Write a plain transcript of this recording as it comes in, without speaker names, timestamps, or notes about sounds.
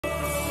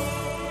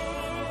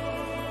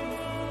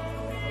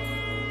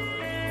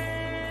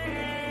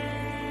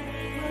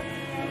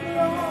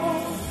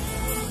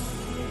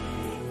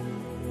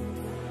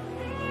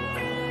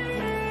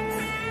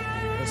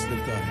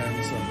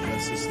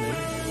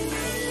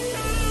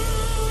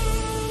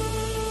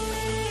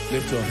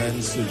Lift your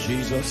hands to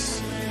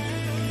Jesus.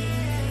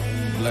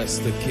 Bless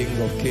the King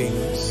of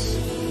Kings,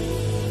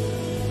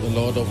 the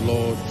Lord of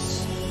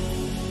Lords,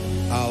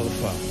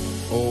 Alpha,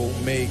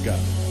 Omega,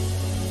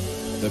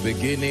 the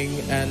beginning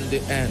and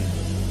the end.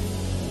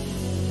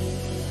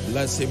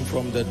 Bless him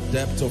from the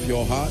depth of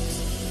your heart.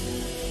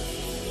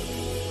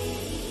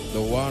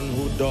 The one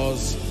who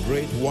does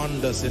great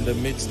wonders in the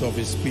midst of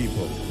his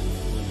people.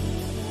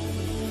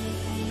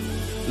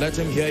 Let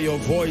him hear your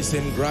voice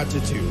in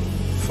gratitude.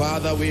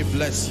 Father, we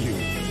bless you.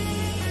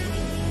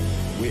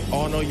 We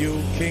honor you,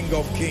 King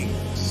of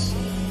Kings,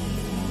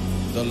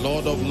 the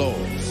Lord of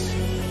Lords,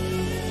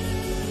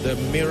 the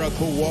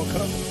miracle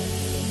worker,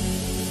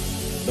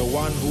 the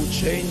one who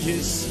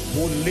changes,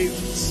 who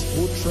lifts,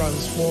 who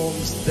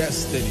transforms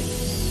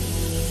destinies.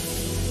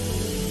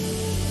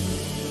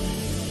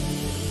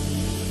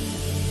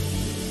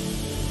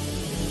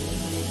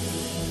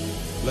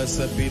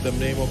 Blessed be the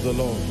name of the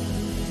Lord.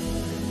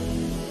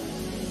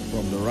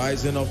 From the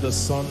rising of the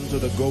sun to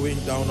the going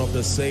down of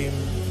the same,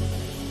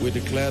 we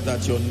declare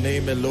that your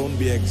name alone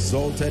be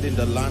exalted in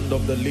the land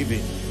of the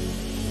living.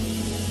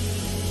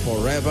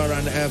 Forever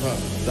and ever,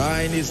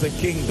 thine is the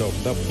kingdom,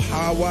 the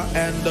power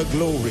and the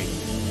glory.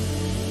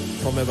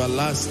 From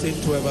everlasting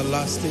to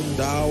everlasting,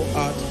 thou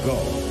art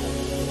God.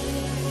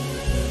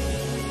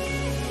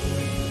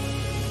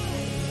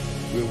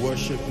 We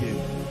worship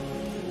you.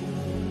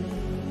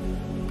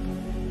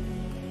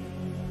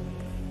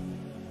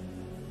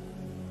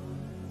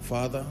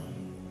 Father,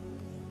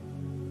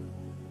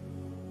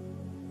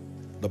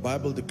 the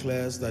Bible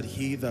declares that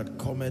he that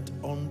cometh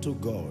unto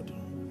God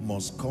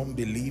must come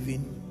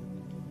believing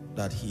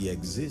that he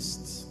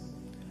exists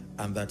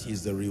and that he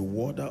is the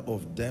rewarder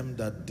of them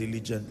that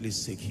diligently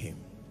seek him.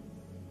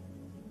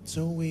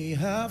 So we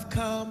have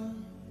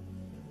come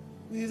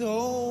with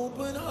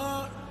open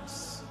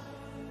hearts.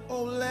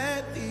 Oh,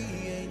 let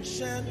the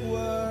ancient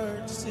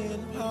words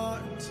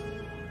impart.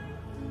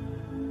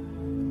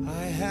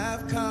 I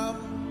have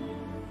come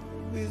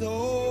with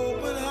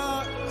open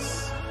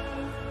hearts.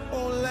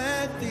 Oh,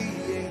 let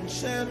the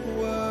ancient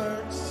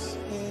words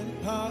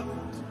impart.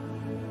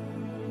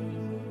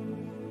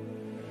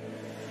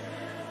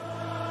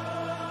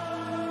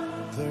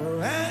 The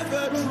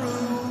ever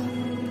true,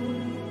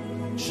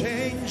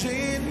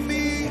 changing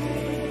me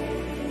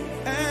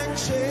and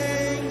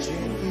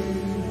changing you.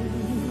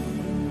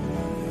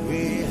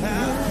 We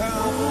have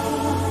come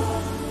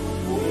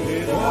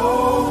with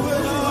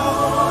open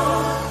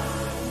hearts.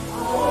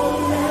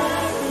 Oh,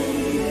 let the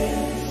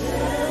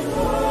ancient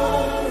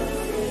words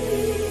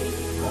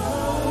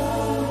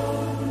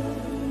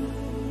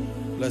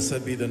be.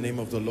 Blessed be the name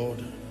of the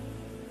Lord.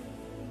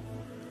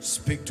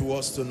 Speak to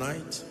us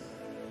tonight.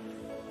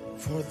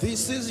 For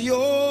this is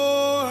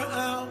your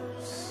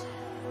house,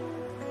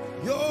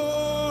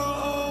 your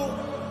home.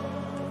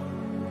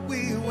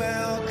 We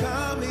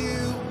welcome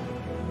you,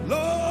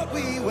 Lord,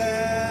 we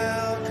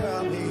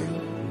welcome you.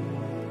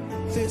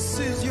 This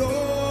is your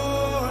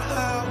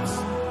house,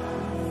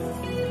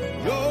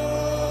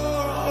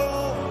 your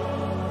home.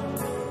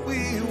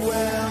 We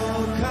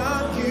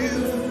welcome you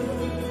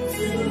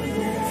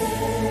today.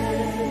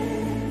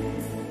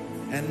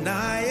 And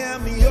I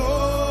am yours.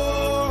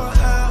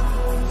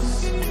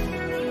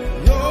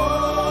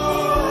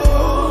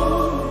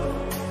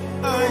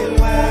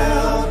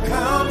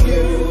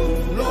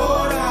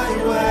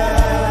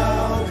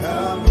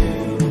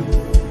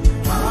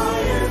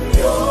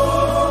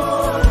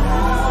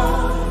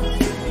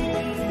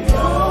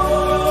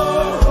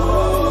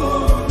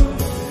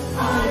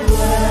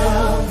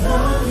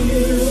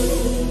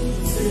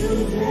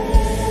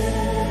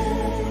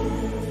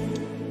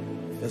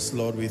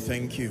 Lord, we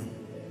thank you.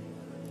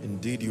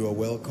 Indeed, you are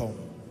welcome.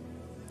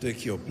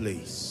 Take your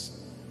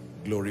place.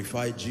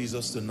 Glorify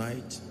Jesus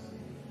tonight.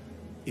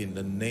 In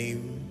the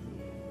name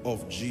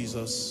of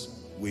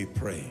Jesus, we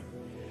pray.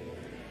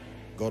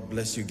 God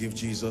bless you. Give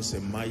Jesus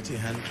a mighty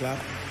hand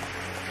clap.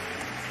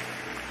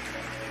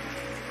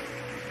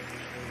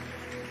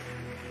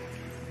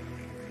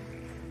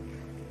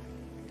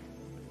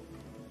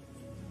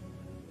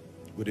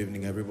 Good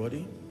evening,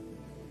 everybody.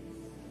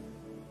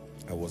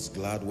 I was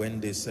glad when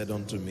they said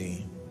unto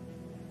me,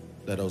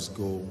 let us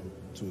go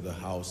to the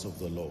house of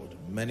the Lord.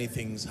 Many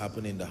things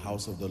happen in the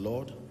house of the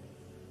Lord.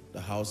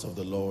 The house of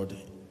the Lord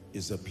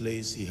is a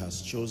place he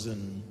has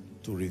chosen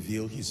to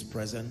reveal his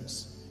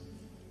presence.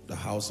 The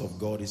house of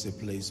God is a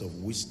place of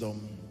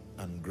wisdom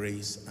and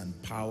grace and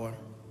power.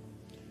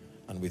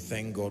 And we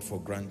thank God for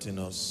granting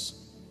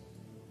us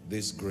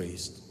this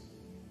grace.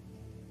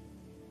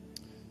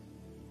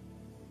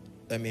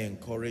 Let me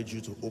encourage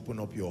you to open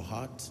up your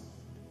heart.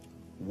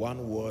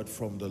 One word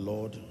from the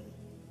Lord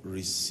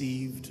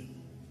received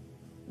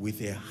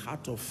with a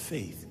heart of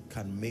faith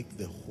can make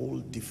the whole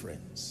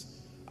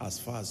difference as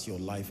far as your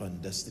life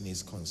and destiny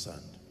is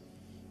concerned.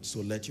 So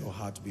let your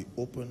heart be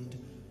opened.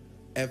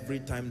 Every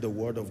time the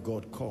word of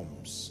God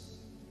comes,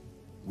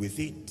 with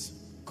it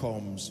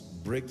comes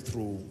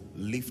breakthrough,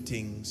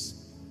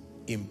 liftings,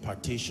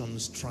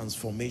 impartations,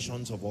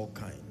 transformations of all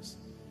kinds.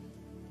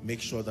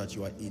 Make sure that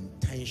you are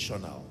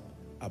intentional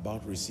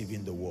about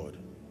receiving the word.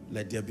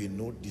 Let there be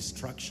no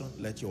distraction.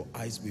 Let your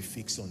eyes be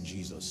fixed on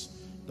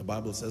Jesus. The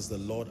Bible says the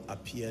Lord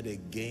appeared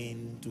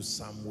again to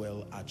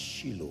Samuel at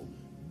Shiloh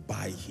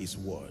by his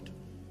word.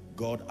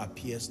 God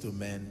appears to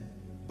men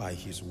by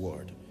his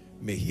word.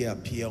 May he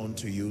appear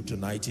unto you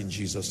tonight in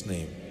Jesus'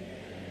 name.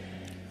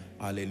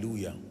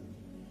 Hallelujah.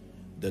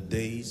 The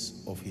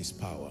days of his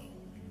power.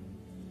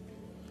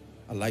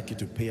 I'd like you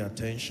to pay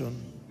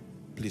attention.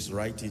 Please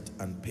write it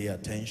and pay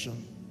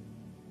attention.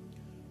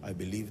 I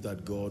believe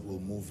that God will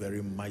move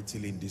very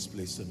mightily in this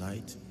place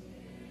tonight.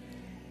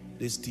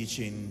 This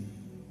teaching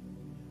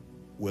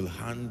will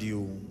hand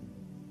you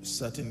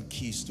certain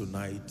keys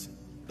tonight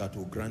that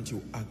will grant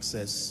you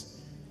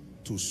access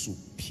to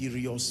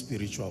superior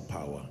spiritual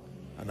power.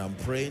 And I'm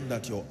praying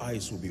that your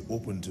eyes will be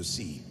open to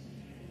see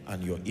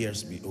and your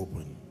ears be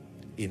open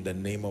in the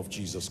name of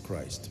Jesus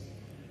Christ.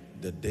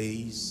 The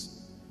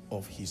days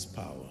of his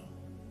power.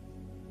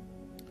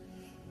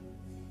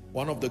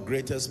 One of the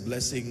greatest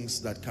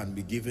blessings that can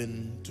be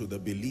given to the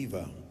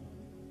believer,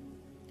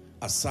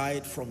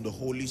 aside from the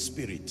Holy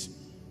Spirit,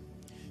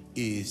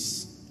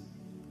 is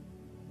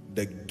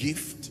the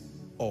gift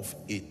of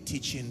a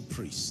teaching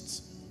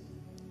priest.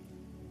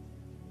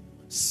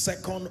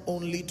 Second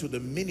only to the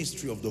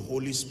ministry of the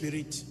Holy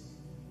Spirit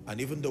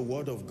and even the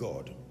Word of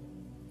God,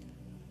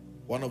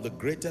 one of the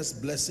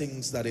greatest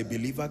blessings that a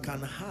believer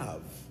can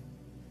have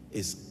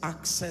is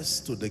access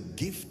to the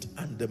gift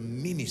and the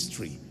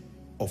ministry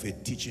of a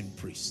teaching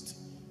priest.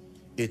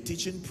 A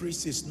teaching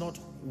priest is not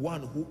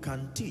one who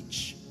can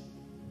teach.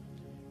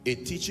 A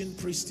teaching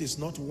priest is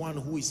not one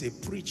who is a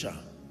preacher.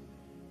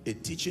 A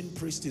teaching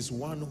priest is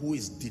one who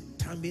is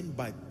determined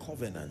by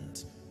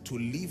covenant to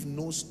leave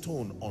no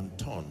stone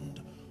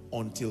unturned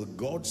until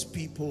God's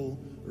people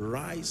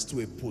rise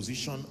to a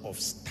position of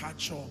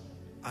stature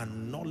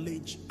and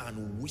knowledge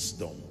and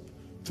wisdom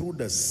through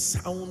the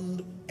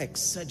sound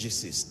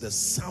exegesis, the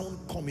sound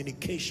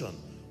communication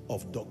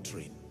of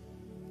doctrine.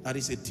 That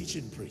is a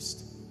teaching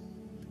priest.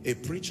 A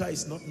preacher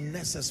is not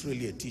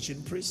necessarily a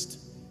teaching priest.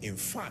 In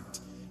fact,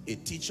 a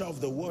teacher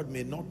of the word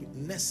may not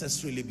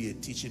necessarily be a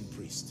teaching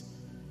priest.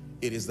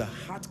 It is the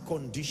heart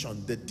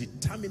condition, the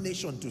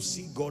determination to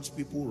see God's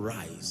people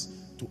rise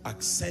to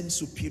ascend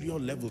superior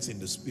levels in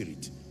the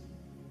spirit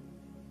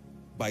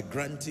by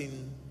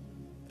granting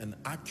an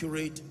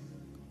accurate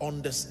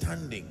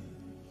understanding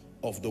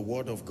of the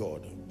word of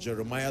God.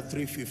 Jeremiah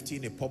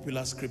 3:15, a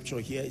popular scripture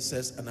here, it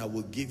says, and I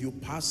will give you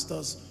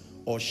pastors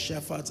or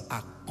shepherds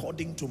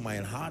according to my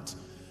heart.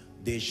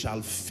 They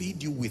shall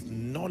feed you with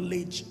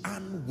knowledge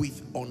and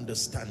with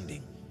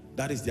understanding.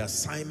 That is the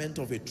assignment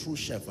of a true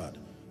shepherd,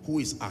 who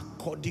is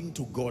according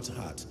to God's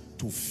heart,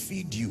 to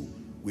feed you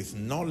with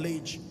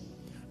knowledge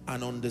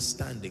and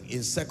understanding.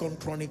 In 2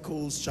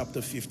 Chronicles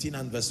chapter 15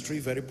 and verse 3,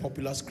 very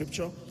popular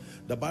scripture,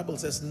 the Bible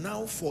says,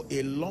 now for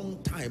a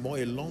long time or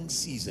a long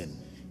season,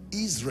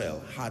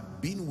 Israel had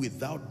been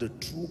without the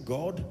true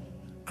God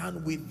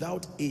and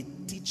without a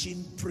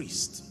teaching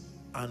priest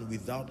and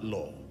without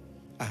law.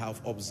 I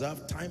have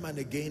observed time and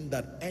again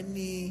that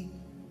any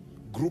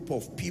group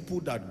of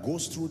people that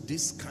goes through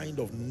this kind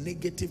of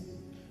negative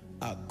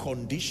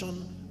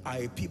condition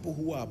are people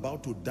who are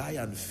about to die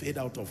and fade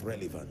out of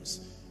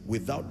relevance.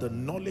 Without the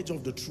knowledge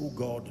of the true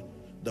God,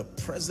 the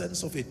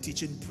presence of a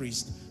teaching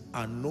priest,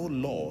 and no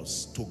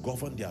laws to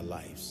govern their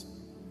lives.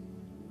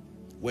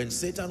 When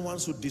Satan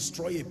wants to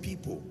destroy a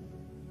people,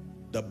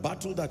 the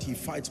battle that he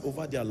fights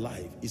over their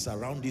life is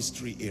around these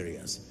three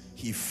areas.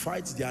 He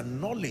fights their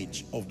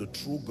knowledge of the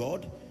true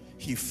God.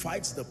 He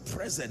fights the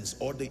presence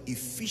or the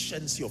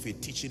efficiency of a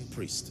teaching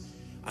priest.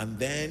 And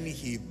then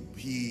he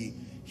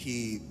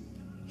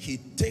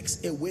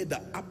takes away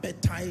the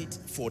appetite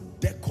for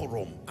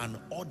decorum and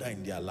order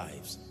in their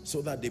lives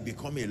so that they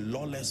become a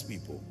lawless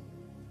people.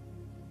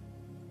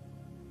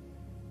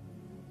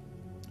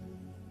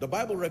 The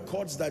Bible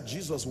records that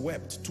Jesus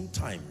wept 2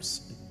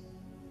 times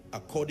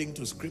according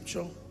to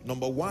scripture.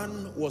 Number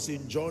 1 was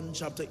in John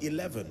chapter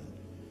 11.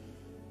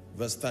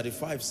 Verse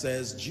 35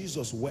 says,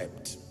 Jesus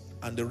wept.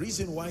 And the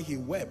reason why he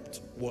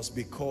wept was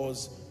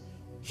because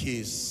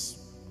his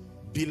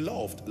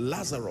beloved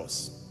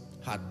Lazarus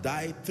had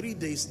died 3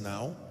 days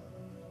now,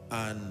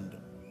 and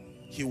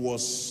he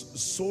was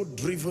so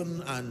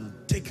driven and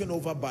taken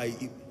over by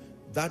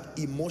that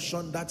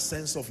emotion, that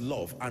sense of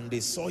love. And they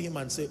saw him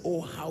and say, oh,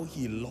 how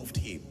he loved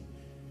him.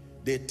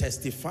 They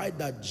testified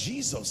that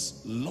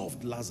Jesus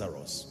loved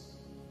Lazarus.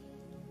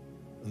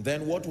 And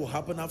then what will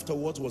happen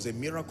afterwards was a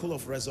miracle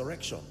of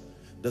resurrection.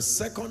 The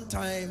second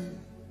time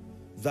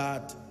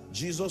that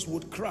Jesus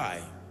would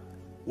cry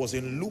was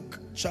in Luke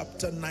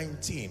chapter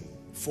 19,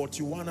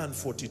 41 and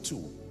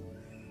 42.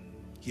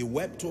 He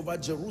wept over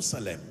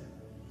Jerusalem.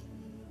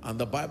 And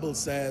the Bible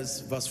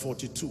says, verse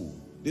 42,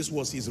 this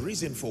was his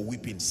reason for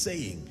weeping,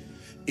 saying,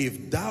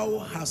 if thou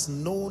hast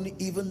known,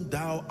 even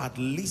thou at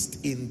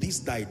least in this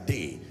thy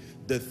day,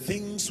 the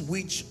things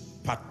which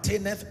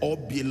pertaineth or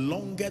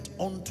belongeth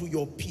unto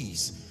your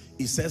peace.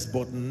 He says,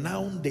 but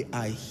now they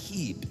are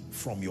hid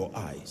from your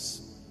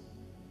eyes.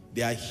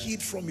 They are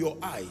hid from your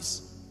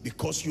eyes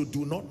because you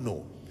do not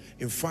know.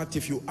 In fact,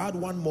 if you add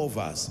one more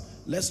verse,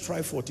 let's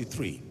try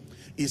 43.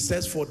 It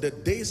says, for the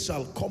days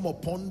shall come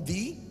upon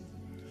thee,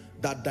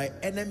 that thy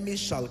enemies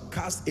shall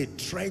cast a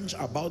trench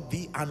about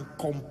thee and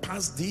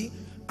compass thee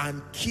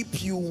and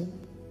keep you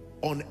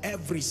on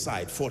every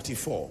side.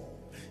 44.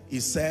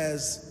 It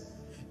says,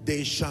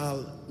 they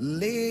shall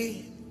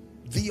lay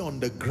thee on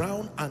the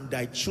ground and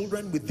thy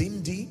children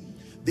within thee.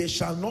 They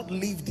shall not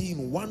leave thee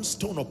in one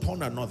stone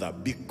upon another,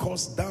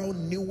 because thou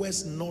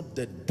knewest not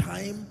the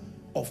time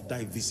of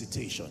thy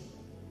visitation.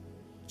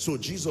 So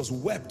Jesus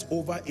wept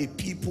over a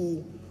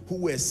people who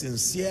were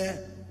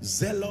sincere,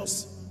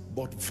 zealous,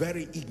 but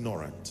very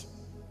ignorant.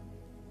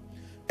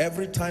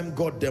 Every time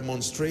God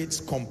demonstrates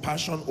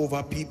compassion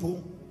over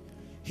people,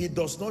 he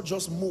does not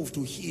just move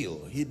to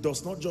heal. He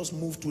does not just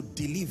move to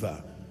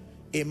deliver.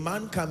 A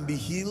man can be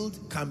healed,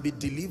 can be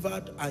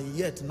delivered, and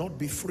yet not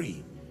be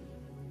free.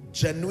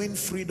 Genuine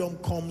freedom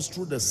comes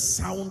through the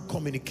sound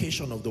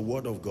communication of the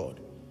word of God.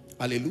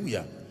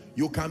 Hallelujah.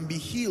 You can be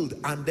healed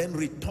and then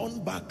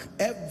return back.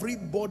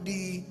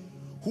 Everybody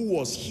who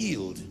was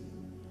healed,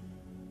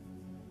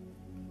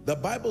 the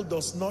Bible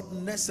does not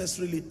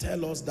necessarily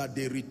tell us that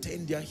they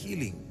retain their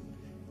healing.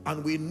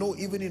 And we know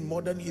even in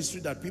modern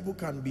history that people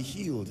can be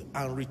healed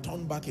and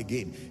return back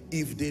again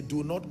if they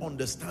do not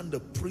understand the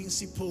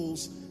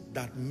principles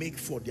that make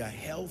for their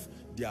health,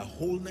 their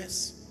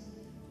wholeness.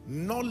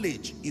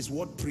 Knowledge is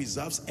what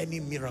preserves any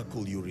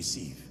miracle you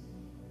receive.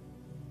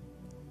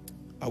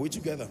 Are we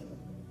together?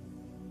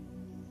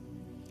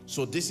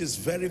 So this is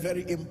very,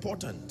 very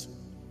important.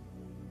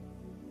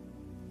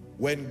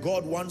 When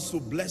God wants to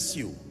bless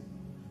you,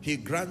 he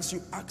grants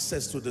you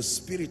access to the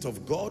Spirit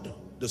of God,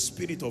 the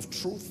Spirit of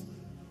truth.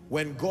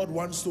 When God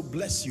wants to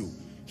bless you,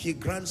 he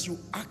grants you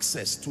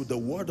access to the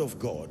Word of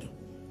God.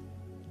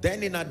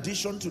 Then in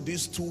addition to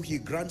these two, he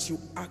grants you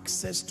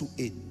access to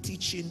a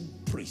teaching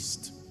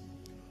priest,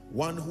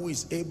 one who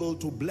is able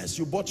to bless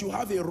you, but you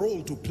have a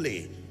role to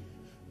play.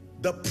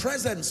 The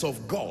presence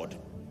of God,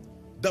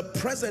 the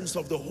presence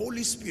of the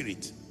Holy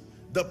Spirit,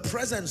 the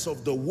presence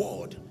of the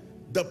Word,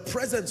 the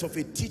presence of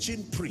a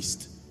teaching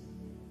priest,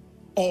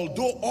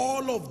 although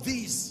all of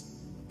these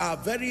are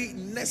very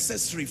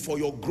necessary for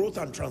your growth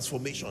and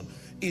transformation,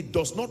 it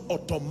does not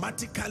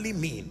automatically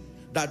mean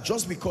that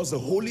just because the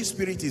Holy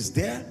Spirit is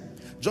there,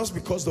 just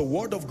because the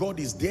Word of God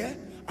is there,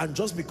 and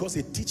just because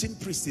a teaching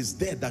priest is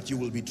there, that you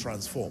will be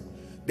transformed.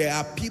 There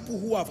are people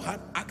who have had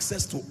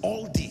access to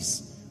all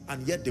this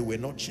and yet they were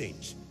not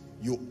changed.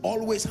 You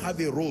always have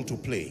a role to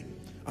play.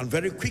 And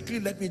very quickly,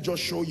 let me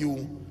just show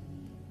you,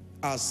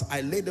 as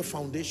I lay the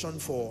foundation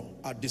for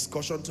our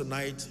discussion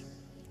tonight.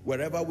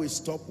 Wherever we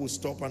stop, we'll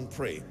stop and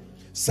pray.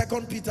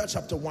 2 Peter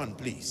chapter 1,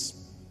 please.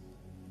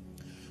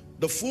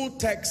 The full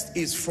text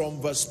is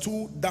from verse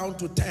 2 down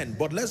to 10,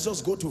 but let's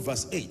just go to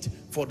verse 8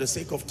 for the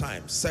sake of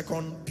time.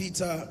 2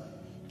 Peter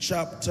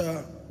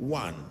chapter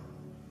 1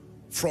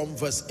 from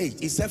verse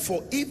 8. It said,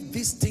 for if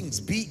these things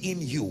be in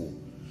you,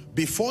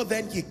 before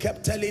then he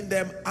kept telling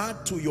them,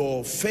 add to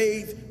your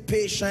faith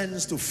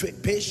patience, to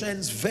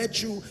patience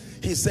virtue.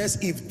 He says,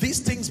 if these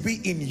things be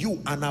in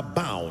you and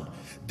abound,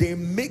 they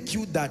make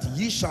you that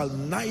ye shall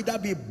neither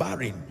be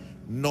barren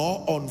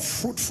nor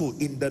unfruitful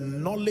in the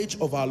knowledge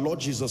of our Lord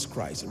Jesus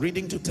Christ.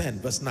 Reading to 10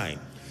 verse 9.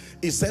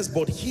 It says,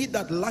 but he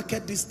that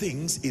lacketh these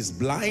things is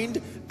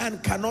blind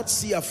and cannot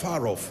see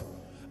afar off,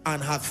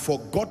 and hath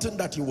forgotten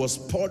that he was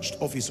purged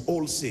of his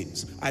old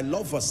sins. I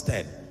love verse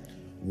 10.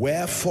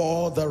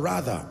 Wherefore the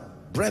rather,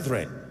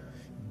 brethren,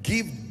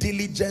 give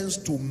diligence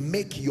to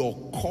make your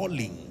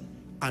calling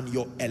and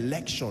your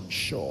election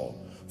sure.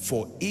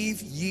 For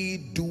if ye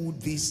do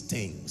these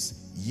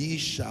things, ye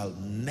shall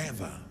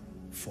never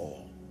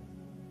fall.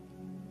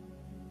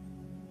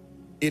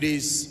 It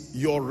is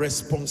your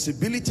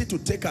responsibility to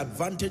take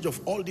advantage of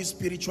all these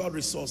spiritual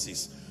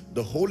resources.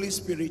 The Holy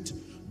Spirit,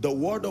 the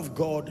Word of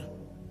God,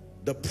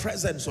 the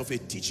presence of a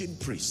teaching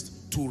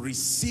priest, to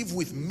receive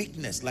with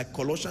meekness, like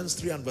Colossians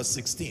 3 and verse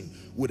 16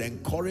 would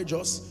encourage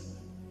us.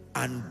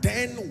 And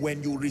then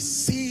when you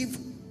receive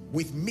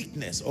with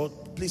meekness, or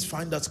please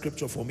find that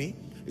scripture for me.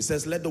 It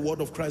says, let the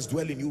word of Christ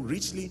dwell in you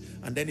richly.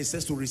 And then it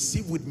says to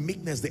receive with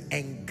meekness the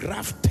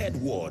engrafted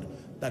word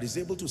that is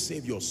able to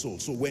save your soul.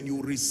 So when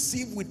you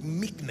receive with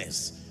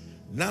meekness,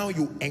 now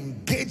you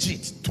engage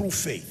it through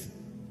faith.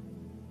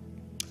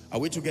 Are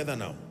we together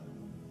now?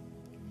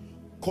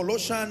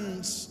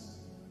 Colossians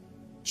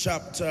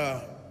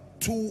chapter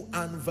 2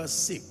 and verse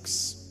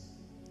 6.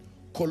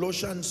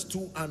 Colossians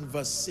 2 and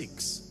verse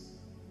 6.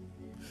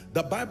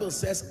 The Bible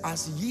says,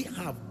 as ye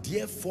have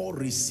therefore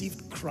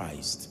received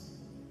Christ,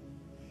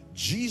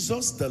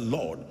 Jesus the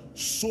Lord,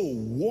 so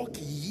walk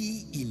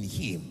ye in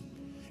him.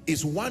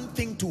 It's one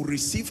thing to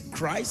receive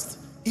Christ,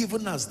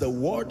 even as the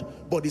word,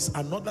 but it's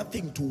another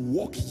thing to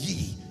walk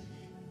ye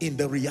in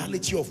the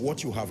reality of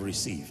what you have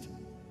received.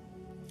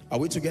 Are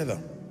we together?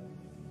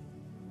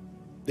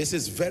 This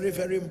is very,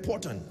 very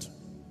important.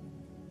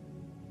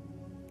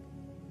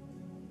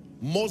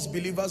 Most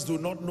believers do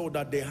not know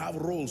that they have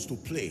roles to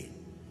play.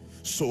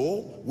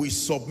 So we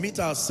submit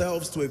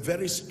ourselves to a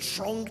very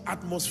strong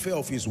atmosphere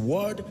of his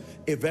word,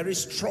 a very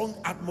strong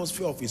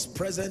atmosphere of his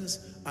presence,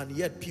 and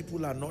yet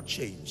people are not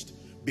changed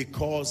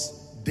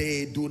because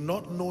they do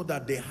not know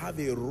that they have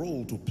a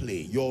role to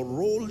play. Your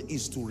role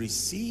is to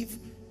receive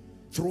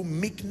through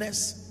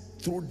meekness,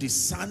 through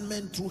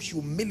discernment, through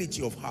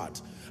humility of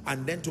heart,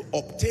 and then to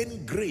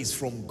obtain grace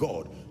from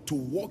God to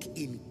walk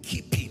in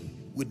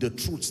keeping with the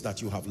truths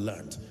that you have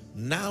learned.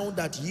 Now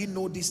that ye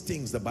know these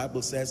things, the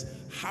Bible says,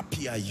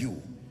 happy are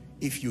you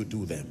if you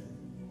do them.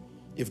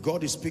 If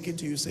God is speaking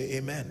to you, say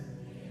amen.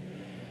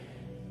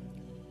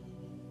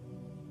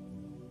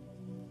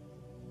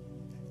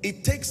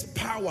 It takes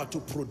power to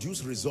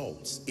produce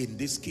results in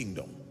this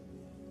kingdom.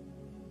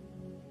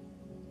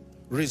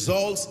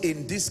 Results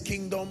in this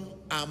kingdom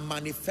are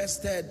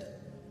manifested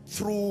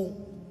through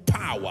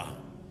power.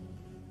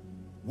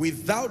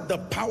 Without the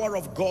power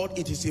of God,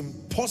 it is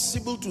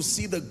impossible to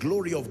see the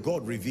glory of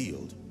God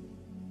revealed.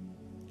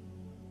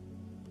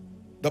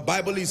 The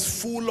Bible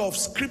is full of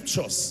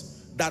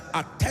scriptures that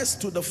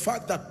attest to the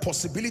fact that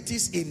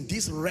possibilities in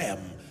this realm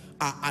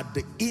are at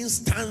the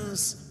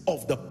instance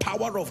of the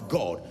power of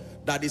God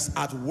that is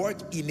at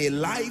work in a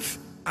life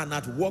and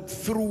at work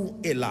through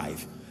a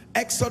life.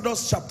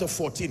 Exodus chapter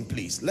 14,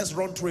 please. Let's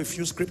run through a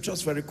few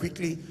scriptures very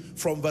quickly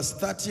from verse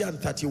 30 and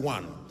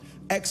 31.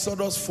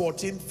 Exodus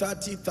 14,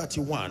 30,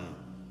 31.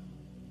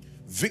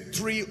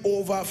 Victory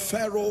over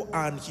Pharaoh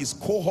and his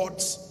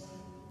cohorts.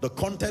 The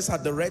contest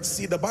at the Red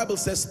Sea. The Bible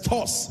says,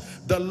 thus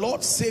the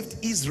Lord saved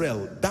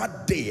Israel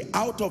that day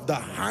out of the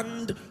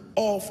hand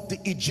of the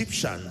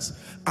Egyptians,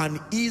 and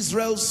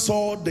Israel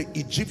saw the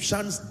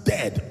Egyptians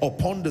dead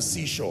upon the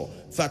seashore.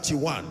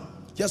 31.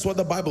 Here's what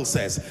the Bible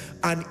says.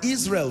 And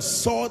Israel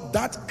saw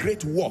that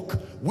great work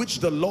which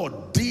the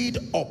Lord did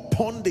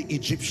upon the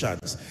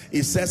Egyptians.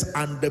 It says,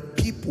 and the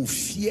people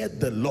feared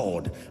the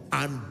Lord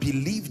and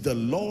believed the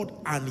Lord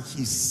and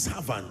his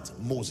servant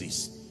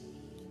Moses.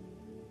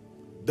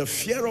 The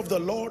fear of the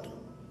Lord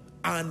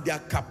and their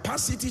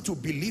capacity to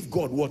believe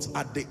God was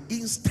at the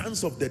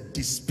instance of the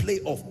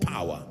display of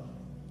power.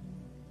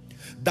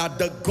 That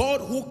the God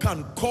who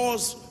can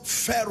cause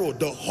Pharaoh,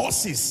 the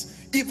horses,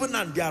 even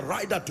and their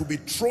rider, to be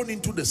thrown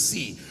into the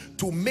sea,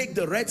 to make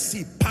the Red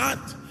Sea part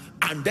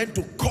and then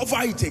to cover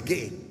it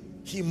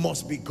again, he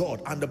must be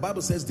God. And the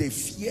Bible says they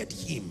feared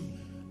him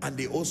and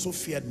they also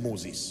feared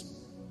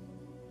Moses.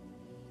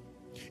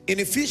 In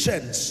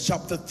Ephesians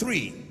chapter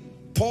 3,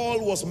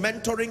 Paul was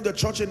mentoring the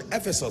church in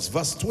Ephesus,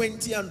 verse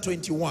 20 and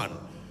 21.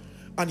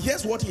 And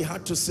here's what he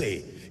had to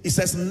say. He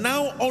says,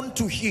 now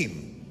unto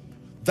him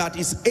that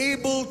is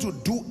able to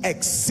do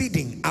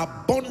exceeding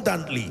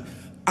abundantly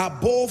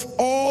above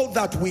all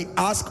that we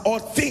ask or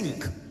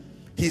think.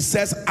 He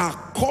says,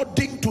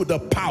 according to the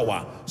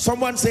power.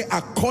 Someone say,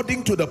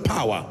 according to the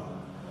power.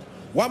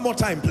 One more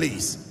time,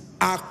 please.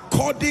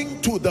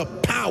 According to the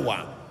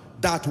power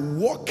that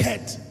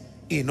worketh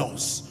in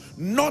us.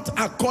 Not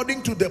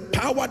according to the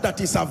power that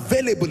is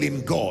available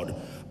in God.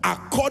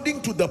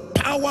 According to the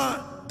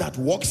power that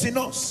works in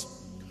us.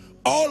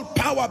 All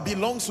power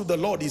belongs to the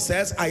Lord. He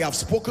says, I have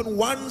spoken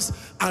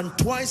once and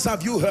twice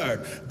have you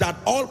heard that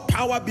all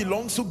power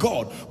belongs to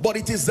God. But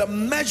it is the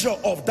measure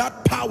of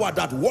that power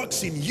that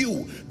works in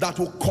you that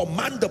will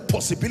command the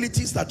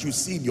possibilities that you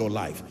see in your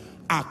life.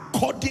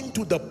 According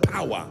to the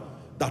power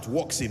that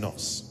works in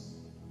us.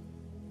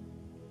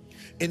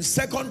 In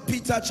 2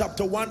 Peter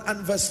chapter 1 and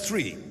verse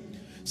 3.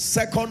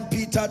 2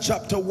 Peter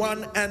chapter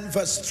 1 and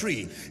verse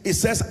 3, it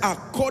says,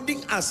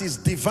 according as his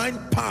divine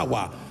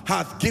power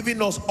hath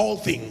given us all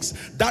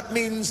things. That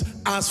means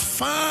as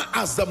far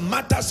as the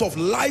matters of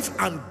life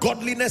and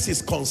godliness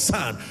is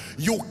concerned,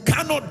 you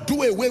cannot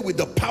do away with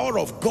the power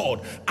of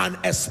God and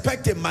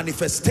expect a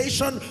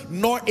manifestation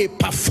nor a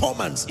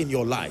performance in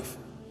your life.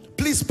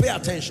 Please pay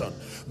attention.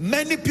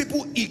 Many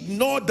people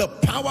ignore the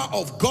power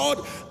of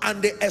God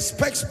and they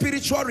expect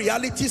spiritual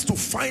realities to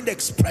find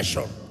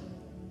expression.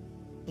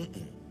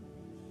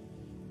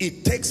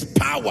 It takes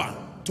power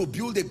to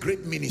build a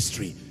great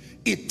ministry.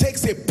 It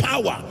takes a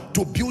power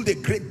to build a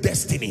great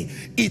destiny.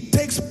 It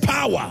takes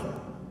power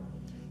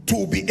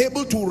to be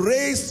able to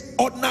raise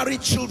ordinary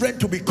children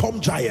to become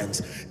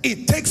giants.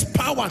 It takes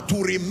power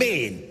to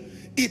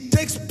remain. It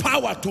takes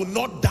power to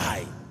not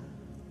die.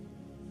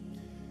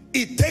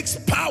 It takes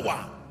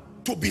power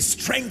to be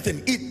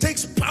strengthened. It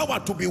takes power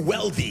to be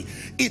wealthy.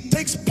 It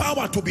takes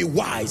power to be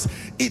wise.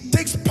 It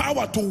takes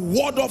power to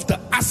ward off the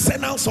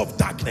arsenals of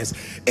darkness.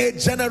 A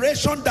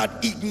generation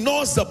that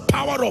ignores the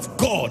power of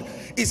God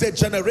is a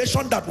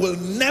generation that will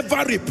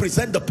never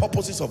represent the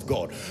purposes of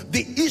God.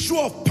 The issue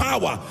of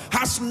power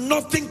has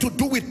nothing to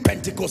do with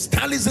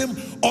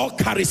Pentecostalism or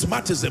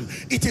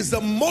charismatism. It is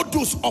the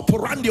modus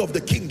operandi of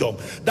the kingdom,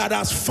 that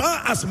as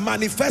far as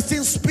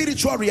manifesting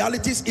spiritual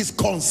realities is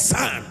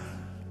concerned,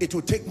 it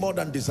will take more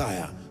than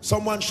desire.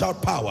 Someone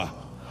shout power.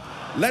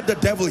 Let the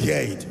devil hear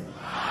it.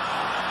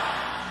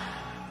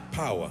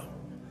 Power.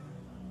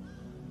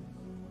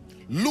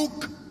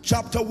 Luke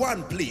chapter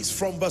 1, please,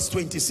 from verse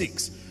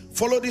 26.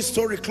 Follow this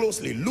story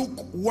closely.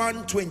 Luke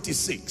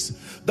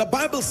 1:26. The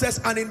Bible says,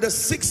 and in the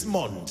 6th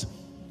month,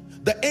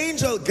 the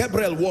angel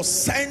Gabriel was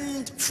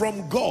sent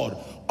from God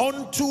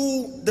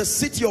unto the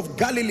city of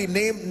Galilee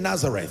named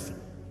Nazareth,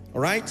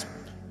 all right,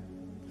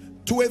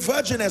 to a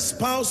virgin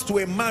espoused to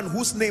a man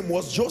whose name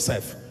was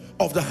Joseph,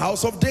 of the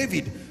house of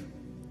David,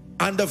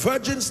 and the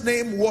virgin's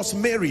name was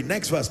Mary.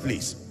 Next verse,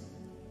 please.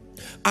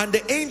 And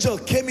the angel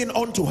came in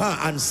unto her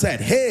and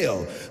said,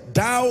 Hail,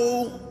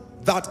 thou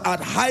that art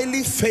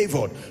highly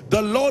favored,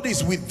 the Lord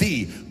is with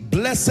thee,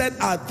 blessed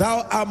art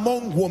thou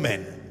among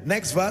women.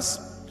 Next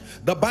verse.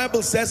 The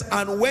Bible says,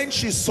 and when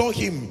she saw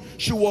him,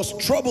 she was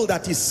troubled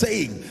at his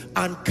saying,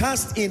 and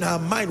cast in her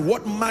mind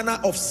what manner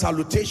of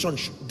salutation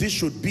this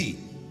should be.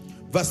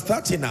 Verse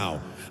 30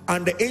 now.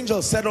 And the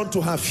angel said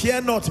unto her,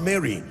 Fear not,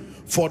 Mary,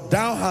 for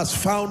thou hast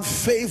found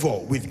favor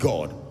with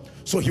God.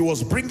 So he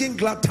was bringing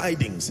glad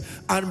tidings.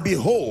 And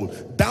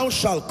behold, thou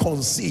shalt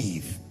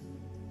conceive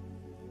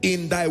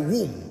in thy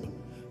womb,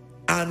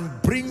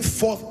 and bring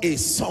forth a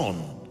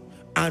son,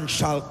 and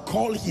shall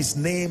call his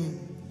name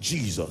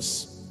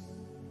Jesus.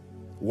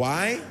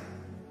 Why?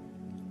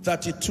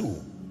 32.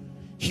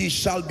 He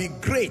shall be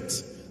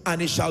great,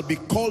 and he shall be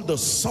called the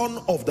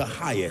Son of the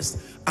Highest,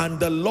 and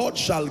the Lord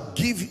shall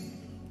give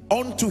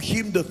unto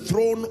him the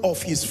throne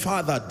of his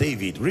father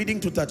David. Reading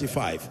to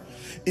 35.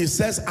 It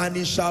says, and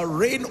he shall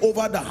reign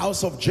over the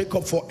house of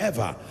Jacob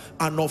forever,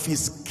 and of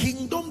his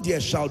kingdom there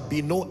shall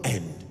be no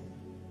end.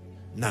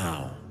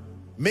 Now,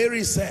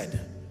 Mary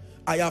said,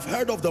 I have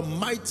heard of the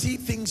mighty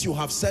things you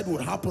have said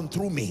would happen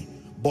through me,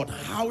 but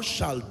how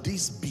shall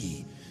this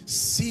be,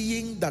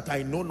 seeing that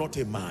I know not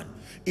a man?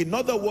 In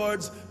other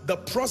words, the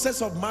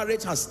process of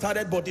marriage has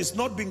started, but it's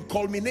not been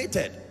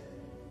culminated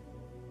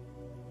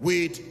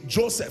with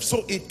Joseph,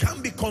 so it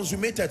can be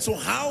consummated. So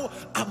how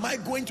am I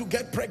going to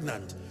get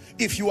pregnant?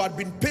 If you had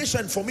been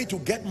patient for me to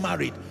get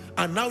married,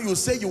 and now you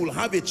say you will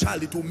have a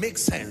child, it will make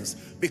sense,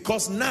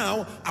 because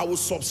now I will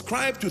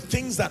subscribe to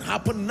things that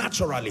happen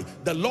naturally,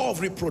 the law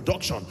of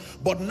reproduction.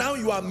 But now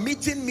you are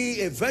meeting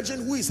me, a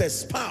virgin who is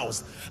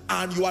espoused,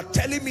 and you are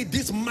telling me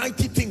this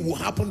mighty thing will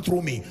happen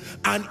through me,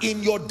 and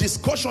in your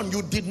discussion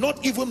you did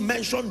not even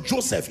mention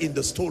Joseph in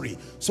the story.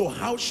 So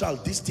how shall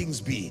these things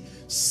be,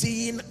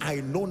 seeing I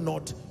know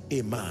not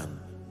a man?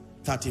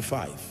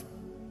 35.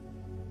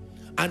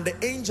 And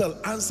the angel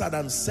answered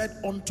and said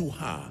unto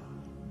her,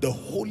 the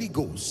Holy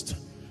Ghost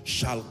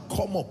shall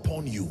come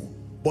upon you.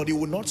 But it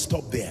will not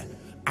stop there.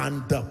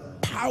 And the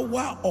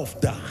power of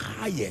the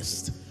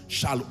highest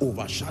shall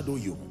overshadow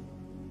you.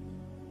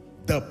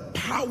 The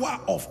power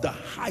of the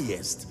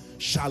highest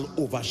shall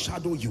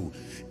overshadow you.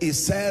 It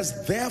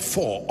says,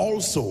 therefore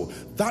also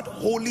that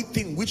holy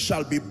thing which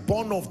shall be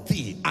born of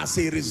thee as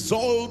a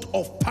result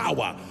of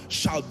power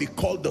shall be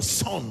called the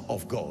Son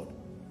of God.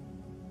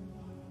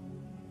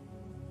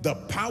 The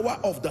power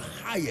of the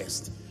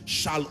highest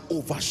shall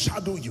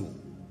overshadow you.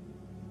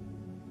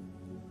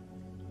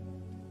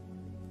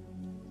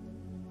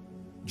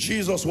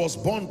 Jesus was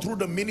born through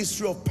the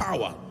ministry of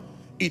power.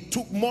 It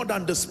took more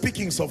than the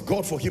speakings of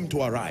God for him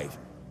to arrive.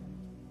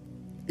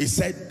 He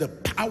said, the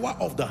power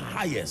of the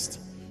highest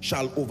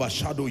shall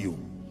overshadow you.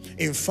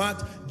 In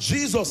fact,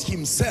 Jesus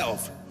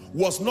himself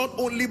was not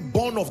only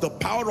born of the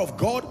power of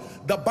God.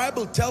 The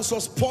Bible tells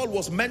us Paul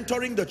was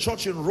mentoring the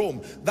church in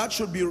Rome. That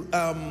should be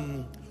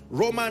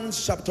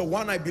Romans chapter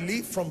 1, I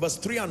believe, from verse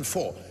 3 and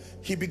 4.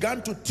 He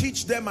began to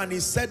teach them, and he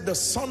said, the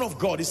Son of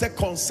God, he said,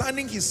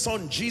 concerning his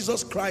Son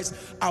Jesus Christ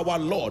our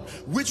Lord,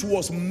 which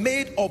was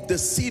made of the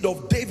seed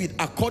of David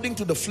according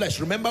to the flesh.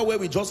 Remember where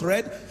we just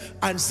read?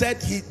 And said,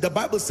 the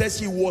Bible says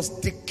he was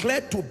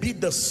declared to be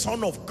the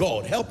Son of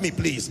God. Help me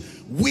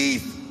please.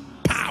 With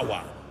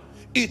power.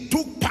 It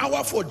took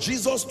power for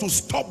Jesus to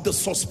stop the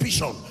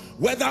suspicion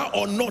whether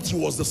or not he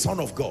was the Son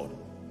of God.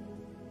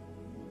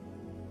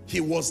 He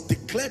was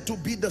declared to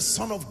be the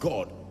Son of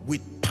God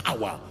with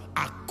power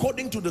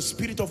according to the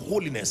Spirit of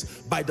holiness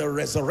by the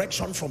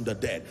resurrection from the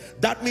dead.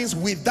 That means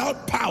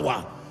without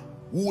power,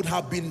 we would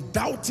have been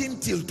doubting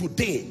till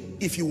today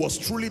if he was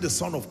truly the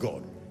Son of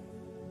God.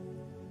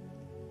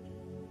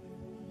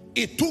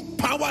 It took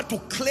power to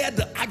clear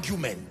the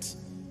argument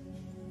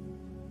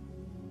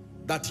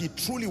that he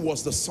truly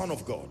was the Son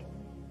of God.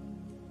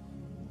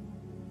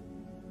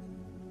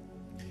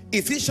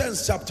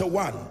 Ephesians chapter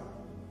 1.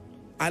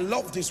 I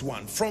love this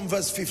one, from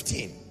verse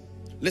 15.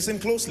 Listen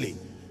closely.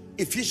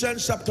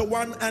 Ephesians chapter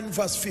 1 and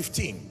verse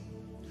 15.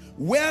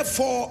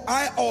 Wherefore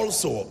I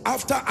also,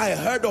 after I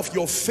heard of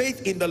your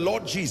faith in the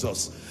Lord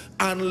Jesus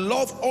and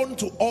love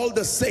unto all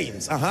the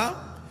saints,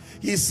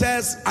 he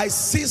says, I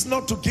cease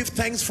not to give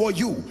thanks for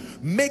you,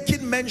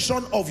 making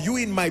mention of you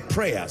in my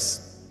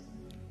prayers,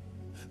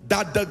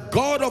 that the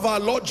God of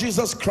our Lord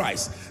Jesus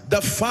Christ, the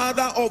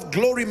Father of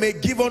glory, may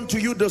give unto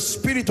you the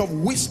spirit of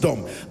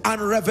wisdom and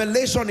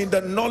revelation in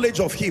the knowledge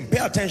of him. Pay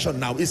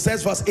attention now. It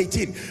says verse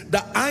 18,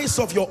 the eyes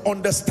of your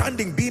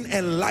understanding being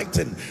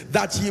enlightened,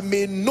 that ye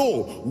may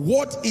know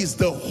what is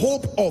the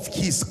hope of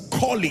his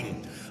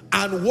calling,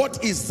 And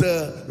what is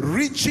the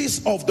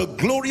riches of the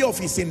glory of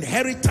his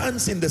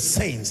inheritance in the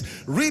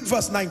saints? Read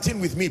verse 19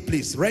 with me,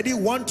 please. Ready?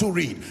 1, 2,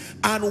 read.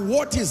 And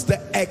what is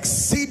the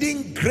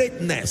exceeding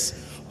greatness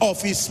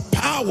of his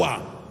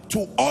power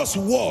to us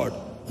word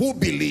who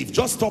believe?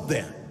 Just stop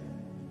there.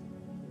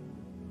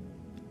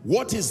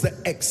 What is the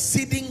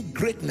exceeding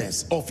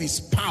greatness of his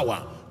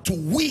power to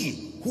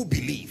we who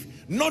believe?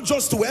 Not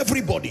just to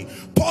everybody.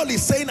 Paul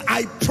is saying,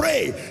 I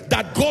pray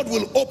that God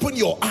will open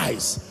your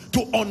eyes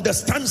to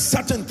understand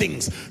certain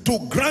things, to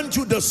grant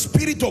you the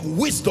spirit of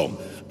wisdom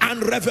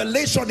and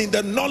revelation in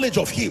the knowledge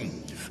of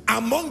him.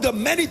 Among the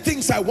many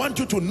things I want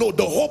you to know,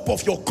 the hope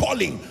of your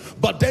calling,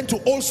 but then to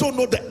also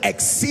know the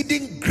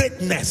exceeding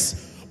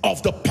greatness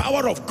of the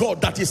power of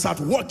God that is at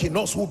work in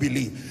us who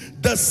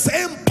believe. The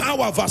same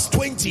power, verse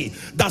 20,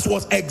 that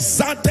was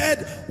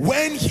exerted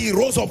when he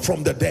rose up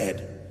from the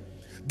dead.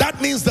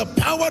 That means the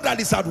power that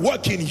is at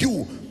work in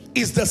you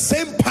is the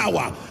same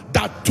power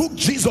that took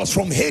Jesus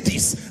from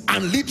Hades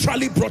and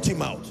literally brought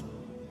him out.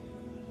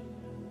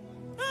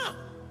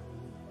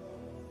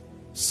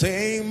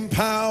 Same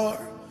power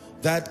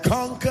that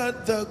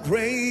conquered the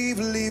grave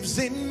lives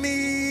in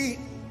me,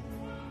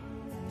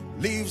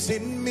 lives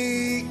in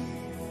me.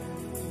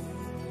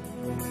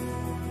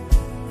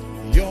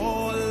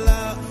 Your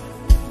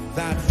love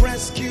that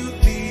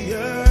rescued the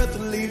earth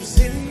lives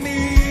in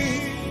me.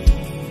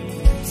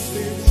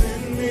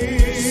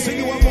 Sing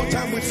it one more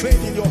time with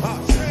faith in your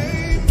heart.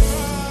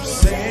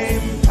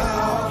 Same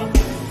power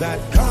that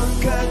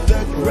conquered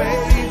the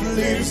grave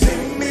lives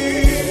in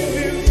me.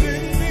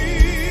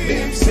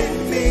 Lives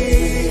in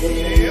me.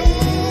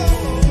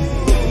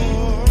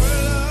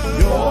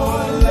 Your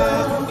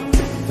love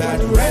that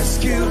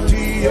rescued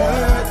the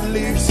earth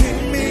lives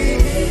in me.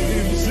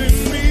 Lives in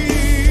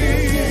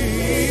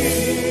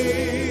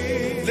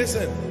me.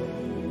 Listen,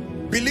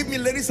 believe me,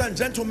 ladies and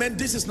gentlemen,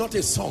 this is not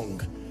a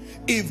song.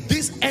 If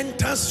this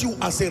enters you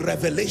as a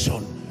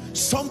revelation,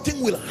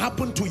 something will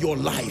happen to your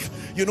life.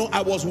 You know,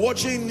 I was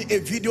watching a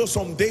video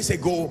some days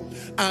ago,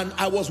 and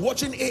I was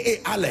watching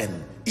A.A.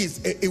 Allen.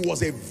 It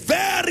was a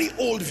very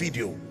old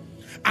video,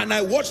 and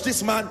I watched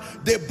this man.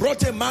 They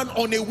brought a man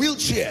on a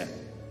wheelchair,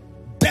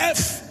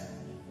 deaf.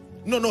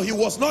 No, he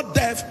was not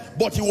deaf,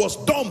 but he was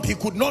dumb. He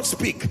could not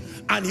speak,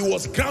 and he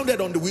was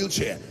grounded on the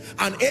wheelchair.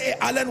 And A.A.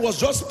 Allen was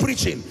just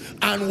preaching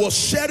and was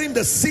sharing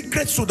the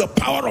secrets to the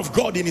power of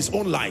God in his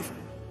own life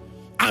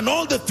and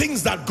all the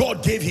things that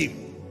God gave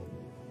him.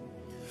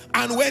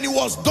 And when he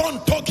was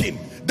done talking,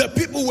 the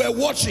people were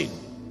watching.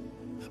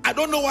 I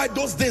don't know why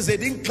those days they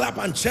didn't clap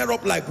and cheer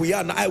up like we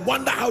are now. I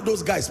wonder how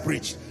those guys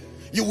preached.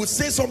 You would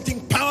say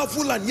something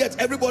powerful and yet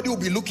everybody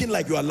would be looking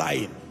like you are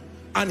lying.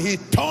 And he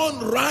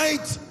turned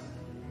right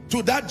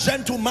to that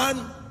gentleman,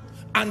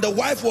 and the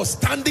wife was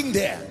standing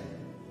there.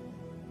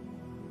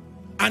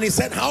 And he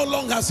said, how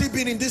long has he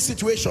been in this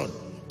situation?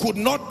 Could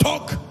not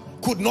talk,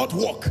 could not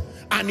walk.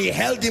 And he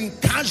held him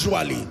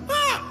casually.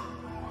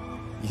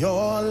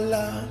 Your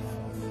love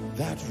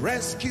that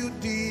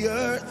rescued the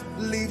earth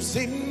lives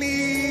in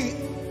me,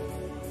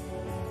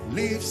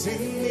 lives in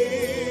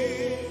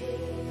me.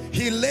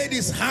 He laid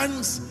his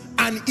hands,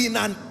 and in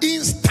an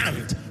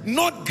instant,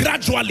 not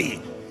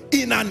gradually,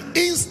 in an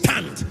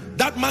instant,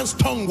 that man's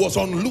tongue was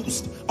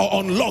unloosed or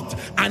unlocked,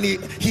 and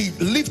he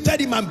lifted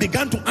him and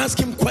began to ask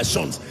him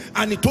questions,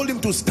 and he told him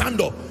to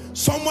stand up.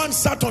 Someone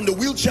sat on the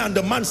wheelchair and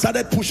the man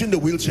started pushing the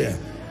wheelchair.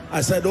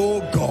 I said,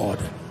 oh God,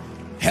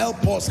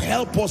 help us,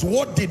 help us.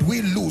 What did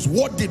we lose?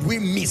 What did we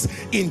miss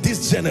in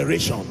this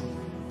generation?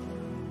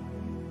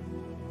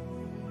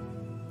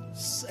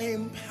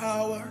 Same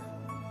power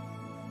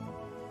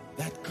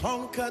that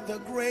conquered the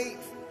grave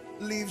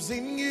lives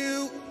in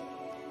you,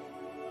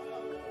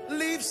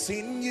 lives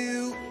in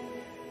you.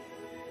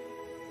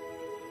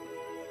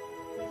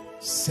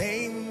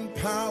 Same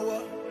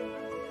power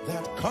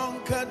that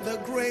conquered the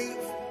grave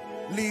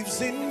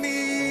lives in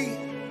me.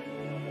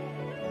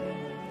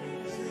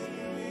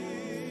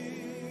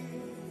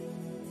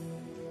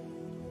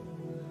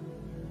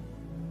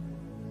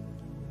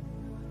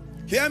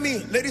 Hear me,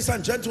 ladies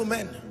and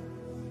gentlemen.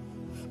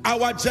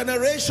 Our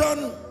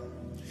generation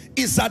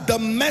is at the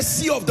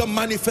mercy of the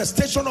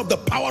manifestation of the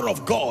power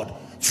of God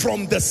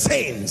from the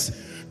saints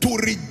to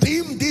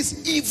redeem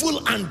this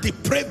evil and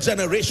depraved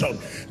generation.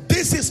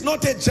 This is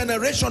not a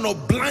generation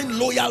of blind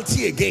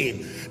loyalty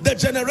again. The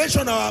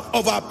generation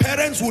of our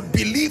parents would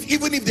believe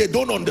even if they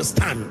don't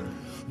understand.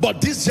 But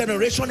this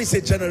generation is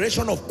a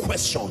generation of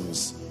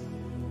questions.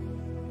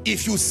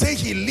 If you say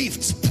he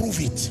lifts, prove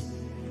it.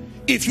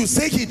 If you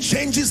say he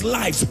changes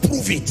lives,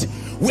 prove it.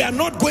 We are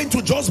not going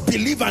to just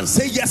believe and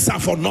say yes sir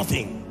for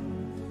nothing.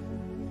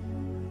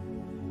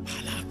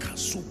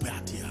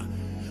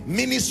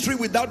 Ministry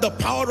without the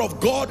power of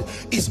God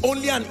is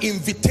only an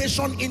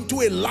invitation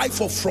into a life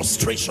of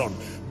frustration.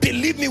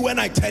 Believe me when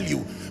I tell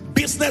you,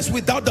 business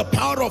without the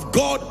power of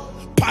God,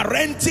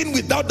 parenting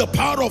without the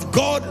power of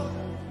God.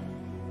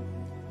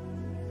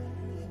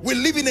 We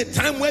live in a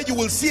time where you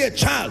will see a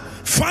child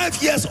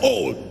 5 years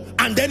old,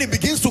 and then he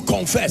begins to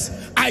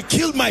confess, I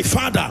killed my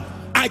father,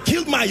 I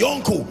killed my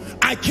uncle,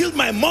 I killed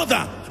my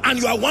mother, and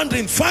you are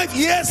wondering, 5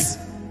 years?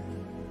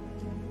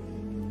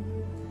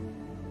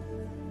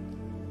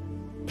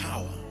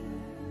 Power.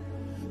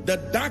 The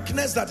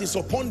darkness that is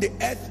upon the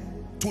earth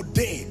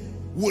today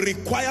will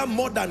require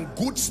more than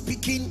good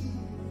speaking,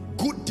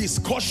 good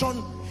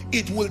discussion.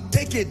 It will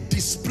take a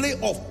display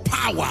of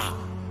power,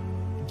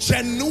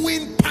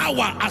 genuine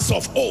power as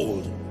of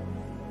old.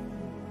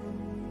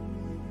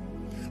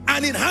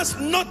 And it has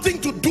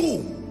nothing to do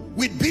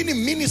with being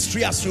in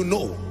ministry, as you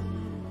know.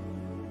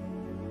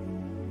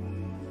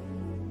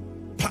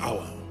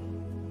 Power.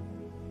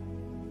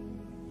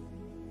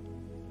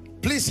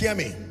 Please hear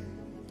me.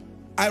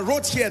 I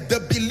wrote here, the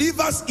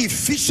believer's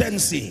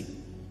efficiency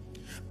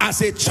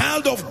as a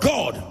child of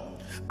God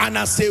and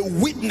as a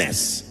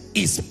witness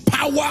is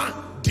power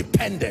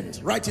dependent.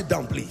 Write it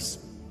down, please.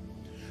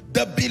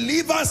 The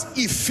believer's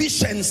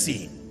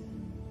efficiency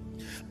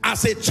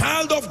as a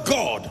child of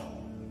God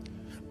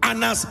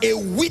and as a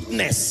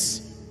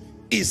witness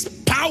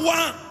is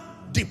power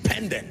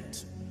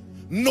dependent.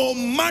 No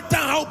matter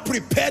how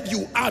prepared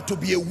you are to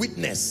be a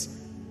witness,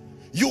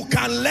 you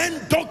can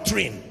learn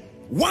doctrine,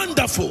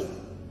 wonderful.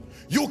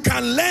 You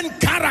can learn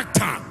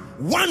character,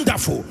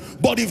 wonderful.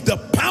 But if the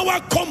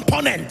power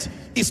component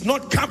is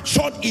not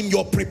captured in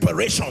your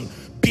preparation,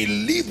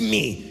 believe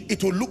me,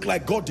 it will look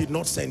like God did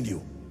not send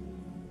you.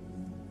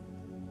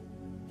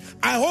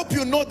 I hope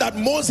you know that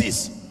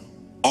Moses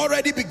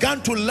already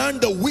began to learn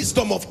the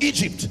wisdom of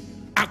Egypt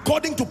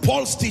according to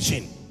Paul's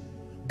teaching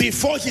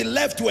before he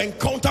left to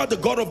encounter the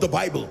God of the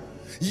Bible.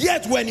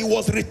 Yet when he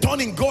was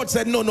returning, God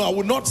said, no, I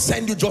will not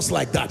send you just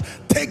like that.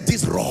 Take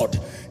this rod.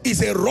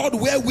 It's a rod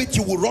wherewith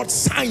you will wrought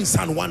signs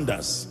and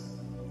wonders.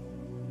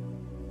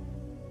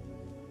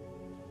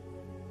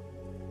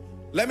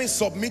 Let me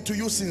submit to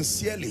you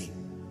sincerely.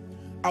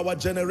 Our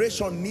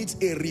generation needs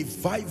a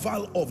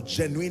revival of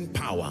genuine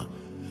power.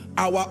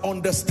 Our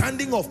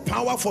understanding of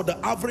power for the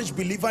average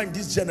believer in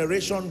this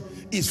generation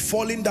is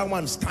falling down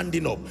and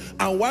standing up.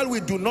 And while we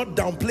do not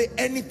downplay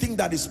anything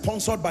that is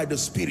sponsored by the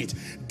Spirit,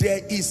 there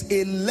is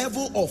a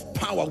level of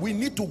power. We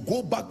need to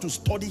go back to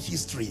study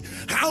history.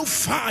 How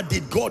far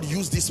did God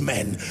use these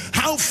men?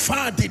 How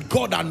far did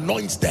God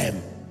anoint them?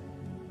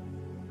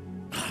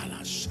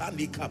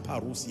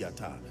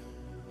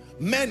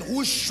 Men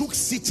who shook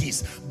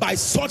cities by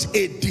such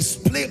a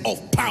display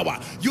of power.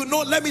 You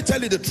know, let me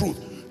tell you the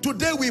truth.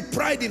 Today we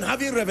pride in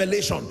having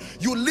revelation.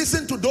 You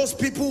listen to those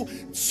people,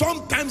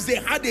 sometimes they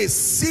had a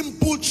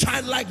simple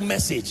childlike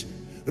message.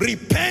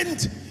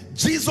 Repent,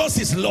 Jesus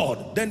is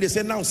Lord. Then they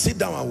say, now sit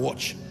down and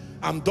watch.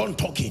 I'm done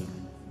talking.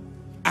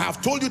 I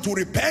have told you to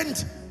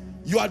repent.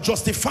 You are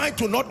justified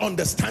to not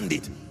understand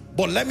it.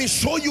 But let me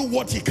show you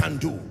what he can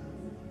do.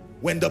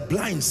 When the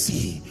blind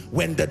see,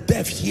 when the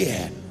deaf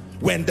hear,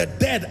 when the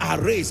dead are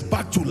raised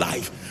back to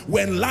life,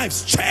 when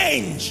lives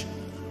change.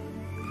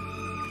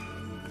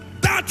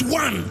 That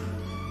one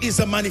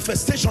is a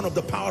manifestation of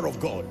the power of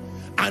God.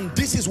 And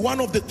this is one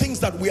of the things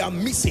that we are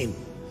missing.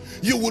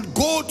 You would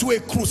go to a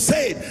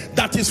crusade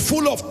that is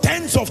full of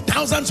tens of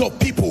thousands of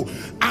people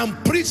and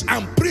preach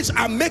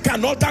and make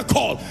an altar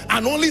call,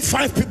 and only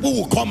 5 people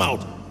will come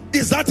out.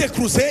 Is that a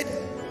crusade?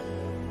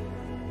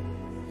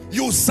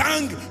 You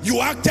sang,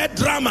 you acted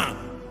drama.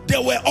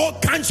 There were all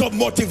kinds of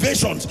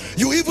motivations.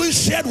 You even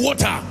shared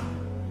water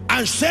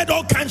and shared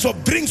all kinds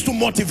of drinks to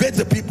motivate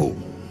the people.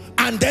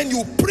 And then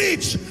you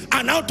preach,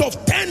 and out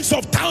of tens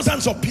of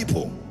thousands of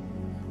people,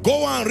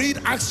 go and read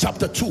Acts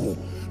chapter 2.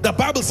 The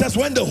Bible says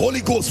when the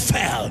Holy Ghost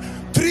fell,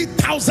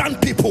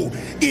 3,000 people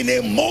in a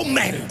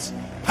moment.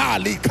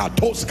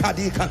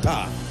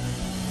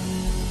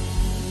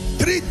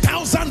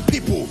 3,000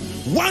 people,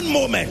 one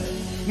moment.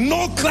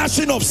 No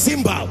clashing of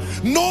cymbal,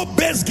 no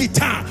bass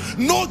guitar,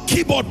 no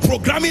keyboard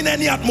programming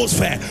any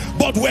atmosphere.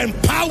 But when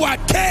power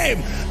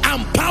came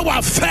and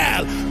power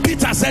fell,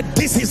 Peter said,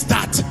 this is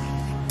that.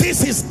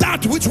 This is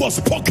that which was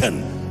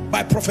spoken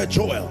by Prophet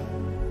Joel.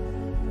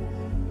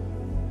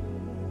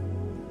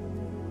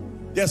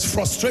 There's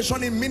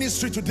frustration in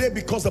ministry today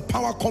because the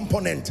power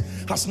component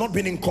has not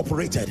been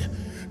incorporated.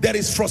 There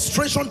is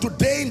frustration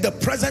today in the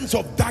presence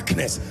of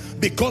darkness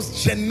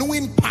because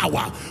genuine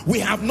power, we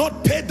have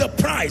not paid the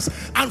price.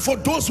 And for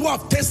those who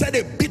have tasted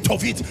a bit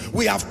of it,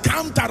 we have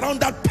camped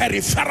around that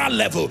peripheral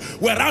level,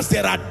 whereas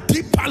there are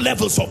deeper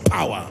levels of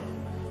power.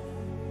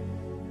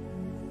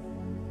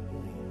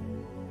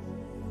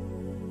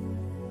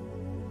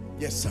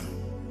 Yes, sir.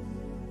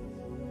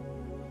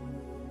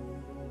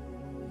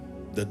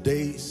 The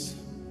days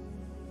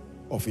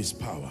of his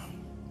power.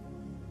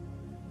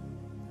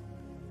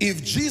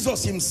 If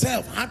Jesus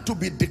himself had to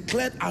be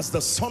declared as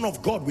the Son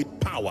of God with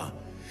power,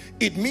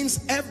 it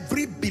means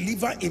every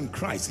believer in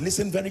Christ,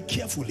 listen very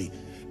carefully,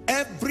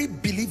 every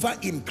believer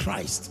in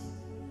Christ,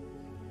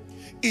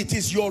 it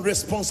is your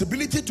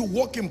responsibility to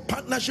walk in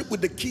partnership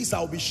with the keys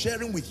I'll be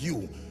sharing with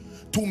you,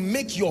 to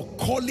make your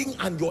calling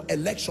and your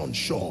election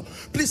sure.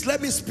 Please let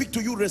me speak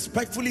to you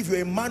respectfully. If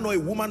you're a man or a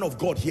woman of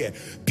God here,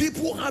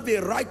 people have a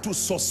right to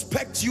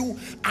suspect you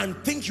and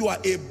think you are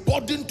a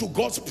burden to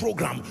God's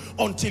program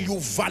until you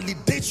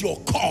validate your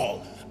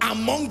call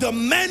among the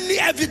many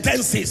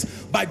evidences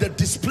by the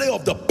display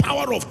of the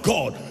power of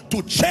God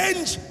to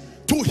change,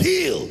 to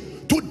heal,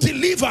 to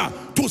deliver,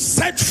 to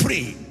set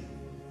free.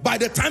 By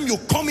the time you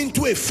come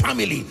into a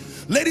family,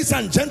 ladies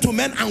and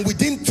gentlemen, and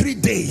within 3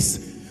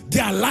 days,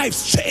 their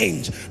lives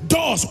change,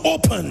 doors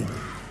open,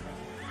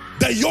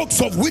 the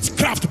yokes of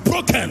witchcraft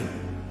broken,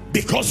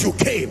 because you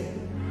came.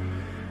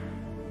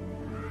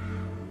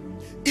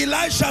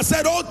 Elisha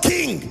said, "Oh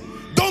king,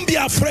 don't be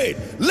afraid.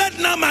 Let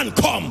Naaman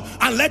come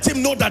and let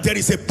him know that there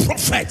is a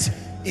prophet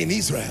in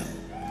Israel."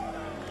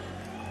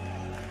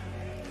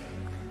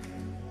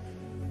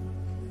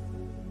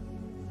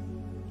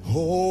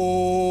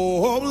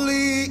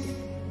 Holy,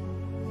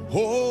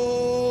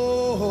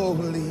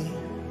 holy,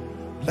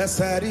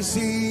 blessed is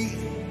he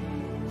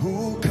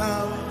who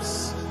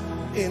comes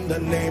in the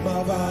name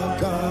of our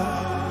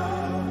God.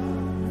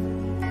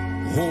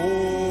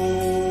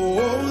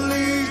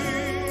 Holy,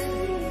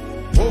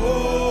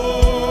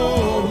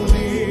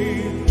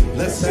 holy,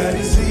 blessed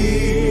is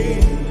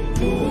he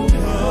who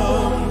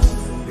comes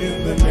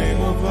in the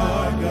name of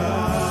our God.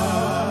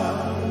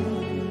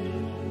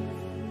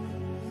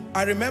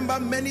 I remember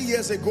many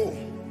years ago,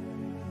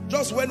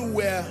 just when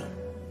we were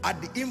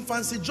at the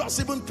infancy,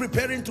 just even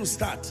preparing to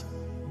start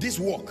this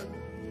work,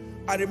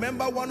 I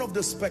remember one of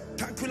the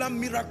spectacular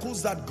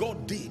miracles that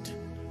God did.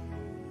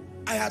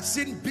 I had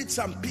seen bits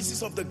and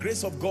pieces of the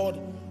grace of God,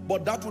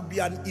 but that would be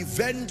an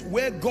event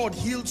where God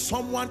healed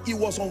someone. He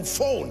was on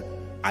phone.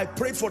 I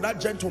prayed for that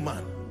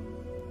gentleman.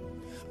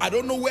 I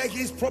don't know where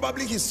he is.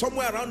 Probably he's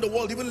somewhere around the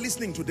world even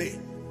listening today.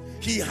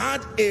 He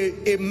had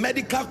a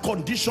medical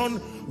condition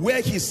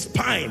where his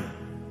spine,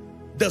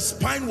 the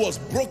spine was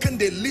broken.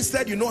 They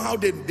listed, you know how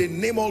they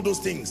name all those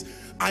things,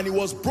 and it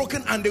was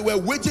broken, and they were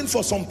waiting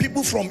for some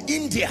people from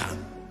India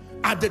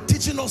at the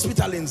teaching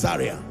hospital in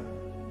Zaria.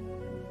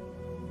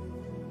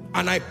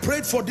 And I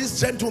prayed for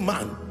this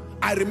gentleman.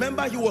 I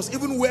remember he was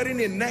even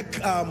wearing a neck,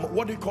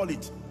 what do you call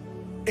it?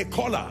 A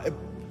collar.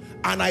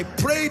 And I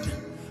prayed,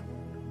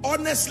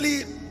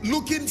 honestly,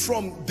 looking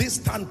from this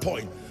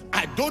standpoint,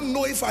 I don't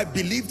know if I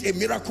believed a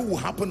miracle will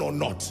happen or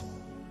not.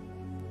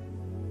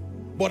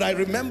 But I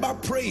remember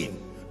praying,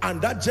 and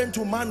that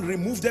gentleman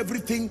removed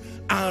everything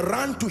and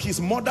ran to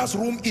his mother's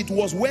room. It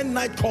was when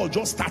night call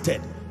just started.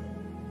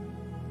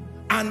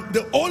 And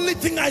the only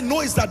thing I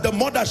know is that the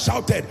mother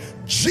shouted,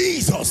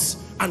 "Jesus!"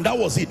 And that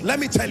was it. Let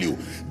me tell you,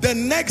 the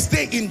next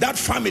day in that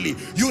family,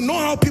 you know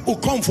how people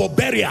come for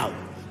burial?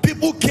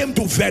 People came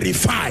to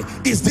verify,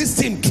 is this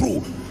thing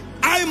true?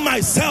 I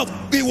myself,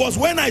 it was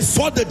when I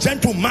saw the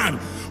gentleman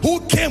who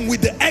came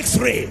with the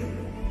x-ray.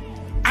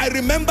 I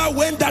remember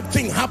when that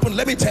thing happened,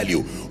 let me tell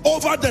you,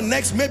 over the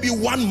next maybe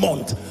 1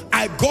 month,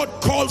 I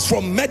got calls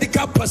from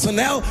medical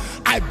personnel.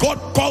 I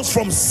got calls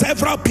from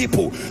several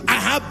people. I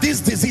have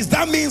this disease.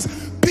 That means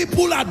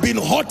people had been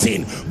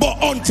hurting, but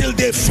until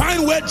they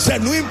find where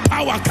genuine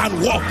power can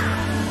work,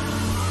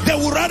 they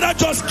would rather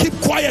just keep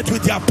quiet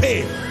with their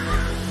pain.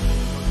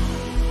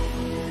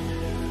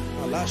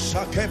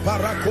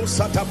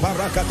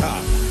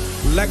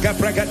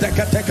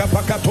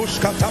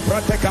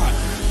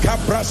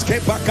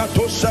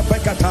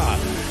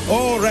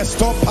 Oh,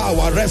 restore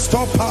power,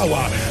 restore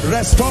power,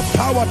 restore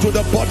power to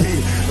the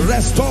body,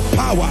 restore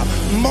power,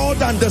 more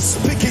than the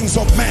speakings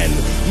of men,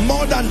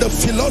 more than the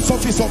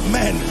philosophies of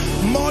men,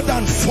 more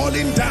than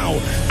falling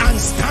down and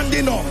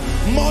standing up,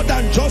 more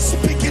than just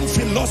speaking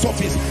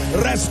philosophies.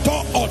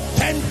 Restore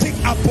authentic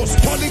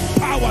apostolic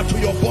power to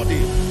your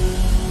body.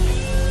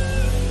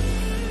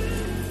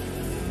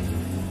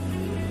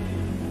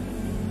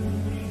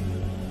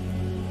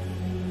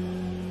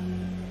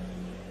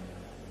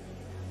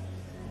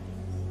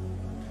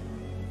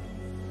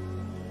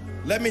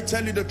 Let me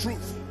tell you the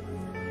truth.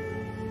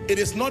 It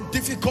is not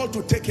difficult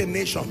to take a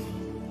nation.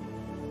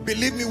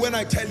 Believe me when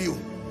I tell you,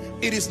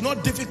 it is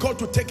not difficult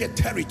to take a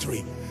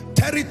territory.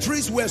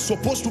 Territories were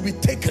supposed to be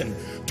taken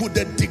to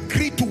the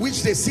degree to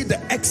which they see the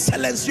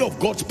excellency of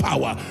God's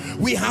power.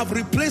 We have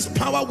replaced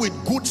power with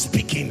good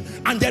speaking,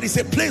 and there is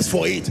a place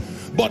for it.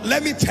 But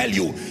let me tell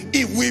you,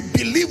 if we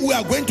believe we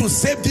are going to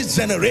save this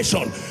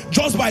generation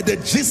just by the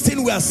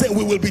gisting we are saying,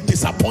 we will be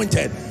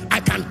disappointed. I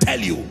can tell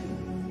you.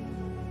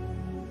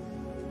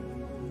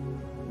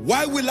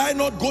 Why will I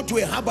not go to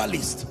a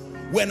herbalist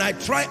when I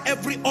try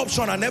every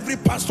option and every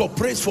pastor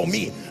prays for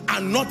me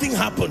and nothing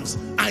happens,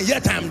 and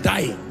yet I am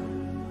dying?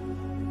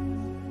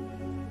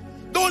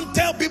 Don't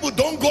tell people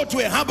don't go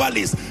to a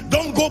herbalist,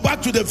 don't go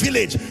back to the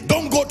village,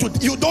 don't go to,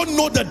 you don't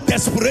know the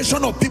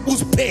desperation of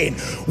people's pain.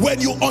 When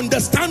you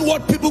understand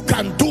what people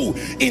can do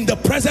in the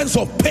presence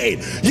of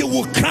pain, you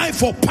will cry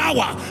for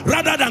power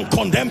rather than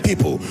condemn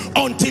people,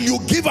 until you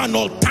give an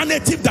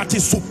alternative that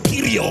is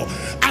superior,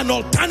 an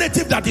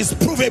alternative that is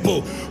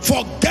provable.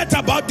 Forget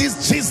about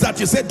these cheese that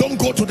you say don't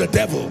go to the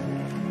devil.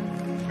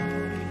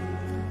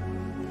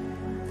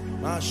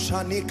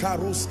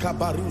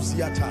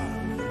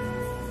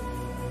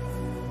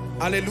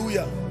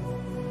 Hallelujah.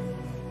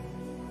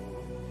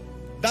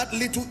 That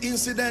little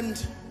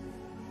incident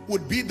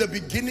would be the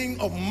beginning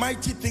of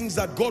mighty things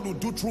that God would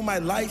do through my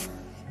life,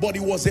 but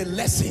it was a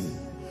lesson.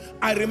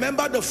 I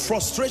remember the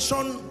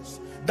frustration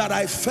that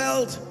I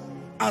felt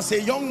as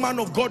a young man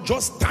of God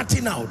just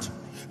starting out.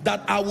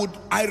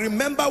 I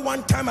remember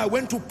one time I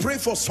went to pray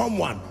for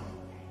someone,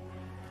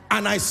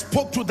 and I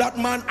spoke to that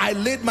man. I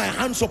laid my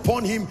hands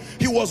upon him.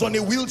 He was on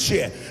a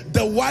wheelchair.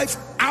 The wife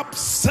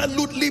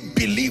absolutely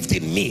believed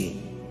in me.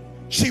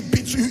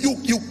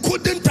 You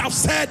couldn't have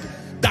said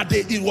that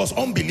it was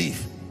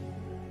unbelief.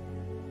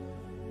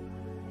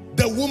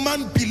 The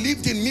woman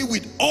believed in me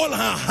with all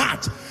her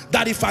heart,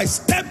 that if I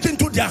stepped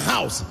into their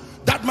house,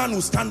 that man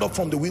would stand up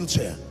from the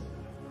wheelchair.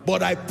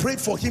 But I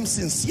prayed for him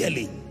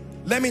sincerely.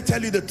 Let me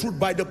tell you the truth,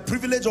 by the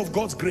privilege of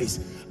God's grace,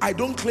 I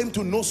don't claim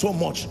to know so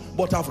much,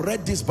 but I've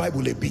read this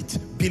Bible a bit.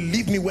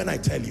 Believe me when I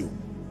tell you.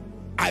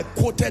 I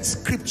quoted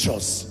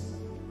scriptures.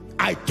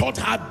 I taught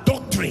her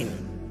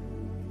doctrine.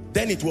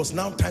 Then it was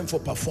now time for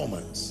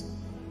performance.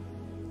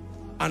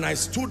 And I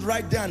stood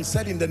right there and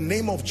said, in the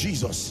name of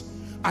Jesus,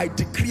 I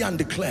decree and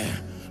declare,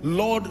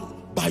 Lord,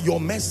 by your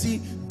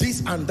mercy,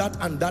 this and that,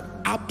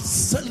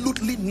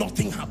 absolutely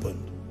nothing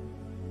happened.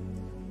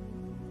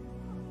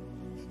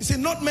 You see,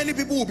 not many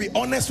people will be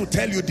honest to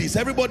tell you this.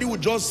 Everybody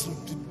would just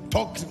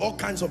talk all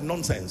kinds of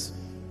nonsense.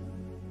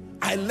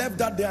 I left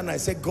that day and I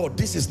said, God,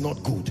 this is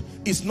not good.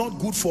 It's not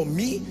good for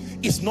me.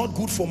 It's not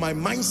good for my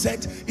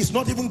mindset. It's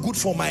not even good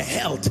for my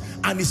health.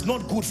 And it's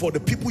not good for the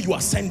people you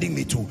are sending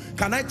me to.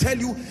 Can I tell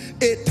you,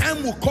 a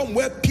time will come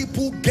where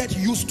people get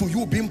used to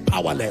you being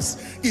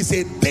powerless. It's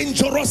a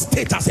dangerous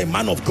state as a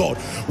man of God.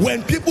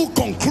 When people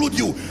conclude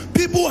you,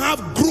 people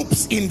have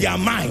groups in their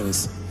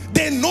minds.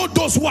 They know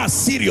those who are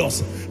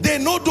serious. They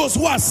know those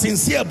who are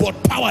sincere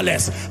but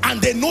powerless.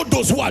 And they know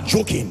those who are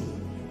joking.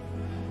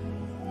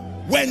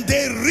 When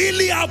they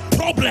really have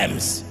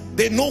problems,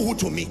 they know who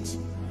to meet.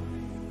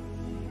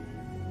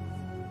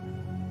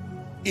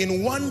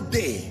 In one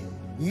day,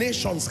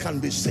 nations can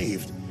be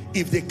saved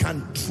if they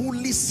can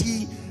truly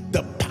see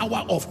the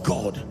power of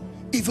God,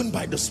 even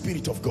by the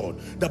Spirit of God.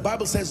 The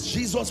Bible says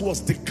Jesus was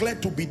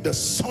declared to be the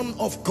Son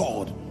of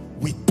God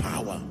with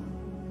power.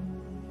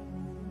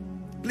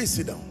 Please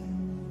sit down.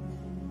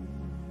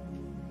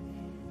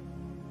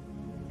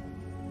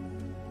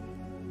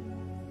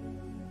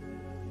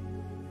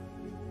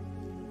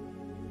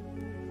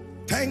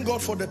 Thank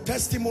God for the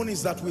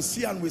testimonies that we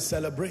see and we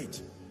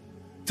celebrate.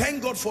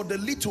 Thank God for the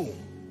little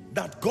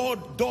that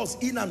God does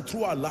in and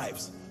through our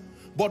lives.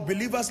 But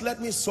believers,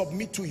 let me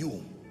submit to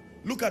you.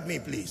 Look at me,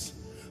 please.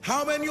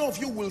 How many of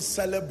you will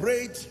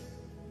celebrate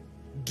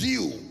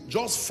dew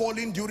just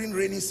falling during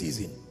rainy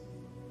season?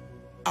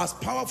 As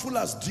powerful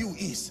as dew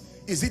is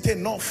it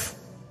enough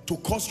to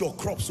cause your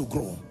crops to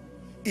grow?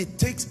 It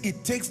takes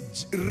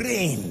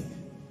rain.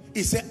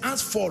 It says,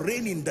 ask for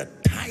rain in the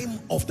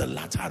time of the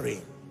latter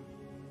rain.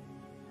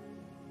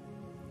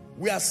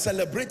 We are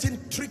celebrating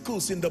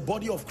trickles in the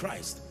body of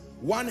Christ.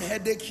 One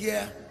headache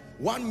here,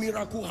 one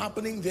miracle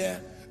happening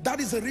there. That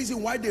is the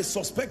reason why they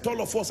suspect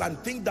all of us and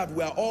think that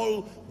we are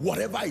all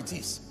whatever it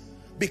is.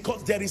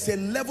 Because there is a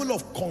level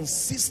of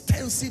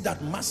consistency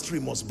that mastery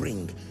must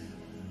bring.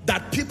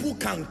 That people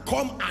can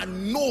come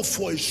and know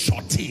for a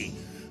surety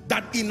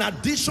that in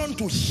addition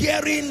to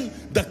hearing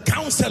the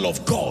counsel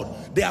of God,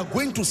 they are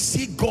going to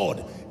see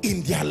God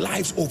in their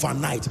lives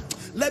overnight.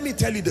 Let me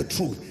tell you the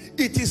truth.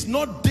 It is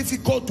not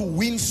difficult to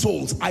win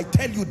souls, I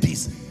tell you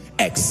this,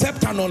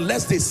 except and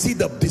unless they see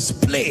the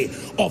display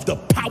of the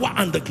power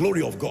and the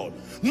glory of God.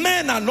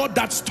 Men are not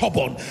that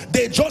stubborn.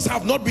 They just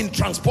have not been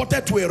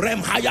transported to a realm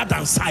higher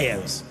than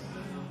science.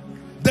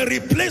 The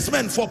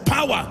replacement for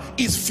power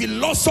is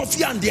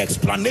philosophy and the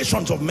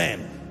explanations of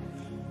men.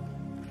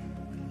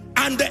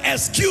 And the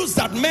excuse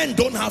that men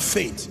don't have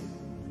faith.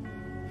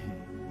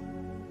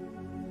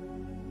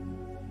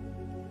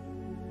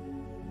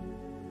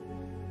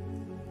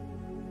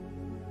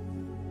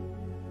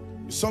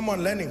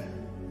 Someone learning?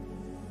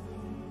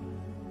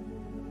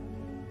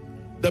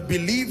 The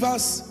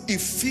believer's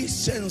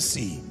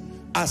efficiency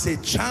as a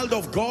child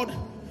of God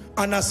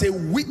and as a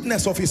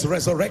witness of his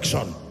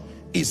resurrection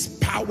is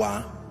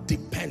power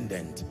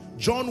dependent.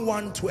 John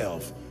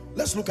 1:12.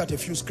 Let's look at a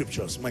few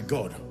scriptures. My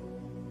God,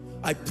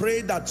 I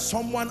pray that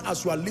someone,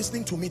 as you are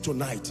listening to me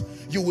tonight,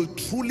 you will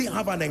truly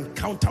have an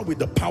encounter with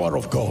the power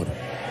of God.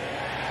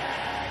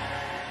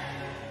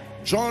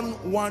 John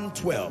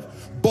 1:12.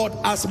 But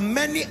as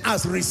many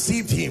as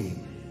received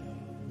him,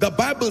 the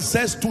Bible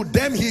says, to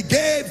them he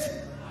gave.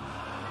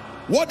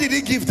 What did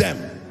he give them?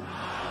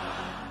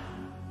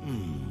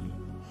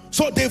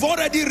 So they've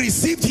already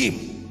received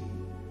him.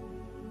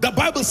 The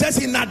Bible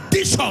says in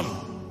addition,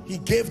 he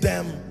gave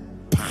them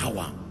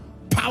power.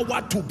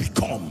 Power to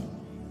become.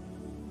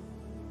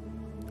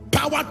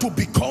 Power to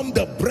become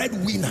the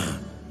breadwinner.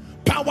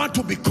 Power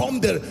to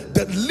become the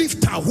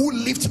lifter who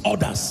lifts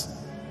others.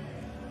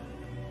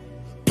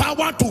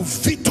 Power to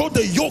veto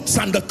the yokes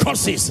and the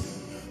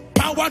curses.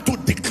 Power to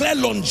declare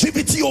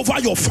longevity over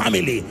your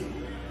family.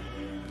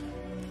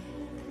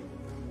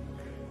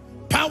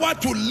 Power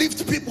to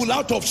lift people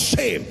out of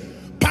shame.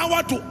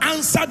 Power to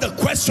answer the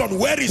question,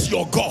 where is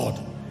your God?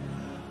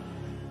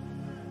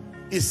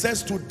 It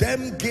says, to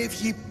them gave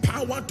he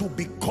power to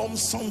become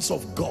sons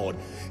of God,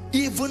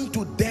 even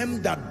to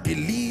them that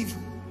believe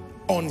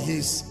on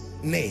his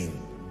name.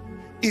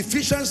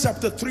 Ephesians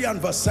chapter 3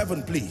 and verse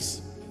 7,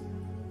 please.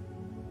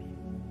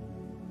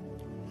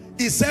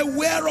 He said,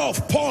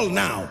 whereof Paul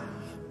now,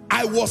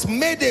 I was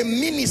made a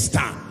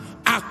minister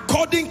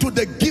according to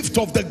the gift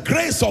of the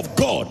grace of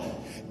God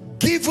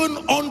given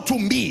unto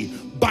me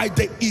by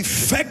the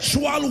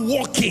effectual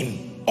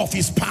working of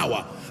his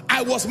power.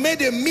 I was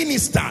made a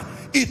minister.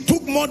 It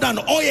took more than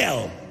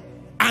oil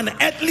and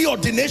earthly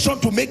ordination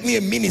to make me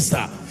a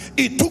minister.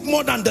 It took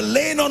more than the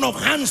laying on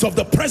of hands of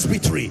the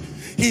presbytery.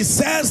 He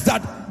says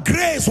that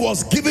grace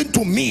was given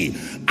to me,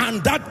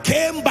 and that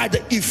came by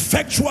the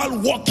effectual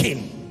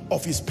working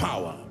of his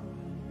power.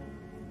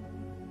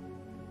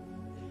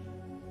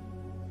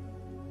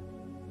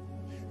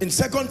 In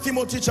 2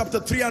 Timothy chapter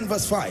 3 and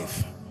verse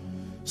 5,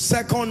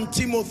 2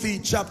 Timothy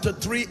chapter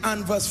 3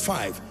 and verse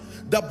 5,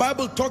 the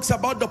Bible talks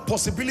about the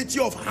possibility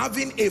of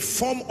having a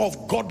form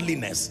of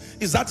godliness.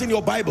 Is that in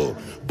your Bible?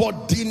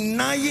 But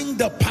denying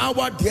the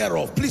power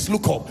thereof. Please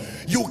look up.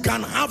 You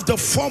can have the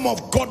form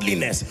of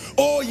godliness.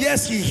 Oh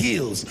yes, he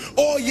heals.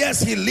 Oh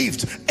yes, he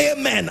lifts.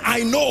 Amen,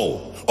 I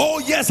know. Oh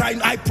yes,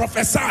 I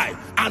prophesy.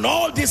 And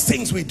all these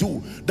things we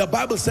do. The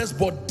Bible says,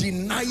 but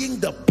denying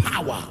the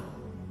power.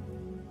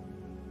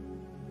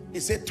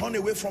 It said, turn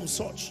away from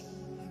such.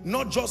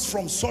 Not just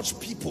from such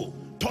people.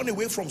 Turn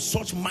away from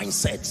such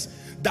mindsets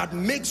that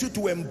makes you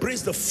to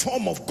embrace the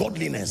form of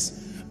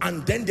godliness,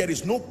 and then there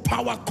is no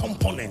power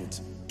component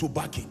to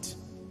back it.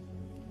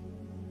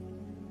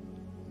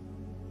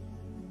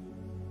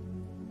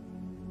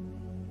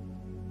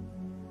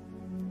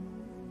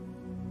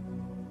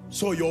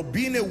 So your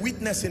being a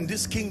witness in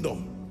this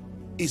kingdom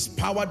is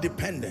power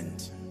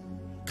dependent.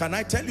 Can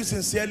I tell you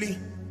sincerely,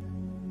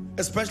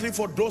 especially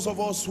for those of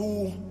us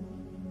who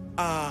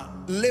are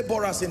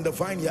laborers in the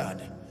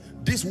vineyard,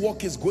 this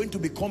work is going to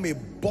become a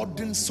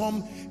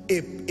burdensome,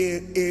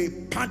 a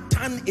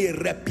pattern, a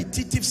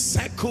repetitive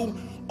cycle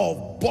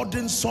of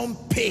burdensome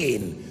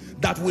pain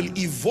that will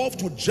evolve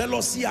to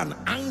jealousy and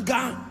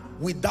anger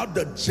without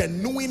the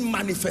genuine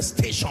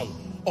manifestation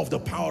of the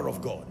power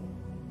of God.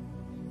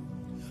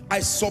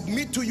 I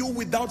submit to you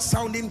without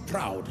sounding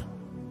proud.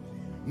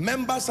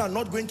 Members are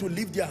not going to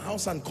leave their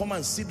house and come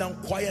and sit down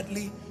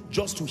quietly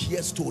just to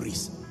hear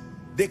stories.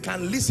 They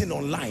can listen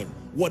online.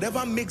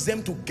 Whatever makes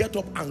them to get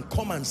up and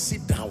come and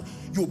sit down,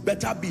 you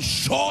better be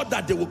sure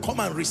that they will come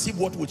and receive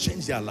what will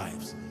change their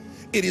lives.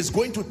 It is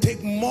going to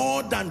take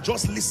more than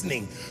just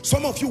listening.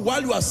 Some of you,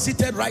 while you are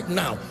seated right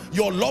now,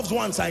 your loved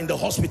ones are in the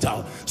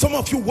hospital. Some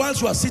of you, while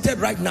you are seated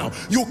right now,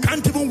 you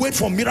can't even wait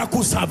for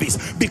miracle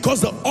service,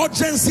 because the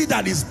urgency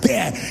that is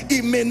there,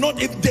 it may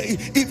not, if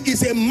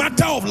it's a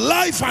matter of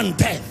life and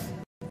death.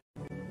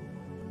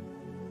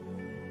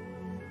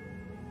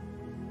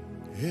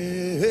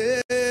 Hey,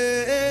 hey,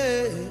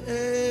 hey,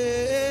 hey.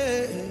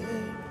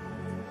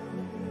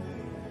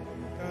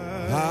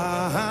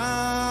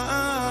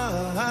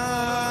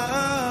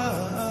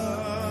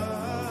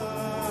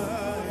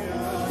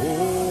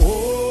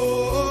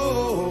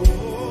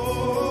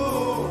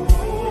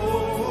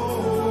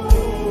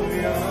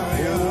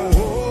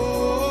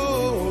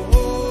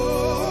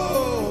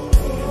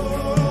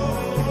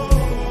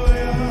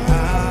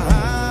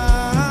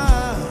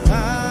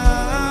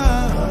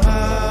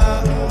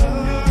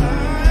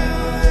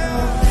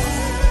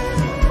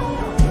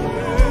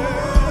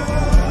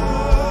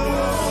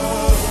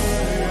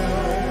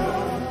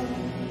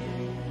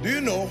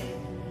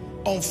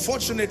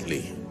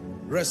 Unfortunately,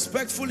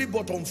 respectfully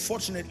but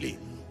unfortunately,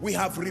 we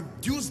have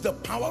reduced the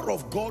power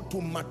of God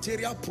to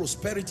material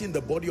prosperity in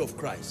the body of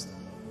Christ.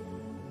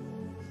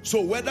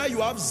 So whether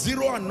you have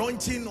zero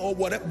anointing or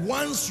whatever,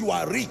 once you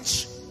are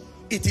rich,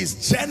 it is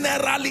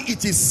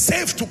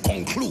safe to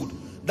conclude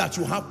that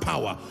you have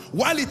power.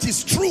 While it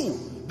is true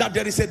that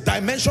there is a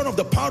dimension of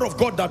the power of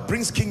God that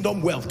brings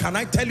kingdom wealth, can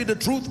I tell you the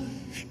truth?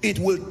 It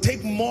will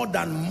take more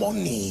than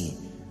money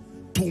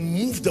to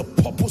move the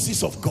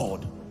purposes of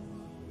God.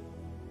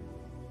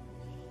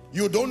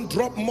 You don't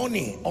drop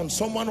money on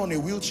someone on a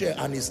wheelchair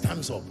and he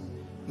stands up.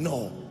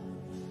 No.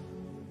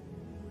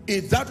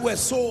 If that were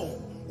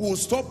so, we'll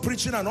stop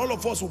preaching and all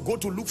of us will go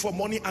to look for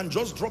money and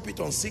just drop it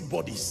on sick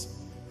bodies.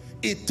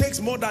 It takes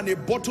more than a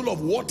bottle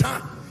of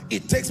water.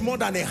 It takes more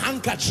than a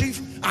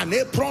handkerchief, an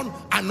apron,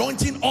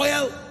 anointing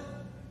oil.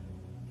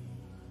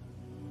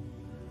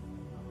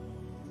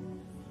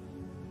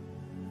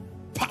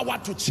 Power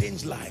to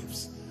change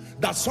lives.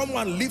 That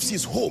someone leaves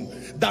his home,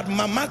 that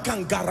mama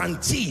can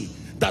guarantee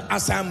that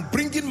as I am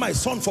bringing my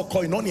son for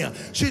koinonia,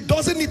 she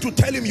doesn't need to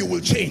tell him you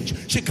will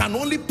change. She can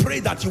only pray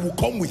that he will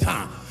come with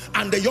her.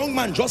 And the young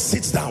man just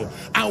sits down,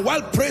 and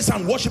while praise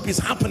and worship is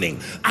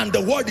happening and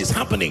the word is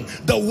happening,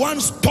 the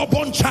one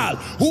stubborn child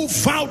who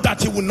vowed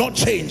that he will not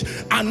change,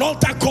 an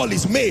altar call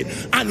is made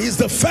and he's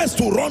the first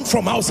to run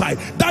from outside.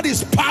 That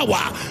is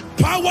power.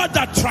 Power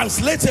that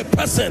translates a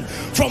person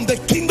from the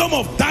kingdom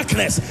of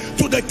darkness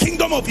to the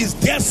kingdom of his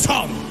dear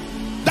son.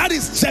 That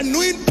is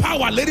genuine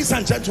power, ladies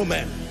and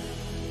gentlemen.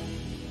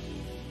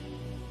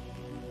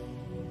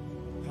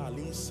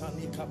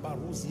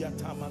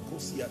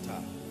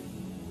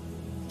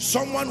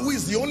 Someone who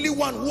is the only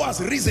one who has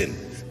risen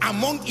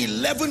among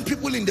 11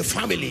 people in the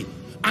family,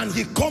 and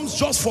he comes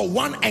just for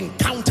one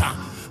encounter,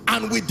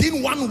 and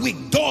within 1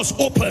 week doors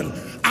open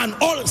and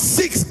all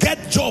 6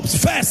 get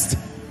jobs first.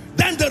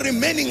 Then the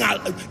remaining are,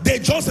 they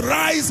just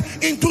rise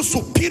into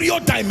superior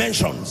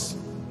dimensions.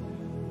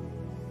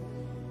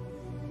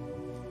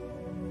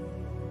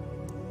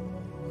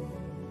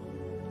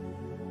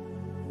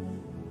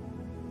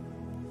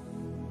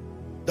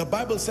 The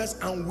Bible says,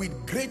 and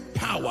with great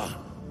power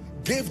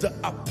gave the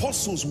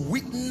apostles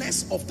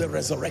witness of the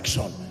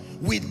resurrection.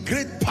 With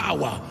great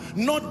power,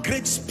 not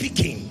great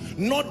speaking,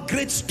 not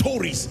great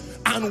stories,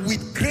 and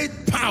with great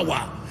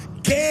power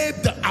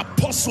gave the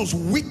apostles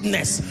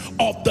witness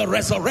of the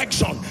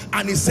resurrection.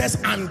 And it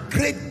says, and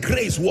great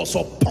grace was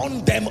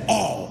upon them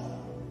all.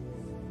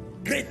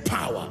 Great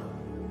power,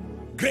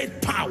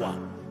 great power,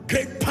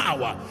 great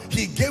power.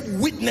 He gave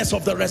witness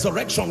of the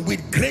resurrection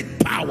with great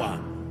power.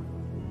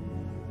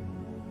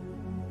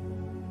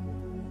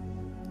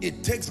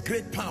 It takes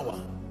great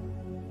power.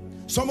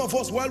 Some of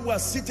us, while we are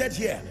seated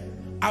here,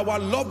 our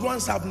loved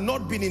ones have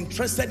not been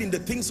interested in the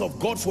things of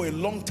God for a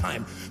long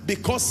time,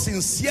 because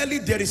sincerely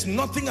there is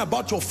nothing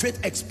about your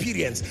faith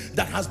experience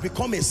that has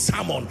become a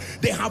sermon.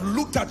 They have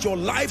looked at your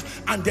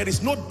life and there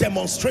is no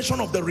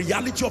demonstration of the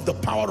reality of the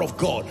power of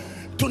God.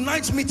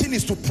 Tonight's meeting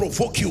is to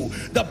provoke you.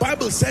 The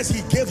Bible says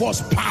he gave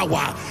us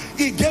power.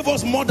 He gave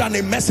us more than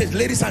a message,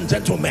 ladies and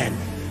gentlemen.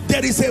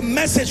 There is a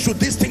message to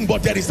this thing,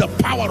 but there is the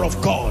power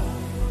of God.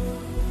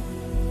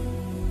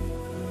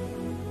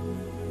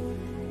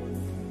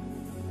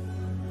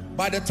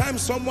 By the time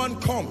someone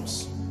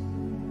comes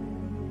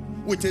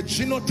with a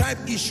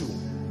genotype issue,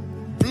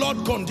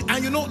 blood condition,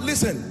 and you know,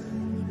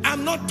 listen,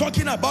 I'm not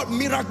talking about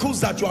miracles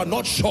that you are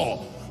not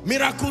sure,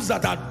 miracles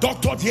that are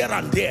doctored here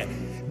and there.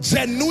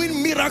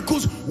 Genuine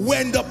miracles,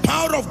 when the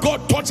power of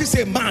God touches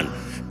a man,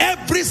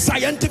 every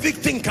scientific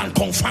thing can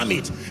confirm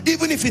it,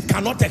 even if it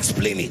cannot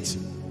explain it.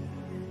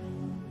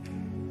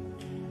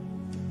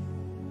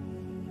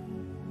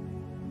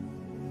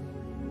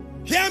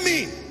 Hear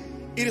me.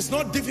 It is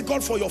not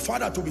difficult for your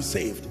father to be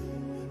saved.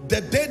 The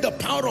day the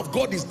power of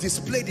God is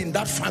displayed in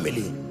that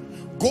family,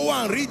 go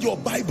and read your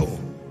Bible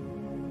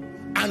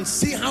and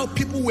see how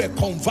people were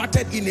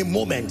converted in a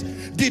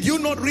moment. Did you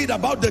not read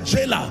about the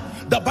jailer?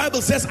 The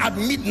Bible says at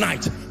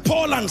midnight,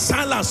 Paul and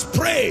Silas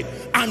prayed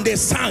and they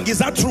sang. Is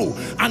that true?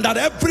 And that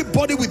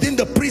everybody within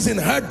the prison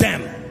heard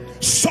them.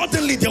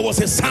 Suddenly there was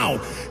a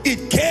sound.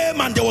 It came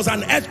and there was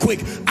an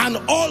earthquake and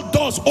all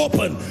doors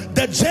opened.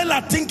 The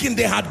jailer, thinking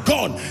they had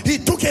gone, he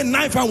took a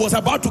knife and was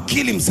about to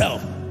kill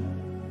himself.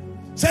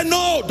 Said,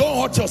 no,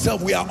 don't hurt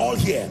yourself, we are all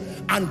here.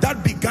 And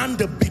that began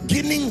the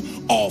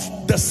beginning of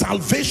the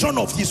salvation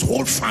of his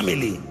whole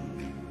family.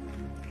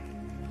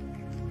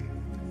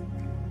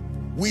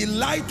 We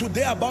lie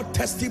today about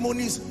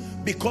testimonies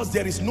because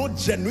there is no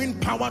genuine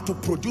power to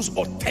produce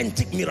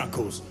authentic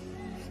miracles.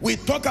 We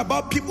talk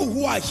about people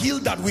who are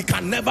healed that we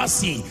can never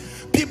see.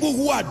 People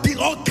who are doing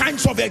all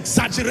kinds of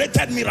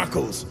exaggerated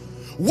miracles.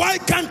 Why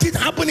can't it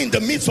happen in the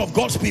midst of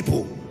God's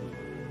people?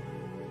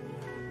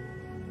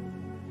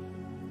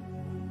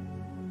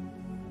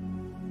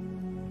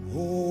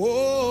 Oh,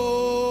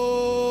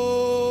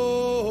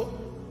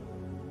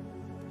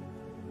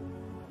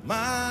 my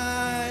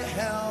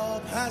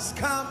help has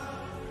come.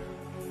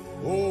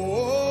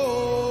 Oh,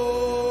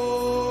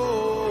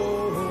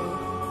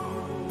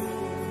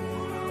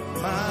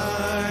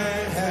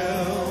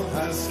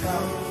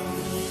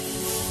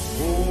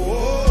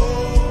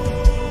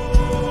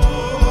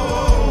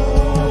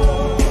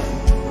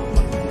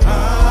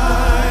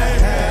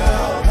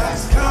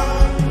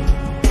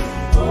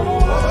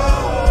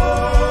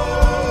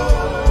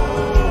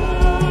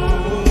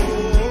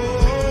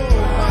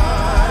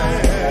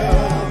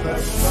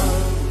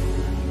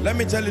 let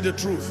me tell you the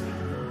truth.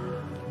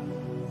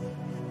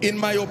 In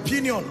my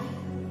opinion,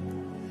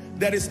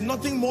 there is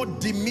nothing more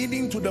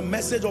demeaning to the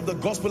message of the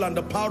gospel and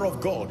the power of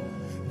God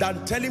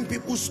than telling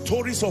people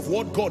stories of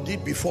what God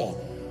did before.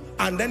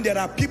 And then there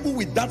are people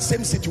with that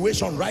same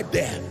situation right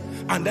there.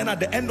 And then at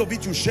the end of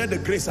it, you share the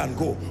grace and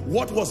go.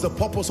 What was the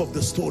purpose of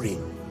the story?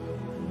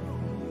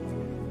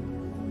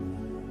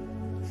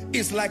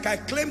 It's like I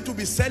claim to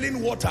be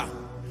selling water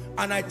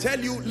and I tell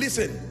you,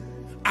 listen,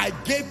 I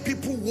gave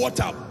people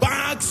water,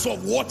 bags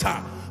of water,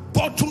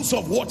 bottles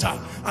of water,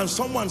 and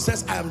someone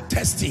says, I am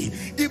thirsty.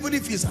 Even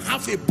if it's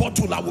half a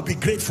bottle, I will be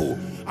grateful.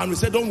 And we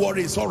say, don't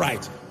worry, it's all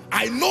right.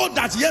 I know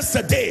that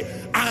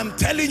yesterday, I am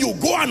telling you,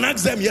 go and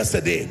ask them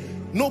yesterday.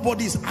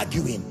 Nobody is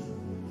arguing.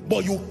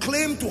 But you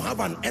claim to have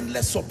an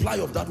endless supply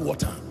of that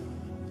water.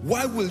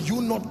 Why will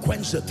you not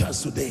quench the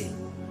thirst today?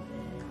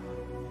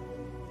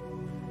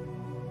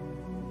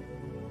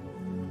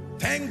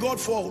 Thank God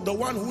for the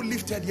one who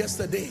lifted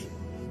yesterday.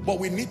 But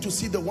we need to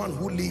see the one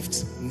who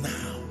lifts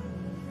now.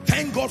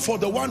 Thank God for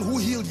the one who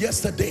healed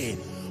yesterday,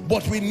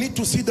 but we need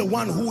to see the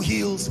one who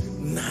heals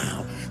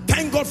now.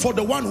 Thank God for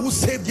the one who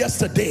saved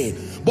yesterday,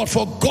 but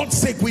for God's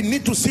sake, we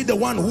need to see the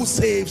one who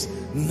saves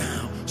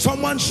now.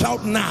 Someone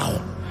shout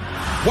now.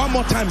 One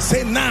more time,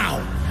 say now.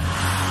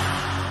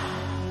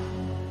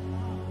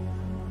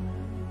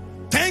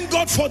 Thank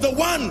God for the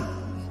one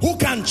who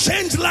can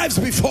change lives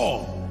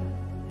before,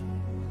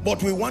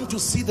 but we want to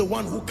see the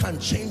one who can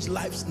change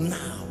lives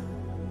now.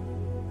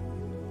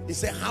 He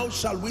said, how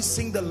shall we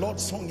sing the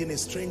Lord's song in a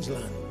strange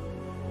land?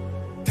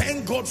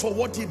 Thank God for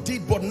what he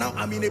did, but now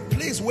I'm in a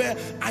place where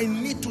I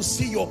need to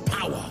see your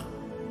power.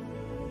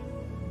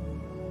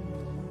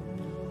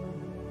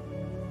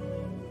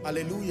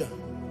 Hallelujah.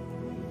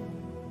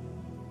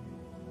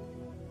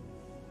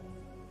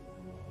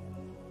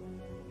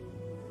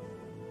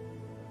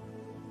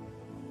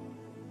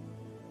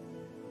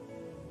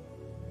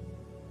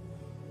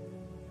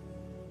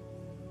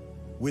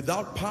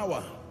 Without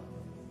power,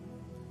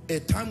 a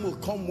time will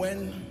come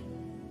when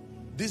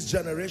this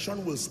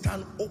generation will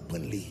stand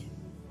openly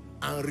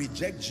and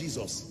reject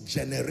Jesus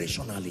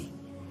generationally.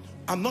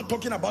 I'm not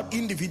talking about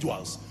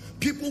individuals.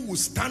 People will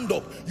stand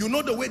up. You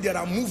know the way there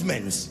are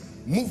movements.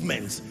 A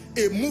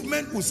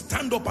movement will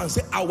stand up and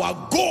say,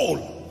 our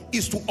goal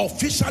is to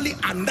officially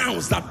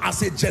announce that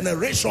as a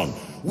generation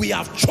we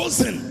have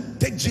chosen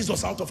to take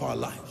Jesus out of our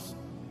lives.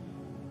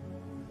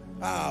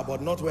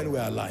 But not when we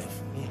are alive.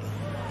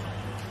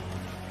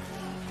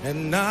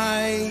 And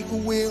I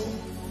will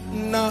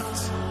not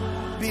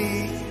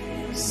be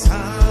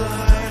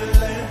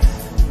silent.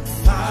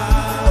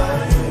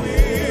 I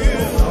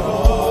will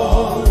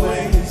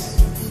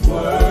always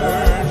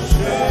worship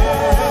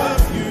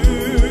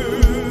you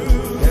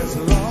as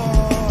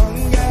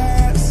long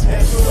as I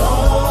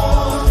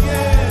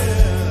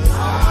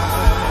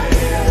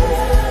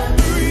am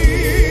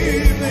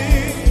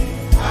breathing.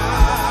 I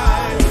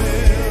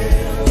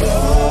will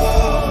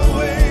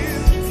always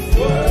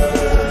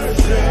worship.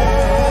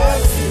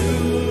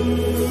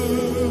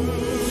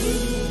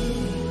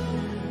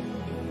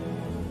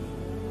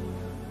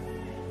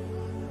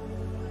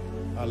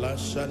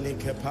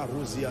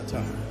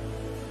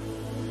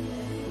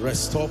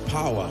 Restore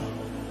power,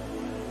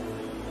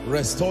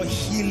 restore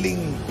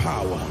healing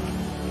power,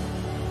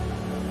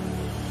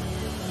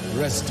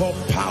 restore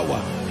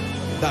power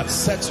that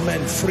sets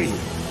men free.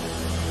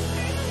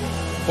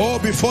 Oh,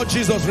 before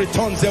Jesus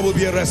returns there will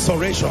be a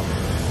restoration.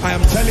 I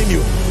am telling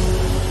you,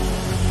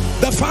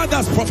 the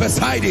fathers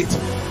prophesied it.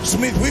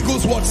 Smith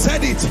Wigglesworth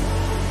said it,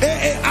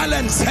 A.A.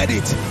 Allen said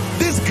it,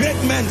 these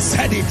great men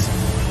said it.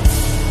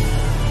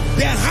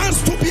 There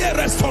has to be a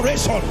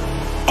restoration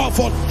of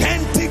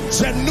authentic,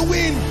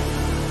 genuine,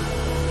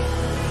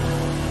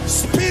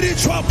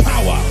 spiritual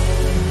power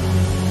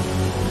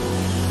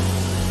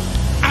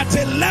at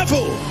a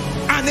level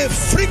and a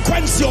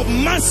frequency of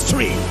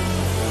mastery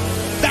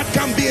that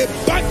can be a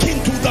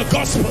backing to the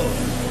gospel.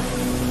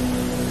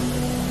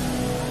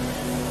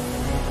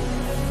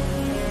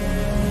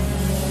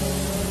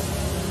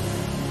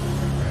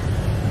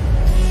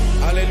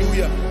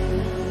 Hallelujah.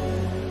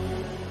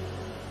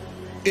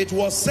 It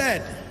was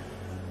said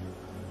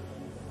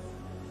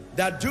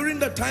that during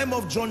the time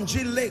of John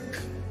G. Lake,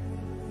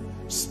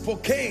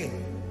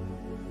 Spokane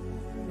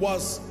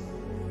was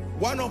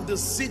one of the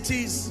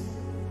cities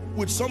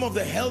with some of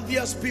the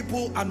healthiest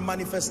people and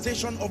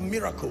manifestation of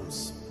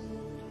miracles,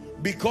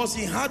 because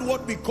he had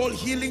what we call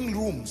healing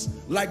rooms,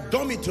 like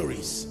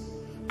dormitories,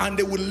 and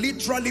they would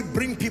literally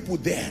bring people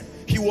there.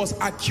 He was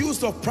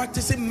accused of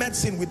practicing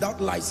medicine without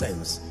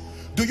license.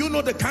 Do you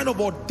know the kind of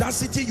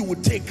audacity you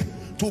would take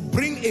to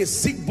bring a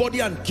sick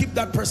body and keep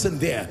that person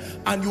there,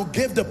 and you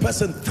gave the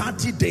person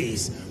 30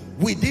 days?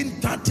 Within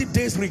 30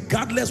 days,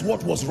 regardless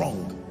what was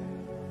wrong.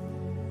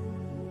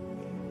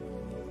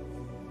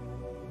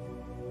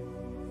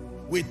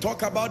 We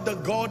talk about the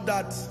God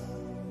that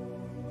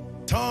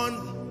turned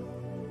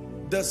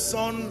the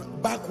sun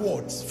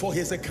backwards for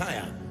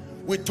Hezekiah.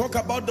 We talk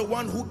about the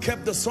one who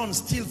kept the sun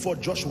still for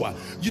Joshua.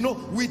 You know,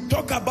 we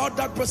talk about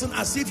that person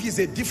as if he's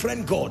a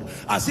different God,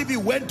 as if he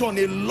went on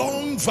a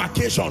long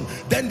vacation,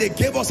 then they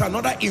gave us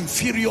another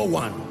inferior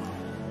one.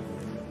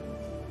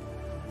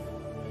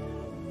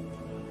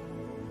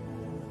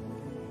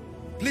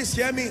 Please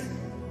hear me.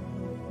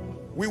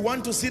 We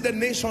want to see the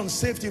nation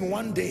saved in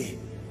one day.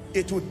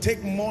 It will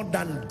take more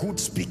than good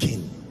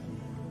speaking.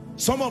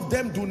 Some of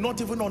them do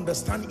not even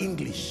understand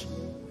English.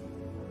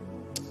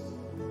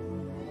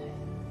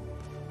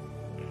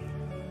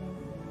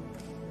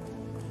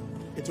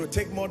 It will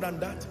take more than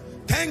that.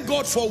 Thank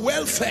God for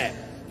welfare.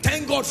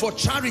 Thank God for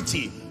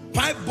charity.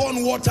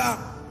 Pipe-borne water,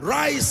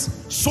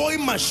 rice,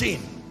 sewing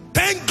machine.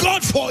 Thank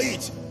God for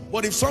it.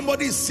 But if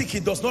somebody is sick, he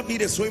does not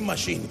need a sewing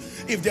machine.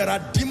 If there are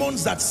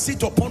demons that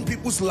sit upon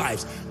people's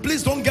lives,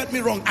 please don't get me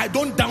wrong, I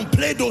don't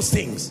downplay those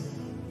things.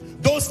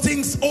 Those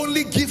things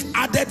only give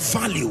added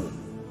value.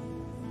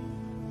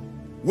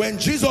 When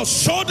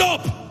Jesus showed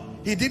up,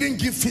 he didn't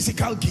give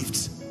physical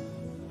gifts.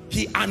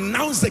 He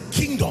announced the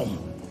kingdom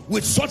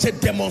with such a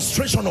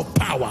demonstration of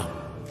power.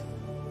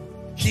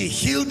 He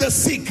healed the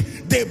sick.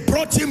 They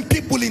brought him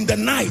people in the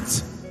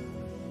night.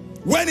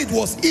 When it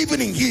was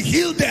evening, he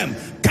healed them,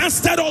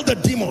 casted all the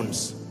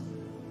demons.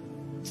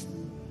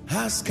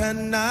 Ask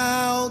and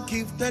now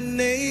give the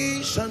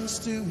nations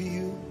to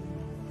you,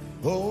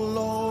 oh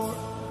Lord.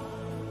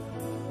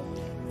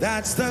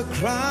 That's the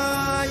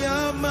cry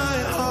of my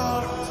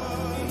heart.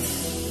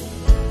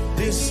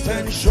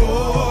 Distant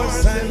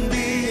shores and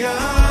the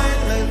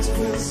islands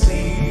will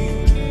see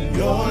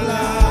your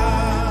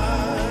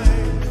light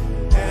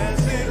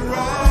as it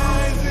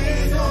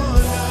rises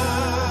on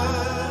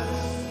us.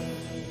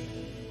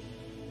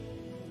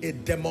 A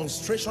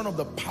demonstration of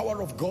the power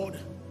of God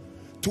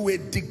to a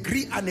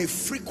degree and a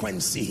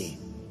frequency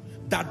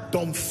that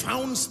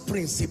dumbfounds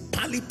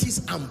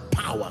principalities and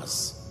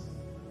powers.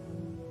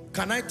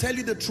 Can I tell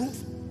you the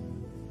truth?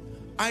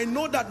 I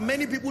know that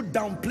many people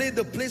downplay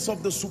the place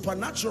of the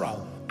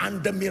supernatural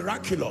and the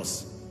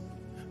miraculous.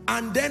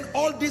 And then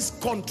all these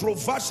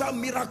controversial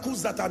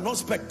miracles that are not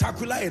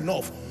spectacular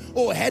enough.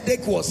 Oh,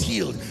 headache was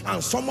healed,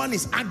 and someone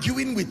is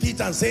arguing with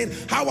it and saying,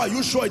 how are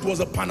you sure it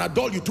was a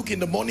Panadol you took in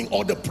the morning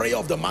or the prayer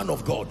of the man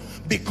of God?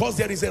 Because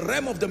there is a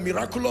realm of the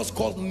miraculous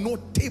called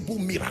notable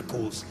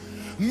miracles.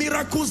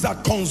 Miracles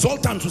that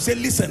consultants will say,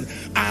 listen,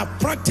 I have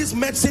practiced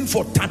medicine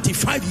for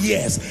 35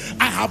 years.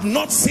 I have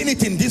not seen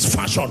it in this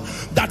fashion.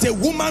 That a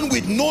woman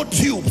with no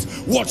tubes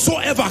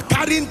whatsoever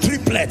carrying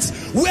triplets,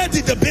 where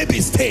did the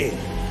baby stay?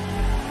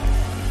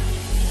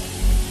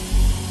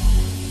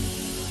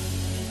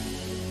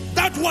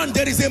 That one,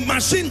 there is a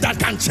machine that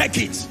can check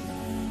it.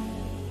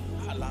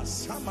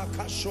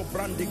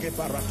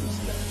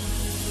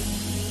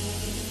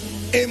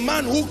 A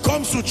man who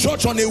comes to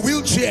church on a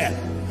wheelchair,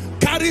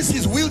 carries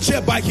his wheelchair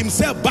by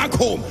himself back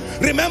home.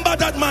 Remember,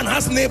 that man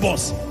has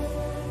neighbors,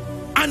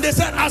 and they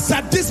said, as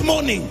at this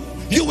morning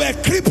you were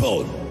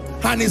crippled,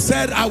 and he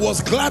said, I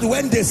was glad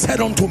when they said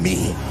unto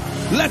me,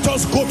 let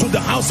us go to the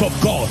house of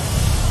God.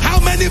 How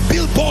many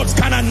billboards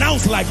can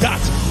announce like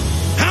that?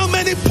 How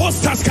many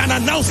posters can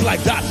announce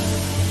like that?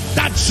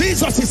 That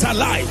Jesus is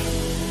alive.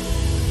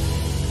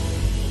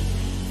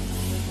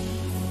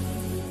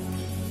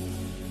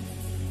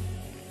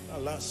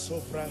 Allah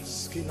sopra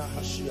skina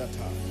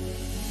hashiata.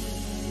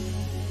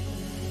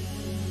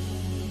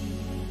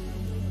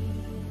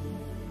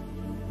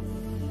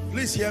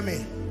 Please hear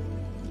me.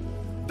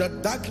 The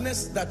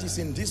darkness that is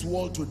in this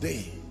world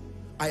today,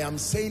 I am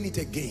saying it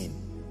again,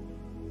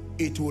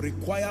 it will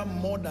require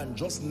more than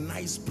just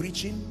nice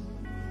preaching,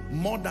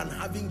 more than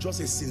having just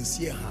a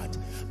sincere heart.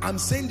 I'm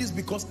saying this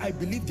because I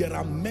believe there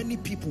are many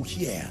people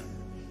here.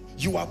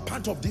 You are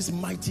part of this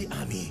mighty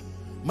army.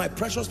 My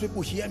precious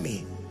people, hear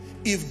me.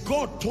 If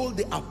God told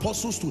the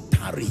apostles to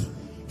tarry,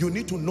 you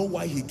need to know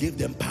why he gave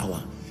them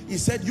power. He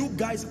said, you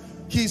guys,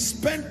 he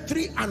spent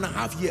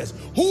 3.5 years.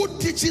 Who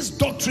teaches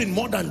doctrine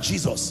more than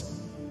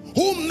Jesus?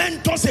 Who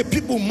mentors a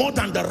people more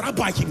than the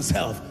rabbi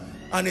himself?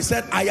 And he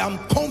said, I am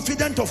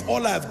confident of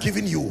all I have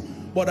given you,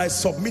 but I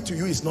submit to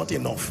you is not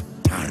enough.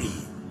 Tarry.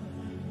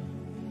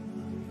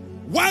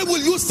 Why will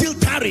you still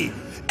tarry?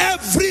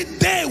 Every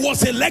day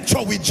was a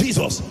lecture with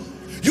Jesus.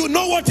 You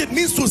know what it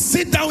means to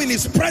sit down in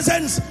his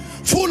presence,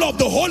 full of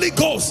the Holy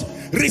Ghost,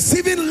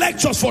 receiving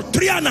lectures for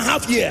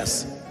 3.5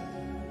 years.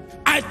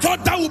 I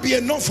thought that would be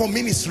enough for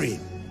ministry.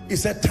 He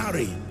said,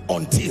 tarry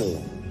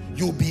until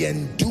you be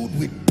endued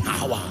with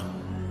power.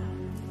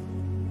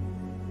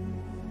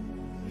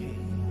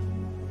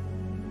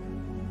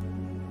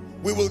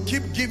 We will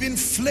keep giving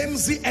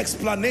flimsy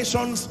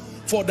explanations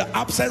for the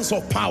absence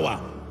of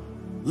power,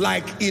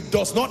 like it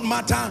does not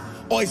matter,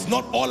 or it's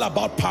not all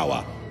about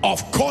power.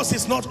 Of course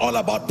it's not all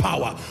about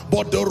power,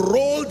 but the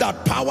role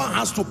that power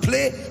has to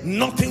play,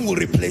 nothing will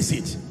replace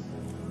it.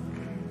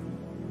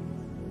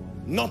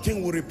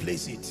 Nothing will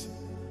replace it.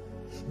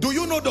 Do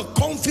you know the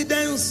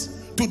confidence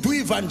to do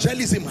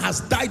evangelism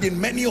has died in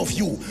many of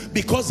you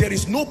because there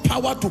is no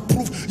power to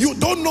prove? You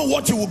don't know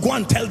what you will go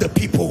and tell the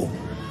people.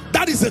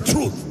 That is the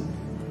truth.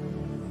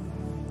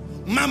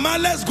 Mama,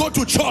 let's go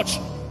to church.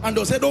 And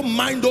they'll say, don't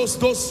mind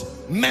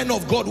those men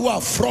of God who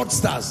are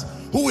fraudsters,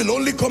 who will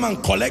only come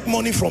and collect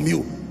money from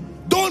you.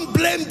 Don't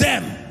blame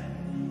them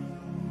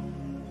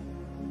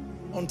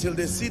until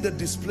they see the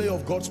display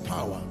of God's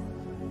power.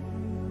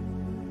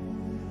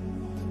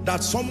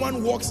 That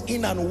someone walks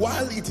in, and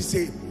while it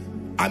is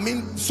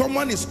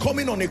someone is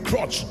coming on a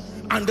crutch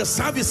and the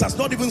service has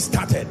not even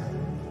started,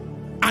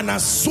 and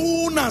as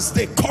soon as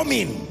they come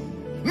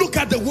in, look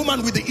at the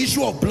woman with the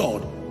issue of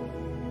blood.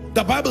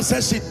 The Bible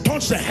says she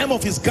touched the hem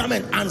of his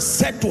garment and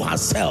said to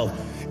herself,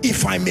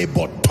 if I may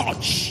but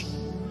touch,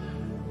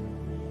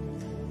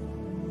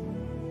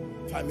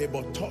 if I may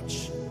but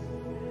touch.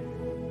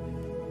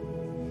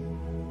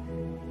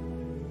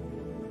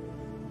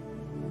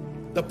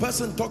 The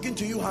person talking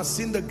to you has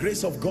seen the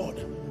grace of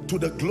God to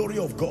the glory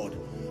of God,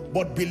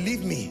 but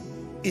believe me,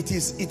 it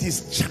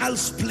is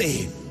child's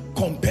play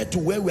compared to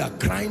where we are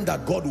crying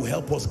that God will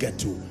help us get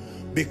to.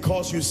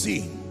 Because you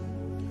see,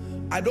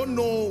 I don't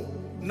know,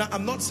 now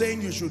I'm not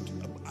saying you should.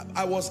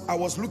 I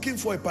was looking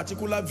for a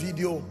particular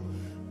video,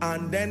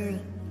 and then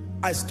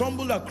I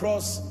stumbled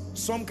across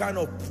some kind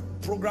of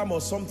program or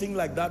something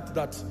like that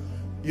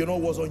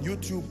was on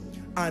YouTube,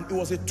 and it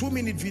was a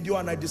 2-minute video,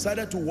 and I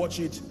decided to watch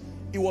it.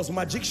 It was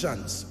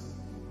magicians.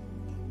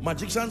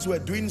 Magicians were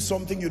doing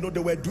something, they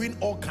were doing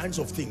all kinds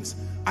of things.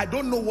 I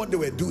don't know what they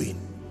were doing,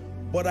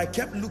 But I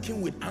kept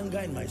looking with anger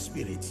in my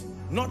spirit.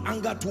 Not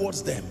anger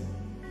towards them,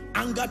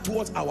 anger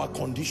towards our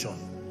condition.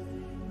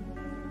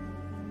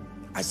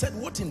 I said,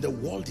 what in the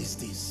world is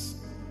this?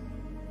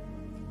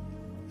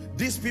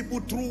 These people,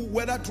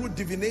 whether through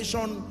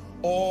divination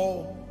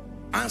or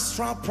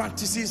astral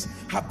practices,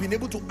 have been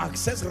able to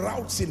access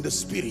routes in the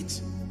spirit.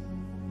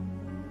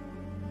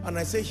 And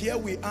I say, here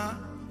we are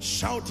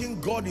shouting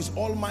God is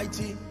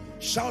almighty,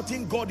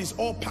 shouting God is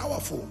all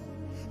powerful.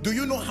 Do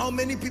you know how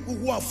many people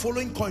who are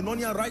following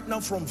Koinonia right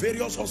now from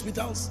various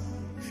hospitals?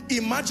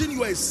 Imagine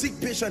you are a sick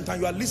patient and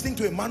you are listening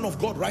to a man of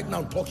God right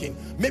now talking.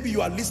 Maybe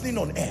you are listening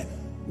on air.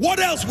 What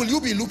else will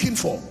you be looking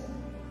for?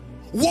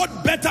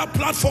 What better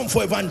platform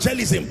for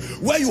evangelism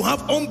where you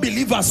have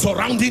unbelievers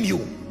surrounding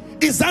you?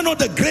 Is that not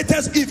the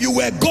greatest? If you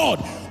were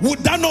God, would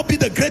that not be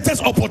the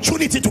greatest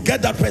opportunity to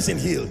get that person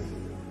healed?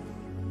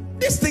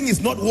 This thing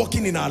is not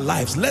working in our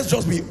lives. Let's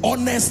just be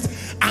honest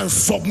and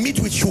submit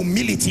with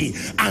humility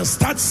and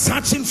start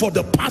searching for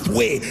the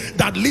pathway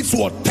that leads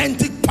to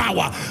authentic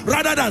power,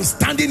 rather than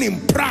standing in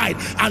pride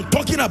and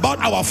talking about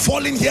our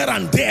falling here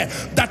and there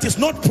that is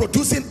not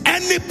producing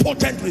any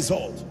potent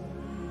result.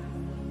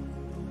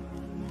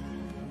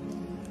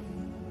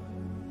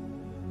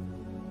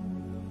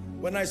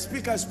 When I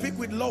speak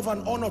with love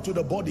and honor to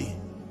the body,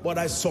 but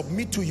I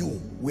submit to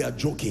you, we are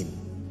joking.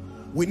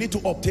 We need to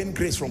obtain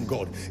grace from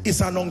God.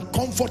 It's an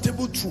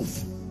uncomfortable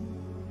truth.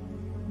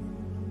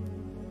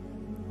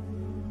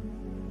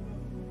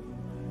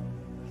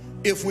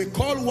 If we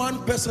call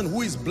one person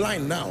who is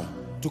blind now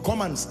to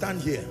come and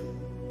stand here,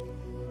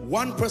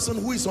 one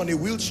person who is on a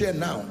wheelchair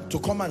now to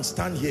come and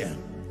stand here,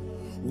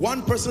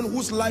 one person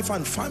whose life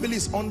and family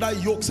is under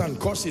yokes and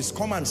curses,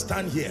 come and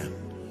stand here,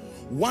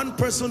 one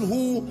person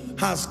who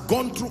has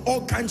gone through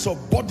all kinds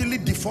of bodily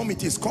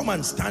deformities, come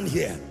and stand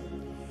here,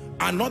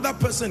 another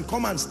person,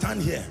 come and stand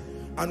here,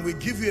 and we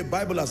give you a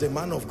Bible as a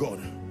man of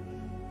God.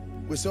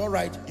 We say, all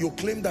right, you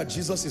claim that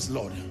Jesus is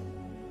Lord.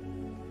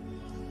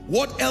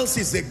 What else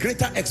is a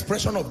greater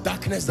expression of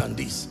darkness than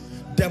this?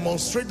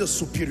 Demonstrate the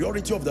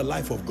superiority of the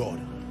life of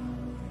God.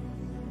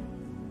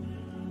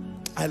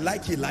 I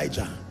like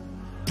Elijah.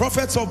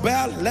 Prophets of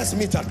Baal, let's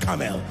meet at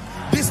Carmel.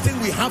 This thing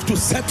we have to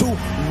settle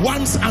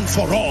once and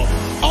for all.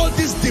 All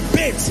these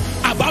debates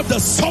about the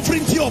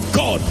sovereignty of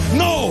God,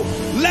 no,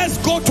 let's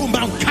go to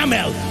Mount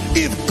Carmel.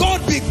 If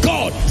God be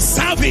God,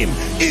 serve him.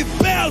 If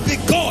Baal be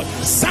God,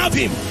 serve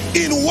him.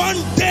 In one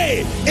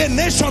day, a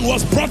nation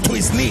was brought to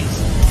his knees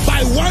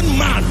by one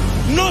man,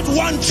 not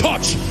one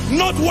church,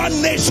 not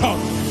one nation.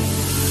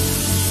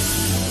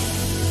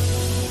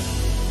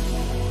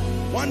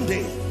 One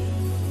day.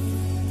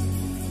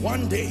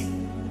 One day.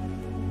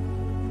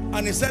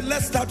 And he said,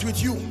 let's start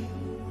with you.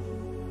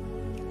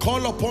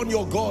 Call upon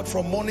your God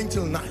from morning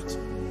till night.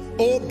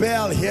 Oh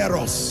Baal, hear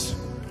us.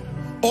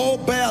 Oh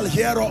Baal,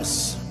 hear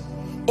us.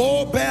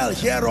 Oh Baal,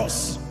 hear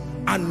us.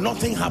 And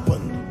nothing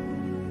happened.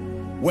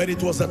 When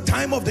it was the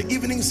time of the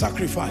evening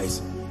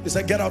sacrifice, he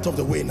said, get out of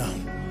the way now.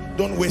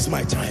 Don't waste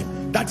my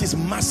time. That is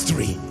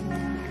mastery.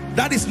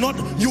 That is not,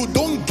 you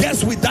don't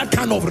guess with that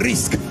kind of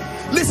risk.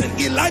 Listen,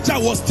 Elijah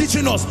was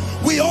teaching us.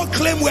 We all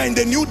claim we're in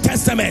the New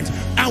Testament,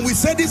 and we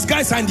say these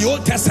guys are in the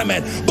Old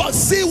Testament, but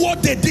see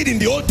what they did in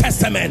the Old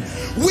Testament.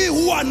 We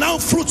who are now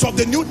fruits of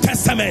the New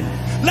Testament,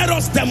 let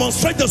us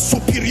demonstrate the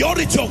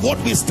superiority of what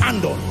we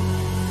stand on.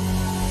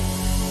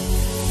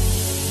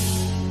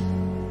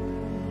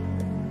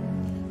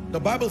 The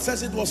Bible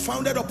says it was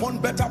founded upon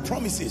better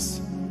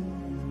promises.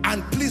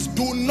 And please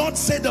do not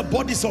say the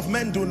bodies of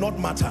men do not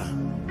matter,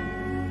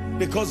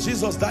 because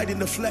Jesus died in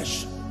the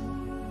flesh.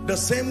 The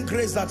same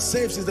grace that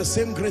saves is the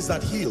same grace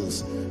that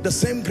heals, the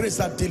same grace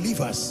that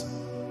delivers.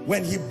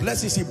 When he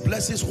blesses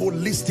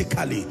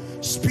holistically,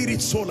 spirit,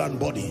 soul, and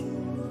body.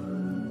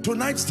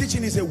 Tonight's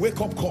teaching is a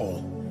wake-up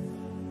call.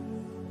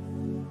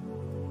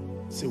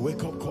 It's a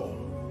wake-up call.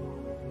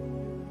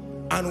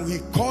 And we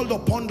called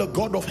upon the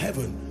God of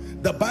heaven.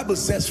 The Bible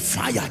says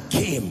fire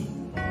came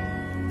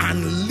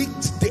and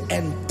licked the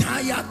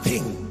entire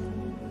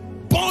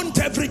thing, burnt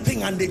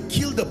everything, and they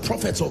killed the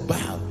prophets of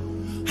Baal.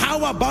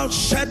 How about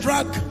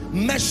Shadrach,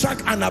 Meshach,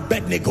 and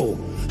Abednego?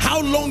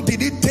 How long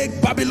did it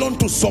take Babylon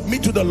to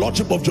submit to the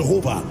Lordship of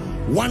Jehovah?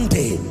 One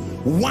day,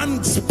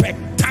 one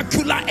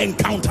spectacular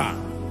encounter.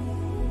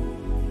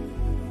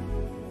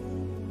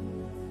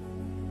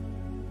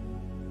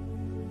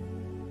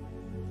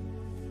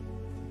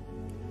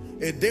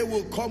 A day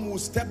will come, we'll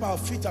step our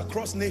feet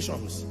across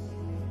nations,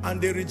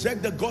 and they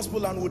reject the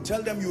gospel, and we'll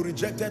tell them you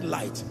rejected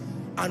light.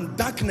 And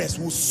darkness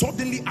will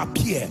suddenly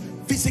appear,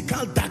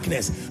 physical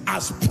darkness,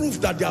 as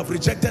proof that they have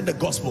rejected the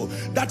gospel.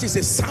 That is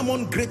a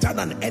sermon greater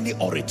than any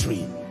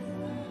oratory.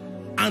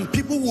 And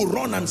people will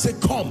run and say,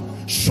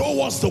 come,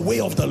 show us the way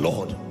of the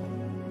Lord.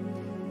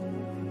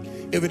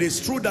 If it is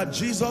true that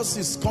Jesus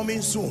is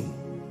coming soon,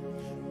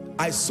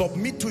 I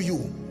submit to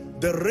you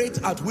the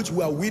rate at which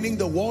we are winning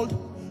the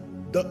world.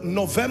 The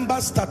November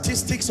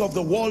statistics of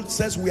the world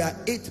says we are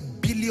 8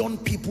 billion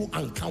people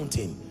and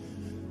counting.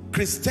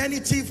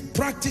 Christianity,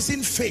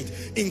 practicing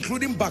faith,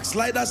 including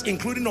backsliders,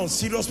 including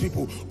unserious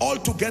people, all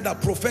together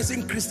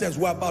professing Christians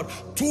were about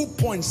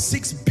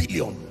 2.6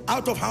 billion.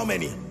 Out of how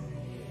many?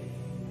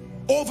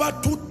 Over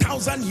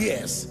 2,000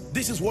 years.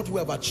 This is what we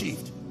have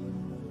achieved.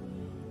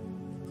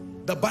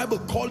 The Bible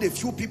called a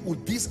few people,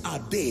 these are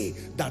they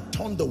that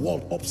turned the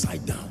world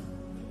upside down.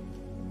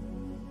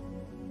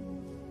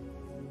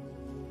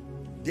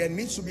 There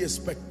needs to be a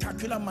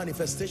spectacular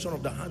manifestation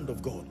of the hand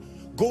of God.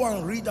 Go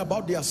and read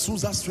about the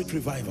Azusa Street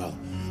revival.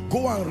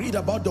 Go and read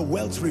about the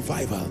Welsh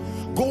revival.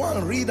 Go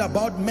and read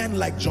about men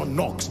like John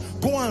Knox.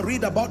 Go and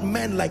read about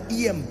men like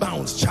E.M.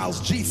 Bounds,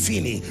 Charles G.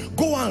 Finney.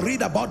 Go and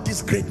read about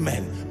these great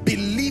men.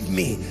 Believe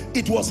me,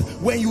 it was,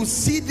 when you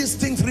see these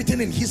things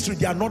written in history,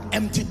 they are not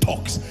empty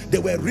talks. They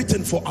were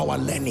written for our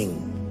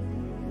learning.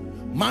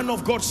 Man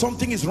of God,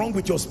 something is wrong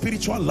with your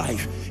spiritual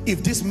life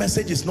if this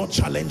message is not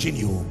challenging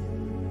you.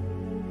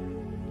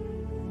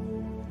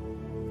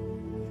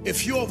 A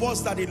few of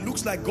us that it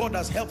looks like God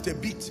has helped a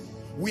bit,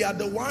 we are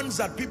the ones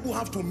that people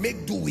have to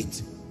make do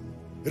with,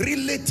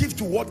 relative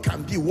to what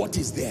can be, what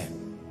is there.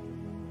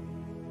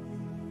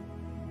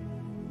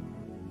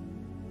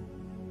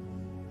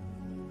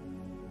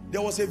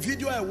 There was a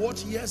video I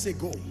watched years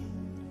ago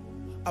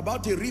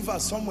about a river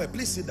somewhere.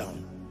 Please sit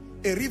down.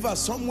 A river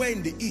somewhere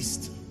in the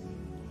east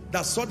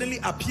that suddenly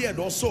appeared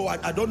also.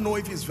 I don't know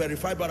if it's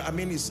verified, but I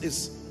mean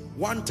it's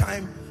one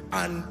time,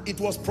 and it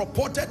was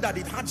purported that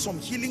it had some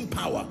healing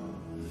power.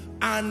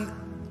 And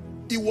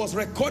it was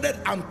recorded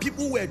and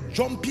people were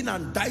jumping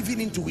and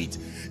diving into it.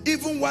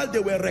 Even while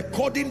they were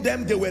recording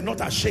them, they were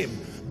not ashamed,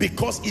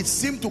 because it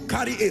seemed to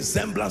carry a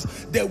semblance.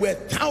 There were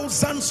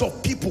thousands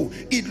of people.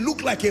 It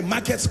looked like a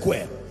market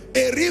square.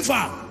 A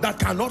river that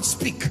cannot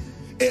speak,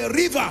 a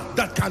river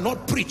that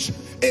cannot preach,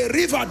 a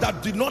river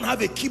that did not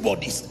have a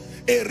keyboardist,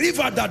 a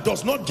river that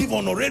does not give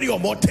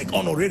honorarium or take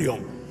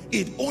honorarium.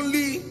 It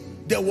only,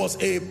 there was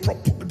a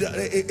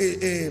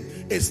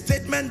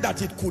statement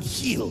that it could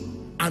heal.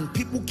 And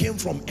people came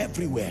from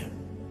everywhere.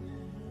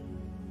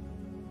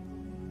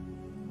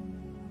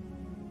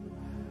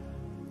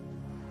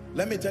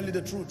 Let me tell you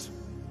the truth.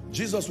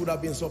 Jesus would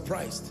have been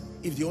surprised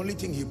if the only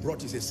thing he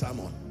brought is a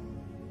sermon.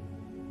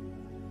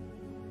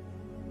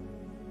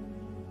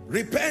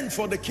 Repent,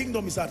 for the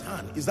kingdom is at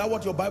hand. Is that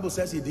what your Bible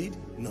says he did?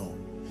 No.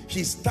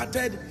 He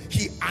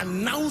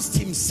announced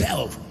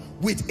himself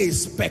with a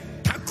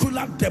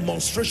spectacular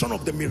demonstration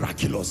of the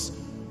miraculous.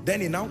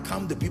 Then he now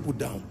calmed the people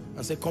down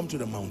and said, come to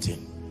the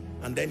mountain.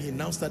 And then he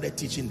now started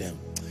teaching them.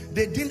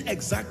 They didn't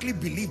exactly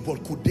believe,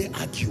 but could they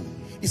argue?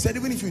 He said,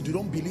 even if you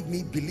don't believe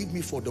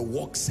me for the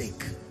work's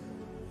sake.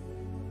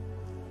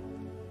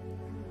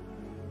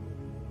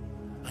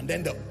 And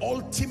then the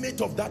ultimate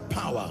of that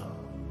power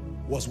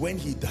was when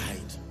he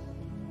died.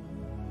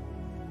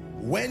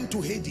 Went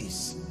to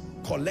Hades,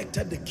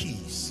 collected the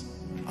keys,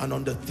 and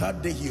on the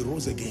third day he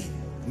rose again.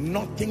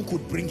 Nothing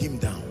could bring him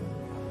down.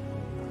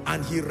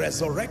 And he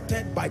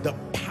resurrected by the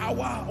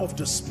power of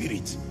the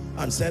Spirit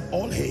and said,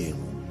 all hail,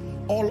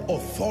 all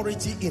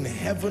authority in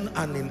heaven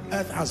and in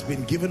earth has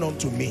been given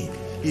unto me.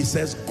 He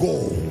says,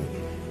 go.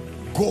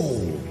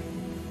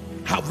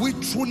 Have we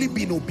truly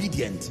been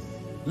obedient?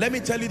 Let me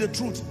tell you the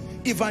truth.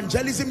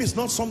 Evangelism is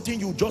not something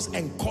you just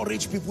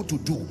encourage people to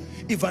do.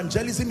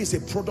 Evangelism is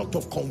a product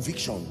of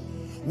conviction.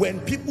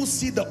 When people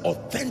see the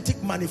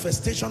authentic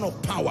manifestation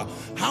of power,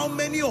 how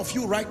many of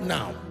you right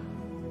now,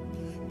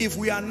 if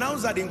we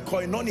announce that in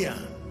Koinonia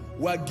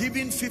we are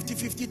giving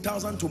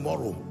 50,000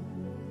 tomorrow,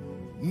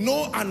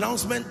 no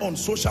announcement on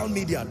social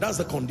media, that's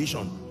the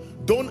condition.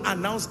 Don't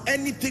announce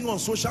anything on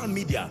social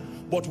media,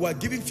 but we're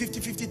giving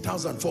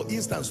 50,000 for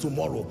instance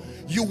tomorrow.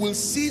 You will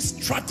see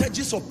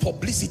strategies of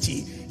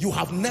publicity you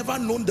have never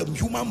known the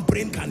human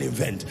brain can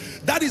invent.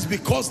 That is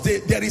because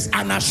there is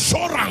an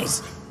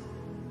assurance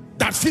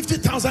that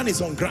 50,000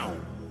 is on ground.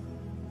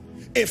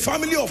 A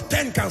family of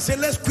 10 can say,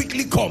 let's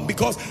quickly come,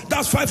 because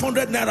that's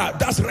 500 naira,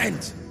 that's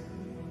rent.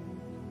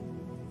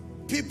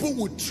 People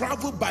would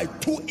travel by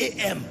 2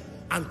 a.m.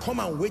 and come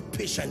and wait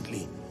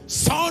patiently.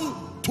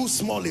 Sun, too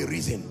small a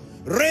reason.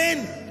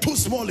 Rain, too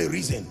small a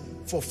reason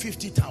for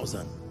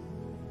 50,000.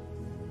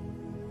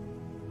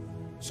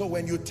 So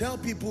when you tell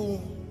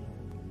people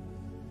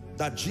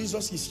that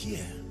Jesus is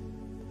here,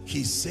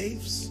 he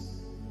saves,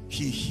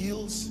 he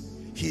heals,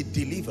 he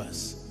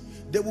delivers,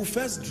 they will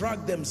first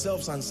drag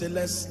themselves and say,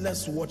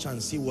 let's watch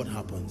and see what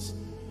happens.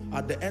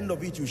 At the end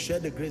of it, you share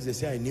the grace. They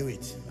say, I knew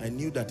it. I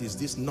knew that it's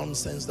this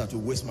nonsense that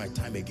will waste my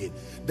time again.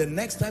 The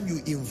next time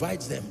you invite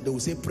them, they will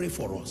say, pray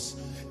for us.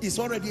 It's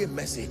already a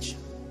message.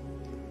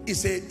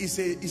 It's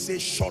a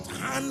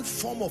shorthand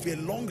form of a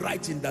long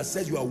writing that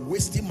says you are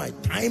wasting my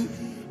time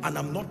and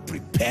I'm not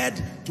prepared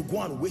to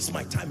go and waste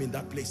my time in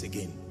that place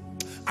again.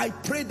 I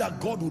pray that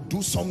God will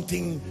do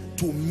something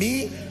to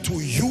me, to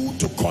you,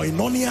 to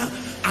Koinonia,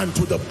 and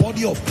to the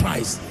body of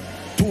Christ,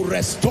 to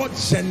restore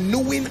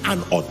genuine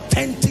and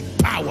authentic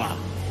power.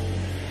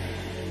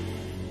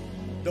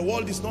 The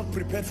world is not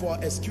prepared for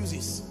our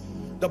excuses.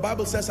 The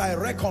Bible says, I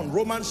reckon,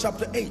 Romans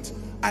chapter 8,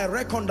 I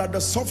reckon that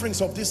the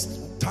sufferings of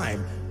this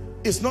time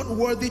is not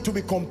worthy to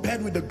be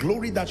compared with the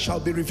glory that shall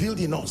be revealed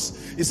in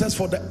us. It says,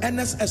 for the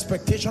earnest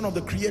expectation of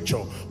the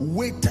creature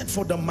waited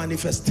for the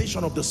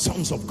manifestation of the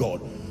sons of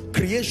God.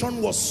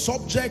 Creation was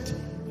subject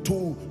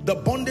to the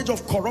bondage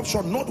of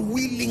corruption, not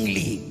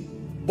willingly,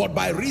 but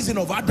by reason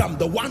of Adam,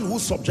 the one who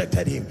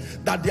subjected him,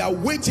 that they are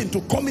waiting to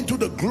come into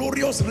the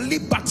glorious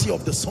liberty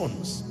of the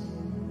sons.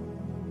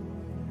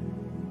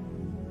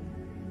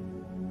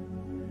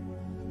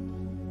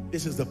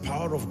 This is the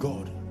power of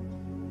God.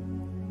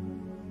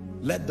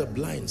 Let the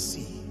blind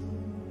see,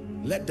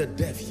 let the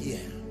deaf hear,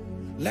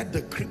 let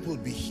the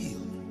crippled be healed,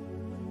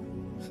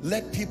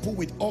 let people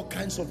with all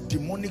kinds of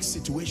demonic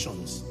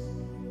situations.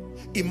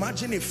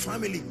 Imagine a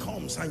family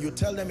comes and you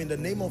tell them, in the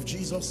name of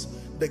Jesus,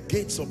 the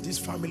gates of this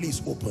family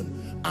is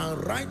open,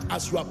 and right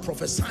as you are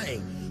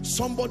prophesying,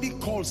 somebody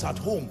calls at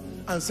home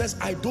and says,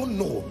 I don't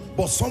know,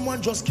 but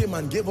someone just came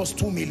and gave us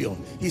 2 million.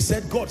 He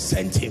said God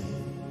sent him.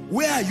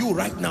 Where are you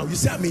right now? You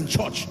say, I'm in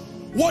church.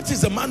 What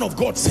is the man of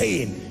God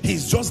saying?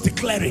 He's just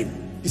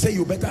declaring. He said,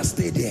 you better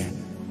stay there.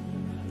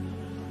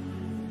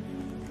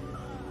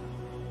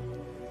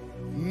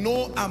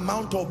 No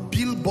amount of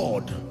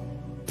billboard,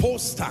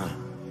 poster,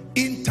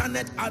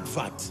 internet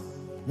advert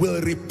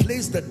will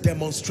replace the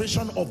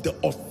demonstration of the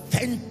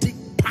authentic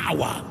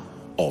power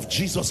of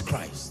Jesus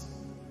Christ.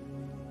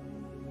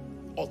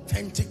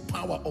 Authentic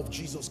power of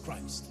Jesus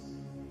Christ.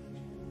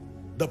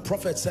 The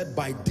prophet said,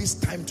 by this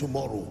time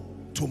tomorrow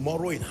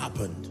it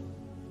happened.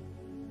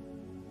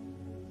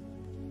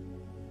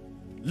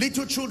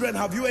 Little children,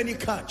 have you any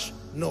catch?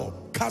 No.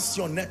 Cast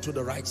your net to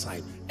the right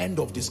side. End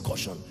of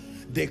discussion.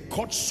 They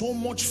caught so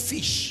much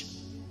fish.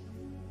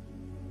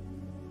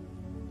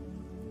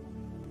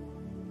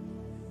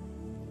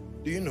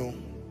 Do you know,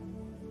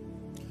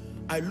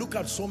 I look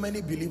at so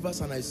many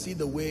believers and I see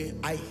the way,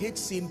 I hate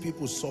seeing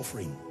people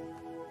suffering.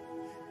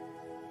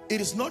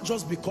 It is not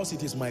just because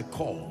it is my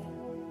call.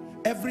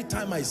 Every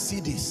time I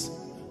see this,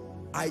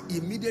 I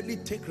immediately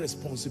take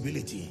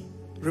responsibility.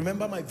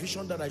 Remember my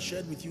vision that I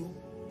shared with you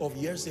of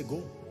years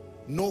ago?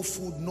 No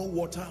food, no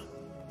water.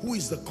 Who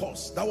is the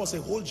cause? That was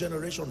a whole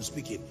generation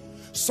speaking.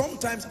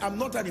 Sometimes I'm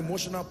not an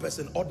emotional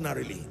person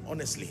ordinarily,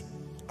 honestly.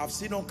 I've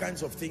seen all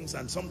kinds of things,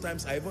 and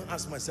sometimes I even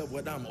ask myself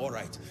whether I'm all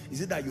right.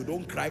 Is it that you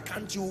don't cry?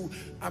 Can't you?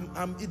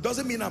 It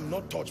doesn't mean I'm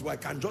not touched, but I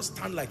can just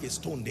stand like a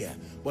stone there.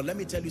 But let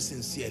me tell you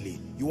sincerely,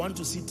 you want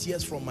to see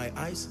tears from my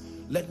eyes?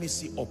 Let me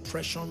see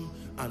oppression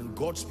and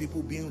God's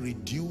people being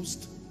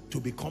reduced to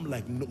become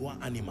like Noah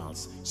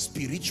animals,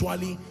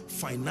 spiritually,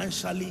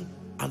 financially,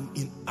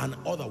 and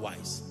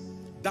otherwise.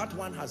 That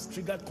one has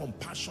triggered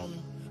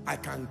compassion. I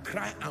can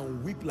cry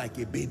and weep like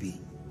a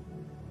baby.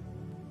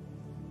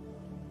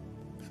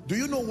 Do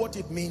you know what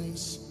it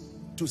means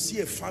to see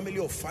a family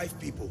of 5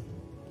 people,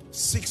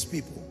 6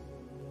 people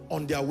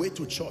on their way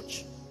to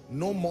church?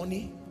 No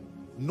money,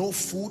 no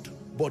food,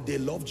 but they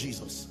love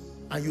Jesus.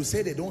 And you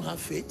say they don't have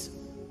faith?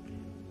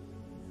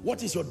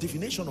 What is your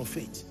definition of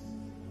faith?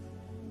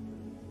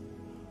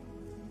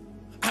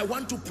 I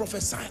want to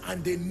prophesy,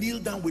 and they kneel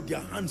down with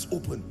their hands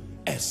open,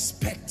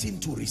 expecting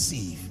to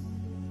receive.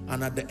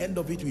 And at the end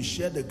of it, we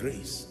share the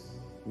grace.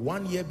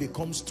 1 year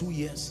becomes 2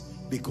 years,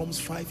 becomes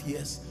 5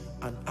 years,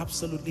 and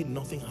absolutely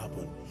nothing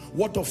happened.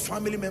 What of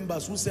family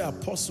members who say,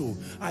 Apostle,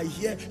 I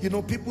hear, you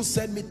know, people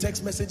send me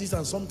text messages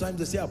and sometimes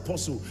they say,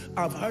 Apostle,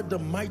 I've heard the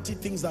mighty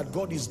things that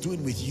God is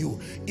doing with you.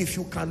 If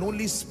you can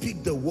only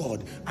speak the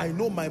word. I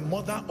know my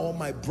mother or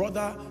my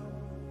brother,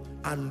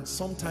 and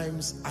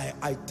sometimes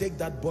I take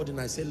that burden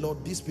and I say,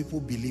 Lord, these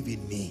people believe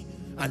in me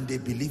and they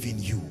believe in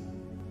you.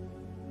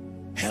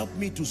 Help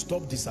me to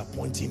stop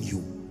disappointing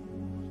you.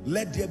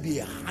 Let there be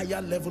a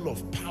higher level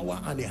of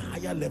power and a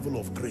higher level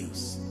of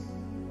grace.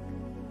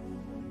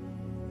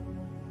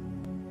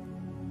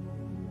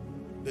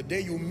 The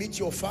day you meet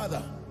your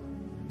father,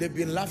 they've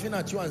been laughing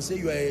at you and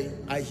say,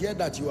 I hear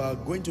that you are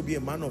going to be a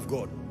man of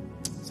God.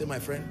 Say, my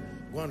friend,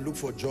 go and look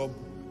for a job.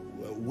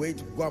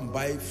 Wait, go and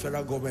buy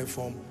federal government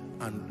form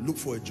and look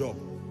for a job.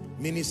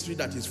 Ministry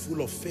that is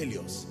full of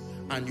failures.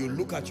 And you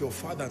look at your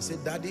father and say,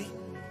 Daddy,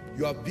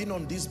 you have been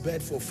on this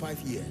bed for 5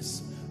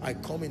 years. I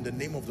come in the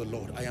name of the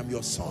Lord. I am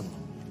your son,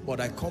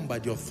 but I come by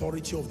the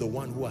authority of the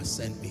one who has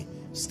sent me.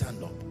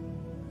 Stand up.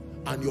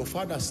 And your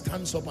father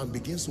stands up and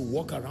begins to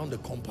walk around the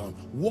compound.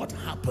 What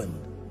happened?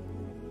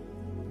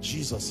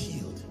 Jesus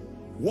healed.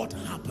 What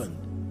happened?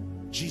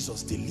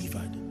 Jesus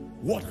delivered.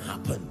 What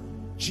happened?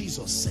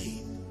 Jesus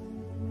saved.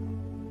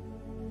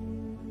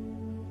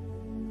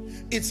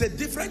 It's a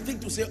different thing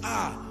to say,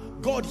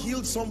 God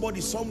healed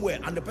somebody somewhere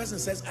and the person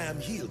says, I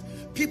am healed.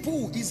 People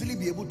will easily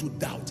be able to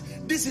doubt.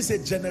 This is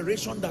a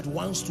generation that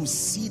wants to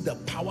see the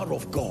power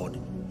of God,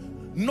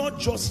 not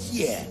just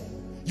hear.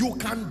 You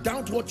can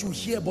doubt what you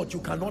hear, but you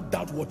cannot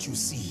doubt what you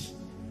see.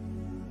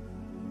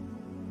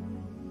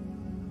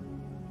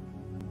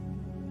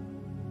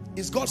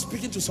 Is God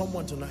speaking to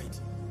someone tonight?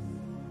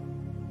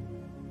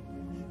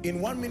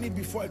 In 1 minute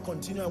before I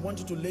continue, I want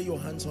you to lay your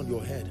hands on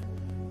your head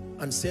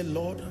and say,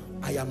 Lord,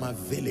 I am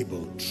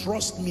available.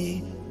 Trust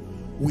me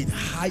with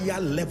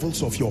higher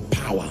levels of your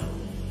power.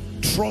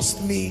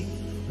 Trust me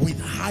with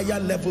higher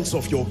levels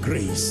of your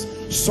grace.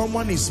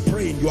 Someone is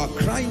praying, you are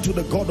crying to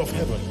the God of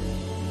heaven.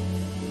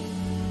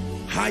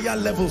 Higher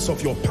levels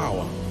of your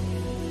power,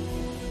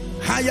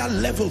 higher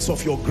levels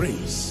of your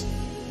grace.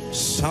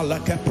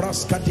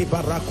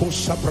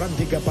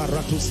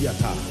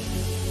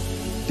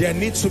 There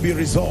needs to be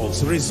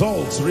results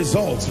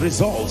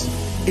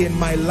in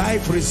my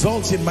life,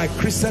 results in my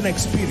Christian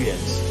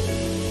experience.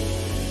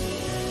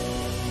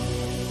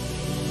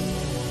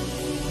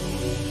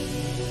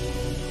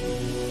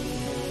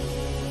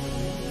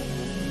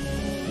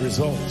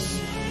 Results.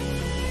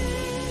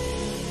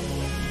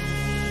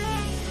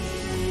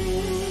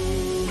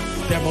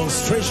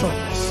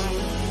 Demonstrations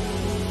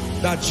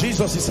that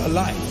Jesus is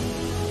alive.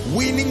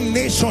 Winning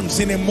nations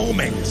in a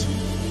moment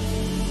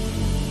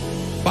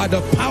by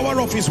the power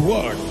of his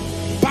word,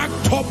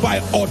 backed up by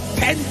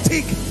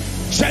authentic,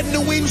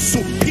 genuine,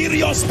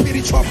 superior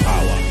spiritual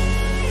power.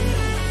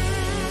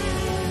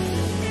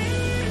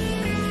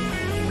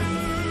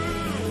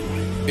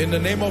 In the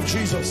name of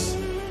Jesus.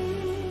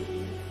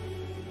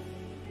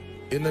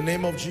 In the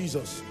name of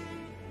Jesus.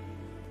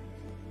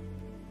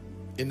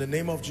 In the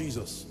name of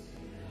Jesus.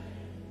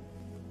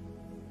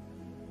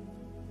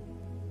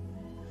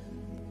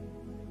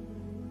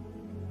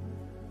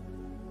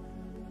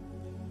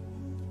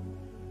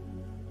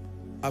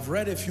 I've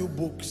read a few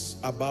books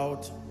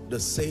about the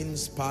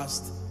saints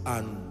past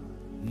and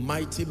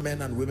mighty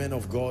men and women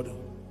of God.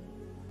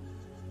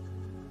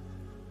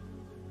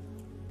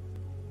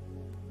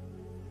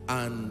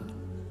 And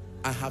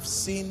I have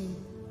seen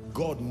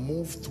God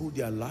move through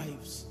their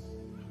lives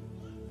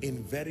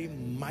in very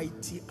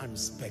mighty and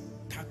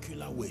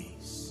spectacular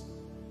ways.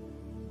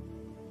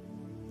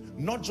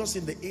 Not just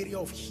in the area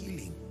of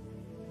healing,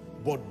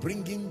 but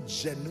bringing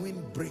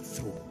genuine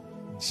breakthrough,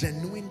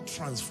 genuine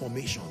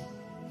transformation.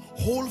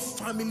 Whole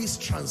families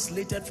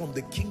translated from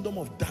the kingdom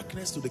of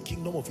darkness to the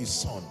kingdom of his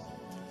son.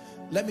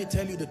 Let me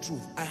tell you the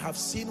truth. I have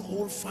seen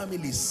whole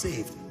families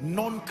saved,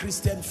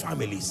 non-Christian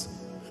families,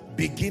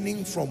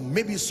 beginning from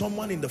maybe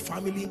someone in the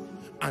family,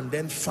 and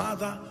then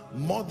father,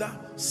 mother,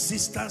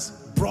 sisters,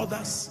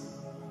 brothers.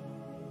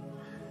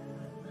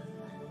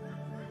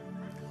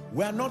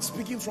 We are not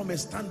speaking from a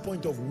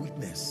standpoint of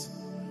weakness.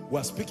 We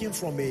are speaking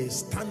from a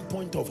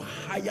standpoint of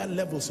higher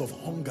levels of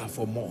hunger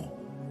for more.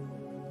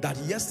 That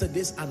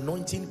yesterday's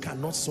anointing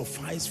cannot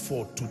suffice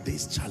for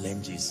today's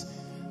challenges.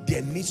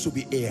 There needs to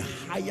be a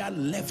higher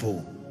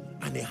level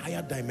and a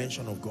higher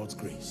dimension of God's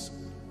grace.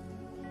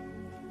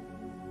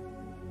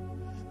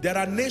 There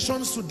are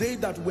nations today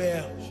that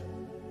were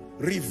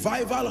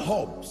revival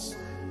hubs,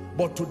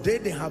 but today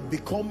they have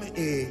become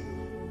a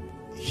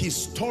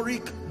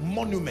historic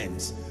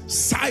monument,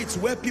 sites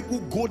where people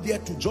go there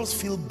to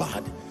just feel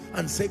bad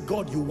and say,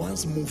 God, you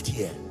once moved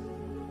here.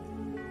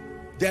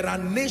 There are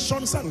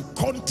nations and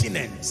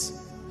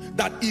continents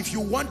that if you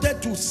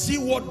wanted to see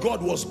what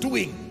God was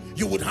doing,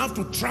 you would have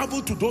to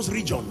travel to those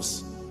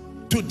regions.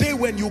 Today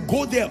when you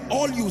go there,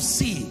 all you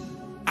see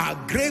are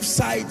grave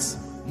sites,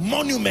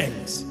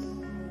 monuments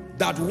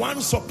that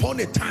once upon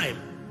a time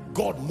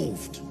God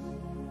moved.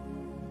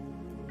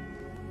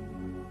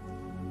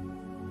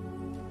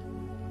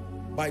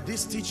 By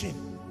this teaching,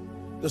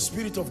 the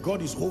Spirit of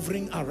God is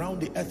hovering around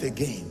the earth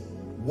again,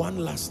 one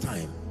last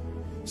time,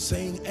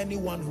 saying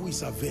anyone who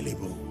is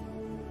available,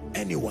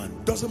 anyone,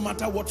 doesn't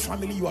matter what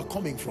family you are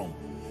coming from,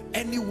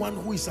 anyone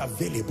who is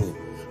available,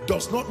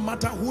 does not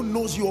matter who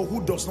knows you or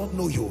who does not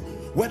know you,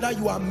 whether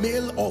you are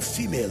male or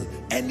female,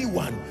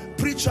 anyone.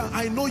 Preacher,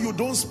 I know you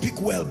don't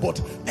speak well, but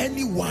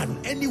anyone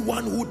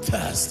who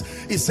thirsts.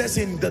 It says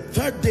in the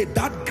third day,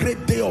 that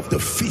great day of the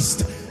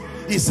feast,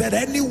 he said,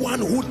 anyone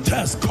who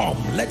thirsts, come,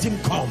 let him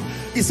come.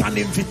 It's an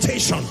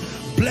invitation.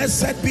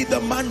 Blessed be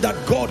the man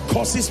that God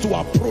causes to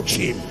approach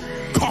him.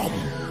 Come.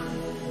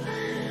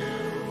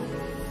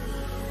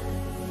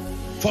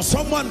 For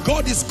someone,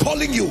 God is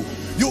calling you.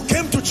 You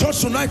came to church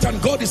tonight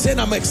and God is saying,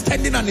 I'm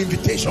extending an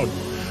invitation.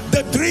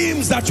 The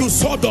dreams that you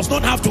saw does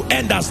not have to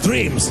end as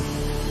dreams.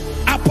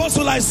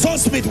 Apostle, I saw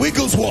Smith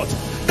Wigglesworth.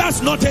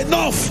 That's not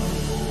enough.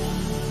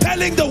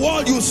 Telling the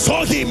world you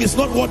saw him is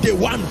not what they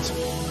want.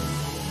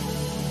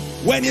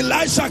 When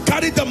Elisha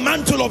carried the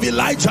mantle of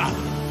Elijah,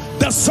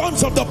 the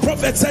sons of the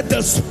prophet said,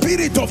 the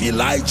spirit of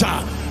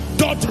Elijah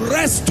doth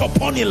rest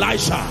upon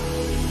Elisha.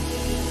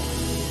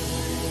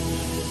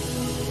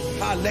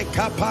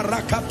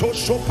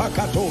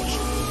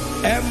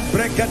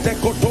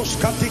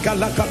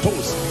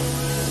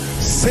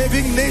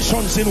 Saving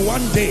nations in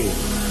one day,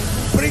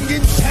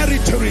 bringing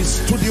territories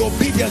to the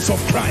obedience of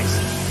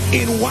Christ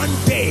in one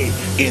day,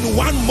 in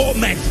one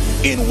moment,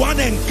 in one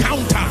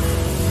encounter.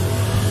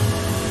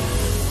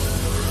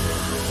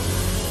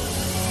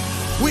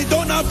 We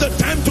don't have the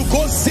time to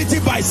go city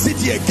by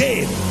city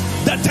again.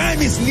 The time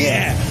is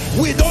near.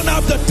 We don't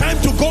have the time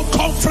to go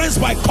conference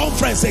by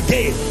conference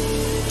again.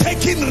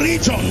 Taking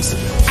regions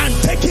and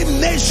taking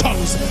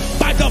nations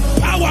by the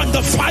power and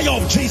the fire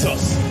of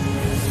Jesus.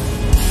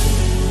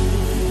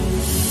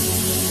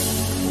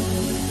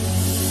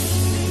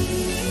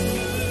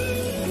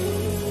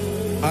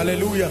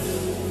 Hallelujah.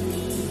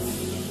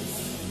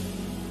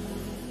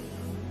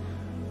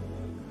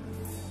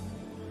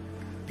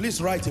 Please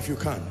write if you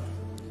can.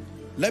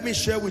 Let me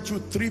share with you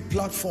 3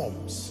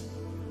 platforms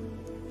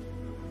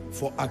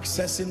for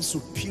accessing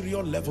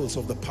superior levels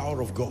of the power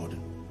of God,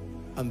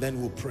 and then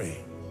we'll pray.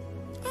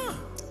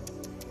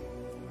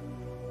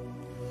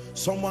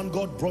 Someone,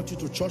 God brought you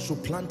to church to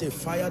plant a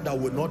fire that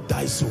will not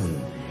die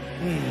soon.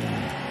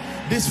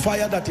 This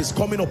fire that is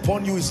coming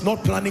upon you is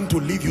not planning to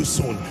leave you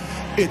soon.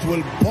 It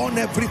will burn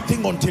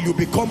everything until you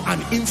become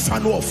an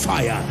inferno of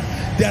fire.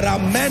 There are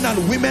men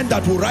and women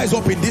that will rise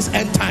up in this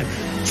end time.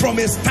 From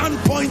a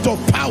standpoint of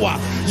power,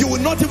 you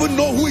will not even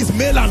know who is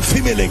male and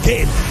female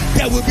again.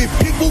 There will be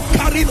people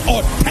carrying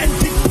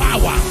authentic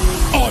power,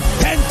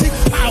 authentic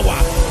power,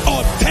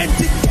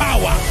 authentic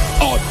power,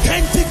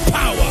 authentic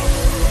power.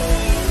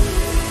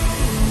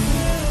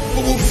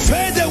 We will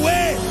fade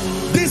away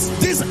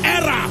this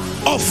era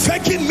of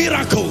faking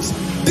miracles,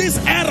 this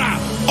era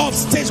of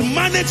stage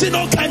managing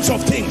all kinds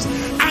of things,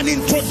 and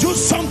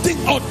introduce something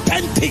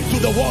authentic to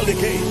the world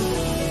again.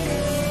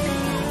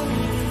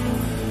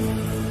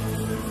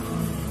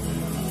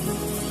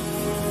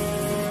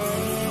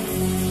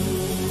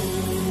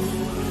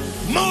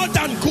 More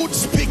than good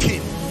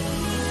speaking,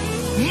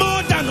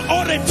 more than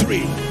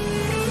oratory,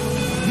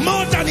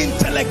 more than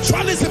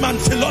intellectualism and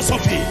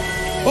philosophy.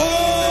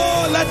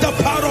 Oh, let the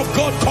power of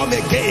God come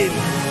again.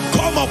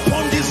 Come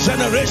upon this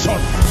generation.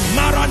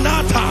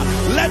 Maranatha,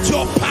 let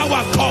your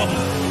power come.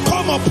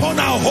 Come upon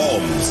our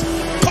homes.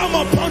 Come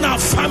upon our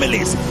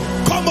families.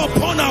 Come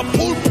upon our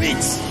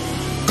pulpits.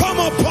 Come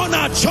upon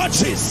our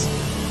churches.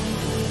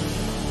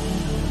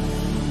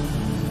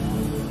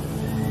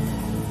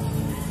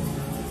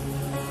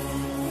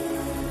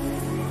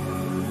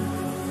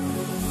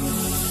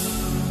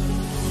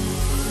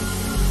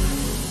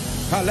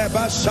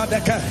 Kaleba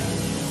Shadeke,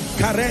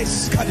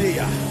 Kares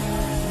Kadia,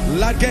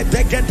 Lage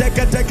Deke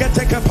Deke Deke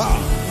Deke Pa,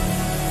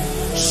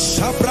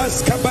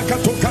 Sabras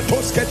Kabakato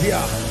Katoskedia.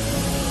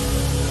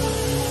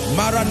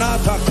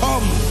 Maranatha,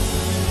 come,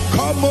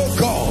 come, O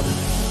God,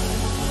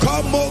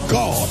 come, O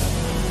God.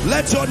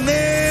 Let your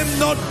name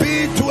not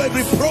be to a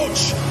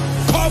reproach.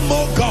 Come,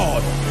 O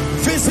God,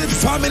 visit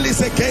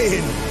families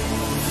again.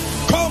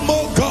 Come,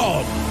 O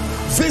God,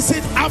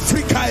 visit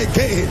Africa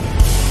again.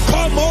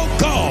 Come, O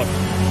God,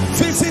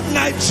 visit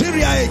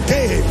Nigeria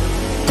again.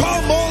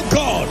 Come, oh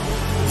God,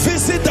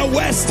 visit the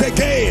West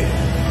again.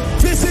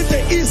 Visit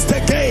the East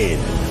again.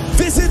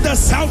 Visit the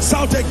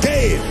South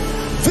again.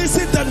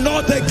 Visit the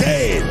North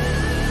again.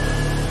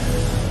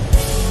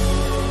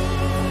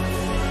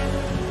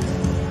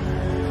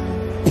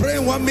 Pray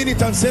 1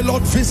 minute and say,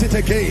 Lord, visit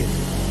again.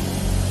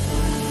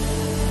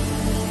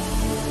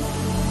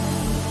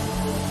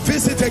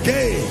 Visit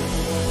again.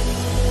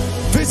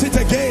 Visit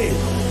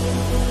again.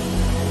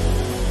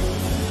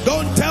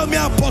 Don't tell me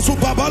Apostle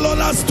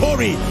Babalola's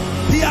story.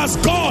 He has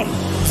gone.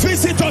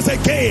 Visit us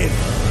again.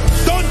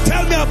 Don't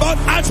tell me about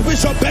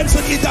Archbishop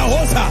Benson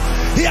Idahosa.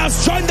 He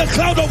has joined the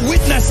cloud of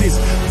witnesses.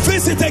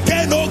 Visit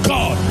again, oh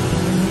God.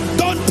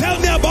 Don't tell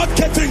me about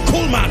Catherine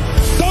Kuhlman.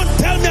 Don't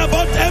tell me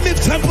about Emmy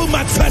Temple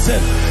McPherson.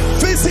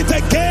 Visit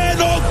again,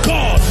 oh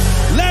God.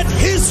 Let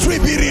history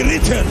be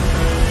rewritten.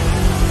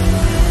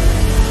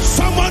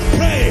 Someone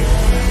pray.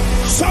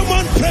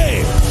 Someone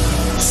pray.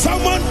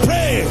 Someone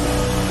pray.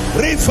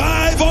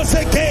 Revive us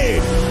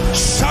again.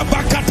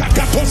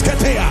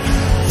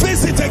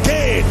 Visit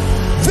again.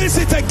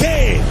 Visit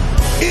again.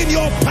 In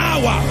your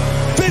power.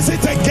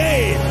 Visit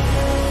again.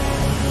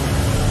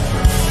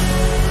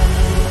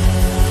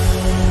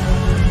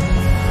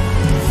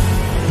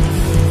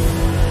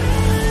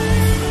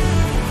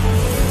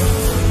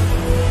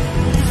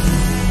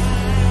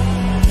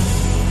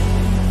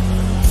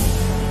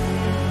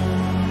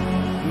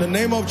 In the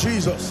name of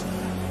Jesus.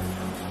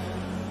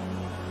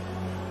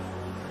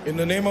 In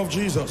the name of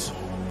Jesus.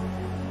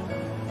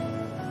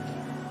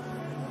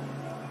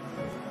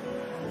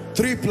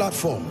 3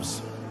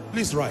 platforms.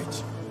 Please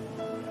write.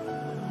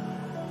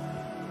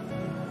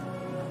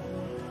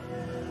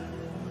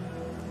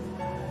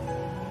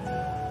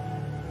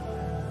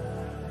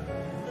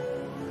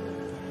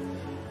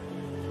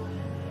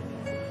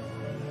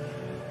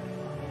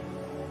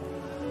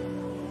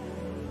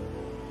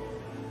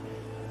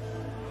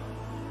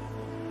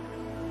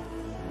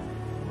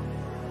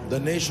 The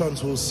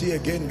nations will see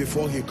again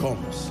before he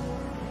comes.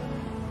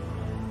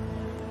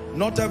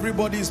 Not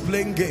everybody is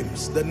playing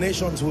games. The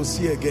nations will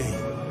see again.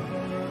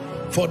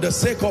 For the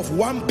sake of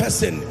one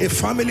person, a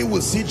family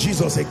will see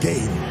Jesus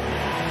again.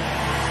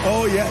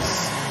 Oh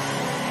yes.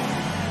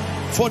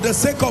 For the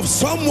sake of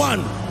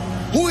someone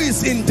who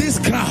is in this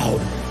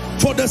crowd,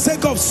 for the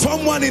sake of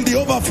someone in the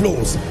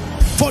overflows,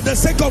 for the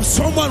sake of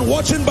someone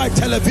watching by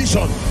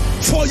television,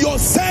 for your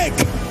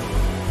sake,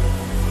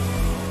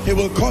 he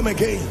will come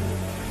again.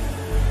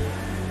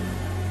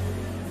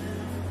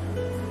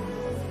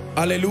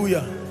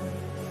 Hallelujah.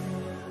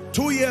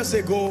 2 years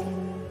ago,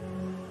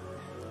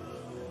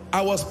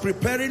 I was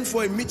preparing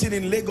for a meeting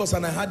in Lagos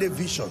and I had a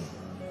vision.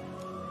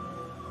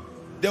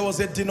 There was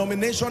a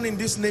denomination in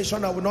this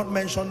nation, I will not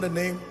mention the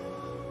name,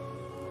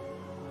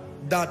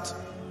 that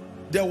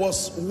there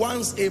was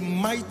once a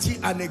mighty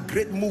and a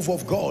great move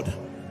of God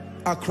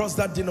across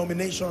that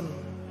denomination,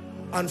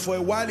 and for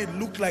a while it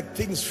looked like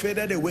things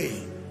faded away.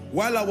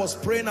 While I was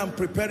praying and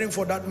preparing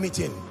for that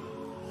meeting,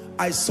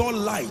 I saw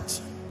light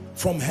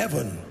from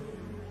heaven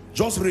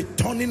just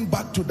returning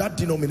back to that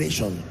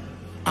denomination.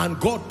 And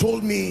God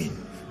told me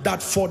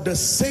that for the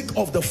sake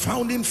of the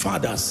founding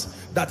fathers,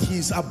 that he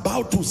is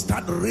about to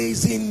start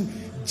raising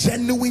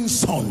genuine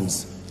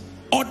sons,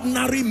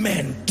 ordinary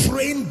men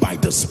trained by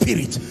the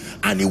Spirit,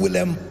 and he will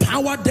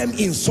empower them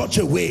in such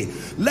a way.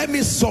 Let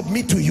me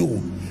submit to you,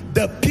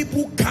 the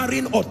people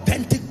carrying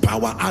authentic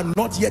power are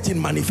not yet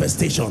in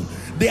manifestation.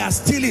 They are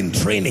still in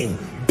training.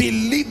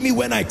 Believe me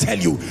when I tell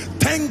you,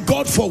 thank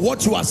God for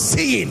what you are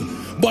seeing,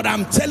 but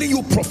I'm telling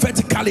you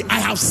prophetically, I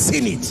have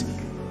seen it.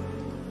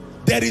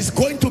 There is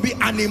going to be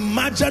an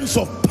emergence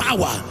of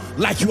power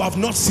like you have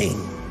not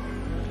seen.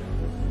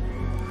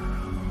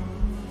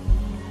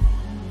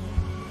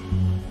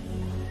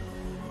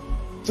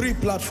 Three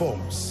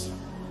platforms.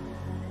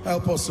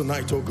 Help us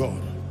tonight, oh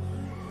God.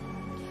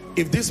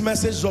 If this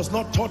message does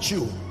not touch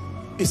you,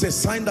 it's a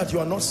sign that you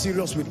are not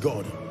serious with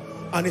God,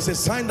 and it's a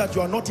sign that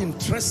you are not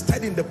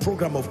interested in the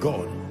program of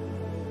God.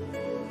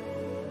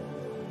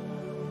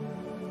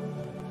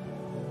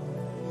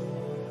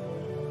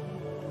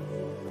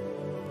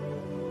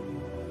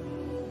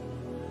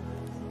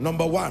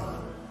 Number one,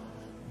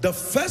 the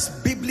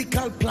first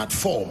biblical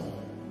platform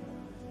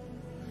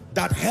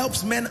that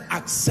helps men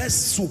access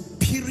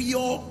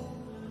superior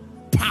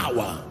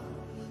power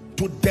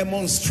to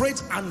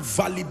demonstrate and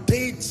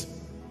validate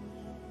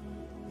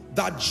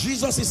that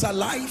Jesus is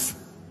alive,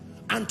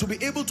 and to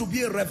be able to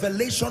be a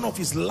revelation of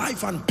his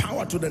life and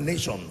power to the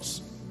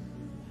nations.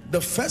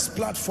 The first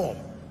platform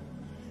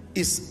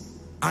is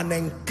an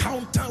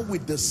encounter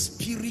with the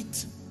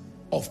Spirit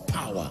of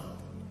power.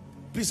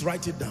 Please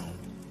write it down.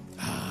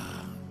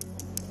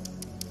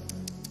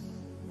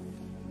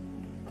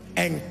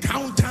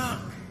 Encounter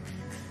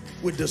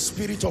with the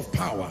Spirit of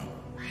power.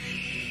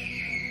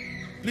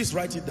 Please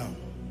write it down.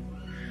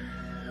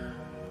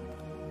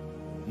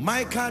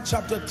 Micah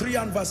chapter 3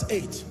 and verse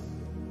 8.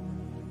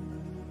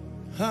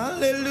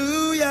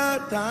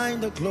 Hallelujah, thine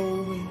the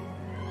glory.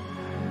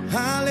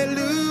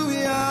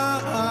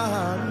 Hallelujah,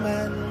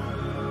 amen.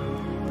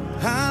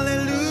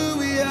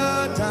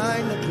 Hallelujah,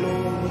 thine the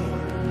glory.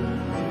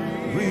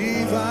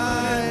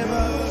 Revive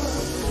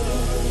us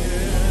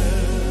again.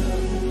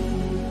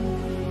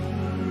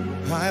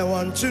 I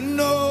want to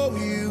know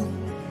you.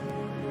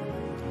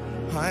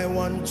 I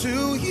want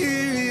to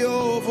hear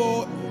your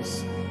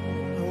voice.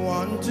 I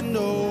want to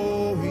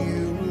know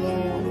you,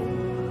 Lord.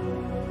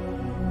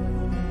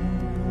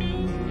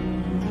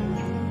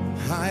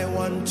 I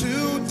want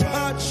to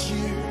touch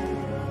you.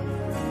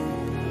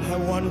 I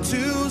want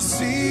to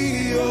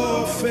see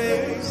your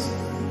face.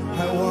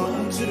 I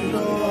want to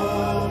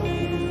know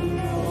you,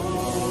 Lord.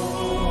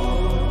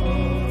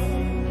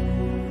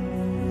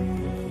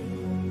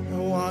 I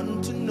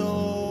want to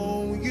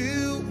know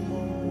you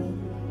more.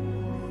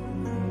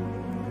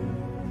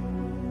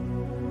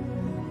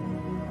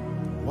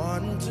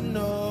 Want to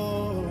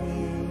know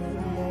you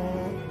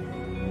more.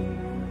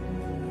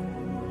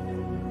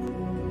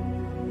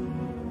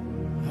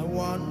 I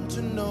want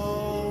to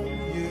know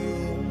you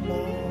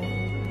more.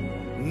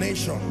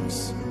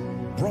 Nations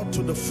brought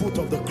to the foot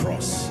of the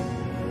cross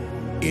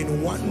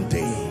in one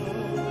day,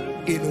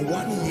 in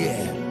 1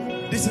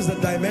 year. This is the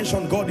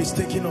dimension God is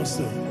taking us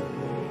to.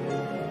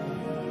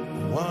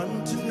 I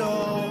want to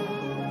know.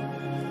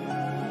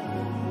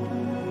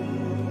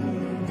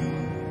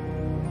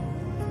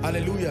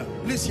 Hallelujah.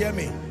 Please hear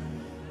me.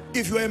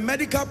 If you're a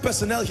medical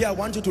personnel here, I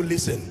want you to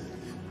listen.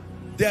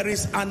 There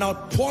is an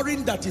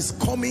outpouring that is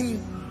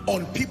coming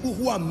on people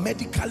who are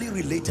medically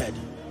related.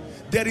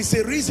 There is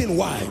a reason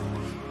why.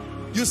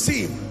 You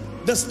see,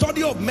 the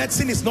study of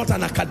medicine is not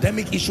an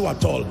academic issue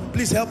at all.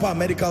 Please help our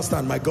medical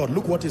stand. My God,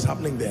 look what is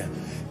happening there.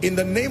 In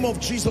the name of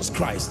Jesus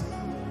Christ.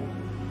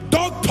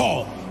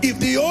 Doctor, if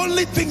the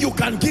only thing you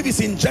can give is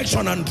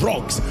injection and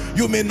drugs,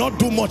 you may not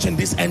do much in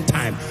this end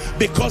time,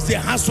 because there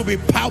has to be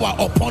power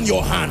upon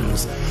your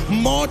hands.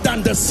 More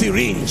than the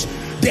syringe,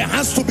 there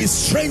has to be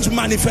strange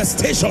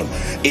manifestation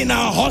in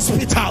our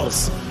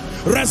hospitals.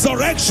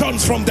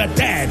 Resurrections from the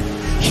dead,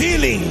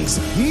 healings,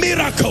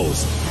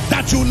 miracles,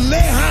 that you lay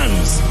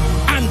hands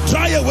and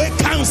dry away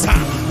cancer,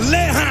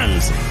 lay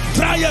hands,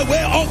 dry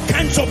away all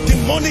kinds of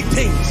demonic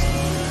things.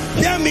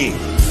 Hear me.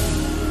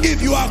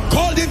 If you are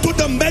called into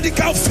the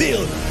medical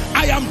field,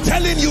 I am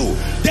telling you,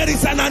 there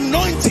is an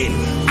anointing,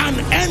 an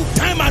end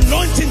time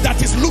anointing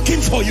that is looking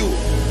for you.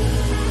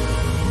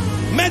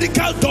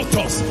 Medical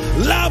doctors,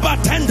 lab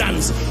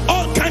attendants,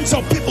 all kinds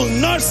of people,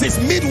 nurses,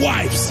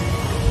 midwives.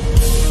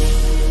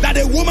 That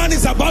a woman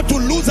is about to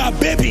lose her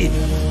baby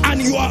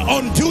and you are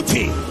on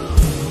duty,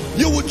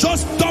 you will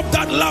just stop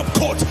that lab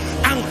coat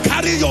and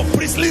carry your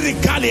priestly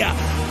regalia.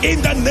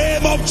 In the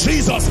name of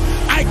Jesus,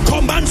 I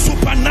command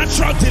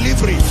supernatural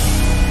delivery.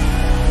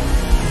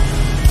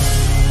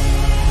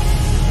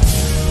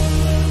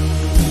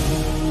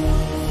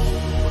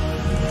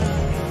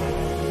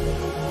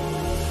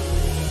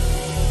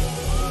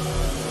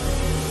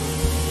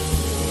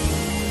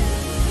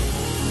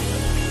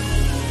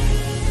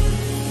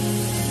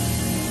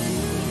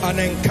 An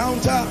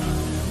encounter,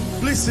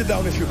 please sit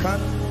down if you can,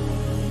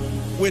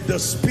 with the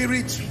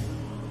spirit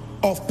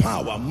of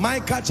power.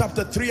 Micah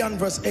chapter 3 and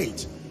verse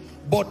 8.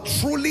 But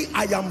truly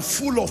I am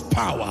full of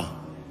power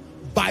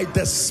by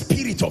the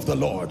Spirit of the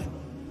Lord.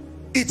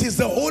 It is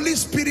the Holy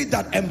Spirit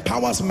that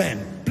empowers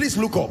men. Please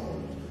look up.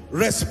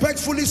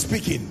 Respectfully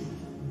speaking,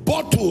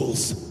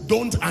 bottles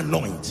don't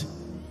anoint.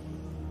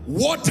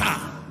 Water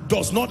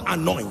does not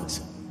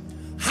anoint.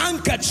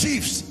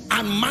 Handkerchiefs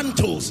and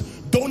mantles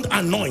don't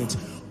anoint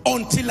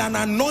until an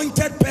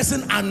anointed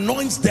person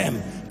anoints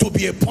them to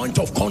be a point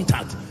of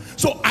contact.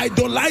 So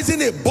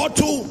idolizing a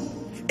bottle,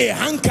 a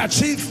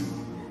handkerchief,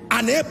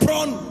 an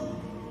apron,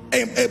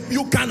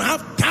 you can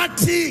have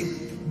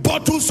 30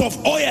 bottles of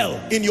oil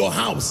in your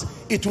house.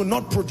 It will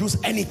not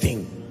produce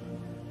anything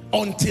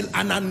until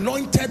an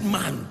anointed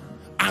man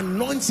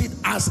anoints it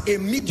as a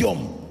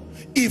medium.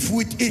 If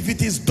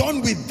it is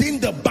done within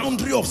the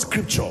boundary of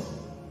scripture.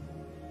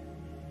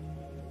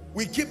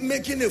 We keep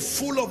making a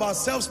fool of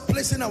ourselves,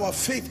 placing our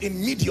faith in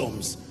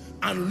mediums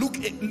and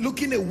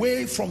looking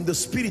away from the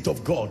Spirit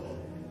of God.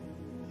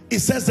 It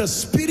says the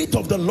Spirit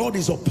of the Lord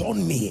is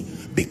upon me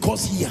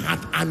because he had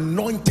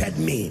anointed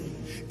me.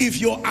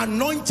 If your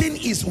anointing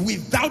is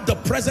without the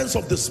presence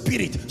of the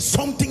Spirit,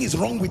 something is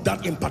wrong with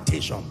that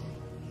impartation.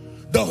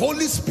 The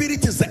Holy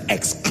Spirit is the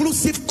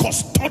exclusive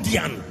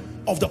custodian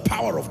of the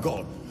power of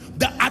God.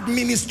 The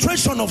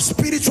administration of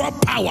spiritual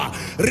power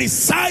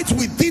resides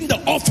within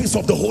the office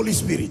of the Holy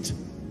Spirit.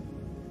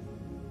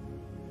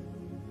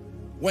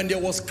 When there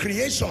was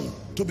creation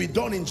to be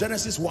done in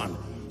Genesis 1,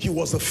 he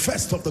was the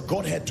first of the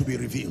Godhead to be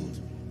revealed.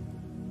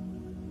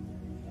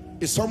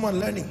 Is someone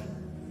learning?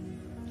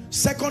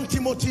 2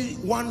 Timothy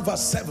 1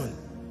 verse 7.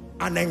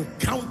 An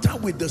encounter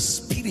with the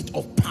Spirit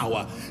of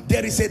power.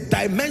 There is a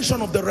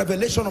dimension of the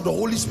revelation of the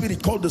Holy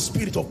Spirit called the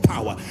Spirit of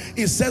power.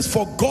 It says,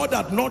 for God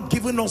had not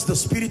given us the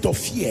spirit of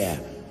fear,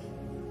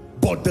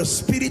 but the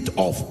spirit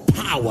of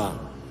power,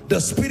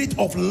 the spirit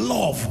of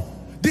love.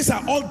 These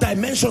are all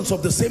dimensions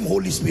of the same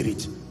Holy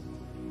Spirit.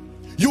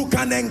 You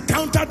can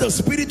encounter the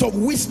spirit of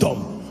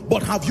wisdom,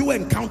 but have you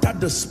encountered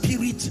the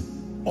spirit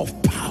of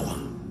power?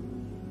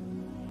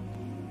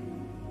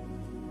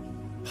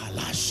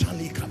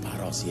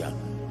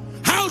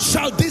 How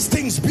shall these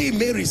things be,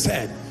 Mary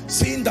said,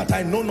 seeing that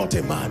I know not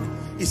a man?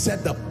 He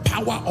said, the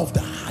power of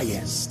the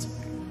highest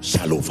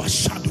shall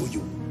overshadow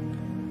you.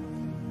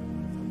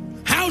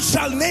 How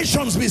shall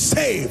nations be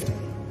saved?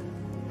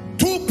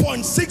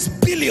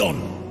 2.6 billion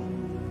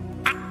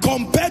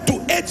compared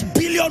to 8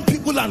 billion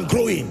people and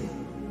growing.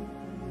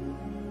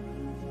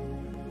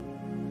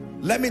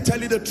 Let me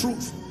tell you the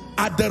truth.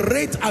 At the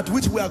rate at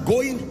which we are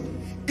going,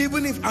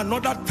 even if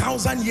another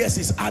 1,000 years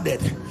is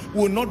added,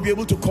 we will not be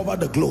able to cover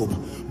the globe.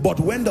 But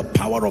when the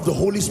power of the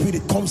Holy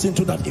Spirit comes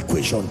into that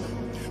equation,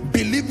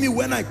 believe me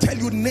when I tell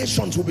you,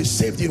 nations will be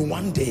saved in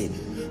one day,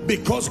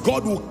 because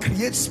God will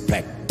create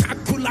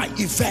spectacular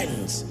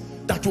events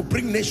that will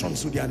bring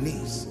nations to their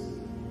knees.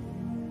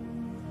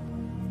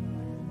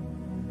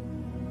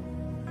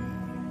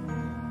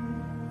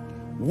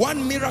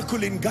 One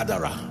miracle in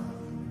Gadara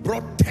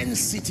brought 10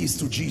 cities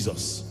to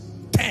Jesus.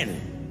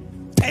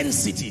 10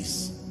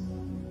 cities.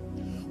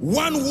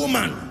 One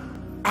woman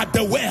at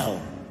the well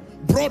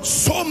brought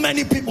so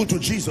many people to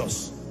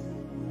Jesus.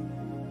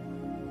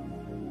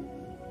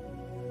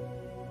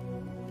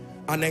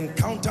 An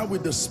encounter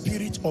with the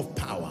spirit of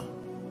power.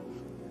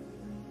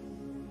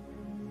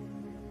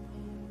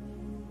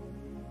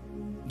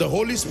 The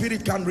Holy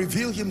Spirit can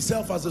reveal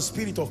himself as the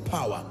spirit of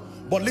power.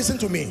 But listen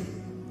to me.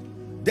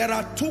 There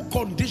are two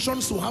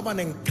conditions to have an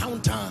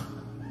encounter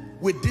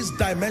with this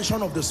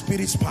dimension of the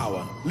Spirit's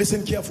power.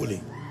 Listen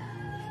carefully.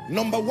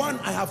 Number one,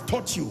 I have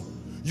taught you.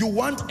 You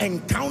want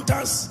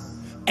encounters?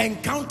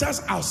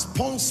 Encounters are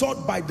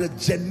sponsored by the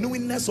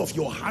genuineness of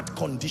your heart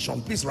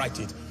condition. Please write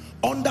it.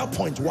 Under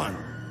point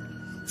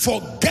 1.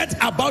 Forget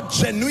about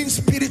genuine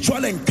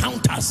spiritual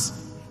encounters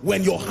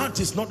when your heart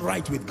is not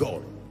right with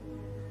God.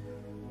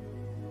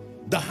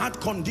 The heart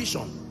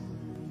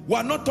condition. We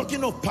are not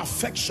talking of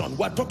perfection.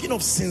 We are talking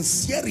of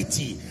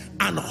sincerity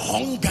and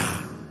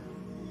hunger.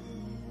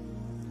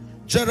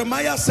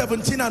 Jeremiah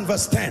 17 and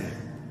verse 10.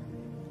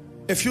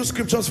 A few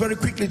scriptures very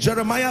quickly.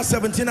 Jeremiah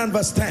 17 and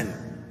verse 10.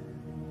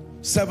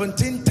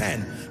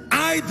 17:10.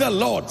 I, the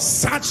Lord,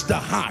 search the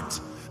heart.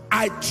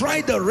 I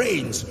try the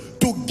reins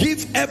to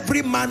give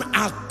every man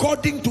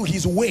according to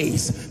his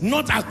ways,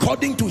 not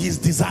according to his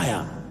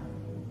desire.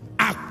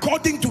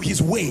 According to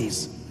his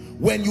ways.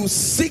 When you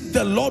seek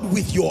the Lord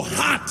with your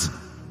heart,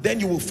 then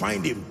you will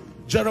find him.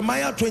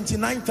 Jeremiah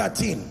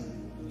 29:13.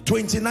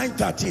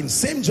 29:13.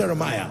 Same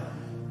Jeremiah.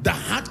 The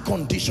heart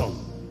condition.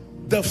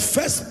 The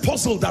first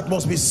puzzle that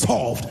must be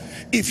solved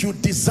if you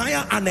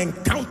desire an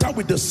encounter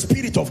with the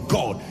Spirit of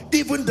God,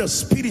 even the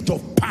Spirit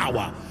of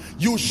power.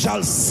 You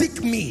shall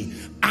seek me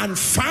and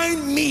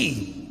find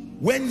me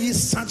when ye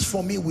search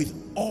for me with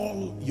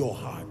all your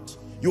heart.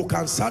 You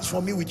can search for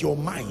me with your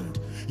mind.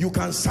 You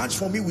can search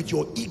for me with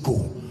your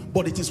ego.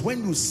 But it is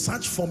when you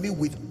search for me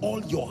with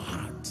all your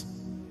heart.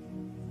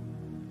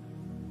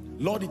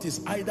 Lord, it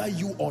is either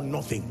you or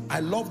nothing. I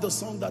love the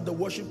song that the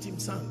worship team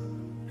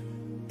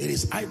sang. It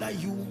is either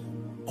you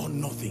or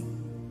nothing.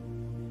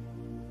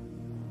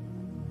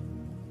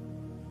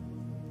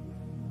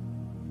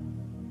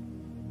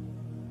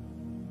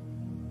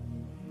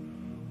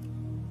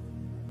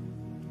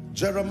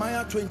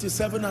 Jeremiah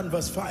 27 and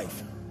verse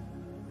 5.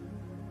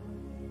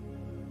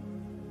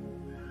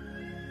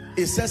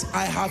 It says,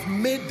 I have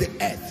made the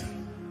earth,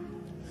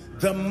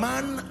 the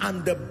man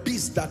and the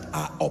beast that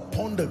are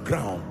upon the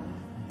ground,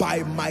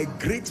 by my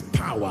great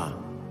power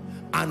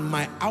and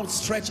my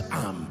outstretched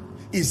arm.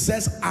 It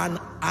says, and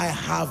I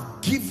have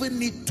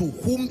given it to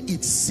whom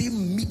it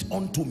seemed meet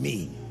unto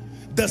me.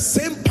 The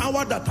same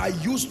power that I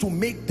used to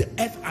make the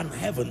earth and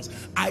heavens,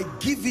 I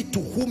give it to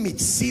whom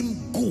it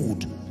seemed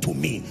good to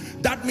me.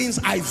 That means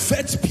I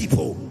vet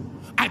people.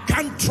 I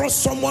can't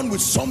trust someone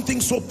with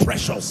something so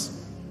precious.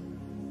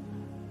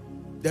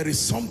 There is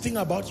something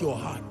about your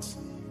heart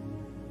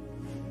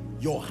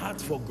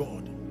for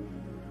God.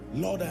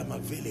 Lord, I'm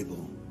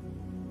available.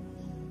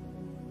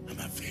 I'm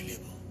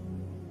available.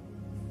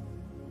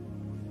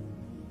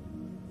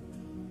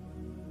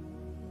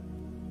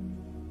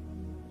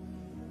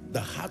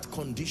 The heart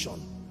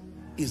condition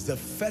is the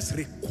first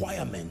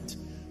requirement.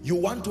 You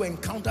want to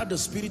encounter the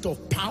spirit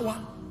of power,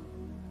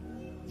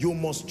 you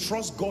must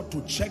trust God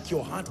to check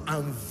your heart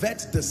and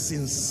vet the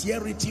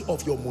sincerity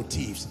of your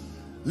motives.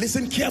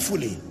 Listen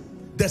carefully.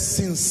 The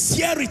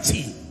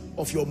sincerity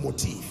of your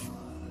motive.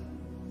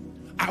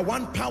 I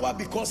want power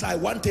because I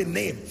want a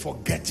name.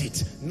 Forget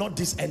it. Not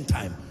this end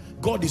time.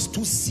 God is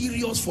too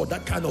serious for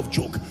that kind of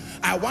joke.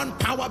 I want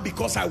power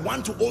because I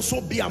want to also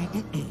be a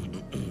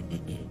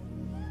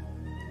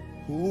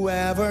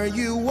whoever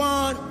you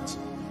want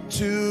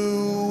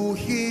to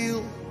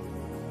heal,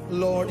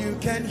 Lord, you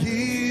can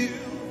heal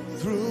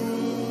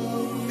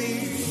through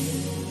me.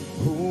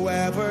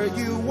 Whoever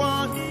you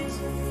want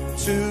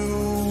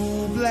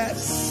to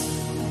bless,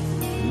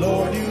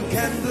 Lord, you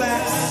can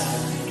bless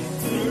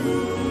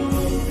through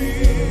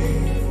me.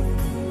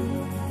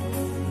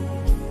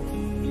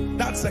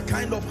 That's the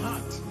kind of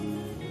heart.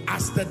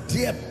 As the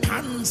deer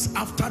pants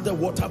after the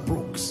water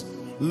brooks,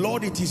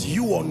 Lord, it is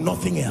you or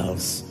nothing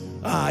else.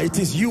 It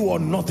is you or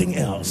nothing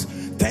else.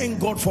 Thank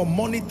God for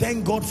money.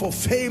 Thank God for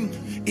fame.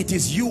 It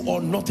is you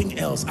or nothing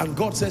else. And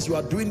God says, you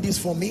are doing this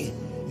for me.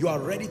 You are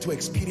ready to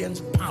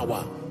experience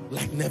power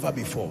like never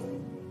before.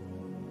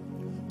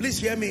 Please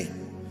hear me.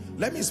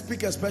 Let me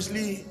speak,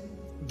 especially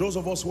those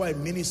of us who are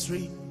in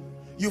ministry.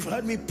 You've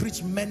heard me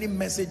preach many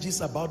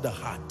messages about the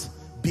heart.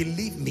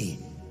 Believe me,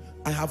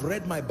 I have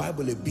read my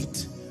Bible a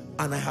bit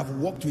and I have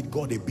walked with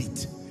God a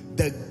bit.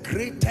 The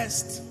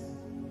greatest,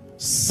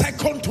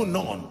 second to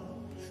none,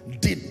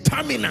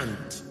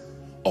 determinant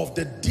of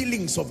the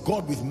dealings of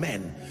God with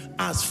men,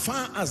 as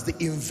far as the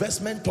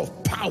investment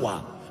of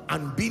power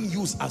and being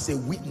used as a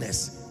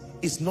witness,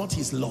 is not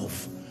his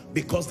love,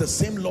 because the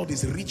same Lord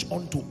is rich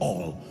unto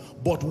all.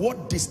 But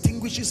what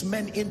distinguishes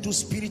men into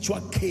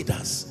spiritual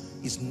cadres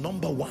is,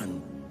 number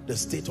one, the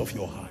state of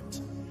your heart.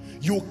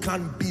 You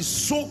can be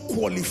so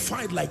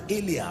qualified like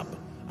Eliab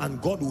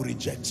and God will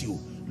reject you,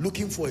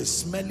 looking for a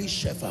smelly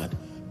shepherd,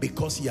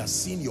 because he has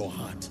seen your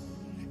heart.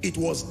 It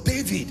was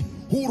David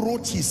who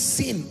wrote his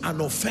sin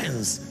and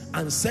offense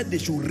and said they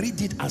should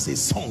read it as a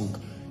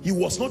song. He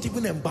was not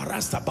even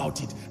embarrassed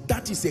about it.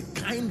 That is a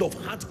kind of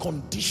heart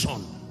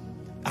condition.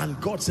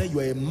 And God said, you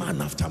are a man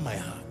after my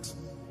heart.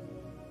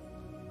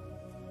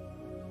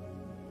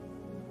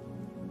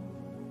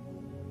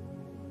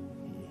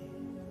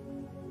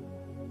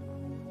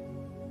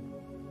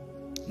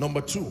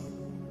 Number two,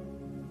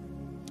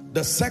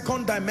 the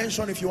second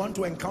dimension, if you want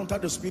to encounter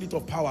the spirit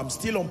of power, I'm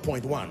still on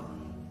point one.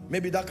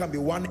 Maybe that can be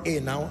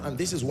 1A now, and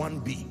this is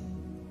 1B.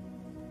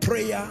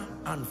 Prayer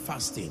and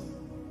fasting.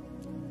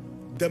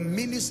 The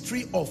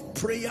ministry of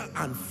prayer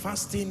and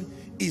fasting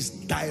is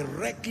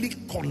directly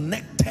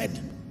connected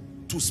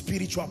to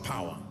spiritual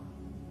power.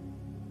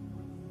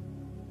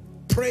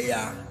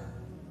 Prayer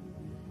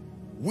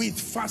with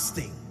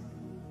fasting.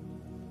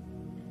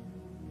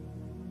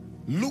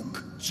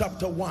 Luke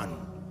chapter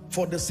 1.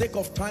 For the sake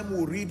of time,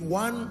 we'll read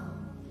 1,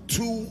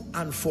 2,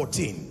 and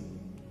 14.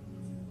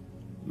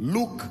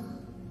 Luke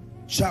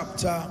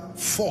chapter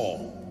 4,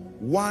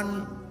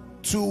 1,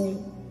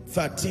 2,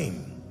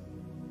 13.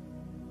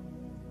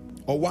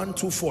 Or 1,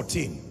 2,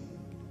 14.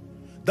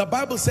 The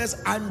Bible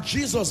says, and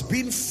Jesus,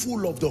 being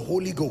full of the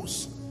Holy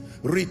Ghost,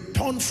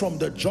 returned from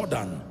the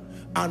Jordan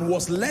and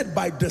was led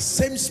by the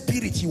same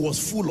Spirit he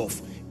was full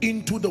of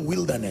into the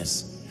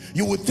wilderness.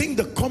 You would think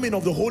the coming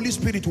of the Holy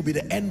Spirit will be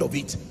the end of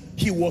it.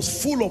 He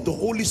was full of the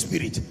Holy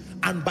Spirit,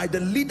 and by the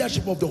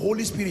leadership of the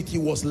Holy Spirit he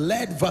was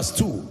led. Verse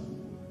 2,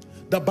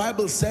 the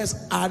Bible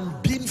says,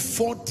 and being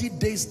 40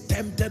 days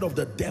tempted of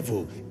the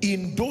devil.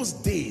 In those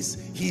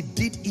days he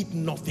did eat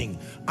nothing,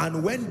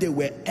 and when they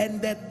were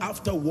ended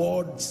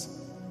afterwards,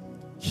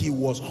 he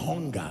was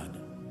hungered.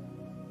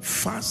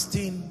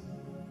 Fasting,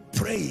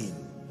 praying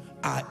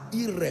are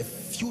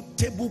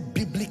irrefutable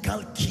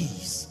biblical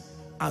keys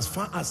as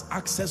far as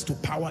access to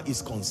power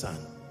is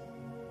concerned.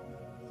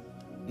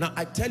 Now,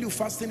 I tell you,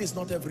 fasting is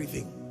not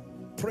everything.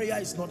 prayer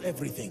is not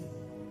everything.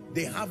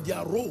 They have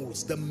their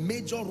roles, the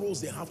major roles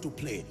they have to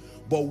play.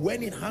 But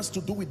when it has to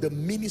do with the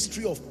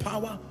ministry of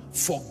power,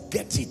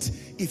 forget it.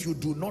 If you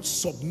do not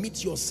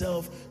submit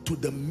yourself to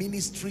the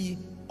ministry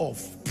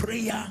of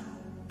prayer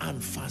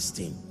and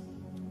fasting.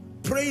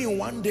 Praying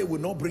one day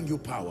will not bring you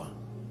power.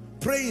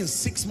 Praying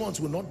 6 months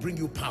will not bring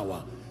you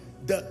power.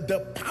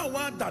 The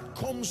power that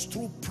comes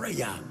through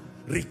prayer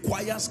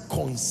requires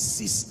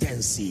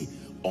consistency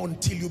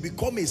until you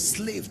become a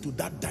slave to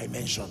that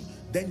dimension.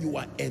 Then you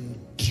are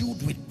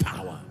endued with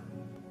power.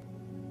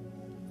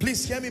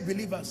 Please hear me,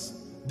 believers.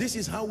 This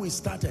is how we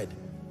started.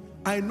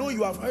 I know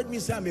you have heard me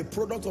say I'm a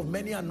product of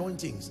many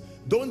anointings.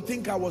 Don't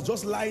think I was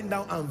just lying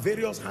down and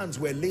various hands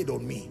were laid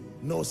on me.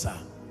 No, sir.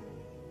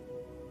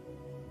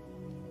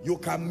 You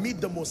can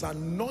meet the most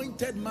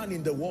anointed man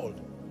in the world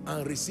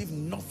and receive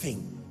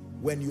nothing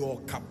when your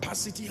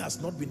capacity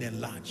has not been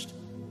enlarged.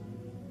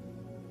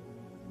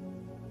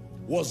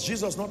 Was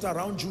Jesus not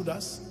around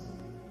Judas?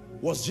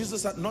 Was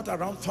Jesus not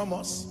around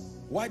Thomas?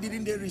 Why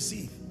didn't they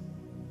receive?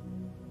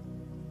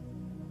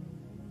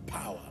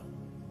 Power,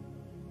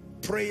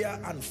 prayer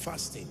and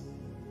fasting.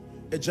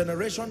 A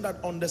generation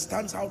that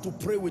understands how to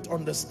pray with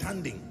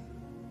understanding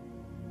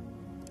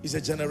is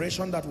a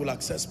generation that will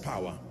access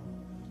power.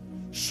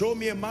 Show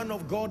me a man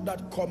of God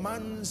that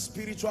commands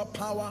spiritual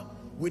power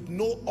with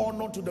no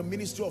honor to the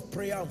ministry of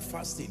prayer and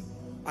fasting.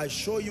 I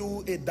show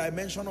you a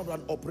dimension of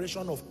an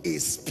operation of a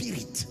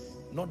spirit,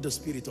 not the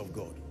Spirit of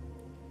God.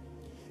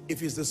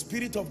 If it's the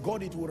Spirit of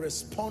God, it will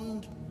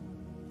respond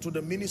to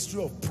the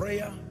ministry of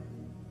prayer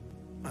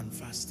and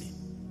fasting.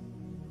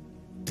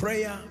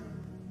 Prayer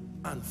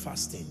and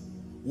fasting.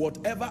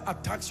 Whatever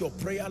attacks your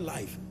prayer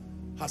life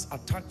has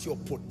attacked your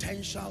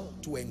potential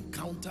to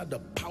encounter the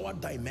power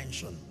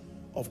dimension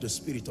of the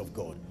Spirit of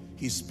God.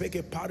 He spake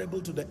a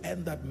parable to the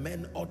end that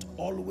men ought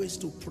always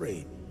to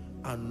pray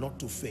and not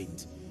to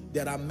faint.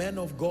 There are men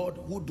of God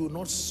who do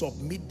not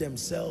submit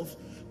themselves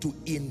to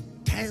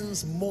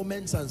intense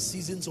moments and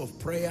seasons of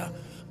prayer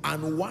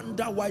and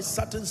wonder why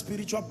certain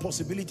spiritual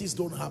possibilities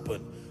don't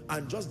happen,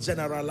 and just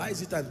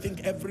generalize it and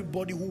think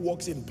everybody who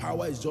walks in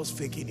power is just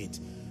faking it.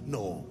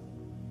 No.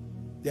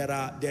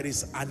 There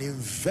is an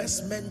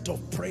investment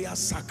of prayer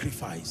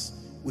sacrifice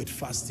with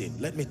fasting.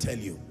 Let me tell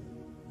you,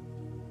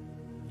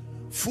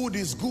 food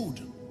is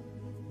good,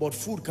 but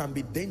food can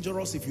be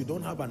dangerous if you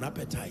don't have an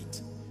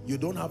appetite. You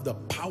don't have the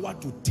power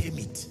to tame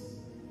it.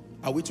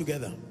 Are we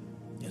together?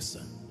 Yes,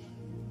 sir.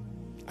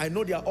 I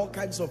know there are all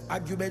kinds of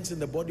arguments in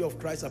the body of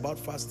Christ about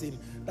fasting.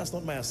 That's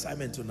not my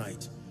assignment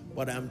tonight.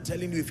 But I'm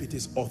telling you, if it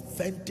is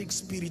authentic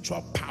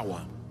spiritual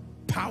power,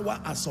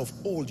 power as of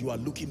old you are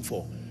looking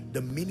for,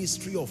 the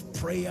ministry of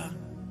prayer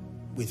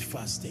with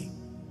fasting.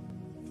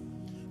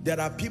 There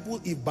are people,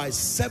 if by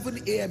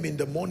 7 a.m. in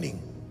the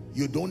morning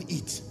you don't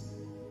eat,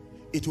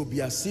 it will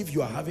be as if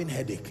you are having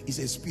headache. It's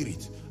a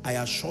spirit. I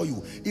assure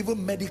you,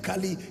 even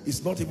medically,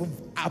 it's not even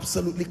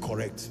absolutely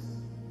correct.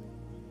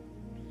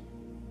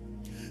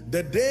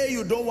 The day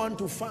you don't want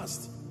to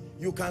fast,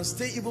 you can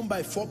stay even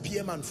by 4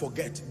 p.m. and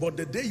forget. But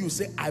the day you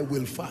say, I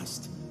will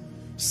fast,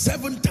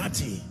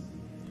 7:30,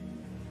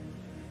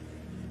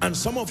 and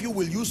some of you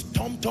will use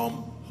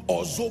tom-tom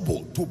or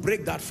zobo to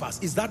break that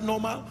fast. Is that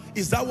normal?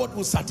 Is that what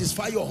will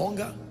satisfy your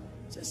hunger?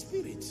 It's a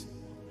spirit.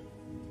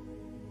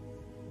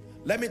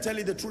 Let me tell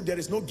you the truth, there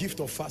is no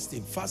gift of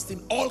fasting.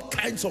 Fasting, all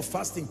kinds of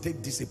fasting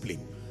take discipline.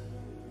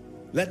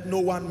 Let no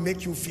one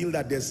make you feel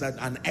that there's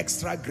an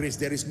extra grace.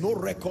 There is no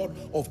record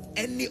of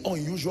any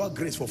unusual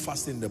grace for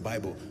fasting in the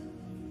Bible.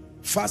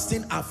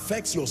 Fasting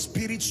affects your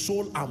spirit,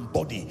 soul, and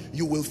body.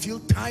 You will feel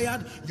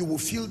tired. You will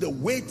feel the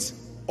weight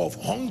of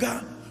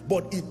hunger.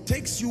 But it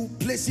takes you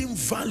placing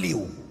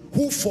value.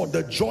 Who for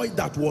the joy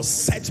that was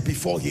set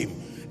before him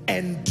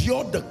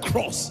endured the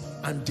cross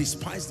and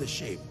despised the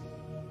shame.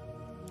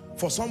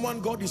 For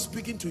someone, God is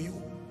speaking to you.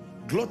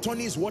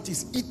 Gluttony is what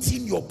is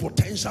eating your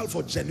potential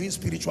for genuine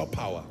spiritual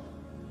power.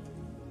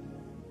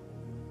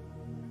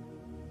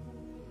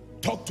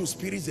 Talk to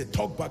spirits, they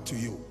talk back to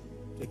you.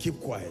 They keep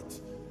quiet.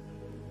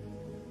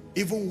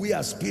 Even we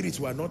as spirits,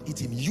 we are not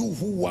eating. You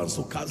who wants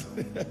to cast.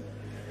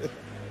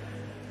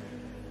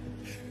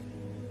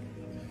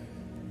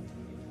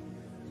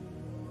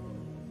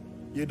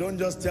 You don't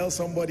just tell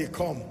somebody,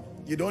 come.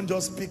 You don't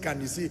just speak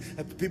and you see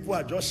people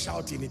are just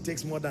shouting. It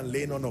takes more than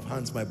laying on of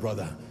hands, my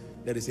brother.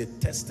 There is a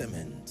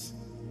testament.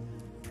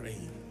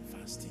 Praying,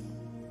 fasting.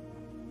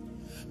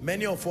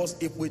 Many of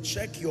us, if we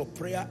check your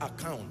prayer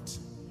account,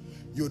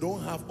 you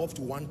don't have up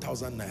to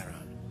 1,000 naira.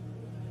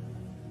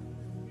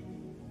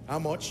 How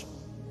much?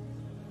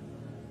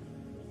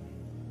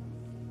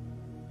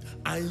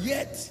 And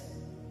yet,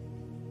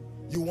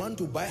 you want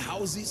to buy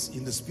houses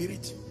in the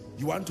spirit.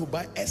 You want to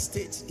buy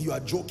estates. You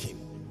are joking.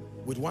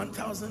 With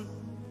 1,000?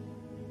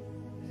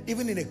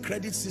 Even in a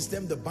credit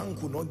system, the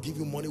bank will not give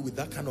you money with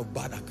that kind of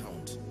bad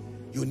account.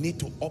 You need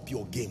to up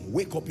your game.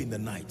 Wake up in the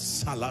night.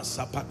 Wake up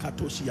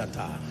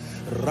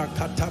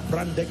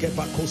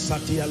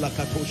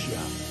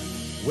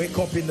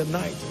in the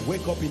night.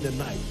 Wake up in the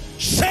night.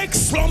 Shake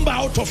slumber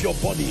out of your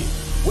body.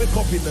 Wake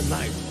up in the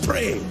night.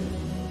 Pray.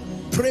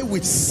 Pray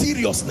with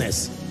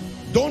seriousness.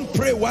 Don't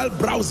pray while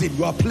browsing,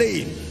 you are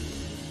playing.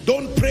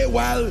 Don't pray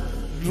while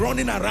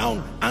running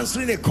around,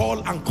 answering a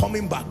call and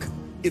coming back.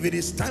 If it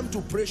is time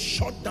to pray,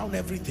 shut down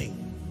everything.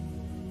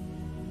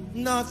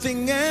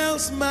 Nothing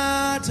else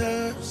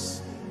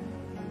matters.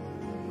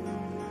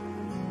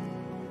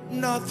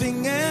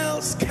 Nothing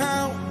else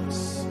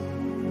counts.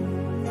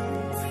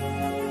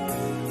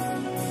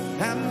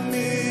 I'm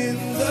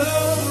in the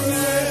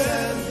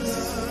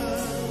presence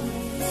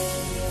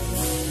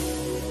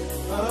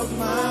of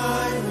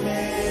my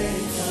Maker.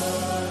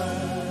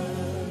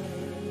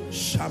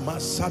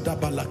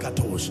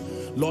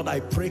 Lord, I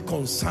pray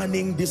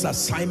concerning this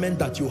assignment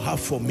that you have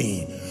for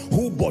me.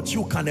 Who but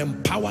you can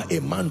empower a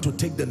man to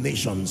take the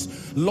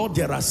nations? Lord,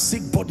 there are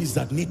sick bodies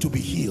that need to be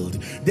healed.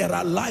 There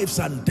are lives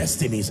and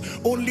destinies.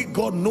 Only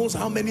God knows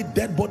how many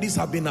dead bodies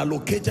have been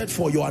allocated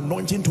for your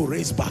anointing to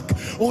raise back.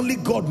 Only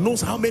God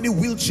knows how many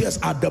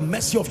wheelchairs are at the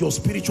mercy of your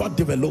spiritual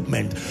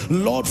development.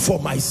 Lord, for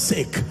my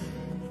sake,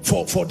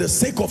 for the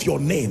sake of your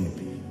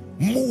name,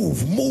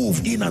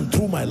 move in and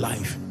through my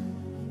life.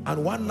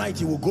 And one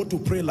night you will go to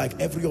pray like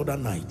every other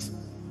night,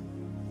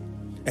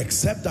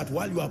 except that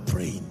while you are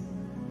praying,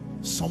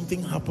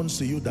 something happens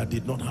to you that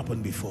did not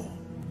happen before,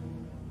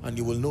 and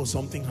you will know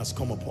something has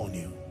come upon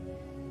you.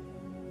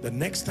 The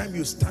next time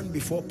you stand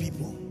before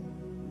people,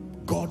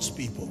 God's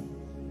people,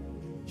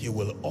 he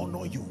will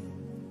honor you.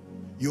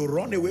 You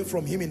run away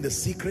from him in the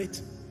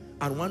secret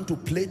and want to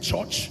play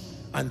church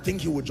and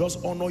think he will just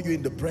honor you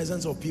in the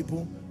presence of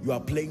people. You are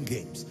playing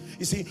games.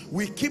 You see,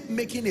 we keep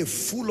making a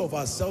fool of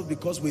ourselves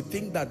because we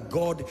think that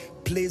God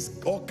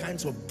plays all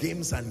kinds of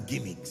games and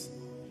gimmicks.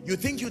 You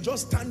think you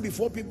just stand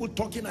before people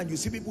talking and you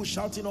see people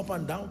shouting up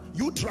and down?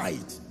 You try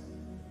it.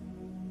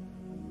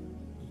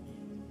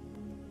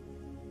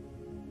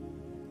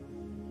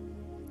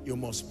 You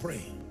must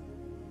pray.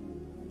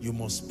 You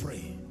must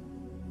pray.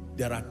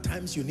 There are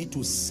times you need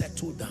to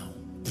settle down.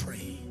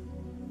 Pray.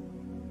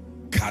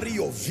 Carry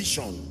your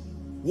vision,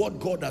 what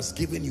God has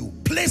given you,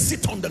 place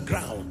it on the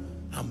ground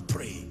and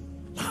pray.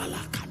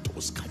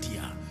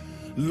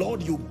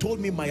 Lord, you told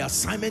me my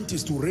assignment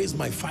is to raise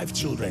my 5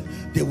 children.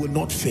 They will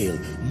not fail.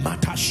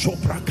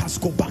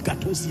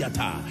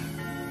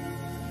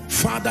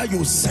 Father,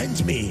 you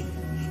sent me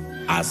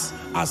as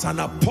an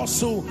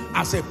apostle,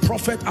 as a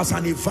prophet, as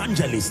an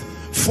evangelist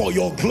for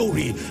your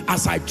glory.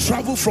 As I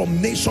travel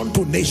from nation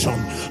to nation,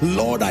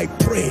 Lord, I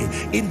pray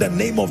in the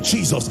name of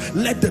Jesus,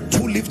 let the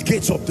 2 lift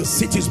gates of the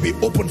cities be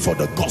open for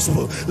the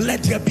gospel.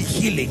 Let there be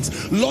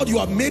healings. Lord, you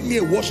have made me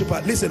a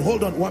worshiper. Listen,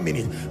 hold on 1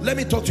 minute. Let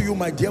me talk to you,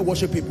 my dear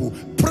worship people.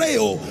 Pray,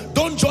 oh,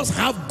 don't just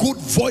have good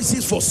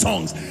voices for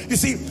songs. You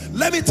see,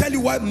 let me tell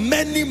you why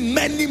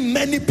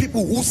many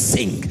people who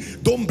sing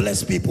don't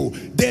bless people.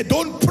 They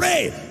don't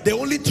pray, they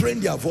only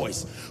train their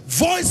voice.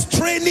 Voice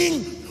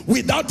training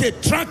without a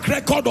track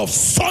record of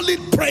solid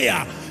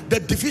prayer, the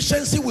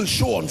deficiency will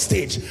show on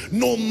stage,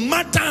 no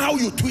matter how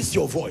you twist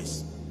your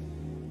voice.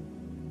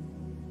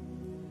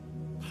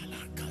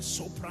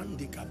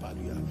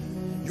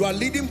 You are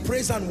leading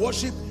praise and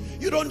worship.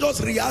 You don't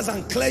just rehearse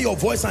and clear your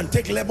voice and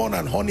take lemon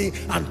and honey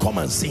and come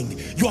and sing.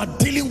 You are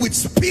dealing with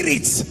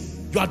spirits.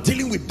 You are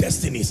dealing with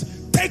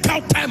destinies. Take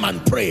out time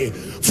and pray.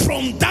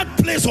 From that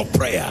place of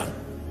prayer,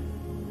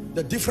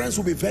 the difference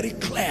will be very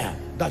clear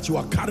that you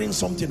are carrying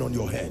something on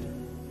your head.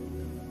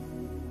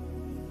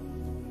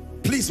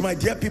 Please, my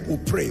dear people,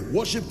 pray.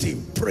 Worship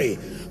team, pray.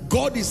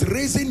 God is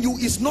raising you.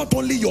 It's not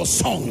only your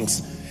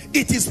songs.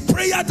 It is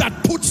prayer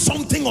that puts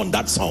something on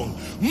that song.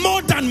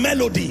 More than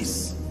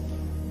melodies.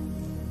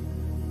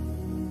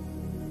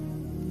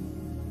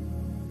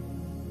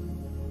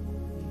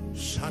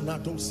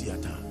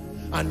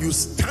 And you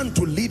stand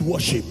to lead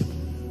worship.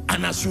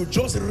 And as you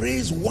just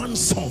raise one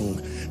song,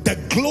 the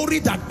glory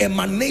that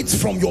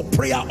emanates from your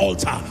prayer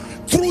altar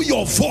through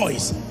your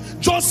voice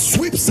just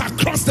sweeps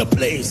across the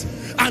place,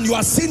 and you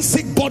are seeing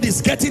sick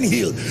bodies getting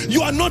healed.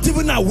 You are not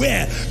even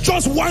aware.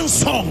 Just one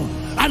song,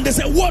 and they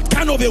say, what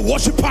kind of a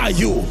worshiper are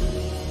you?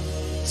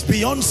 It's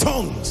beyond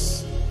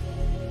songs.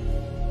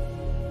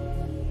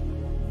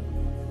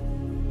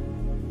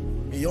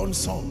 Beyond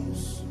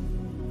songs.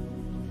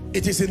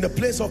 It is in the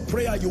place of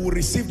prayer you will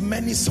receive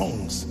many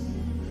songs.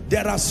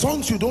 There are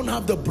songs you don't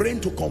have the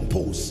brain to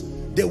compose.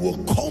 They will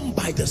come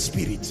by the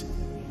Spirit.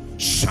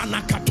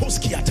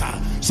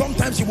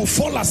 Sometimes you will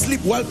fall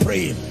asleep while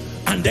praying,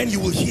 and then you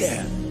will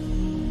hear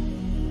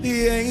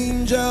the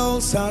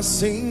angels are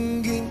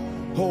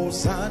singing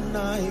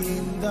Hosanna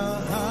in the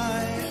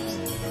highest.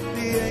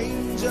 The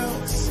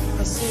angels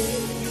are singing.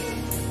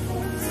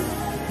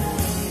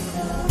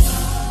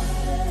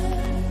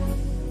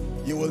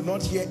 You will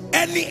not hear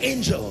any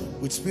angel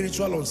with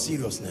spiritual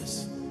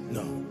unseriousness.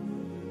 No.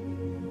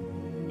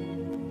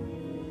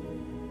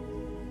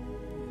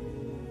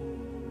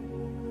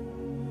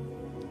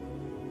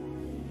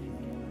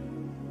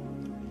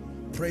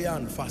 Prayer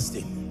and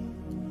fasting.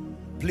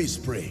 Please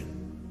pray.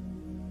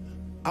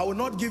 I will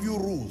not give you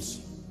rules,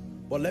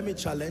 but let me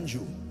challenge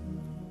you.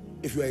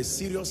 If you are a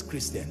serious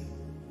Christian,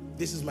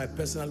 this is my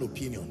personal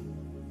opinion,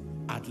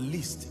 at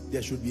least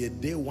there should be a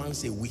day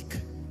once a week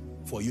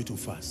for you to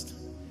fast.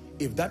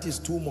 If that is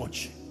too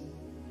much,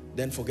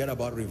 then forget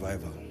about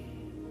revival.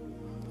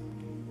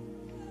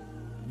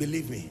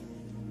 Believe me.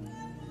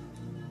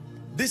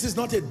 This is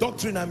not a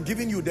doctrine I'm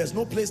giving you. There's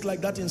no place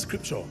like that in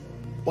scripture.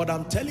 But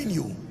I'm telling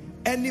you,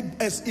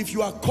 if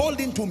you are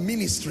called into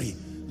ministry,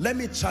 let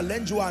me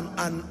challenge you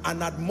and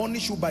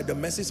admonish you by the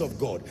mercies of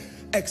God.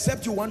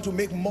 Except you want to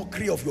make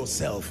mockery of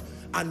yourself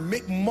and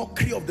make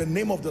mockery of the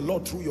name of the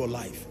Lord through your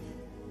life,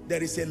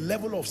 there is a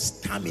level of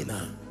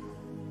stamina.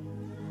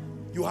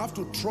 You have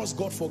to trust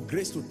God for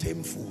grace to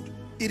tame food.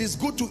 It is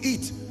good to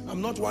eat.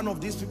 I'm not one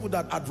of these people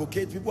that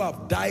advocate people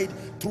have died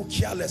through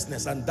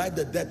carelessness and died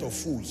the death of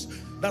fools.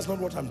 That's not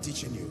what I'm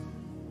teaching you.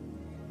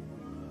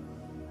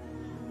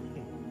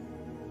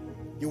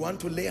 You want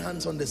to lay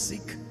hands on the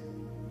sick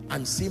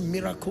and see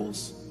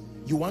miracles?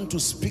 You want to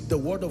speak the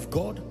word of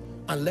God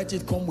and let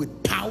it come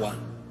with power?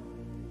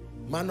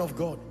 Man of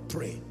God,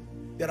 pray.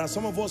 There are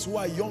some of us who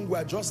are young, we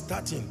are just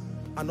starting,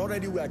 and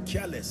already we are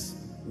careless.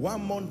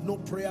 1 month, no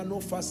prayer, no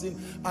fasting.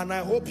 And I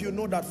hope you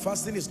know that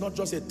fasting is not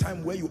just a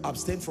time where you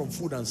abstain from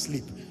food and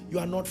sleep. You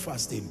are not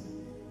fasting.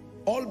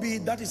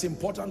 Albeit that is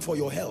important for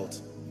your health,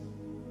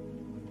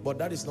 but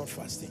that is not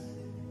fasting.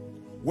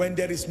 When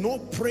there is no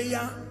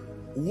prayer,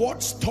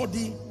 word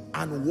study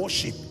and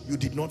worship, you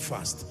did not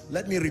fast.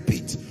 Let me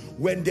repeat.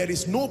 When there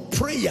is no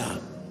prayer,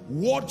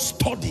 word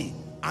study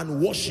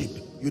and worship,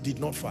 you did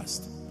not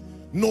fast.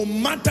 No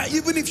matter,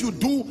 even if you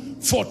do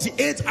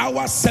 48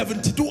 hours,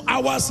 72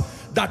 hours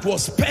that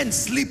was spent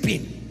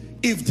sleeping,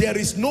 if there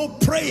is no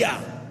prayer,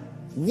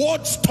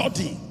 word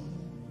study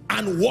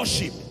and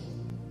worship,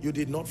 you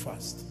did not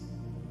fast.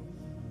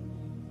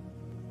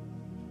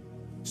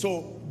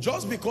 So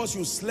just because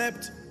you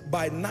slept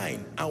by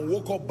 9 and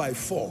woke up by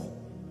 4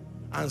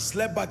 and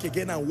slept back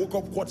again and woke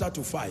up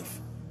 4:45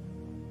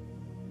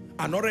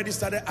 and already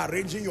started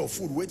arranging your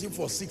food, waiting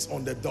for 6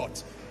 on the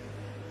dot,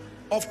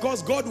 of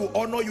course God will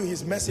honor you,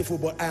 he's merciful,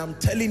 but I am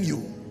telling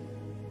you,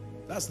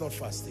 that's not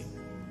fasting.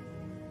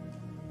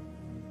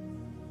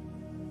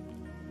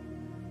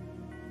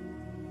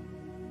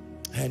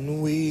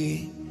 And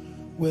we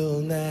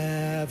will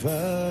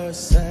never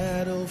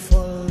settle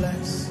for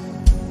less.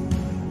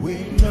 We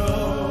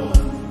know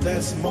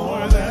there's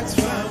more that's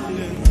found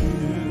in you.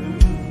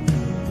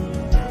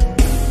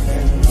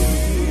 And we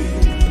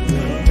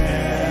will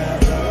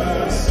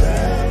never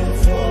settle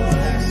for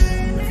less.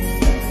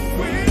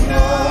 We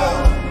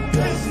know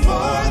there's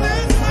more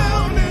that's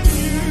found in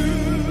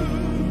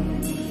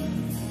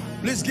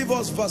you. Please give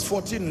us verse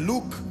 14.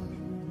 Luke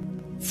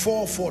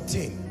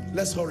 4:14.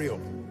 Let's hurry up.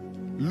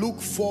 Luke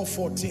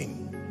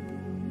 4:14.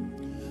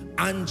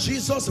 And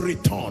Jesus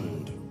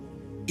returned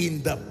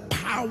in the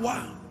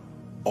power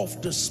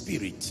of the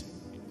Spirit.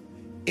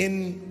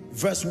 In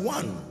verse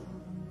 1,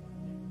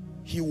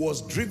 he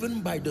was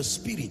driven by the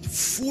Spirit,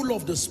 full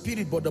of the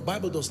Spirit, but the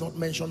Bible does not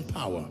mention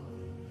power.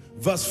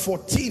 Verse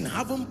 14,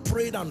 having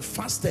prayed and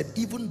fasted,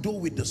 even though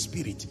with the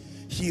Spirit,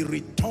 he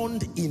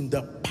returned in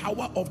the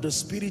power of the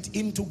Spirit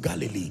into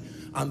Galilee.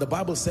 And the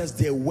Bible says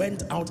there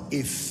went out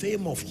a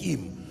fame of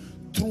him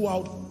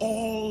throughout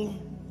all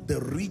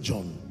the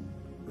region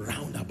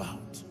round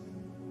about.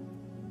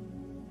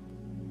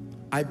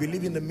 I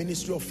believe in the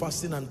ministry of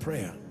fasting and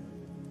prayer.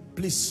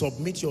 Please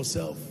submit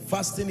yourself.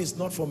 Fasting is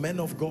not for men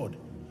of God.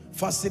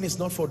 Fasting is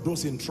not for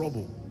those in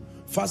trouble.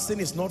 Fasting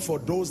is not for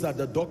those that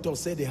the doctor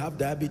said they have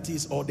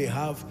diabetes or they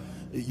have,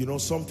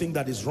 something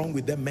that is wrong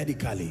with them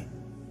medically.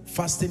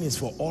 Fasting is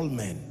for all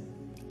men.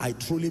 I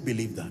truly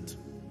believe that.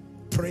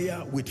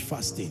 Prayer with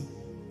fasting.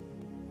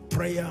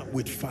 Prayer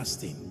with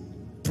fasting.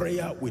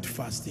 Prayer with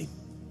fasting.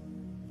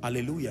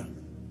 Hallelujah.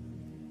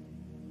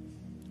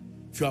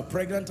 If you are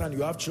pregnant and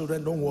you have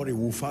children, don't worry,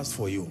 we'll fast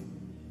for you.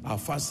 Our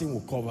fasting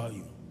will cover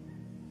you.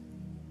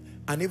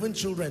 And even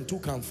children too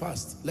can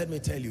fast. Let me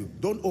tell you,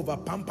 don't over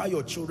pamper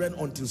your children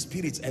until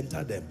spirits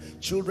enter them.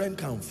 Children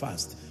can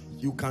fast.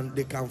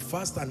 They can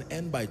fast and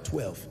end by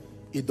 12.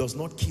 It does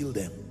not kill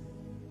them.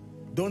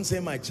 Don't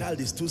say my child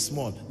is too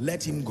small,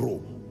 let him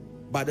grow.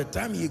 By the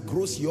time he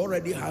grows, he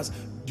already has.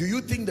 Do you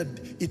think that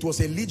it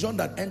was a legion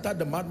that entered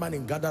the madman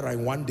in Gadara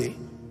in one day?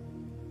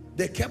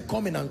 They kept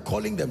coming and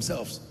calling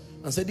themselves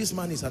and said this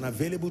man is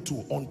unavailable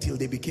to, until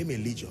they became a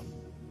legion.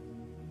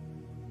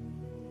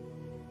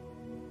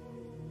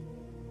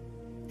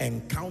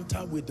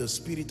 Encounter with the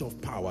Spirit of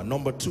power.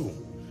 Number 2,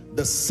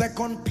 the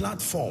second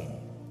platform.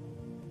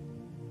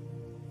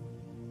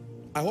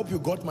 I hope you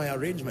got my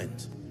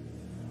arrangement,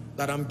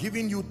 that I'm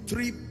giving you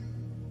 3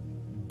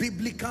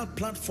 biblical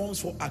platforms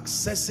for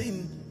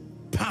accessing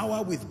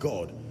power with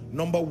God.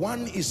 Number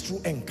 1 is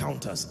through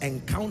encounters.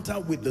 Encounter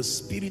with the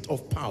Spirit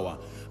of power.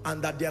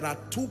 And that there are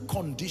 2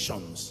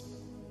 conditions.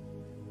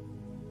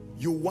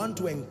 You want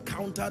to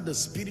encounter the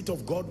Spirit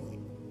of God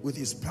with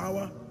his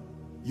power,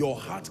 your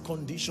heart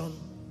condition,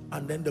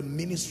 and then the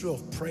ministry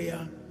of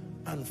prayer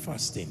and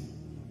fasting.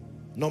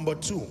 Number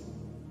 2,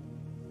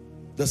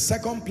 the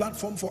second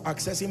platform for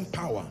accessing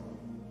power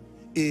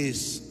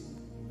is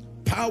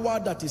power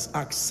that is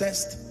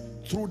accessed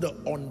through the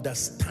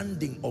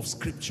understanding of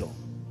Scripture.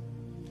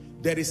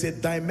 There is a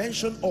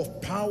dimension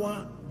of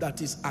power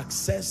that is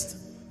accessed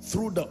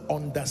through the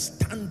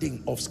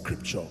understanding of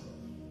scripture.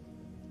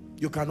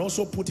 You can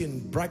also put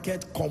in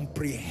bracket,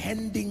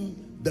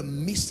 comprehending the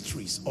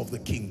mysteries of the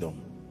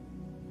kingdom.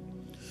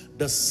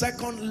 The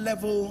second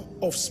level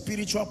of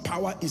spiritual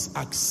power is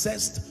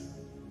accessed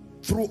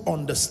through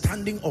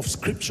understanding of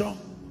scripture,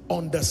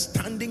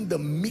 understanding the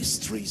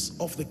mysteries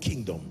of the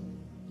kingdom.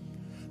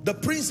 The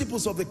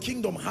principles of the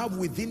kingdom have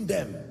within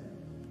them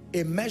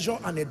a measure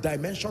and a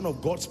dimension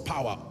of God's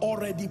power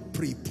already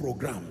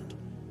pre-programmed.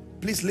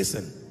 Please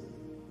listen.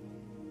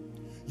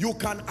 You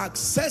can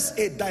access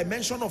a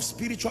dimension of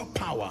spiritual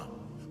power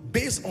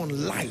based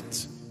on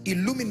light,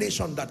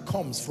 illumination that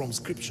comes from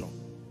scripture.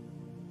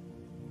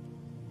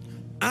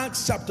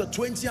 Acts chapter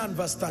 20 and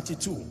verse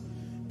 32,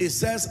 it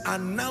says,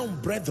 "And now,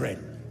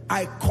 brethren,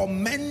 I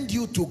commend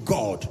you to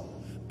God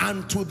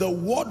and to the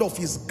word of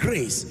his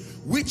grace,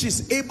 which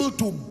is able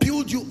to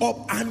build you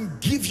up and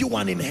give you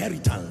an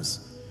inheritance."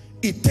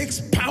 It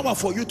takes power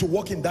for you to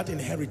walk in that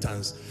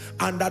inheritance,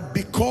 and that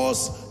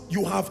because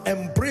you have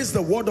embraced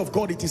the word of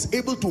God, it is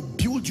able to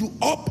build you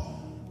up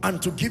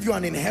and to give you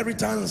an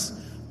inheritance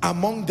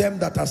among them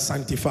that are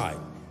sanctified.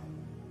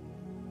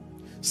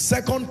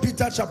 2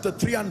 Peter chapter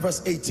 3 and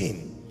verse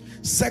 18.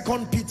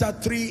 2 Peter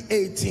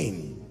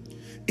 3:18.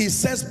 It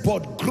says,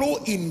 "But grow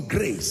in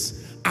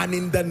grace and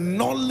in the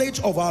knowledge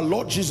of our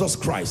Lord Jesus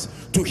Christ.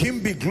 To him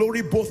be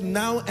glory both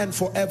now and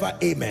forever.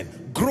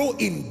 Amen." Grow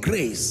in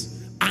grace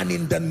and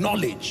in the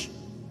knowledge.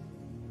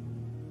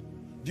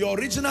 The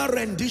original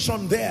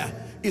rendition there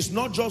is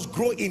not just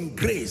grow in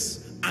grace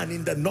and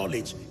in the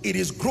knowledge. It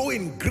is grow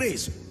in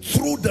grace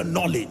through the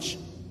knowledge.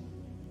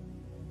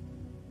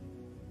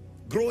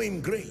 Grow in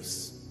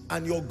grace,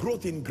 and your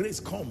growth in grace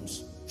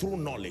comes through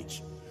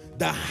knowledge.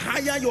 The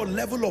higher your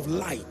level of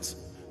light,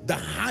 the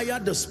higher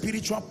the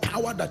spiritual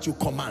power that you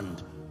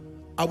command.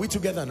 Are we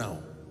together now?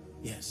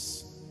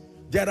 Yes.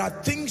 There are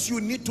things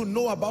you need to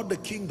know about the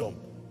kingdom.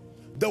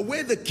 The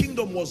way the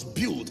kingdom was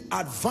built,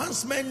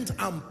 advancement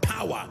and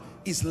power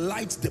is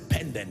light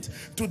dependent.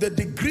 To the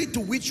degree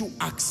to which you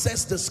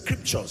access the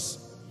scriptures,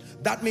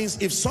 that means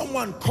if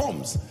someone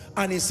comes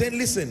and is saying,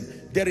 "Listen,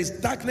 there is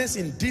darkness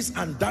in this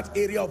and that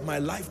area of my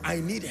life, I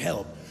need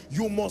help,"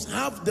 you must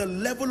have the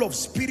level of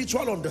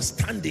spiritual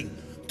understanding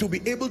to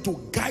be able to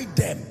guide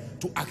them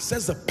to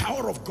access the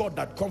power of God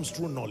that comes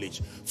through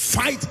knowledge.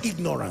 Fight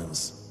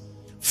ignorance.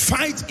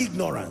 Fight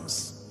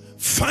ignorance.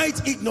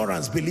 Fight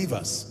ignorance,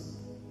 believers.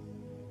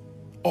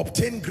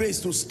 Obtain grace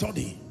to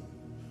study,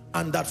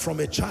 and that from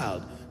a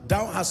child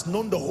thou hast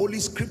known the holy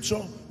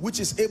scripture, which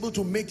is able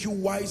to make you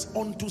wise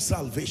unto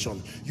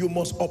salvation. You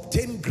must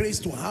obtain grace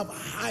to have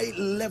high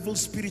level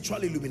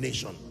spiritual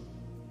illumination.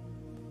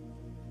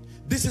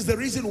 This is the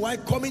reason why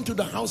coming to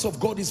the house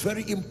of God is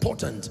very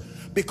important,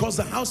 because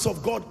the house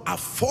of God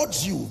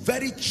affords you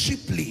very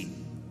cheaply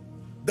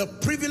the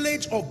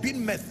privilege of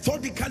being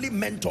methodically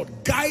mentored,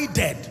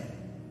 guided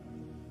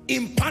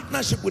in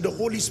partnership with the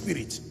Holy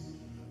Spirit.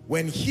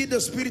 When he, the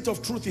Spirit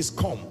of truth, is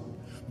come,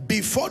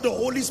 before the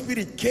Holy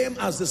Spirit came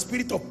as the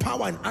Spirit of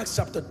power in Acts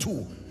chapter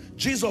 2,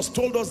 Jesus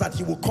told us that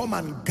he will come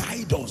and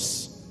guide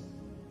us.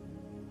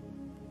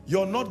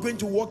 You're not going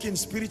to walk in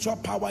spiritual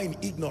power in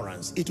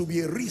ignorance. It will be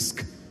a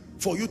risk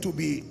for you to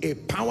be a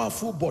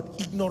powerful but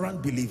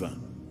ignorant believer.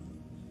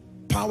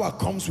 Power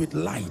comes with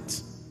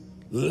light.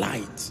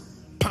 Light.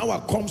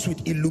 Power comes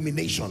with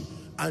illumination.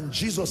 And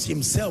Jesus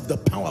himself, the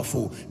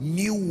powerful,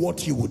 knew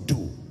what he would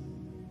do.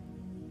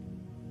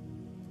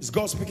 Is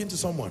God speaking to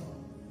someone?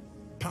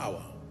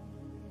 Power.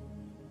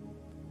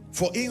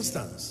 For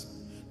instance,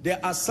 there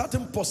are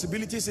certain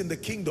possibilities in the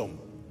kingdom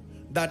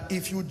that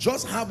if you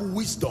just have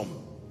wisdom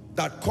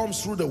that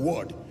comes through the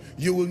word,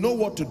 you will know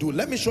what to do.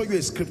 Let me show you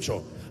a scripture.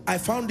 I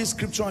found this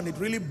scripture and it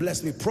really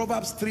blessed me.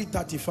 Proverbs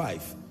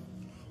 3:35.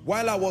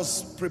 While I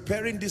was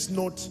preparing this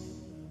note,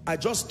 I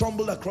just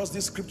stumbled across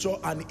this scripture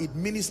and it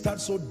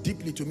ministered so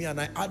deeply to me, and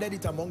I added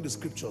it among the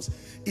scriptures.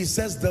 It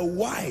says, "The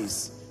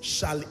wise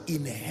shall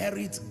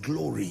inherit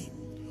glory,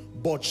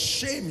 but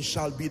shame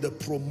shall be the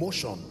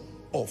promotion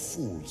of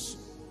fools."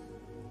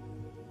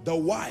 The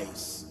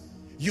wise,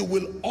 you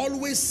will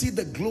always see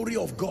the glory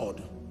of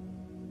God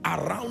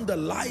around the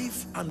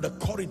life and the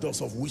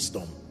corridors of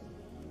wisdom.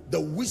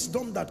 The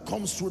wisdom that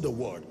comes through the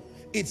word.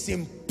 It's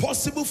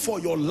impossible for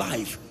your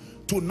life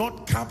to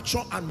not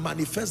capture and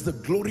manifest the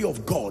glory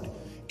of God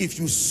if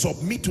you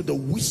submit to the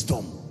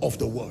wisdom of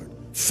the word.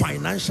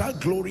 Financial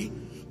glory,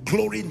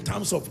 glory in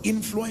terms of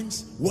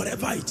influence,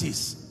 whatever it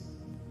is.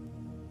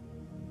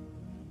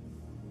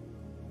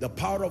 The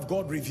power of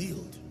God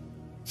revealed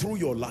through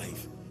your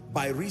life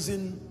by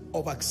reason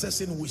of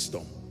accessing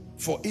wisdom.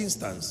 For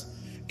instance,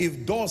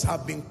 if doors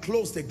have been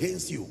closed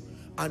against you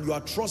and you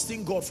are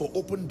trusting God for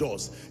open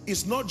doors,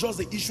 it's not just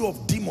the issue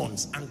of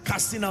demons and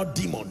casting out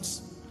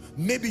demons.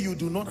 Maybe you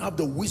do not have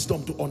the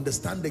wisdom to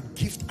understand the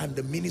gift and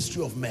the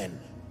ministry of men.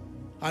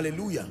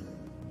 Hallelujah.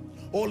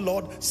 Oh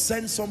Lord,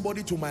 send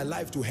somebody to my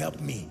life to help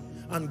me.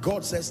 And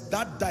God says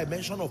that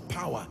dimension of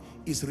power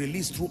is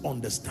released through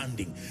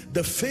understanding.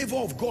 The favor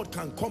of God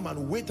can come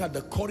and wait at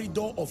the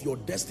corridor of your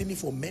destiny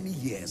for many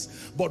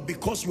years, but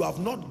because you have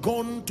not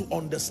gone to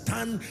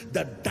understand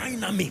the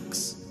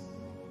dynamics,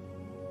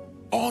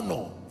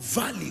 honor,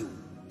 value.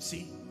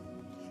 See,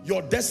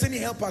 your destiny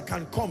helper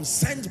can come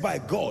sent by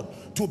God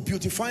to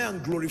beautify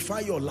and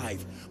glorify your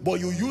life, but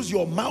you use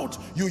your mouth,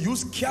 you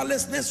use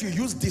carelessness, you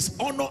use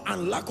dishonor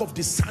and lack of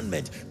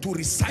discernment to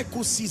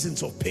recycle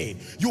seasons of pain.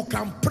 You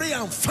can pray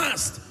and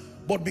fast,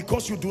 but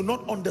because you do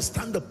not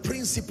understand the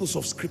principles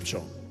of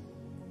Scripture.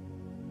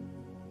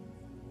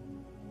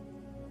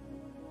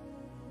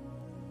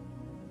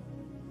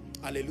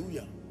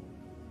 Hallelujah.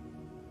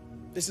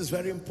 This is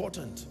very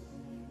important.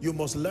 You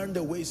must learn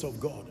the ways of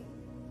God.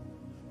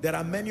 There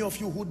are many of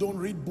you who don't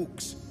read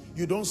books.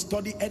 You don't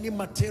study any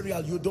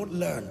material, you don't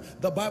learn.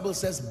 The Bible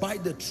says, buy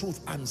the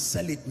truth and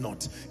sell it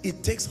not.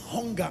 It takes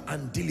hunger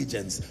and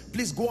diligence.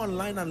 Please go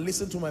online and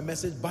listen to my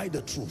message, Buy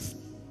the Truth.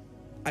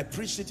 I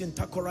preached it in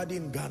Takoradi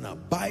in Ghana.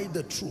 Buy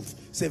the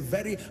truth. It's a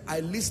very,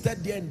 I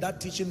listed there in that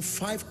teaching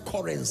 5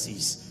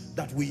 currencies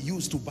that we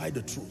use to buy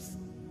the truth.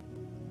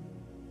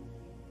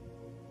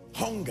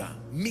 Hunger,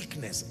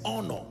 meekness,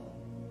 honor.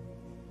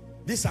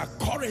 These are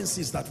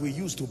currencies that we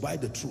use to buy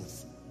the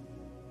truth.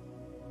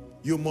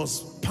 You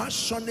must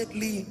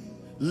passionately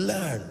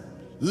learn.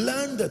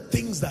 Learn the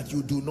things that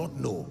you do not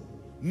know.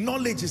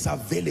 Knowledge is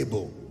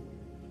available.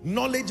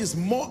 Knowledge is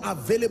more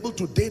available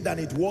today than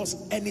it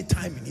was any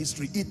time in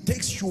history. It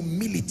takes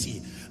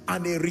humility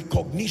and a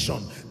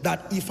recognition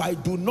that if I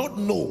do not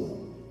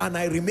know and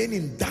I remain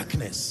in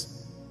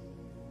darkness,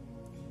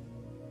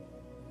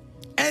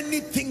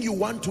 anything you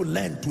want to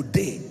learn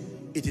today,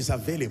 it is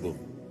available.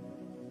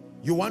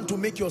 You want to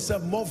make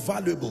yourself more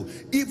valuable,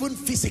 even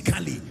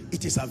physically,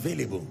 it is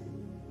available.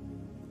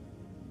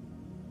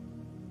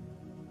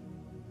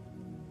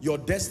 Your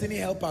destiny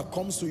helper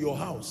comes to your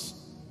house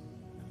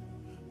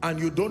and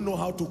you don't know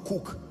how to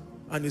cook,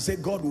 and you say,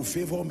 God will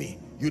favor me.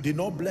 You did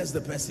not bless the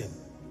person.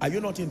 Are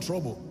you not in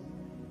trouble?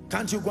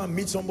 Can't you go and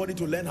meet somebody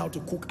to learn how to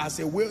cook as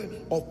a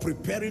way of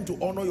preparing to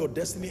honor your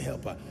destiny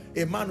helper?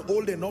 A man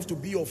old enough to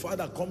be your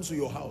father comes to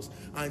your house,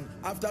 and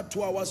after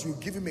 2 hours you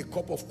give him a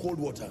cup of cold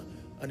water,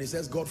 and he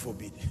says, God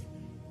forbid.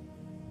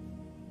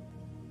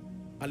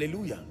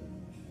 Hallelujah.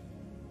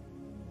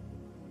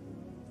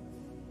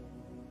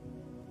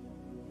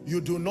 You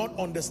do not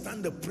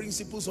understand the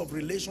principles of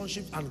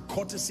relationships and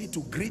courtesy to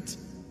greet.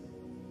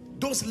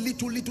 Those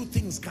little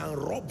things can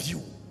rob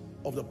you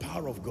of the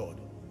power of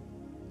God.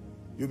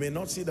 You may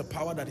not see the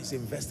power that is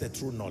invested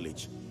through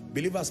knowledge.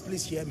 Believers,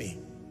 please hear me.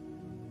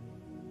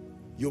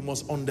 You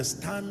must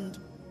understand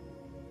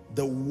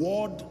the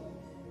word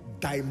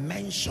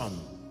dimension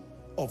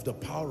of the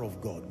power of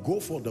God. Go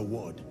for the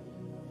word.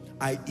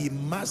 I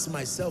immerse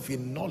myself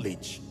in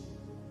knowledge,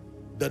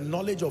 the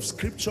knowledge of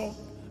Scripture,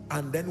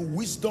 and then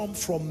wisdom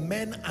from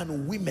men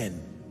and women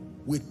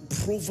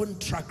with proven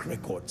track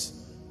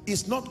records.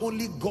 It's not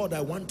only God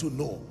I want to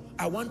know.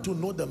 I want to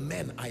know the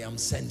men I am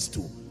sent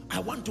to. I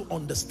want to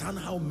understand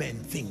how men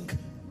think.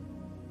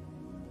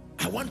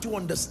 I want to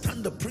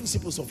understand the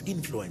principles of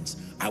influence.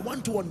 I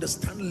want to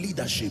understand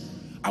leadership.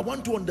 I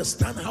want to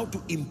understand how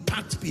to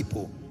impact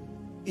people.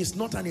 It's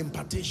not an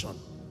impartation.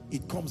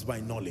 It comes by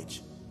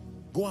knowledge.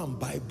 Go and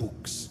buy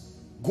books.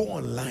 Go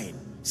online.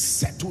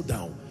 Settle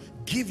down.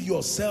 Give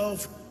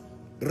yourself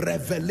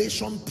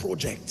revelation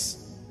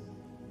projects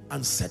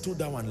and settle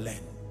down and learn.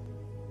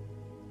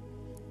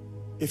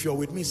 If you're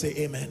with me, say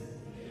amen.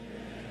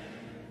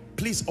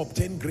 Please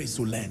obtain grace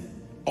to learn.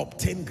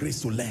 Obtain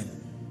grace to learn.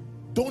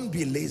 Don't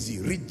be lazy.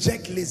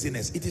 Reject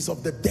laziness. It is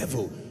of the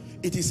devil.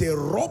 It is a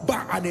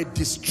robber and a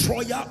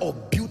destroyer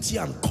of beauty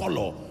and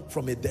color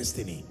from a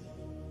destiny.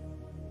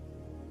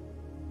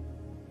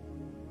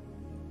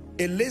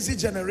 A lazy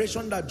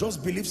generation that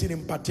just believes in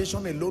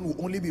impartation alone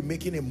will only be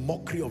making a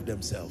mockery of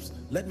themselves.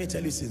 Let me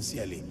tell you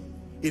sincerely,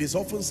 it is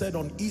often said,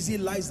 on easy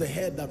lies the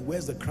head that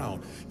wears the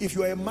crown. If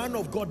you are a man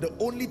of God, the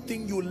only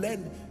thing you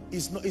learn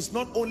is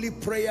not only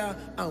prayer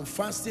and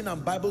fasting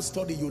and Bible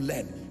study you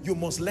learn. You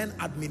must learn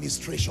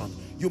administration.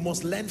 You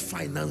must learn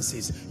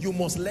finances. You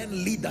must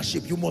learn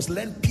leadership. You must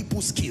learn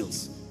people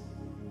skills.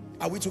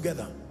 Are we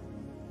together?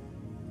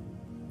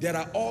 There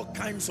are all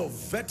kinds of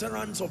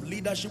veterans of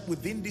leadership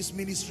within this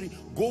ministry.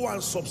 Go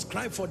and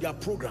subscribe for their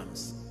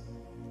programs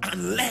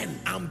and learn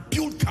and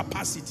build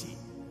capacity.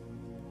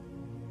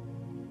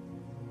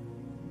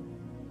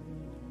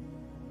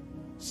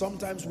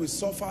 Sometimes we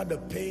suffer the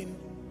pain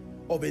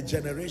of a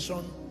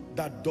generation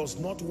that does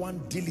not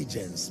want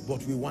diligence,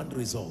 but we want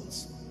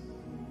results.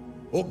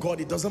 Oh God,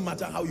 it doesn't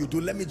matter how you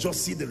do. Let me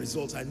just see the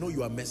results. I know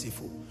you are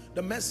merciful.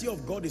 The mercy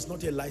of God is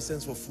not a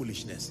license for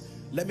foolishness.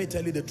 Let me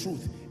tell you the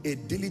truth. A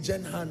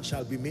diligent hand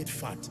shall be made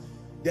fat.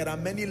 There are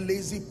many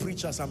lazy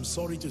preachers, I'm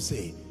sorry to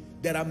say.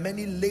 There are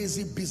many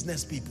lazy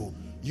business people.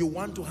 You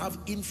want to have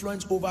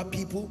influence over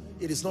people,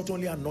 it is not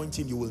only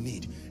anointing you will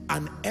need.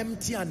 An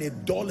empty and a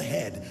dull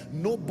head.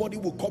 Nobody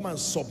will come and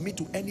submit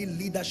to any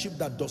leadership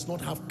that does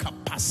not have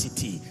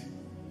capacity.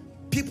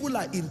 People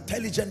are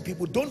intelligent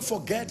people. Don't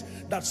forget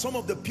that some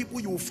of the people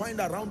you will find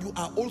around you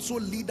are also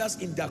leaders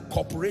in their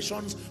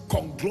corporations,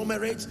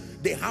 conglomerates.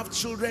 They have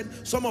children.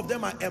 Some of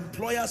them are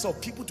employers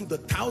of people to the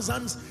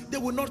thousands. They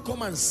will not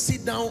come and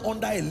sit down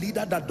under a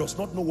leader that does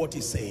not know what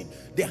he's saying.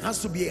 There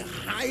has to be a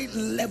high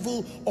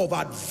level of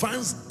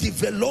advanced,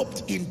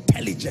 developed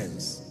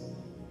intelligence.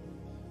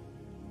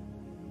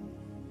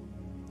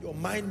 Your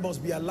mind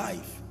must be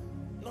alive,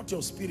 not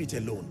your spirit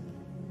alone.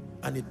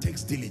 And it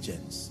takes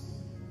diligence.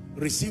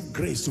 Receive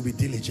grace to be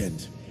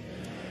diligent.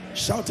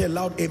 Shout a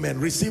loud amen.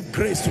 Receive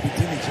grace to be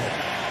diligent.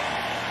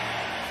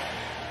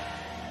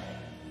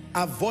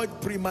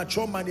 Avoid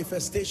premature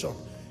manifestation.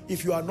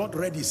 If you are not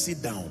ready,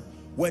 sit down.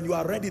 When you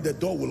are ready, the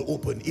door will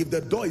open. If the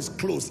door is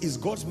closed, it's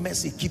God's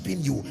mercy keeping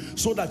you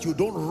so that you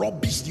don't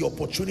rubbish the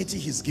opportunity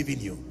he's giving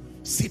you.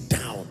 Sit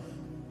down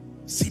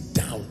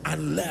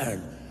and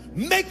learn.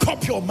 Make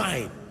up your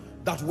mind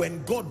that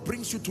when God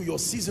brings you to your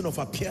season of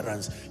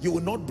appearance, you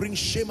will not bring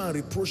shame and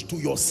reproach to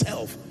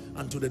yourself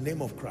and to the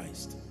name of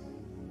Christ.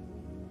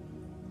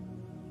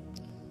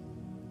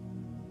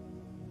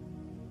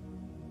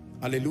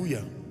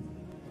 Hallelujah.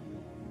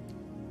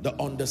 The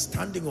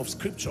understanding of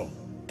scripture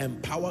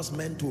empowers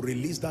men to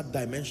release that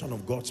dimension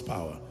of God's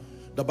power.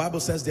 The Bible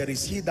says, there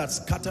is he that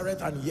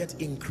scattereth and yet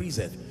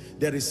increaseth.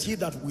 There is he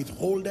that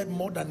withholdeth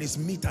more than is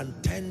meet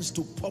and tends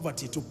to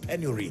poverty, to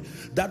penury.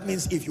 That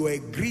means if you're a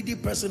greedy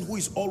person who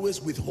is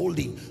always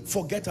withholding,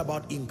 forget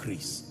about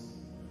increase.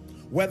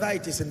 Whether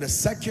it is in the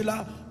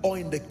secular or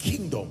in the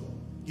kingdom,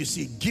 you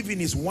see,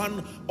 giving is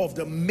one of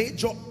the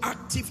major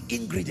active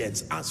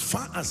ingredients as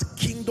far as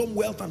kingdom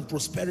wealth and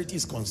prosperity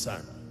is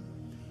concerned.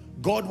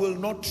 God will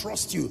not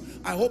trust you.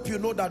 I hope you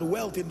know that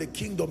wealth in the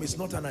kingdom is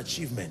not an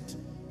achievement.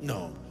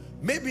 No.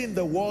 Maybe in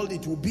the world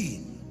it will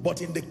be,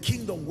 but in the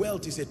kingdom,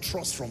 wealth is a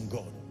trust from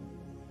God.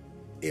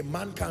 A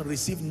man can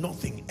receive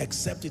nothing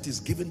except it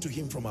is given to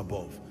him from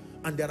above.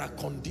 And there are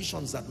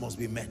conditions that must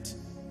be met.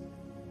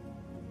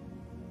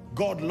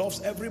 God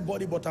loves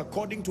everybody, but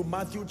according to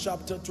Matthew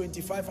chapter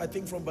 25, I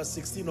think from verse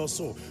 16 or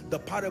so, the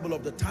parable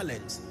of the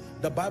talents,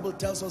 the Bible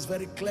tells us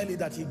very clearly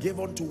that he gave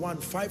unto one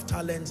 5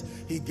 talents,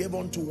 he gave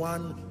unto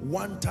one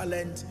 1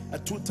 talent,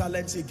 2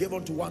 talents, he gave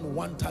unto one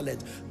 1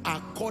 talent,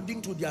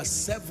 according to their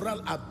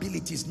several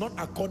abilities, not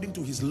according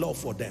to his love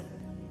for them.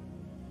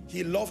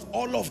 He loved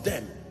all of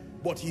them,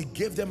 but he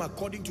gave them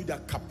according to their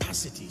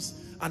capacities.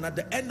 And at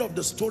the end of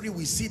the story,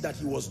 we see that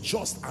he was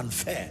just and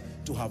fair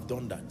to have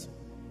done that.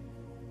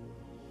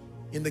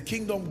 In the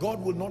kingdom,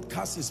 God will not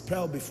cast his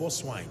pearl before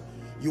swine.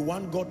 You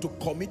want God to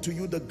commit to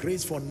you the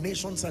grace for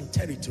nations and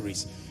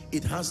territories.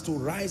 It has to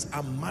rise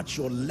and match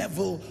your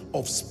level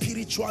of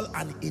spiritual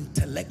and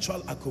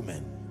intellectual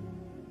acumen.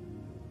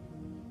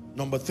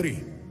 Number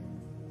 3.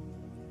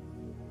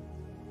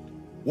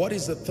 What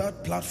is the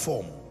third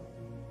platform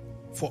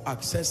for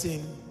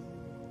accessing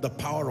the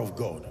power of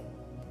God?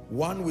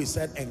 1, we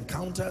said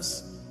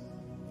encounters,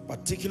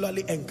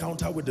 particularly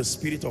encounter with the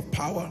spirit of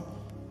power.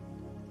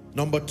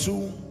 Number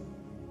 2,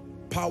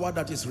 power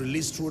that is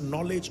released through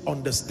knowledge,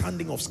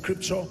 understanding of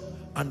scripture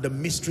and the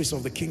mysteries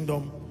of the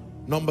kingdom.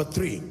 Number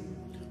 3,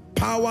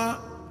 power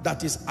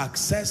that is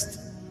accessed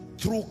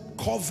through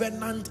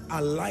covenant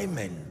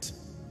alignment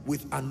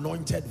with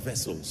anointed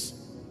vessels.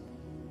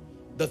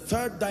 The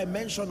third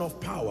dimension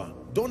of power,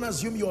 don't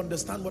assume you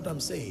understand what I'm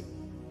saying,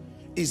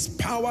 is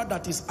power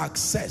that is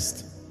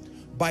accessed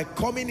by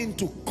coming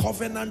into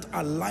covenant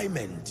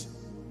alignment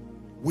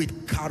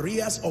with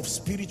carriers of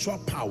spiritual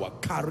power,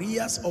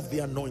 carriers of the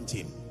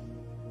anointing.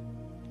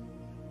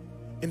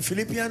 In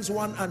Philippians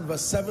 1 and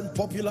verse 7,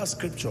 popular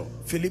scripture,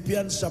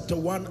 Philippians chapter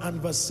 1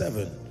 and verse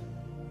 7,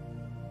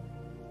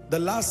 the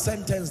last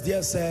sentence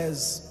there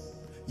says,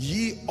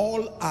 ye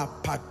all are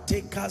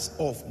partakers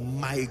of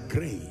my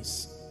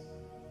grace.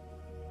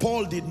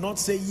 Paul did not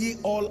say ye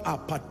all are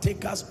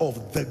partakers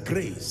of the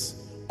grace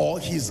or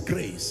his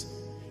grace.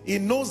 He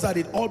knows that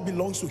it all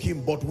belongs to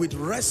him, but with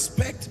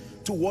respect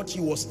to what he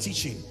was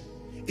teaching,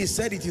 he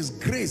said it is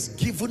grace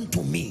given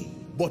to me,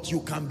 but you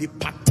can be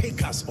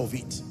partakers of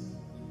it.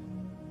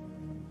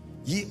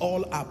 Ye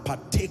all are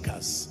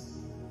partakers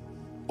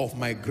of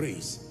my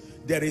grace.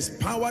 There is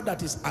power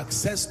that is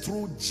accessed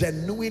through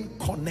genuine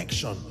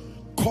connection,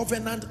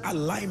 covenant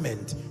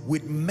alignment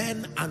with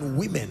men and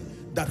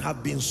women that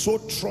have been so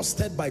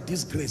trusted by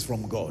this grace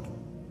from God.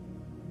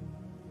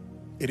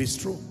 It is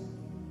true.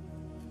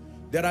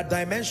 There are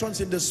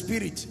dimensions in the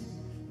spirit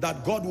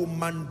that God will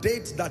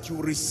mandate that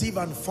you receive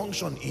and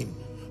function in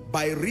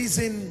by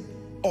reason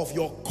of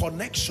your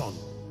connection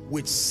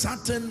with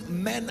certain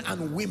men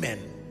and women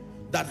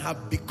that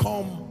have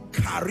become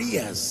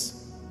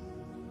carriers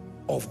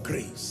of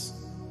grace.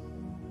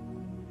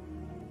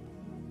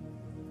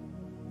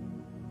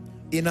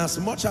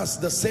 Inasmuch as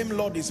the same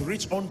Lord is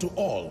rich unto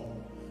all,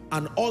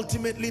 and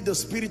ultimately the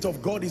Spirit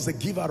of God is the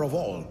giver of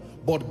all,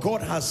 but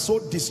God has so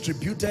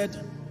distributed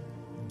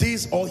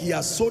this, or he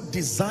has so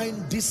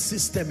designed this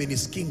system in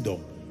his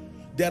kingdom.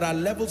 There are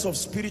levels of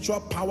spiritual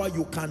power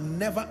you can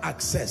never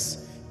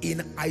access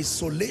in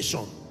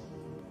isolation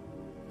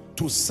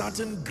to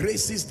certain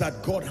graces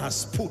that God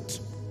has put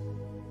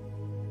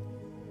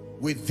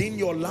within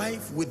your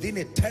life, within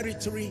a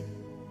territory,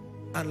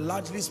 and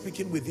largely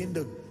speaking within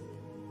the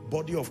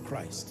body of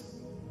Christ.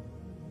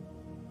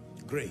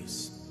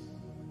 Grace.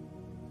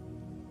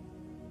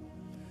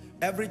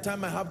 Every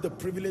time I have the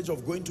privilege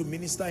of going to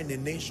minister in a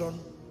nation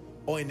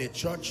or in a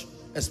church,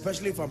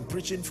 especially if I'm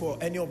preaching for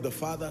any of the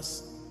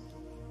fathers,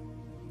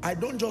 I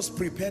don't just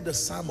prepare the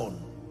sermon.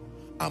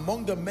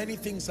 Among the many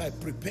things I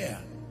prepare,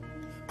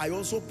 I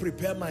also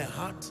prepare my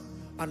heart,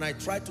 and I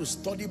try to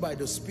study by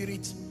the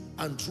Spirit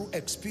and through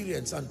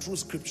experience and through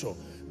scripture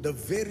the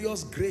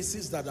various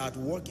graces that are at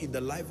work in the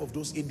life of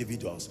those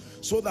individuals,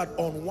 so that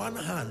on one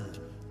hand,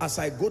 as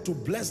I go to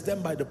bless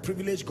them by the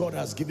privilege God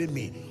has given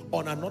me,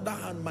 on another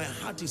hand, my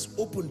heart is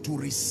open to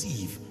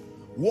receive.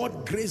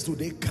 What grace do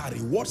they carry?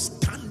 What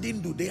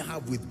standing do they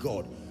have with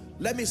God?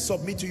 Let me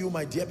submit to you,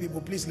 my dear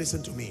people, please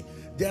listen to me.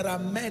 There are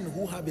men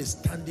who have a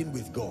standing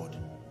with God.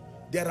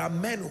 There are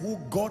men who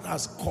God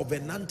has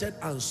covenanted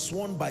and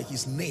sworn by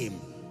his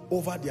name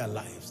over their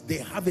lives. They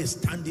have a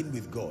standing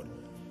with God.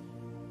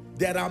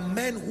 There are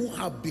men who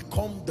have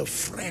become the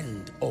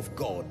friend of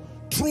God.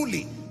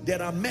 Truly,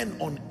 there are men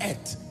on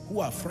earth who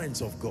are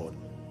friends of God.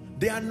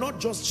 They are not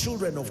just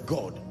children of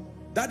God.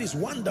 That is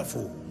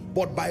wonderful.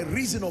 But by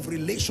reason of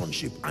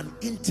relationship and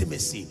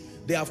intimacy,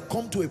 they have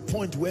come to a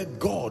point where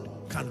God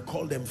can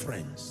call them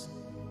friends.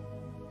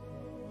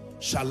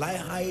 Shall I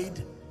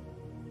hide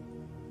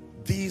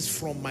these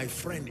from my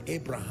friend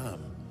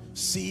Abraham,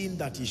 seeing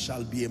that he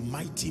shall be a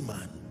mighty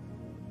man?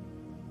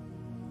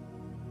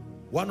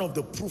 One of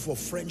the proof of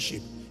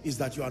friendship is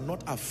that you are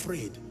not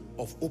afraid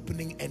of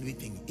opening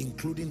anything,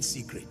 including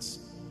secrets.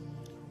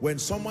 When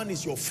someone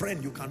is your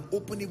friend, you can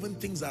open even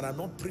things that are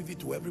not privy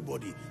to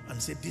everybody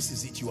and say, this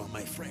is it, you are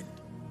my friend.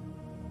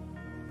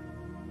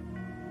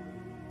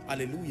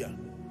 Hallelujah.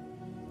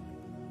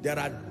 There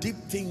are deep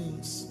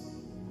things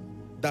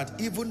that,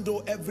 even though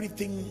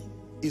everything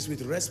is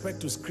with respect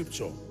to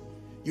scripture,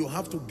 you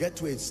have to get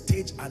to a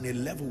stage and a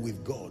level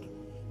with God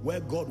where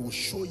God will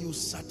show you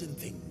certain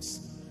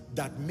things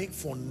that make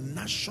for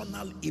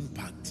national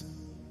impact,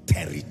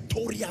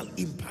 territorial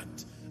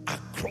impact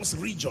across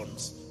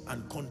regions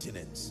and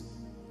continents.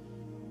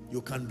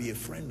 You can be a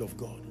friend of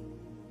God,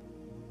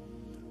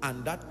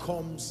 and that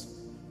comes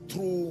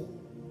through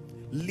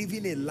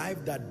living a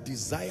life that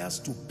desires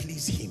to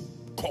please him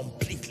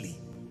completely.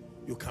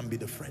 You can be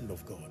the friend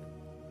of God.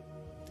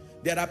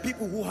 There are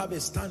people who have a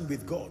stand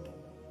with God.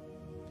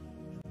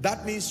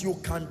 That means you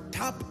can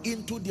tap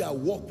into their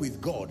walk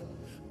with God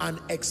and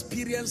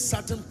experience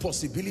certain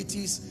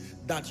possibilities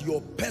that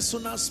your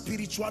personal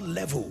spiritual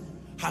level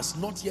has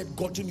not yet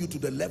gotten you to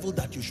the level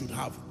that you should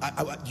have.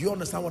 Do you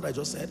understand what I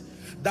just said?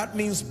 That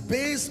means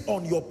based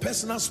on your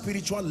personal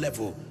spiritual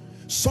level,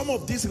 some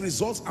of these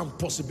results and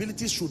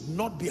possibilities should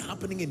not be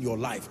happening in your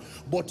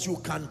life, but you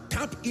can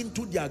tap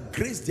into their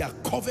grace, their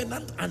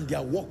covenant, and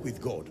their walk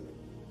with God.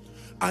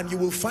 And you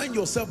will find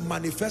yourself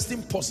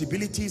manifesting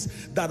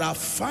possibilities that are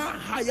far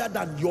higher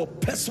than your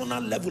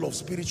personal level of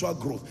spiritual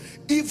growth,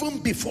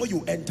 even before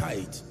you enter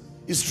it.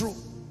 It's true.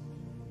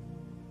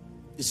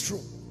 It's true.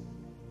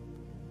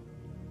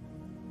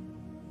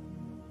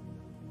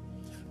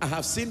 I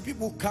have seen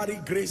people carry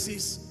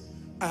graces.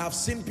 I have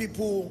seen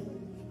people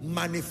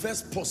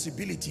manifest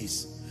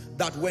possibilities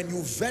that when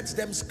you vet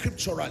them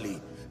scripturally,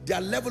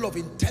 their level of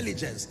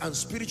intelligence and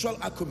spiritual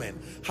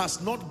acumen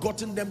has not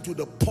gotten them to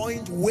the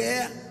point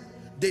where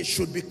they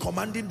should be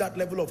commanding that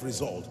level of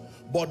result,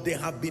 but they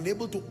have been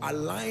able to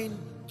align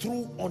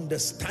through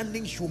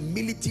understanding,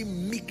 humility,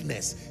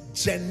 meekness,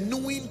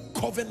 genuine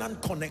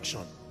covenant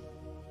connection.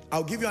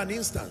 I'll give you an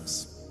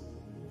instance.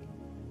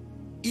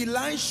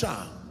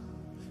 Elisha,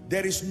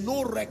 there is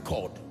no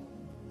record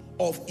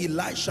of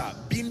Elisha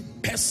being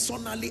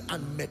personally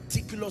and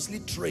meticulously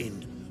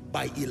trained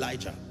by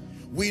Elijah.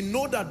 We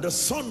know that the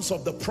sons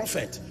of the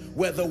prophet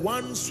were the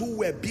ones who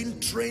were being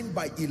trained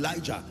by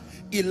Elijah.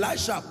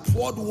 Elisha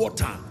poured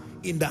water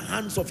in the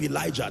hands of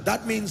Elijah.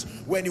 That means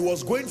when he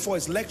was going for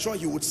his lecture,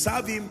 he would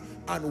serve him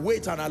and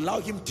wait and allow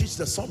him teach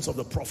the sons of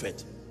the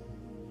prophet.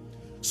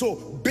 So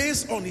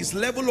based on his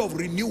level of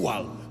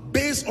renewal,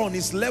 based on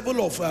his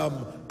level of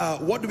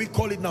what do we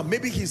call it now,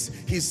 maybe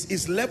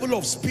his level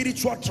of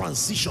spiritual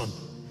transition,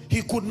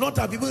 he could not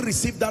have even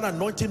received that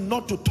anointing,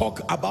 not to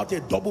talk about a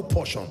double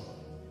portion.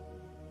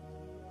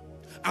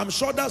 I'm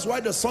sure that's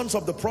why the sons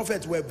of the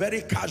prophet were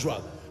very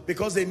casual,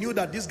 because they knew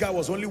that this guy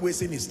was only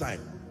wasting his time.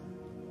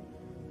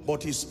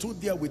 But he stood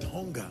there with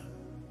hunger,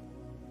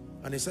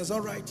 and he says,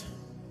 all right,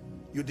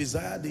 you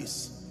desire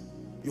this,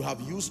 you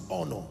have used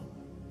honor,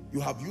 you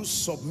have used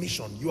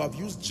submission, you have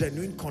used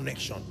genuine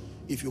connection.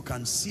 If you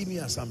can see me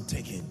as I'm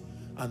taking.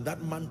 And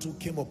that mantle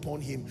came upon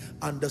him,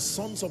 and the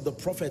sons of the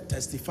prophet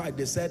testified.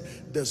 They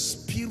said, the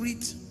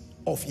spirit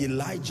of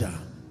Elijah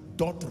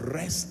doth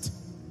rest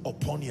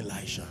upon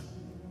Elisha.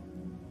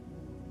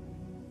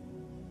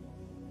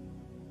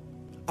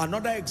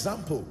 Another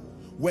example,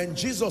 when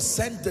Jesus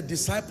sent the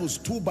disciples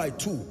 2 by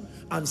 2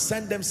 and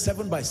sent them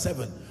 7 by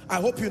 7,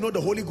 I hope you know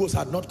the Holy Ghost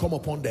had not come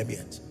upon them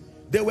yet.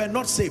 They were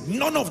not saved.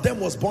 None of them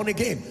was born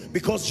again,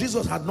 because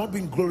Jesus had not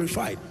been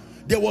glorified.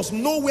 There was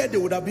nowhere they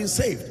would have been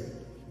saved,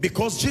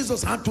 because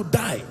Jesus had to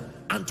die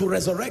and to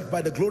resurrect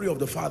by the glory of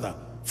the Father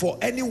for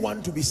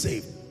anyone to be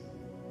saved.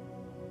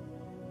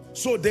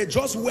 So they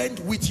just went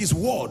with his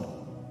word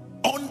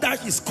under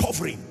his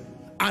covering,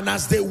 and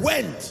as they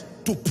went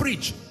to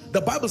preach,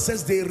 the Bible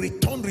says they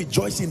returned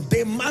rejoicing.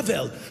 They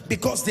marveled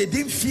because they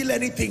didn't feel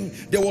anything.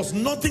 There was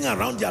nothing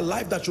around their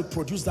life that should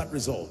produce that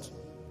result.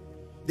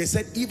 They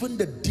said even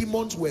the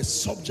demons were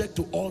subject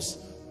to us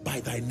by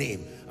thy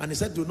name. And he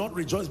said, do not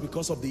rejoice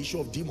because of the issue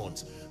of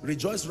demons.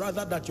 Rejoice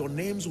rather that your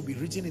names will be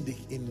written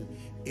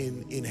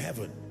in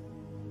heaven.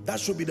 That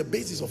should be the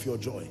basis of your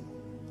joy.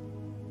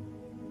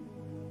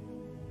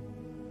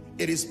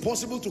 It is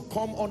possible to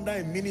come under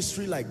a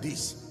ministry like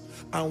this,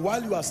 and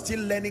while you are still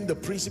learning the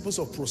principles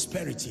of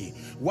prosperity,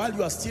 while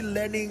you are still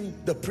learning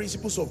the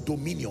principles of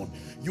dominion,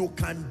 you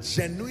can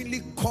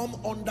genuinely come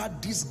under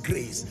this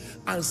grace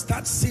and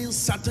start seeing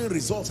certain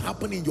results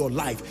happen in your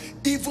life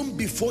even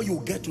before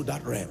you get to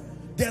that realm.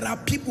 There are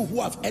people who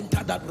have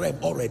entered that realm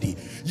already.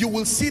 You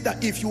will see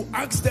that if you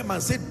ask them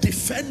and say,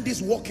 defend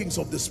these workings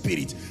of the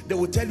Spirit, they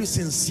will tell you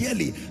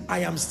sincerely, I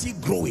am still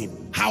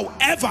growing.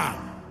 However,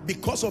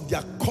 because of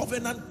their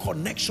covenant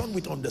connection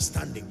with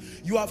understanding.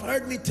 You have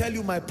heard me tell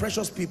you, my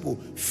precious people,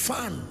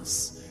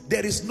 fans,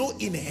 there is no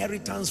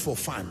inheritance for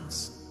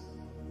fans.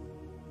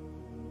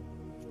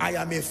 I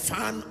am a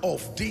fan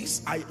of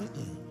this.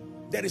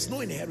 There is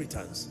no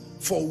inheritance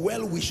for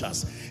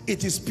well-wishers.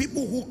 It is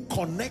people who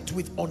connect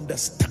with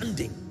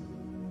understanding.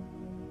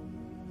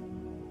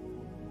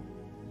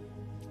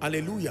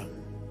 Hallelujah.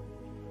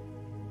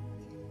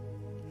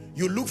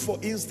 You look, for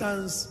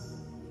instance,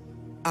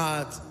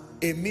 at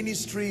a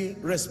ministry,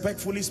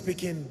 respectfully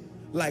speaking,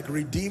 like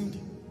Redeemed,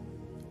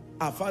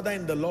 our Father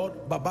in the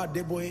Lord, Baba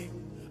Deboe,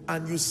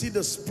 and you see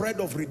the spread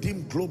of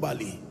Redeemed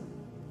globally.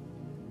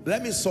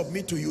 Let me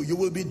submit to you, you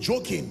will be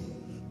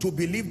joking to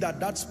believe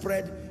that that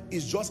spread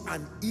is just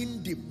an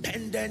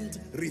independent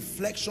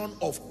reflection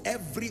of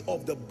every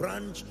of the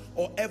branch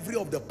or every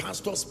of the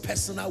pastor's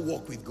personal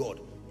work with God.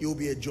 It will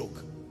be a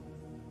joke.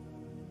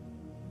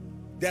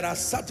 There are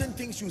certain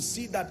things you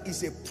see that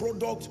is a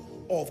product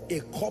of a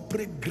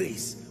corporate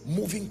grace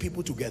moving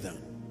people together.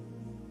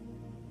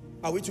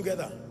 Are we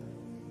together?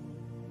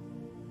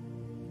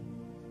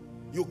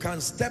 You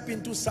can step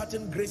into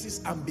certain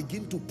graces and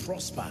begin to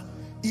prosper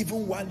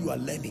even while you are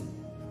learning.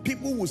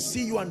 People will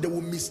see you and they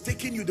will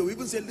mistake you. They will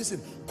even say,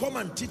 listen, come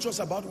and teach us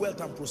about wealth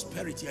and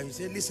prosperity. And you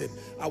say, listen,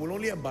 I will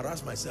only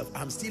embarrass myself.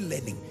 I'm still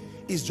learning.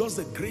 It's just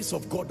the grace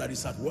of God that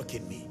is at work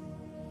in me.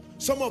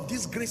 Some of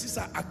these graces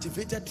are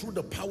activated through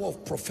the power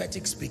of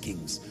prophetic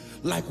speakings.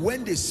 Like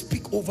when they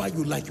speak over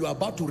you, like you are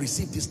about to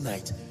receive this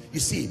night.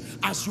 You see,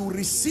 as you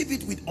receive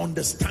it with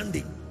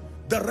understanding,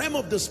 the realm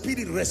of the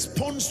Spirit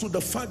responds to the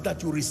fact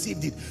that you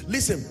received it.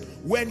 Listen,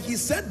 when he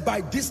said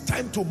by this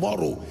time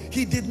tomorrow,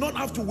 he did not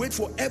have to wait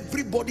for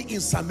everybody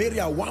in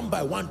Samaria one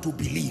by one to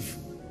believe.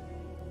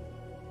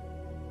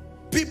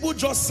 People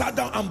just sat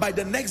down and by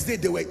the next day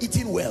they were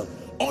eating well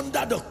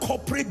under the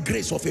corporate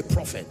grace of a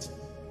prophet.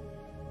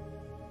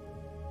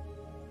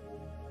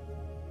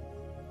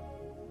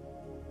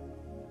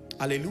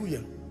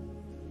 Hallelujah.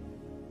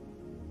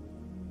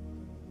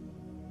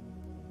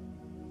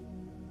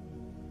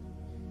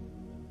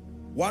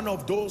 One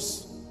of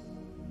those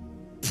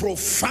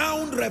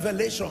profound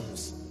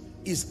revelations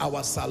is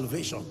our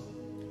salvation.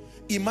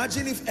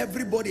 Imagine if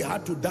everybody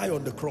had to die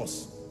on the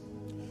cross.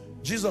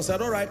 Jesus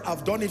said, all right,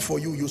 I've done it for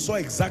you. You saw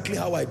exactly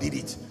how I did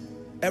it.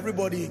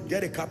 Everybody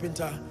get a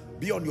carpenter,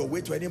 be on your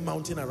way to any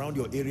mountain around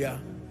your area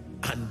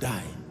and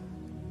die.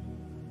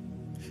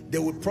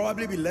 There would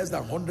probably be less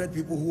than 100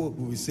 people who will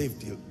be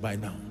saved by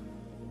now,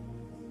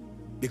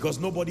 because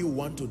nobody will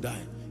want to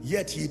die.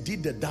 Yet he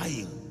did the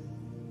dying,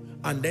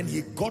 and then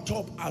he got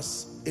up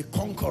as a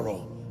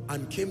conqueror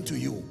and came to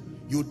you.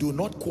 You do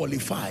not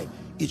qualify.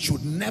 It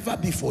should never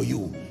be for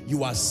you.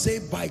 You are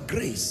saved by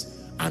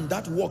grace, and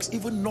that works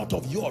even not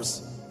of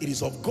yours. It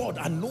is of God,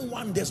 and no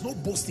one, there's no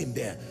boasting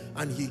there.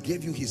 And he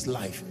gave you his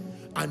life,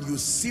 and you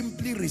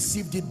simply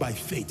received it by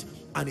faith,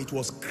 and it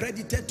was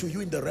credited to you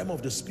in the realm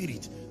of the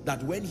Spirit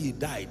that when he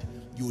died,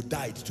 you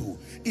died too.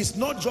 It's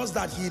not just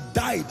that he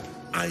died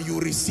and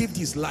you received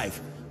his life,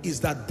 it's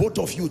that both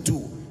of you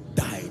too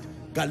died.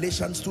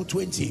 Galatians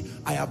 2:20,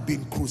 I have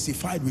been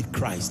crucified with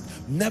Christ.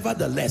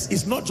 Nevertheless,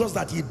 it's not just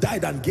that he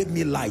died and gave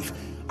me life,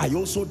 I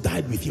also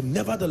died with him.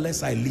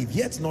 Nevertheless I live,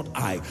 yet not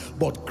I,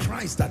 but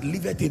Christ that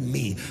liveth in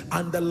me.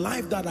 And the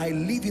life that I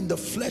live in the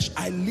flesh,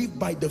 I live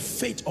by the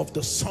faith of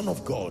the Son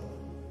of God.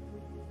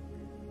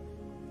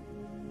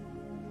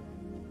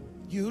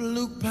 You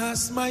look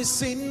past my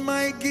sin,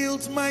 my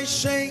guilt, my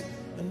shame,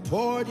 and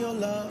poured your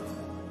love.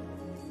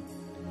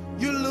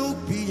 You look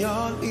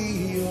beyond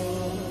me,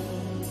 oh.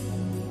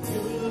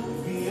 You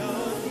look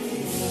beyond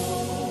me,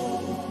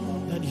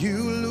 oh. And you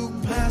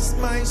look past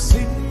my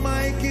sin,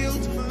 my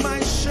guilt, my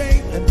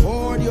shame, and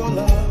poured your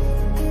love.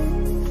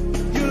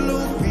 You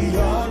look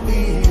beyond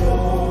me,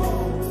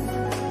 oh.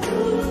 You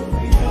look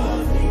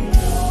beyond me,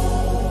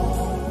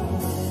 oh.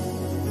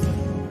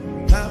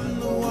 I'm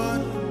the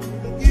one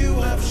you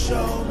have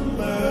shown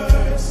mercy.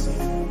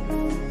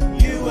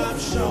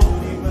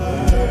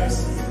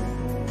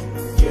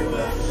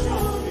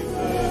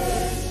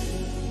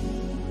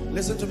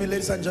 Listen to me,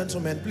 ladies and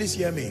gentlemen, please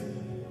hear me.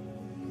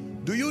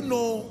 Do you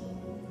know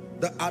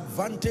the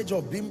advantage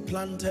of being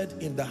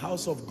planted in the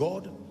house of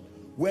God,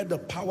 where the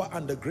power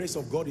and the grace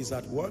of God is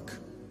at work?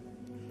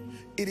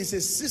 It is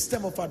a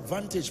system of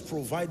advantage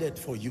provided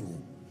for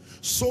you,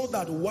 so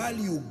that while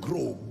you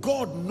grow,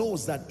 God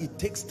knows that it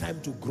takes time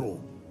to grow.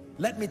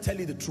 Let me tell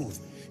you the truth.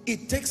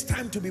 It takes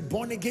time to be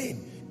born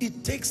again.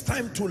 It takes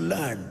time to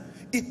learn.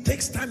 It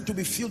takes time to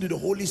be filled with the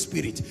Holy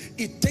Spirit.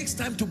 It takes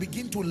time to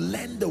begin to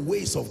learn the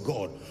ways of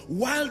God.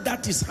 While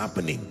that is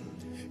happening,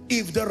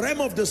 if the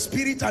realm of the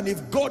spirit and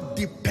if God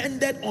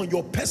depended on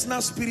your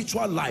personal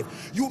spiritual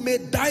life, you may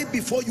die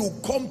before you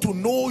come to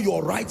know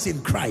your rights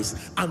in Christ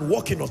and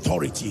walk in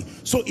authority.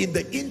 So in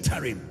the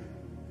interim,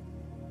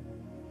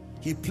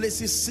 he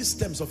places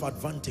systems of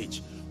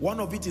advantage. One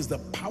of it is the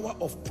power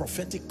of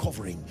prophetic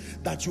covering,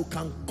 that you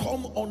can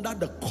come under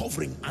the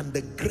covering and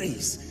the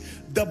grace.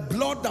 The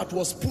blood that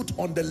was put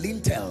on the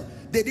lintel,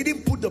 they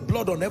didn't put the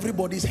blood on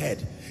everybody's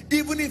head.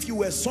 Even if you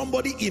were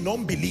somebody in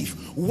unbelief,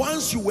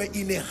 once you were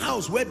in a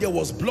house where there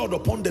was blood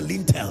upon the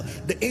lintel,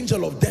 the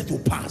angel of death will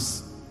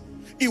pass.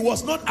 It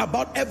was not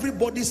about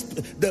everybody's,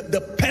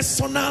 the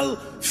personal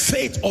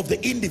faith of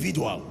the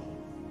individual.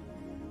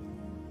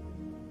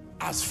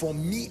 As for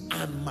me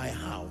and my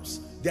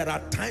house, there are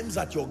times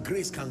that your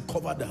grace can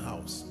cover the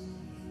house.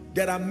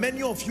 There are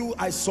many of you,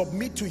 I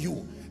submit to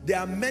you, there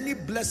are many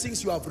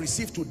blessings you have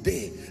received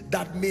today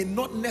that may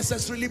not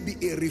necessarily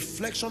be a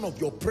reflection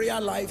of your prayer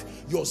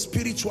life, your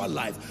spiritual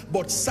life,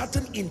 but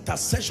certain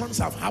intercessions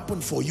have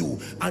happened for you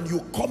and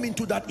you come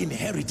into that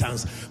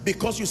inheritance.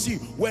 Because you see,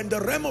 when the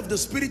realm of the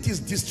spirit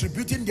is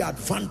distributing the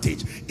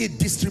advantage, it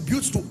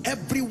distributes to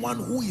everyone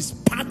who is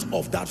part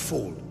of that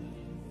fold.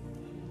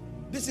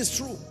 This is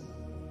true.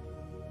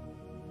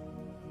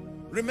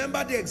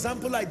 Remember the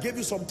example I gave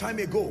you some time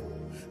ago,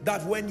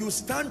 that when you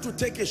stand to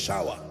take a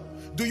shower,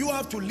 do you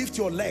have to lift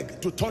your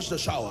leg to touch the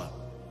shower?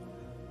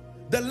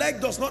 The leg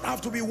does not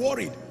have to be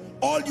worried.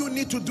 All you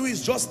need to do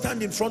is just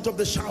stand in front of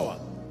the shower.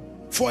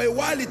 For a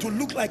while it will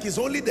look like it's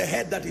only the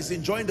head that is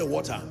enjoying the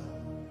water,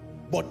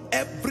 but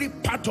every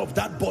part of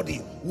that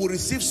body will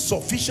receive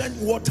sufficient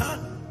water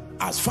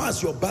as far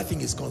as your bathing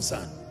is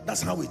concerned.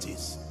 That's how it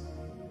is.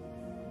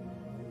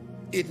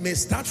 It may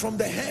start from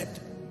the head.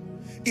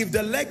 If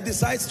the leg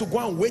decides to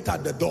go and wait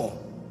at the door,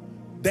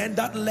 then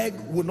that leg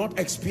will not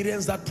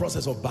experience that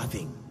process of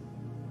bathing.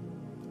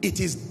 It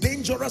is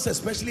dangerous,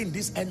 especially in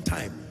this end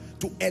time,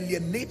 to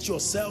alienate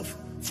yourself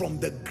from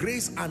the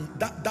grace, and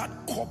that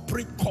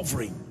corporate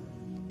covering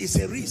is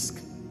a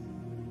risk.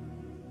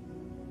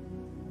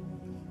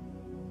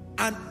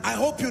 And I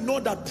hope you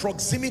know that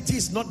proximity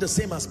is not the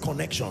same as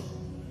connection.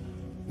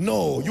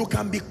 No, you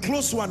can be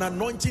close to an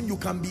anointing, you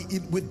can be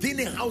within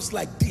a house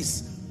like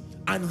this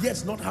and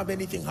yet not have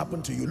anything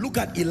happen to you. Look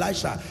at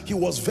Elisha. He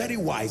was very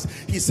wise.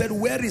 He said,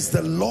 where is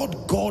the Lord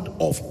God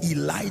of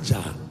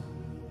Elijah?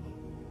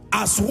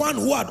 As one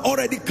who had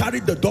already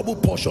carried the double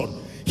portion,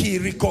 he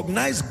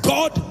recognized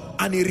God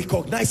and he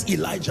recognized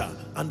Elijah,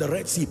 and the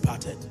Red Sea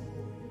parted,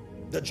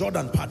 the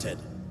Jordan parted.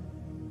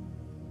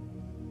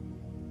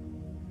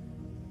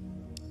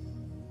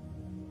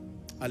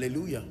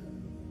 Hallelujah.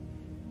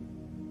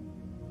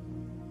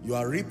 You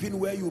are reaping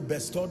where you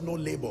bestowed no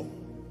labor.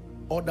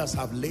 Others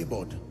have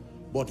labored,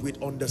 but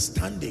with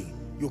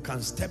understanding you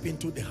can step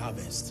into the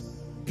harvest.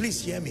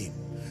 Please hear me.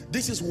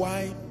 This is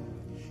why,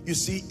 you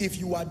see, if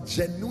you are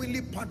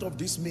genuinely part of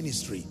this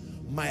ministry,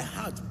 my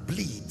heart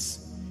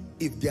bleeds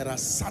if there are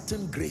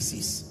certain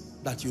graces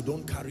that you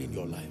don't carry in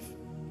your life.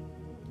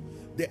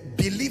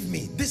 Believe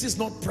me, this is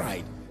not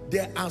pride.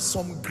 There are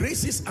some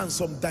graces and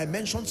some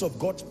dimensions of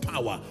God's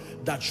power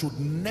that should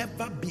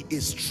never be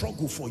a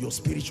struggle for your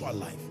spiritual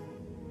life.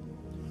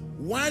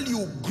 While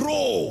you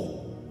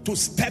grow to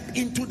step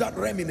into that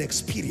realm in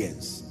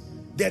experience,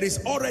 there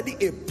is already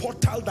a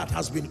portal that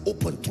has been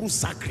opened through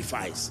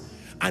sacrifice,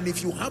 and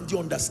if you have the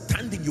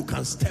understanding, you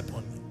can step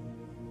on it.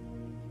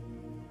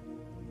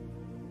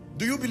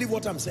 Do you believe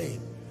what I'm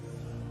saying?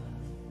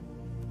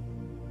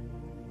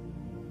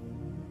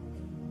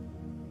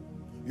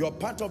 You're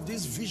part of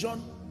this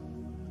vision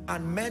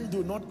and men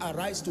do not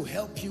arise to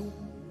help you.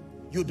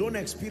 You don't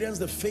experience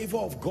the favor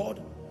of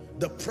God.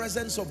 The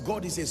presence of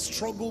God is a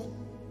struggle.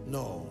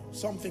 No,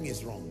 something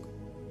is wrong.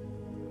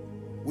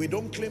 We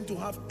don't claim to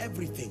have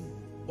everything,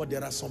 but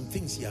there are some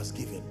things he has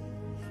given.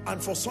 And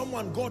for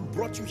someone, God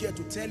brought you here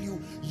to tell you,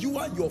 you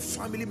and your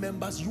family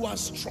members, you are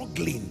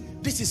struggling.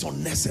 This is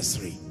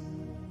unnecessary.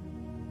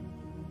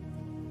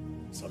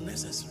 It's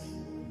unnecessary.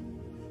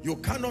 You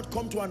cannot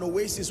come to an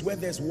oasis where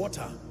there's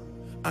water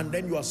and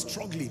then you are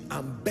struggling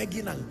and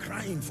begging and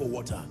crying for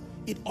water.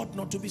 It ought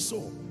not to be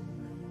so.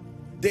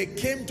 They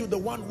came to the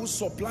one who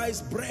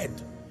supplies bread.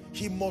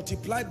 He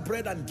multiplied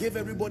bread and gave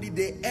everybody.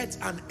 They ate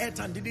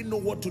and didn't know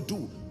what to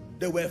do.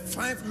 There were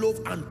 5 loaves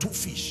and 2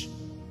 fish.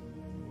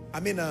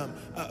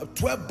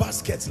 12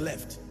 baskets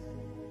left.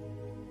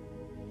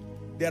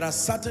 There are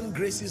certain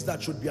graces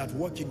that should be at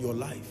work in your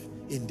life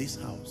in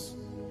this house.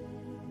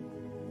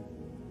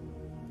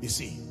 You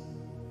see,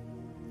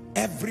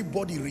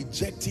 everybody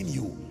rejecting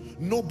you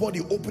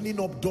nobody opening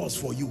up doors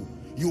for you.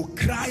 You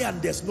cry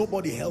and there's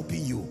nobody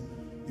helping you.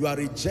 You are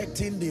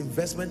rejecting the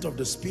investment of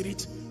the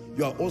Spirit.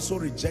 You are also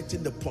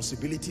rejecting the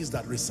possibilities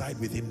that reside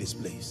within this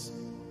place.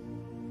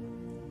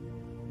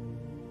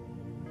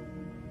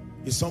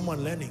 Is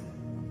someone learning?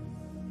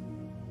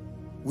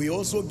 We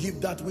also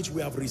give that which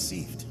we have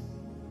received.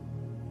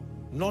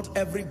 Not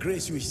every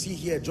grace you see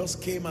here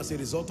just came as a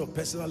result of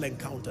personal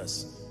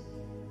encounters.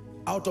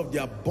 Out of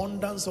the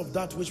abundance of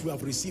that which we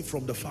have received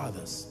from the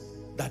fathers,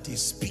 that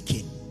is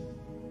speaking,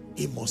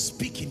 it must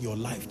speak in your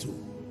life too.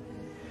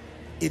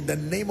 In the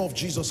name of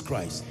Jesus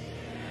Christ.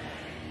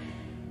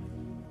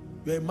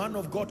 You're a man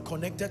of God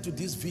connected to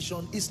this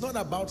vision. It's not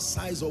about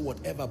size or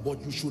whatever,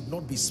 but you should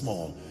not be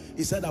small.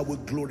 He said, I will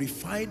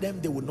glorify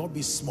them, they will not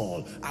be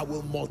small. I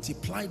will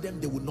multiply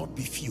them, they will not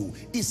be few.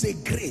 It's a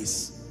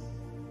grace.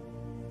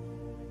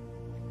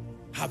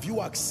 Have you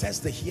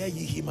accessed the hear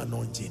ye him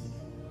anointing?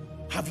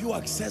 Have you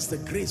accessed the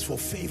grace for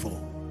favor?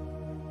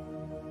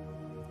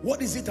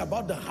 What is it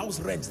about the house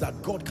rents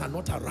that God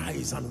cannot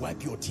arise and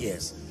wipe your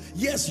tears?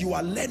 Yes, you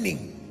are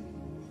learning,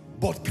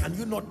 but can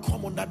you not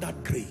come under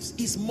that grace?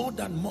 It's more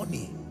than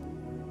money.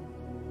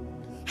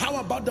 How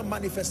about the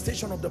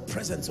manifestation of the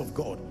presence of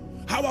God?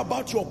 How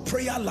about your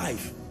prayer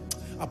life?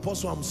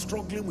 Apostle, I'm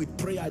struggling with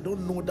prayer. I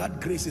don't know,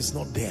 that grace is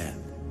not there.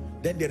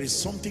 Then there is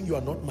something you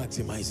are not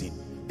maximizing.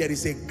 There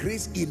is a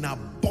grace in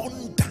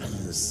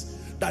abundance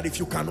that if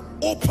you can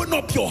open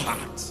up your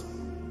heart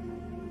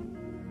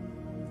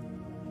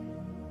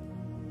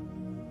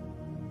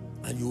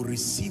and you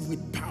receive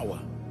with power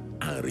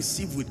and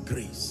receive with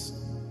grace.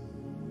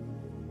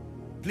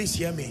 Please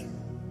hear me.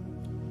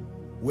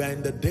 We are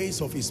in the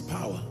days of his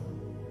power,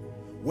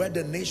 where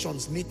the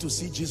nations need to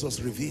see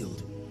Jesus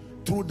revealed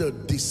through the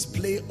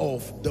display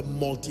of the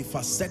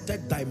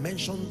multifaceted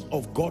dimensions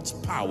of God's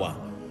power.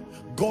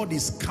 God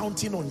is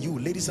counting on you,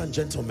 ladies and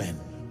gentlemen.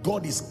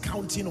 God is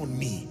counting on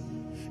me.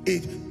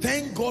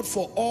 Thank God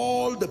for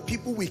all the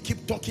people we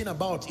keep talking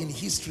about in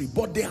history,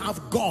 but they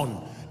have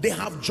gone. They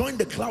have joined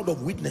the cloud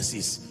of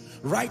witnesses.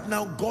 Right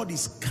now, God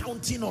is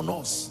counting on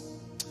us.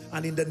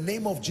 And in the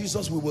name of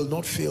Jesus, we will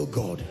not fail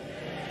God.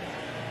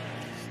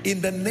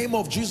 In the name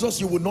of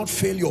Jesus, you will not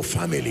fail your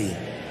family.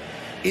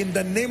 In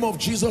the name of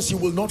Jesus, you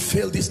will not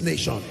fail this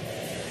nation.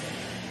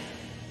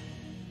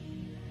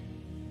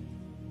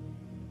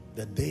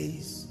 The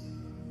days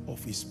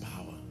of his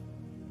power,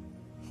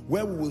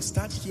 where we will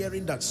start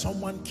hearing that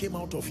someone came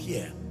out of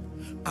here,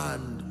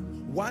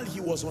 and while he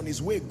was on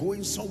his way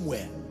going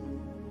somewhere,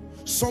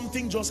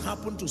 something just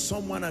happened to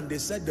someone and they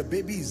said the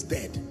baby is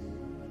dead.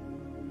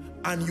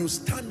 And you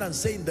stand and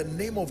say, in the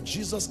name of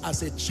Jesus,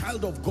 as a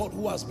child of God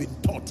who has been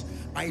taught,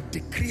 I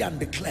decree and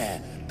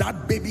declare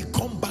that baby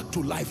come back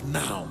to life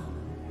now.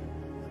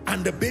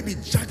 And the baby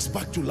jacks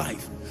back to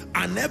life.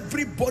 And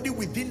everybody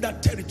within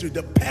that territory,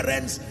 the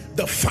parents,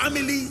 the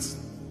families,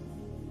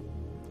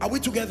 are we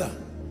together?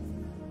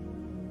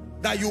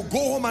 That you go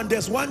home and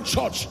there's one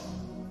church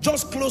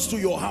just close to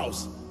your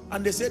house,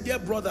 and they say, dear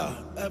brother,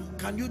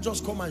 can you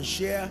just come and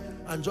share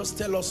and just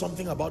tell us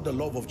something about the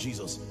love of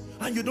Jesus?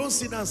 And you don't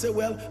sit and say,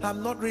 well,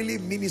 I'm not really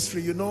in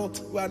ministry, you know,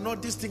 we are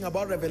not this thing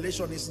about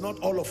revelation. It's not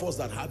all of us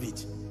that have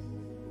it.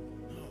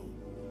 No.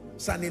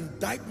 It's an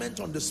indictment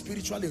on the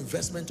spiritual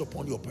investment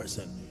upon your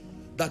person,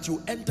 that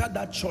you enter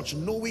that church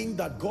knowing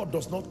that God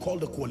does not call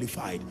the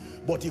qualified,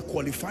 but he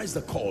qualifies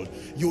the called.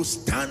 You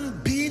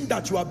stand being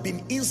that you have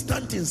been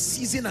instant in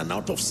season and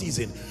out of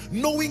season,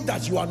 knowing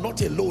that you are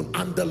not alone,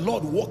 and the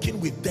Lord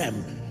walking with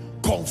them,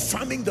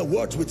 confirming the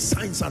words with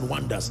signs and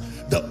wonders.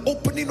 The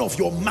opening of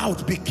your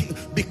mouth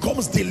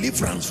becomes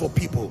deliverance for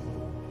people,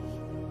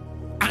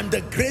 and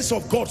the grace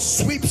of God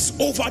sweeps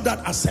over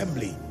that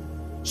assembly.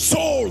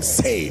 Souls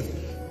saved,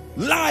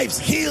 lives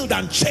healed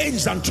and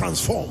changed and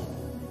transformed.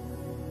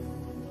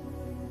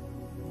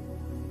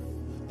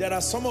 There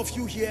are some of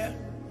you here,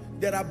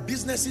 there are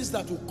businesses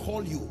that will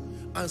call you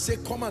and say,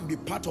 come and be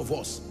part of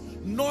us.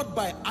 Not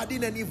by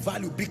adding any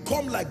value.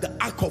 Become like the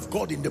ark of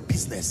God in the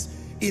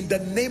business, in the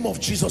name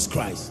of Jesus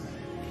Christ.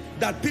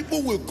 That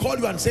people will call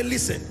you and say,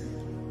 listen,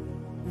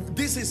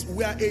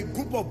 we are a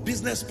group of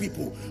business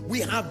people. We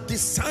have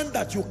discerned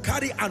that you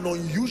carry an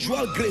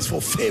unusual grace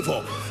for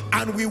favor,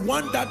 and we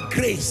want that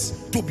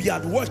grace to be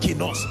at work in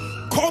us.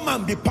 Come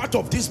and be part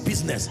of this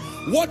business.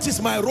 What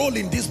is my role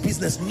in this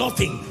business?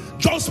 Nothing.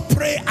 Just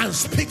pray and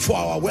speak for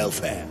our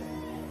welfare.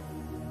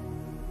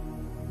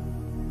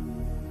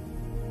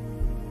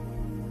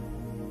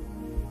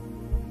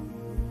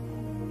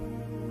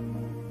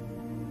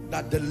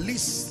 That the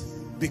least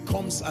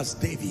becomes as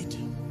David.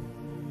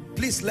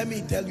 Please let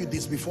me tell you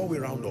this before we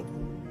round up.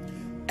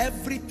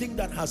 Everything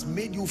that has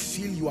made you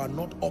feel you are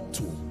not up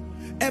to,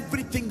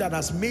 everything that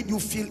has made you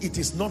feel it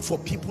is not for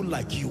people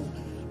like you,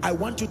 I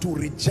want you to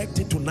reject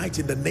it tonight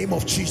in the name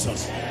of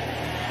Jesus.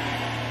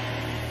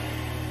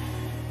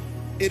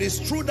 It is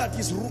true that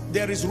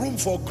there is room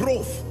for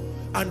growth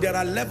and there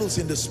are levels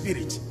in the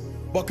spirit,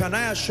 but can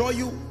I assure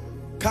you,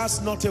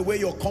 Cast not away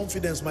your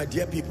confidence, my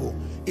dear people.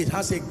 It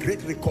has a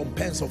great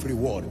recompense of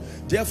reward.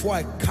 Therefore,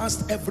 I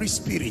cast every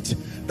spirit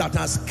that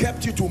has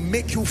kept you to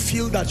make you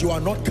feel that you are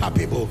not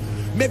capable.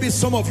 Maybe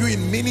some of you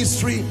in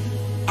ministry,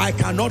 I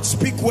cannot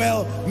speak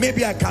well,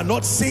 maybe I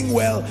cannot sing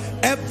well.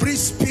 Every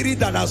spirit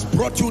that has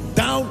brought you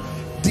down,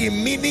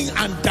 demeaning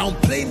and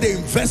downplaying the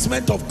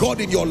investment of God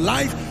in your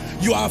life.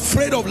 You are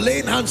afraid of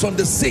laying hands on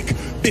the sick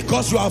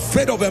because you are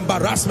afraid of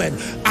embarrassment.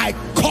 I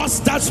curse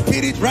that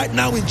spirit right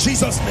now in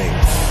Jesus'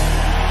 name.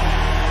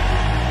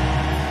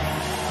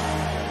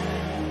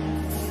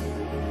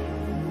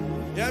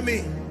 Hear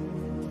me?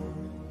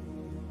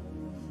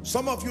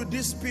 Some of you,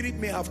 this spirit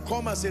may have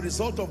come as a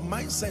result of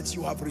mindsets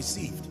you have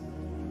received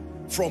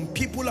from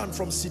people and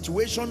from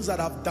situations that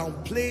have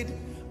downplayed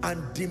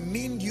and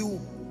demeaned you.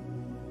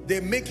 They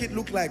make it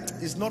look like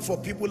it's not for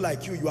people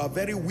like you. You are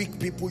very weak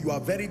people. You are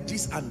very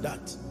this and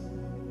that.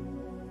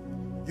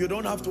 You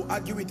don't have to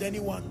argue with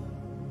anyone.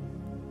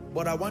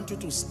 But I want you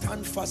to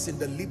stand fast in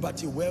the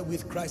liberty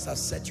wherewith Christ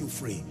has set you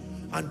free.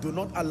 And do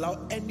not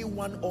allow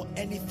anyone or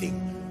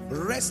anything.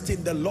 Rest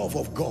in the love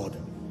of God.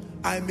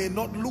 I may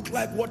not look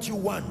like what you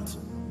want,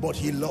 but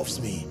he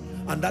loves me.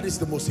 And that is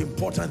the most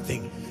important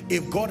thing.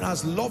 If God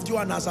has loved you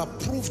and has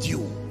approved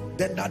you,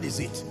 then that is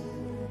it.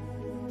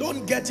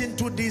 Don't get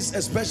into this,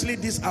 especially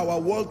this our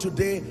world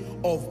today,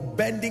 of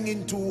bending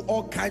into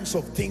all kinds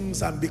of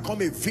things and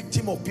become a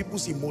victim of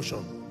people's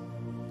emotion.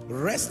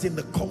 Rest in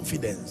the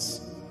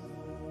confidence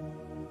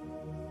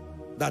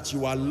that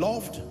you are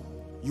loved,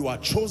 you are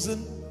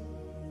chosen.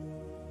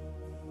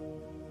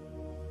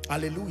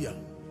 Hallelujah.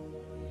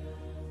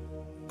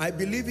 I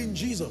believe in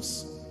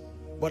Jesus,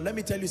 but let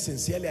me tell you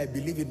sincerely, I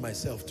believe in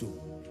myself too.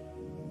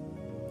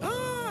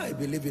 I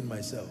believe in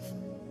myself.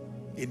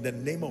 In the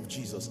name of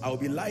Jesus. I'll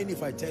be lying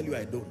if I tell you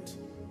I don't.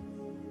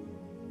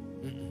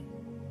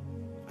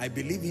 I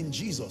believe in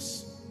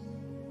Jesus,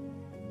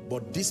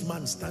 but this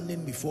man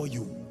standing before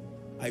you,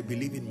 I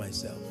believe in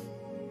myself.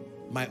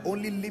 My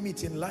only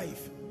limit in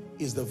life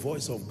is the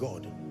voice of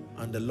God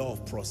and the law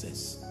of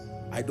process.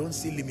 I don't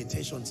see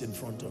limitations in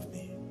front of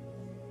me.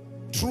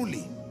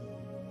 Truly,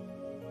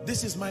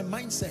 this is my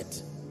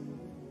mindset.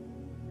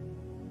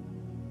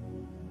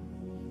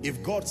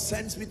 If God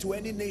sends me to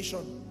any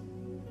nation,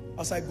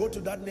 as I go to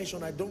that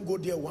nation, I don't go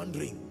there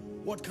wondering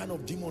what kind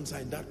of demons are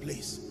in that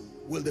place.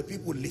 Will the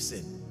people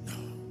listen? No.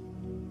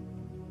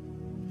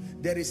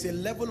 There is a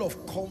level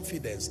of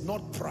confidence,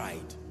 not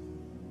pride,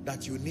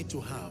 that you need to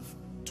have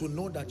to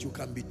know that you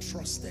can be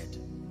trusted.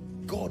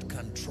 God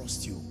can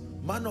trust you.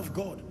 Man of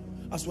God,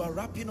 as we are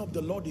wrapping up,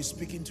 the Lord is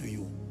speaking to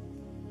you.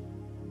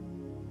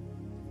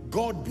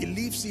 God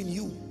believes in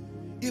you.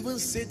 Even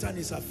Satan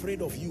is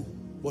afraid of you,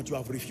 but you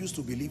have refused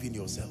to believe in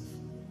yourself.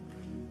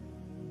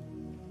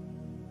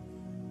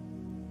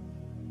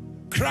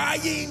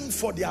 Crying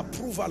for the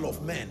approval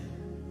of men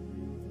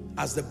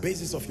as the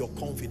basis of your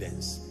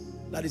confidence.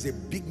 That is a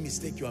big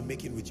mistake you are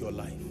making with your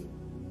life.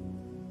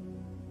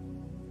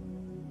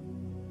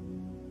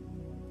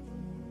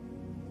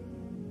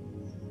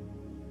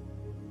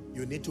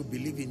 You need to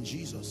believe in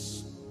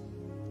Jesus,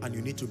 and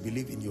you need to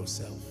believe in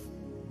yourself.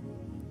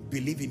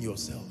 Believe in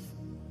yourself.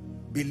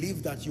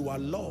 Believe that you are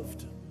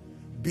loved.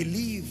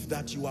 Believe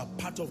that you are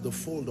part of the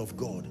fold of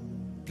God.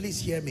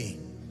 Please hear me.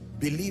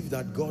 Believe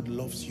that God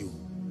loves you,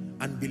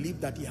 and believe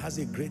that he has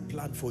a great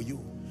plan for you.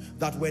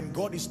 That when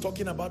God is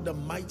talking about the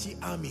mighty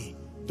army,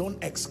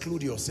 don't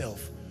exclude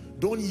yourself.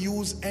 Don't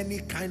use any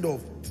kind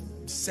of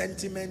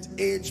sentiment,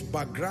 age,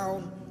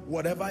 background,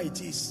 whatever it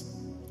is,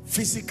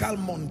 physical,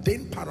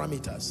 mundane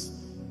parameters.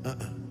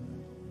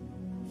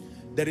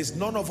 There is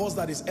none of us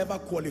that is ever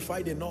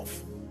qualified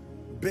enough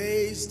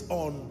based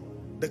on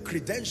the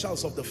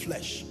credentials of the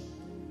flesh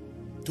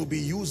to be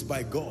used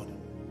by God.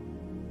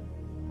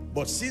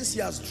 But since he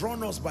has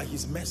drawn us by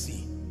his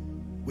mercy,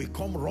 we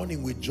come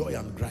running with joy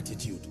and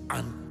gratitude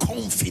and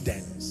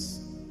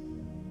confidence.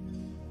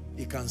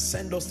 He can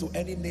send us to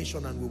any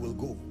nation and we will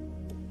go.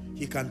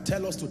 He can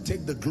tell us to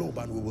take the globe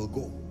and we will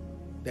go.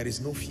 There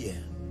is no fear.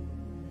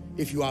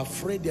 If you are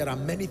afraid, there are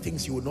many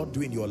things you will not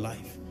do in your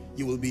life.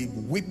 You will be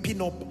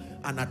whipping up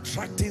and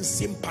attracting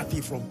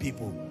sympathy from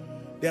people.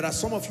 There are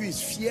some of you,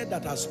 it's fear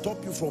that has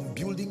stopped you from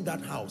building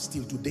that house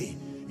till today.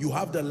 You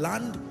have the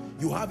land,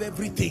 you have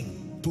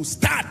everything to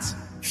start.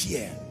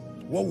 Fear.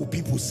 What will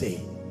people say?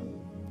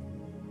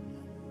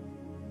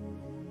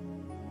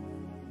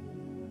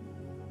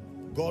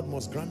 God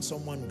must grant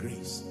someone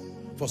grace.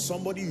 For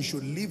somebody, you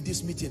should leave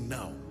this meeting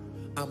now,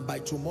 and by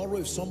tomorrow,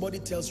 if somebody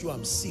tells you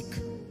I'm sick,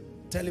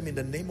 tell him, in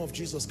the name of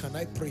Jesus, can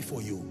I pray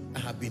for you? I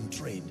have been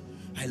trained.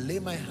 I lay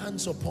my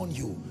hands upon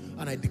you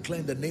and I declare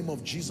in the name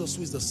of Jesus,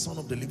 who is the Son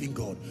of the living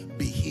God,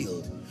 be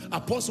healed.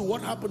 Apostle,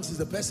 what happens is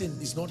the person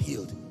is not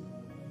healed?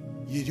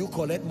 Did you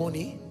collect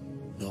money?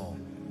 No.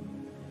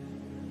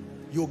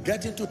 You'll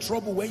get into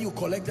trouble when you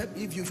collect it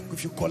if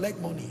you collect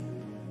money.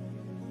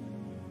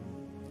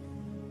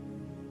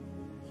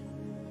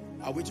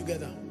 Are we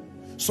together?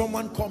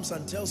 Someone comes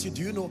and tells you,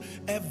 do you know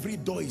every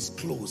door is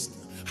closed?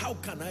 How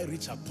can I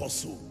reach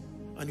Apostle?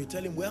 And you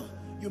tell him, well,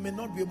 you may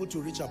not be able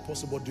to reach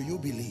Apostle, but do you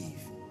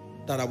believe?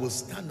 that I will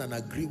stand and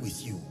agree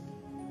with you.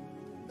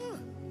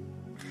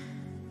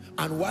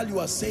 And while you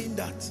are saying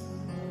that,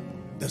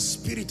 the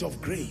Spirit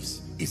of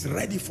grace is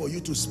ready for you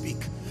to speak.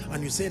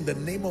 And you say, in the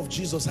name of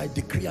Jesus, I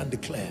decree and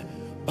declare,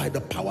 by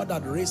the power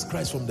that raised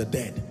Christ from the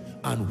dead,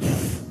 and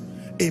woof,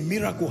 a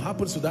miracle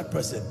happens to that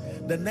person.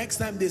 The next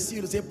time they see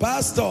you, they say,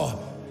 Pastor.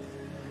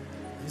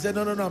 He said,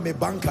 no, I'm a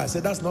banker. I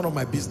said, that's none of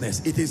my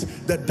business. It is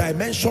the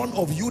dimension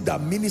of you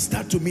that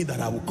ministered to me that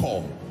I will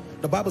call.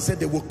 The Bible said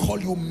they will call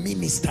you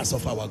ministers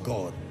of our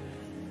God.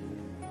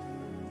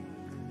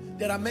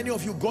 There are many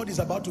of you, God is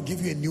about to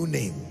give you a new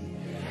name.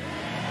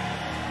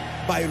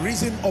 By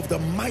reason of the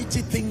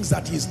mighty things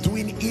that He's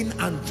doing in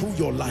and through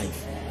your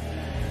life.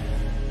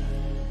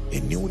 A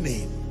new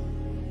name.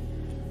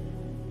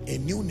 A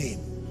new name.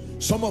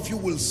 Some of you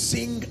will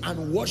sing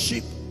and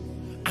worship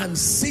and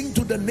sing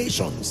to the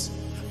nations,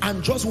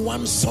 and just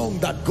one song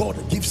that God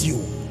gives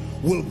you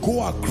will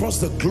go across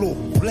the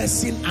globe,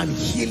 blessing and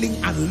healing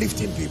and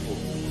lifting people.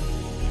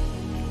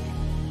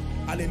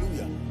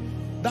 Hallelujah.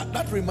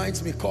 That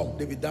reminds me, come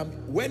David,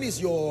 when is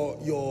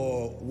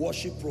your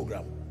worship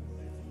program?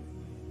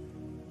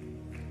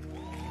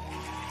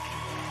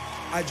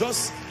 I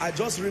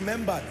just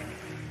remembered.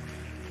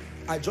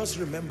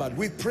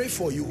 We pray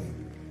for you.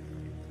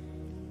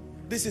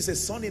 This is a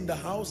son in the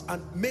house,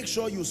 and make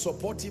sure you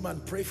support him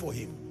and pray for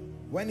him.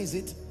 When is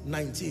it?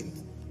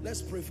 19th.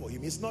 Let's pray for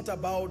him. It's not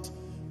about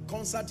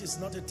concert. It's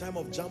not a time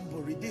of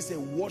jamboree. This is a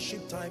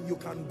worship time. You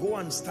can go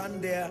and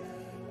stand there.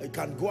 You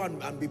can go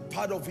and be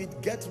part of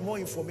it. Get more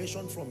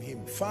information from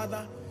him.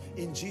 Father,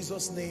 in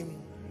Jesus'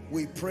 name,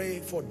 we pray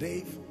for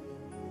Dave,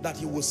 that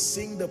he will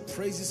sing the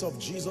praises of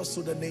Jesus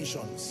to the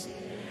nations.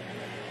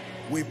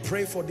 We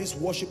pray for this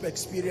worship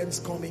experience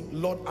coming.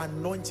 Lord,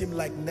 anoint him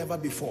like never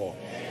before.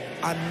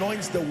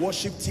 Anoint the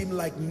worship team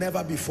like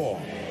never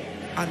before.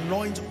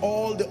 Anoint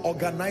all the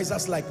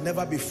organizers like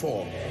never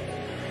before.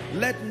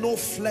 Let no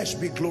flesh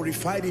be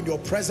glorified in your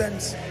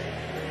presence.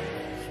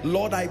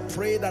 Lord, I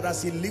pray that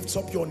as he lifts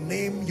up your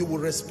name, you will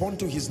respond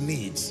to his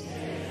needs.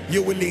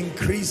 You will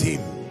increase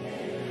him.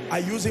 I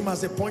use him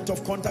as a point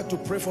of contact to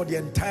pray for the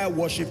entire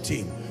worship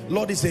team.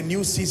 Lord, it's a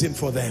new season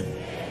for them.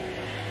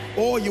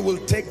 Oh, you will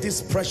take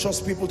these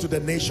precious people to the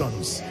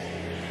nations.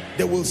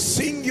 They will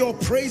sing your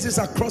praises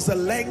across the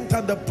length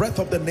and the breadth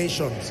of the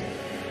nations,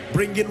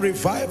 bringing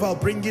revival,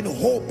 bringing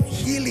hope,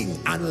 healing,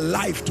 and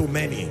life to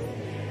many.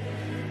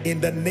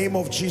 In the name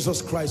of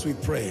Jesus Christ we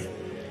pray.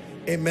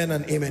 Amen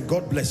and amen.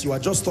 God bless you. I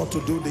just thought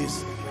to do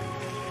this.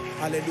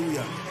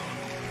 Hallelujah.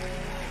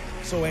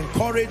 So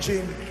encourage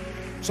him.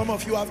 Some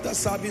of you, after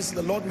service,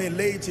 the Lord may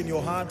lay it in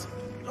your heart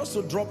just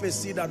to drop a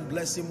seed and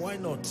bless him. Why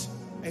not?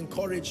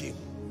 Encourage him.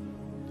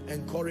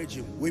 Encourage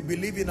him. We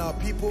believe in our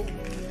people,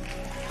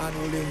 and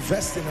will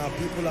invest in our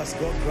people as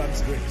God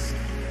grants grace.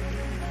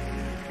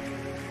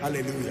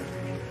 Hallelujah.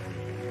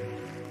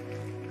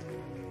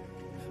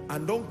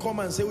 And don't come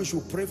and say we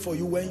should pray for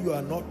you when you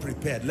are not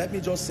prepared. Let me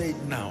just say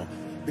it now,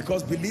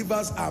 because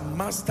believers are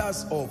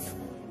masters of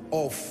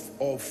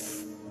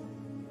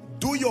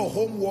do your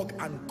homework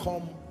and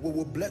come.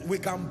 We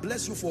can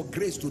bless you for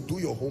grace to do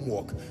your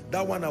homework.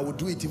 That one I will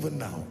do it even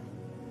now.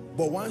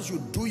 But once you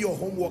do your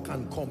homework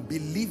and come,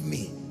 believe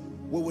me,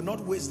 we will not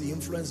waste the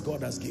influence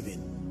God has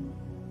given.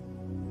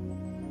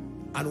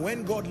 And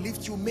when God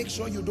lifts you, make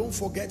sure you don't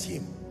forget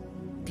him.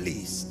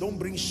 Please, don't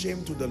bring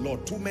shame to the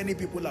Lord. Too many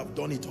people have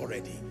done it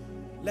already.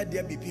 Let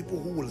there be people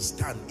who will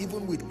stand.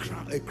 Even with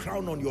a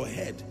crown on your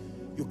head,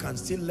 you can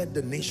still let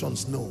the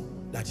nations know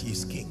that he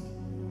is king.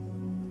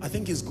 I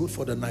think it's good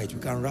for the night.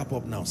 We can wrap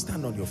up now.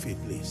 Stand on your feet,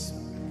 please.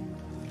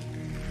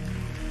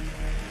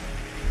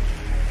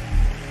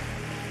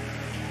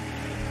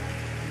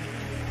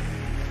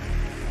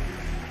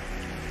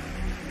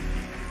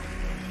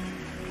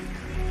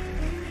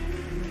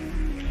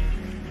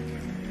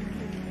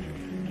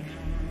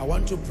 I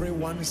want to pray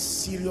one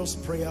serious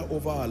prayer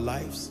over our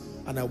lives,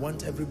 and I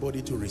want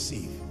everybody to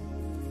receive.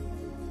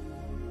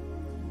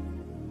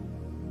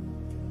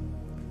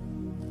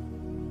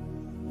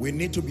 We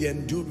need to be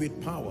endued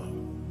with power.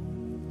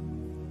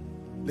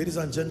 Ladies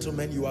and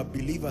gentlemen, you are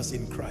believers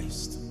in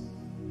Christ,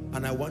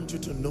 and I want you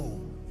to know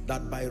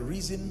that by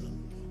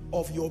reason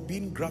of your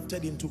being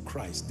grafted into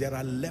Christ, there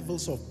are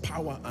levels of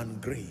power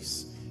and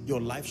grace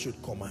your life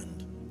should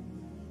command.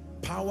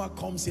 Power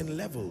comes in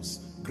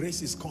levels,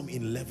 graces come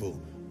in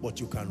level, but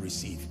you can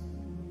receive.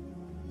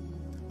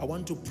 I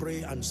want to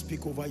pray and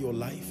speak over your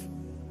life,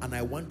 and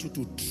I want you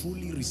to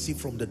truly receive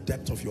from the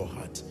depth of your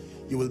heart.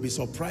 You will be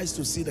surprised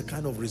to see the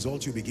kind of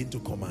results you begin to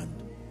command.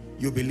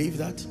 You believe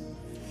that?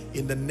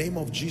 In the name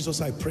of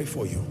Jesus, I pray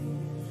for you.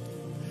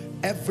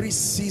 Every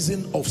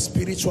season of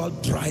spiritual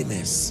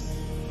dryness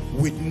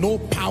with no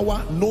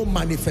power, no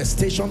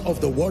manifestation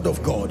of the word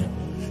of God,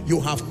 you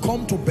have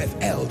come to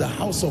Bethel, the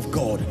house of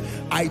God.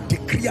 I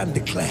decree and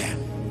declare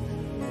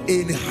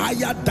in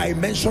higher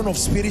dimension of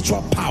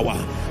spiritual power,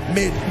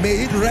 may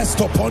it rest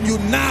upon you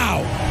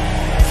now.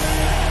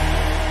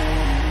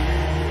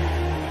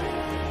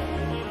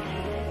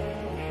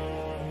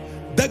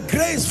 The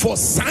grace for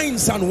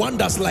signs and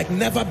wonders like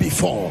never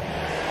before.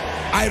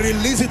 I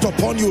release it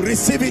upon you.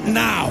 Receive it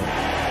now.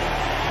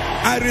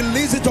 I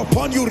release it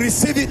upon you.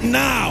 Receive it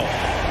now.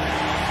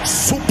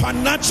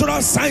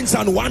 Supernatural signs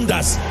and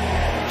wonders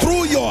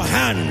through your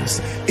hands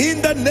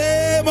in the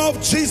name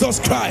of Jesus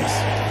Christ.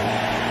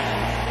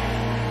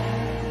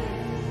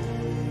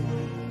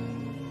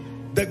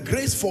 The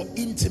grace for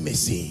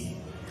intimacy,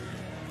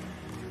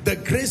 the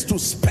grace to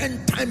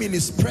spend time in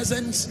his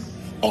presence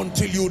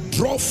until you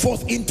draw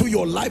forth into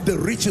your life the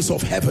riches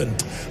of heaven.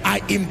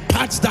 I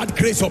impart that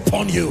grace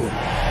upon you.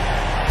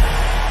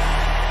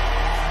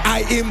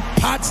 I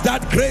impart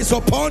that grace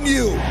upon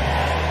you.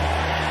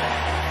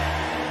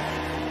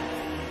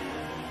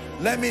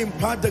 Let me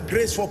impart the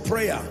grace for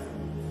prayer.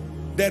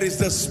 There is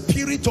the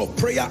spirit of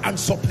prayer and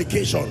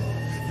supplication,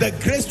 the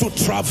grace to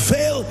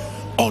travail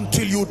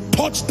until you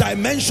touch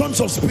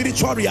dimensions of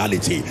spiritual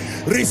reality.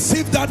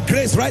 Receive that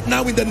grace right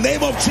now in the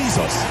name of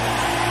Jesus.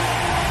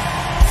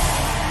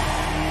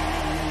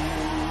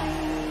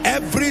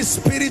 Every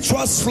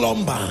spiritual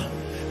slumber,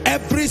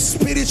 every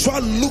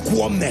spiritual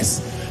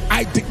lukewarmness,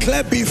 I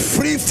declare, be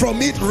free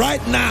from it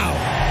right now.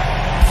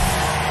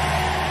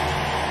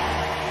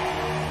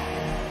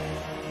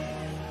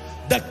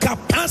 The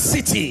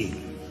capacity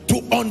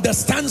to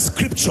understand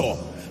scripture,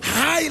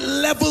 high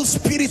level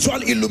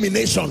spiritual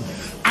illumination,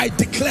 I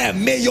declare,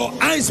 may your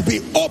eyes be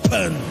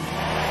open,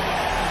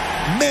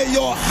 may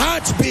your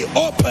heart be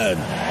open,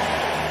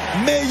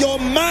 may your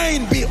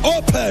mind be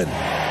open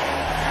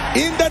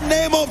in the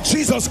name of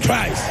Jesus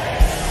Christ.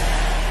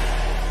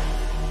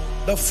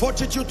 The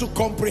fortitude to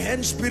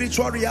comprehend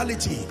spiritual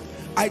reality,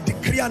 I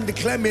decree and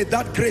declare, may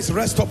that grace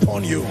rest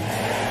upon you.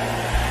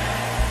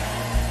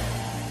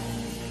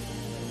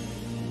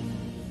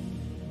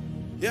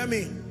 Hear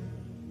me.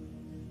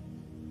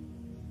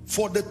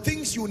 For the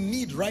things you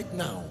need right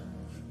now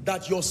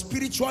that your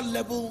spiritual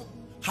level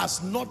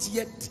has not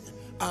yet,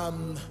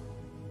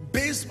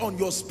 based on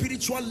your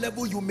spiritual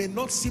level, you may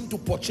not seem to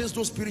purchase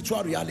those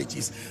spiritual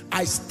realities.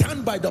 I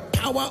stand by the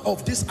power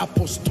of this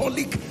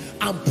apostolic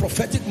and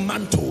prophetic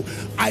mantle.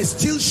 I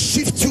still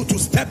shift you to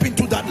step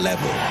into that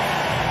level.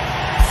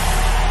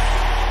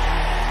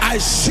 I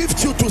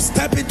shift you to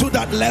step into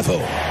that level.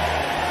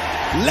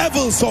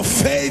 Levels of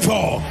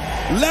favor,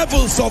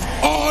 levels of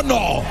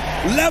honor,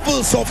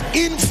 levels of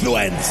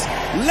influence,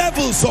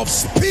 levels of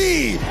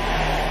speed.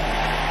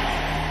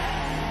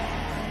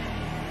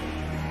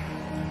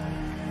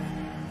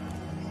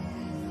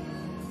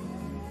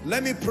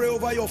 Let me pray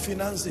over your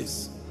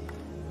finances.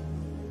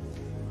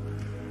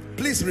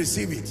 Please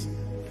receive it.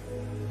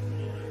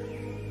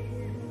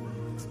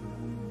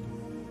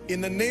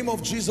 In the name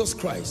of Jesus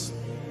Christ,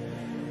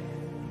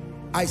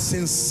 I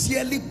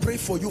sincerely pray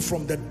for you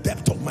from the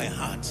depth of my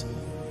heart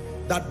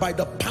that by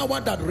the power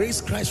that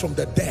raised Christ from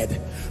the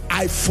dead,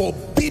 I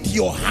forbid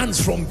your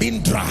hands from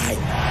being dry.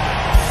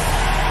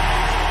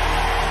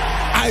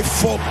 I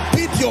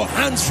forbid your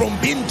hands from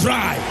being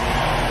dry.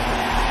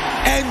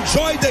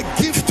 Enjoy the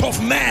gift of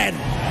man.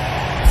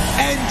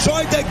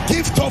 Enjoy the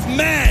gift of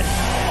man.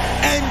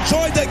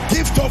 Enjoy the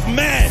gift of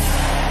man.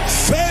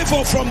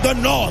 Favor from the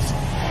north,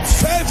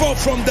 favor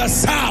from the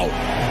south,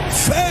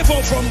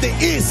 favor from the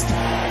east,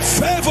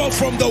 favor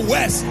from the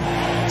west.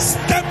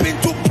 Step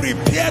into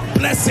prepared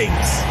blessings.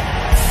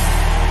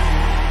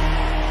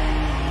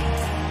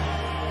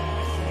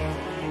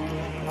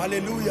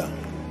 Hallelujah.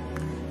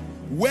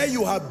 Where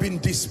you have been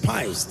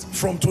despised,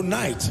 from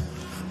tonight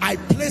I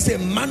place a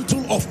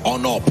mantle of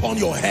honor upon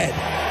your head.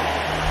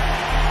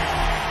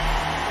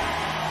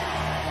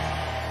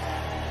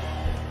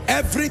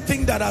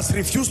 Everything that has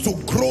refused to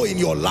grow in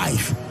your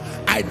life,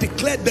 I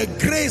declare the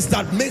grace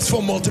that makes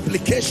for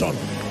multiplication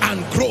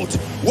and growth.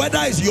 Whether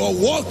it's your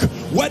work,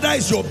 whether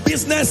it's your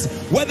business,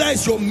 whether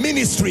it's your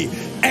ministry,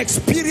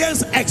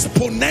 experience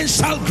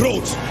exponential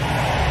growth.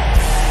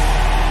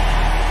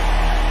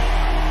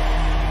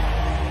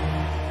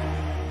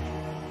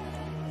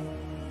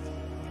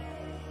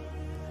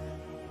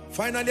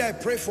 Finally, I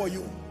pray for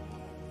you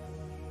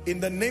in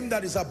the name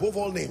that is above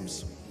all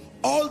names.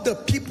 All the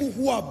people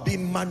who have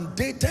been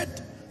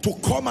mandated to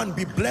come and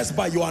be blessed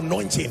by your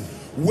anointing,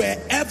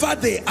 wherever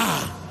they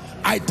are,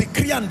 I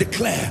decree and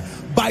declare,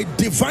 by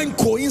divine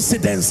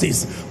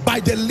coincidences, by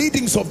the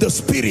leadings of the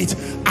Spirit,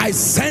 I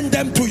send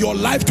them to your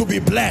life to be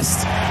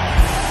blessed.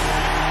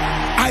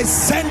 I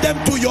send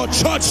them to your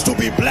church to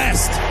be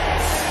blessed.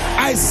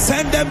 I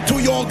send them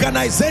to your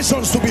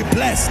organizations to be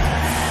blessed.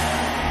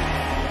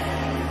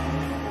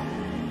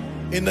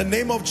 In the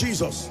name of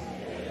Jesus.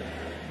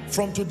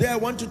 From today, I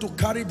want you to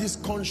carry this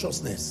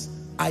consciousness.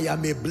 I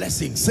am a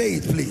blessing. Say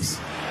it, please.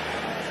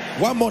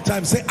 One more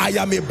time. Say, I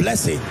am a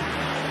blessing.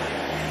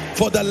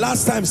 For the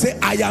last time, say,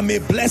 I am a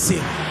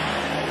blessing.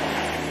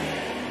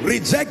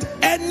 Reject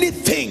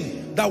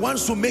anything that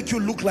wants to make you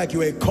look like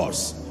you're a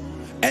curse.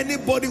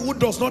 Anybody who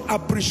does not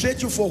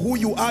appreciate you for who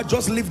you are,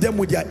 just leave them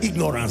with their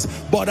ignorance.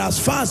 But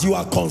as far as you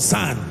are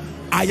concerned,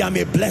 I am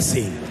a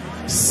blessing.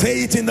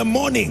 Say it in the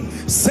morning,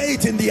 say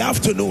it in the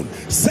afternoon,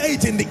 say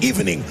it in the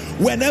evening.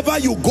 Whenever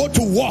you go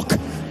to work,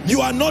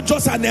 you are not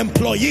just an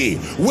employee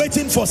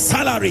waiting for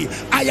salary.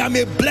 I am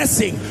a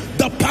blessing.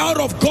 The power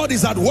of God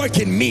is at work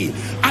in me.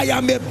 I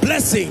am a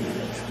blessing.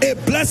 A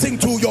blessing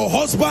to your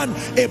husband,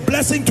 a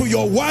blessing to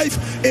your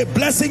wife, a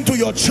blessing to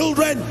your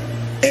children,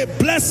 a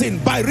blessing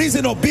by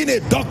reason of being a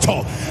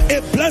doctor,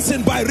 a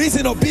blessing by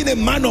reason of being a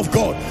man of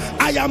God.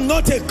 I am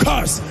not a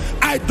curse.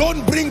 I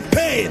don't bring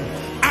pain.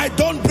 I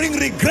don't bring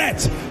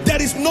regret.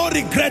 There is no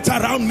regret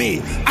around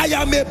me. I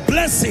am a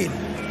blessing.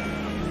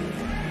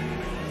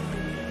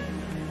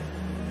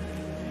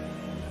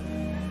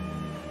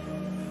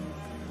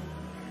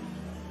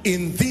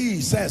 In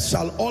thee, says,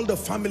 shall all the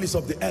families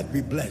of the earth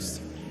be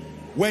blessed.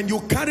 When you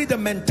carry the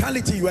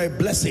mentality, you are a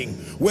blessing.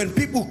 When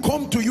people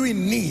come to you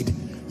in need,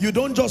 you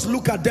don't just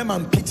look at them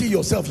and pity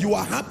yourself. You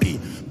are happy,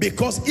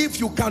 because if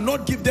you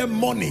cannot give them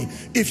money,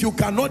 if you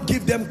cannot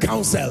give them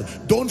counsel,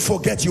 don't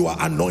forget you are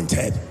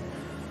anointed.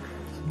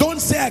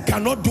 Don't say I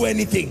cannot do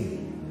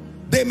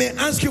anything. They may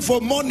ask you for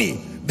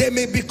money. They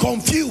may be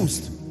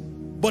confused,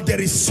 but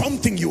there is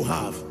something you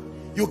have.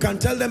 You can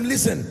tell them,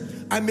 listen,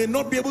 I may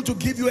not be able to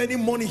give you any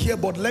money here,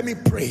 but let me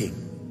pray.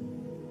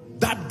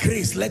 That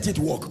grace, let it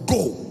work.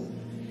 Go.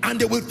 And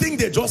they will think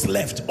they just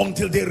left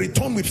until they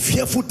return with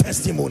fearful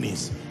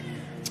testimonies.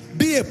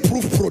 Be a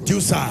proof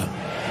producer.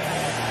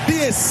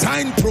 Be a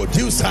sign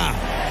producer.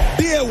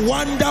 Be a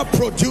wonder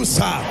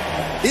producer.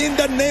 In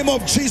the name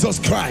of Jesus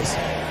Christ.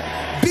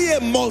 Be a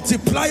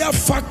multiplier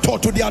factor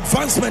to the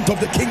advancement of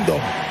the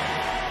kingdom.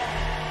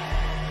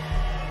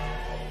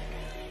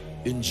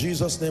 In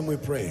Jesus' name we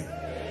pray.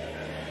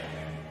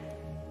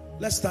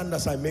 Let's stand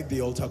as I make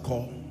the altar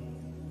call.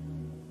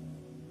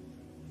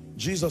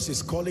 Jesus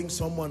is calling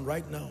someone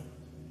right now.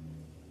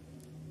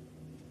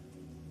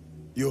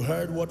 You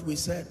heard what we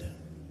said.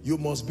 You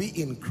must be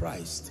in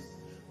Christ.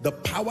 The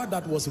power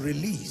that was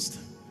released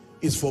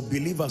is for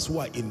believers who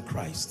are in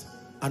Christ.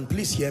 And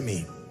please hear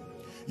me.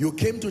 You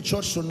came to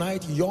church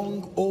tonight,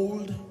 young,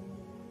 old,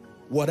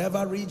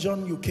 whatever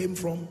region you came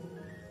from,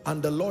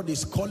 and the Lord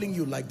is calling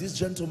you like this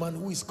gentleman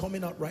who is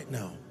coming out right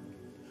now.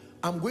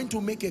 I'm going to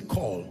make a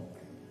call.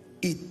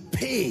 It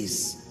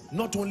pays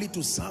not only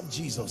to serve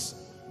Jesus,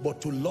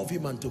 but to love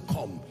him and to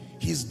come.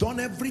 He's done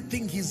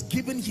everything. He's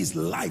given his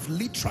life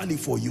literally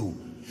for you.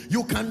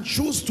 You can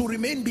choose to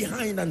remain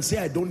behind and say,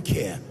 I don't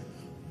care.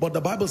 But the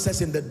Bible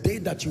says, in the day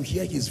that you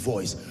hear his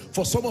voice,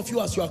 for some of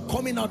you as you are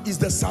coming out, is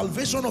the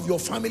salvation of your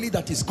family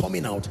that is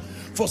coming out.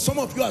 For some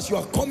of you as you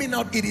are coming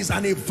out, it is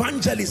an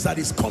evangelist that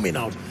is coming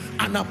out,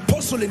 an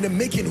apostle in the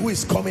making who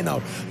is coming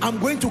out. I'm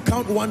going to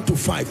count 1 to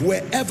 5.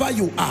 Wherever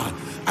you are,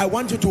 I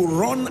want you to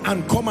run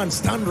and come and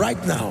stand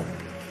right now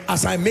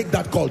as I make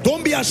that call.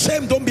 Don't be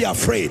ashamed, don't be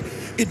afraid.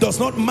 It does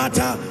not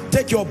matter.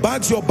 Take your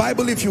bags, your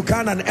Bible if you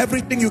can, and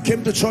everything you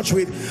came to church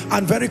with,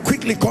 and very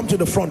quickly come to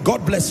the front.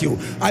 God bless you.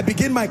 I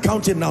begin my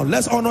counting now.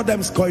 Let's honor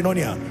them going on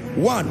here.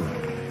 1.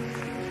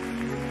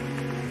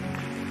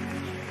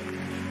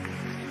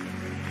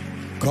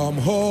 Come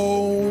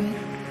home.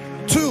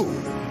 2.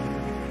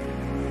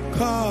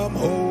 Come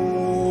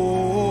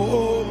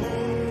home.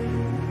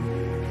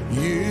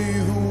 Ye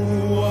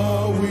who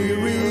are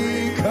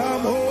weary,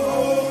 come home.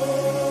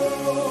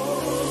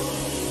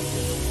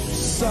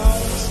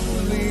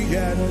 Softly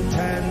and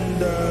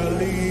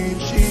tenderly,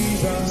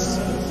 Jesus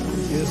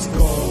is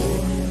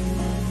calling,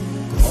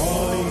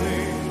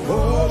 calling,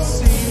 oh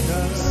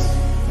sinners,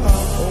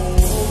 come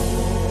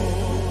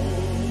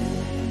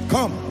home.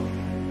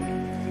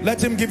 Come,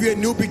 let him give you a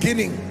new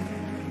beginning.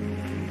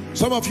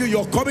 Some of you,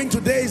 your coming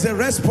today is a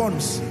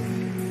response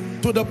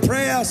to the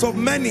prayers of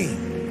many.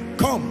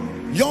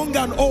 Come, young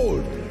and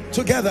old,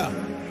 together.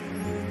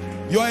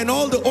 You are in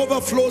all the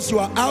overflows, you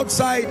are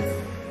outside.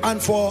 And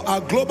for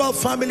our global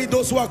family,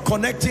 those who are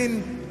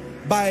connecting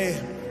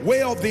by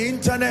way of the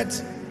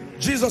internet,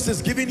 Jesus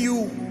is giving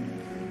you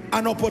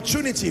an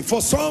opportunity.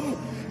 For some,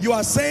 you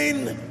are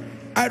saying,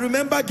 I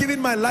remember giving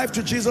my life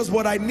to Jesus,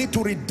 but I need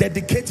to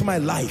rededicate my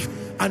life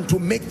and to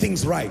make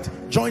things right.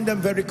 Join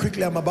them very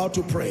quickly. I'm about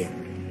to pray.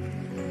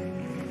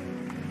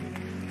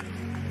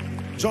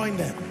 Join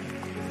them.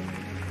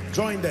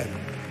 Join them.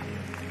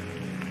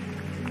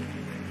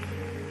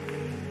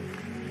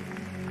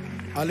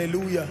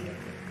 Hallelujah.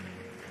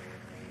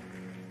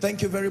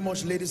 Thank you very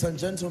much, ladies and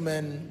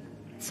gentlemen,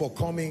 for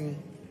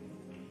coming.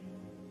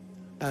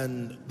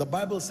 And the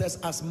Bible says,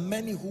 as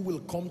many who will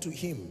come to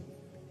him,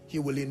 he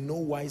will in no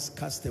wise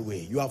cast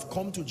away. You have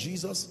come to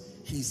Jesus.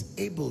 He is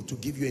able to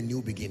give you a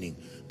new beginning.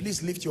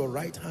 Please lift your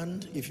right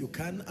hand, if you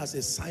can, as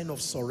a sign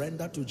of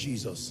surrender to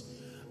Jesus.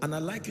 And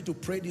I'd like you to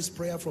pray this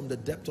prayer from the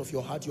depth of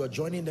your heart. You are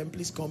joining them.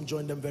 Please come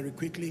join them very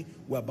quickly.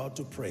 We're about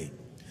to pray.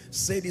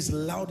 Say this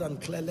loud and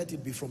clear. Let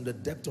it be from the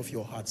depth of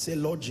your heart. Say,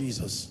 Lord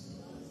Jesus,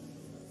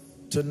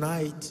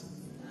 tonight,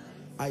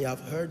 I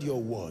have heard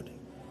your word.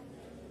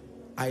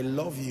 I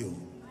love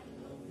you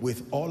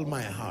with all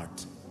my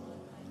heart,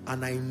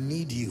 and I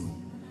need you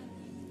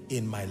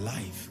in my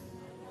life.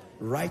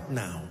 Right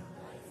now,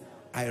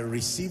 I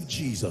receive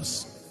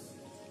Jesus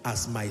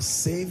as my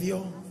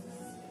Savior.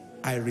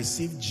 I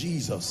receive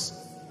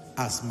Jesus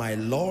as my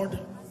Lord.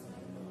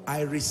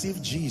 I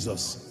receive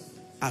Jesus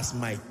as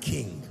my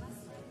King.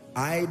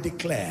 I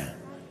declare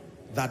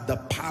that the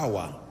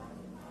power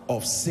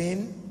of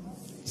sin,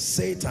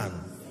 Satan,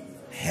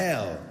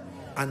 hell,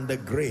 and the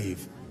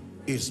grave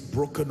is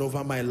broken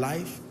over my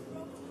life.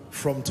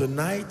 From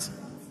tonight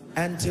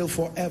until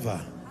forever,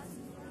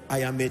 I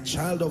am a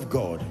child of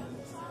God,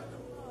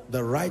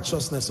 the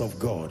righteousness of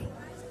God,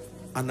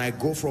 and I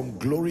go from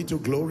glory to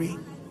glory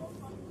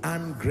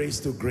and grace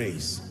to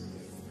grace.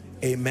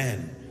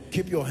 Amen.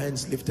 Keep your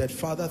hands lifted.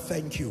 Father,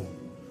 thank you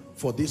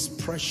for these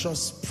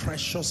precious,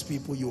 precious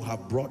people you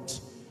have brought.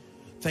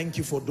 Thank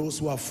you for those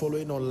who are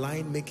following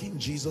online, making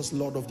Jesus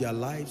Lord of their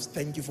lives.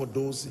 Thank you for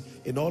those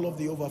in all of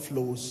the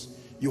overflows.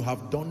 You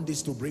have done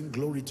this to bring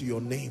glory to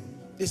your name.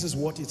 This is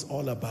what it's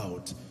all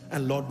about.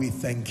 And Lord, we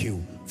thank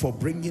you for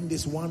bringing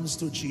these ones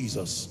to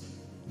Jesus.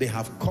 They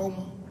have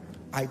come.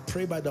 I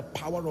pray by the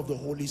power of the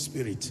Holy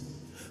Spirit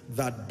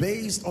that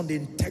based on the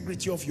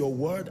integrity of your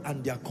word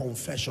and their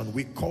confession,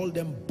 we call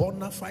them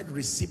bona fide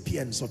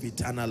recipients of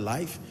eternal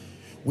life.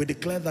 We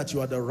declare that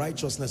you are the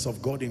righteousness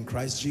of God in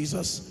Christ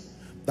Jesus,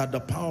 that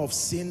the power of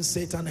sin,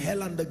 Satan,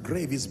 hell, and the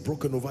grave is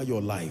broken over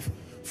your life.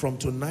 From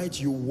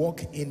tonight, you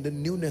walk in the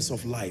newness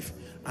of life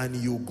and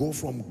you go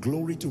from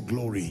glory to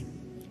glory.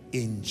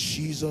 In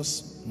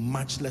Jesus'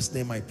 matchless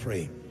name I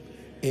pray.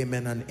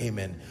 Amen and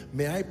amen.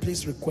 May I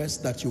please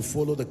request that you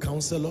follow the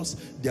counselors?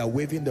 They are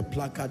waving the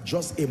placard.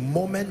 Just a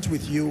moment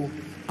with you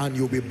and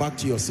you'll be back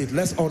to your seat.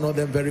 Let's honor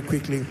them very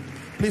quickly.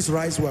 Please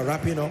rise, we're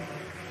wrapping up.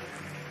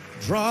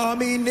 Draw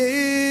me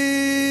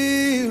nearer,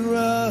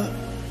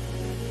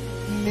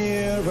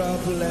 nearer,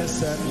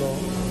 blessed Lord,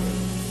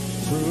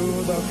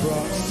 through the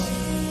cross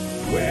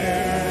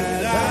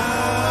where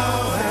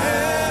thou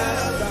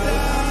hast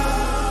died.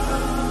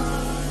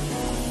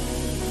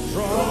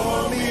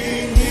 Draw me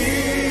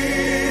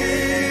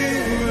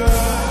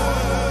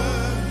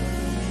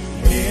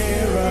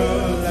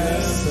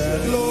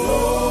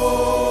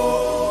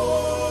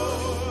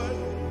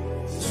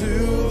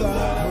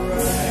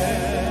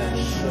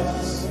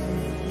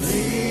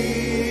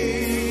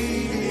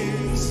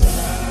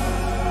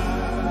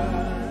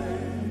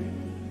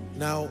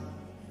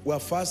we're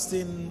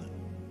fasting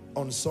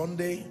on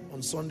Sunday.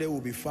 On Sunday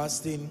we'll be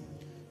fasting.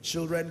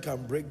 Children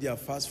can break their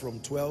fast from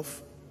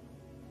 12.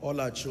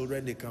 All our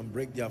children, they can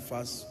break their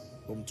fast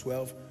from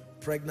 12.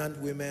 Pregnant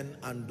women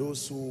and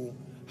those who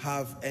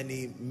have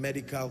any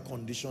medical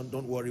condition,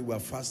 don't worry, we're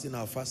fasting.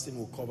 Our fasting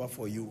will cover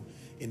for you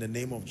in the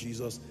name of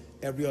Jesus.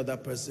 Every other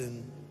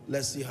person,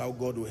 let's see how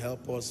God will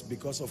help us.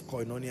 Because of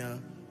koinonia,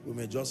 we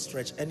may just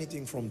stretch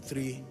anything from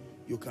 3.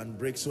 You can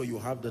break so you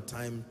have the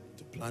time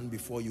to plan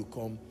before you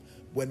come.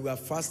 When we are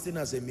fasting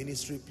as a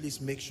ministry,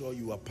 please make sure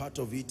you are part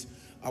of it.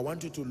 I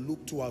want you to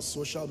look to our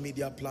social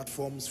media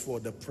platforms for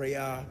the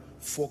prayer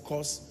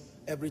focus.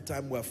 Every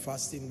time we're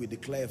fasting, we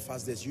declare a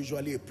fast. There's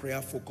usually a prayer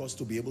focus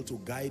to be able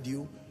to guide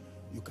you.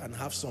 You can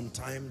have some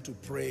time to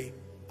pray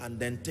and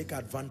then take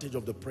advantage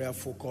of the prayer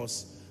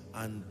focus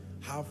and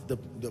have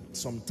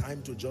some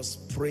time to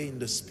just pray in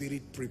the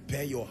spirit.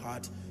 Prepare your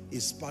heart.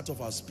 It's part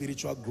of our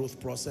spiritual growth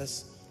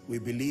process. We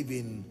believe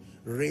in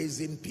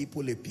raising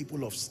people, a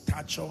people of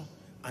stature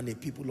and a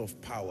people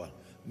of power.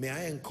 May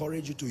I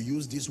encourage you to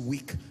use this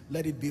week.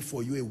 Let it be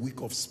for you a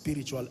week of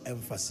spiritual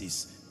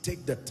emphasis.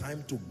 Take the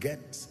time to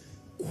get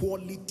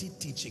quality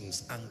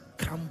teachings and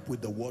camp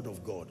with the word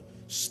of God.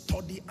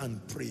 Study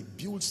and pray.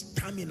 Build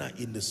stamina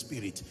in the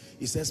spirit.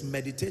 It says,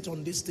 meditate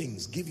on these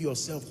things. Give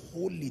yourself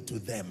wholly to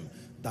them,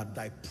 that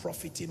thy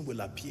profiting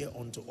will appear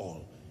unto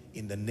all.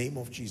 In the name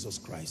of Jesus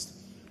Christ.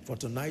 For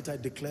tonight I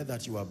declare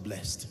that you are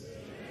blessed.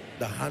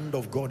 The hand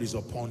of God is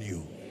upon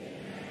you.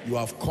 You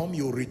have come,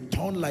 you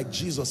return like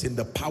Jesus in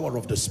the power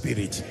of the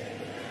Spirit.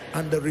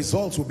 And the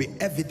results will be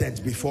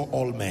evident before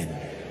all men.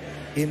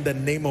 In the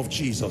name of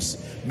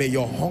Jesus. May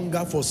your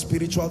hunger for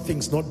spiritual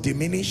things not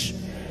diminish.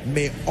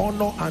 May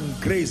honor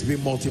and grace be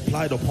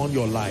multiplied upon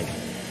your life.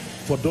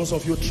 For those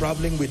of you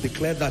traveling, we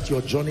declare that your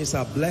journeys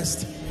are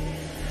blessed.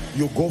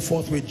 You go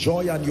forth with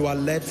joy and you are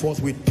led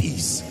forth with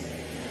peace.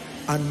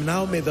 And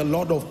now may the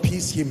Lord of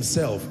peace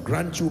himself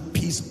grant you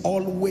peace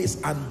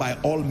always and by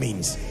all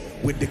means.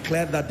 We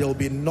declare that there will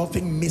be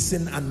nothing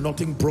missing and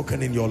nothing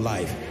broken in your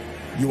life.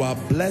 You are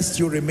blessed,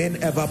 you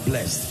remain ever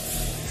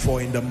blessed.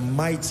 For in the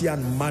mighty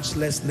and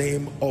matchless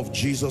name of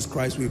Jesus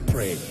Christ we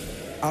pray.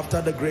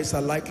 After the grace,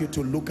 I'd like you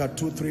to look at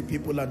 2-3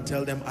 people and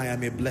tell them, I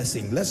am a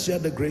blessing. Let's share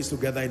the grace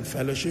together in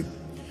fellowship.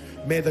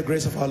 May the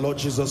grace of our Lord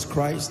Jesus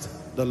Christ,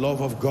 the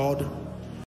love of God,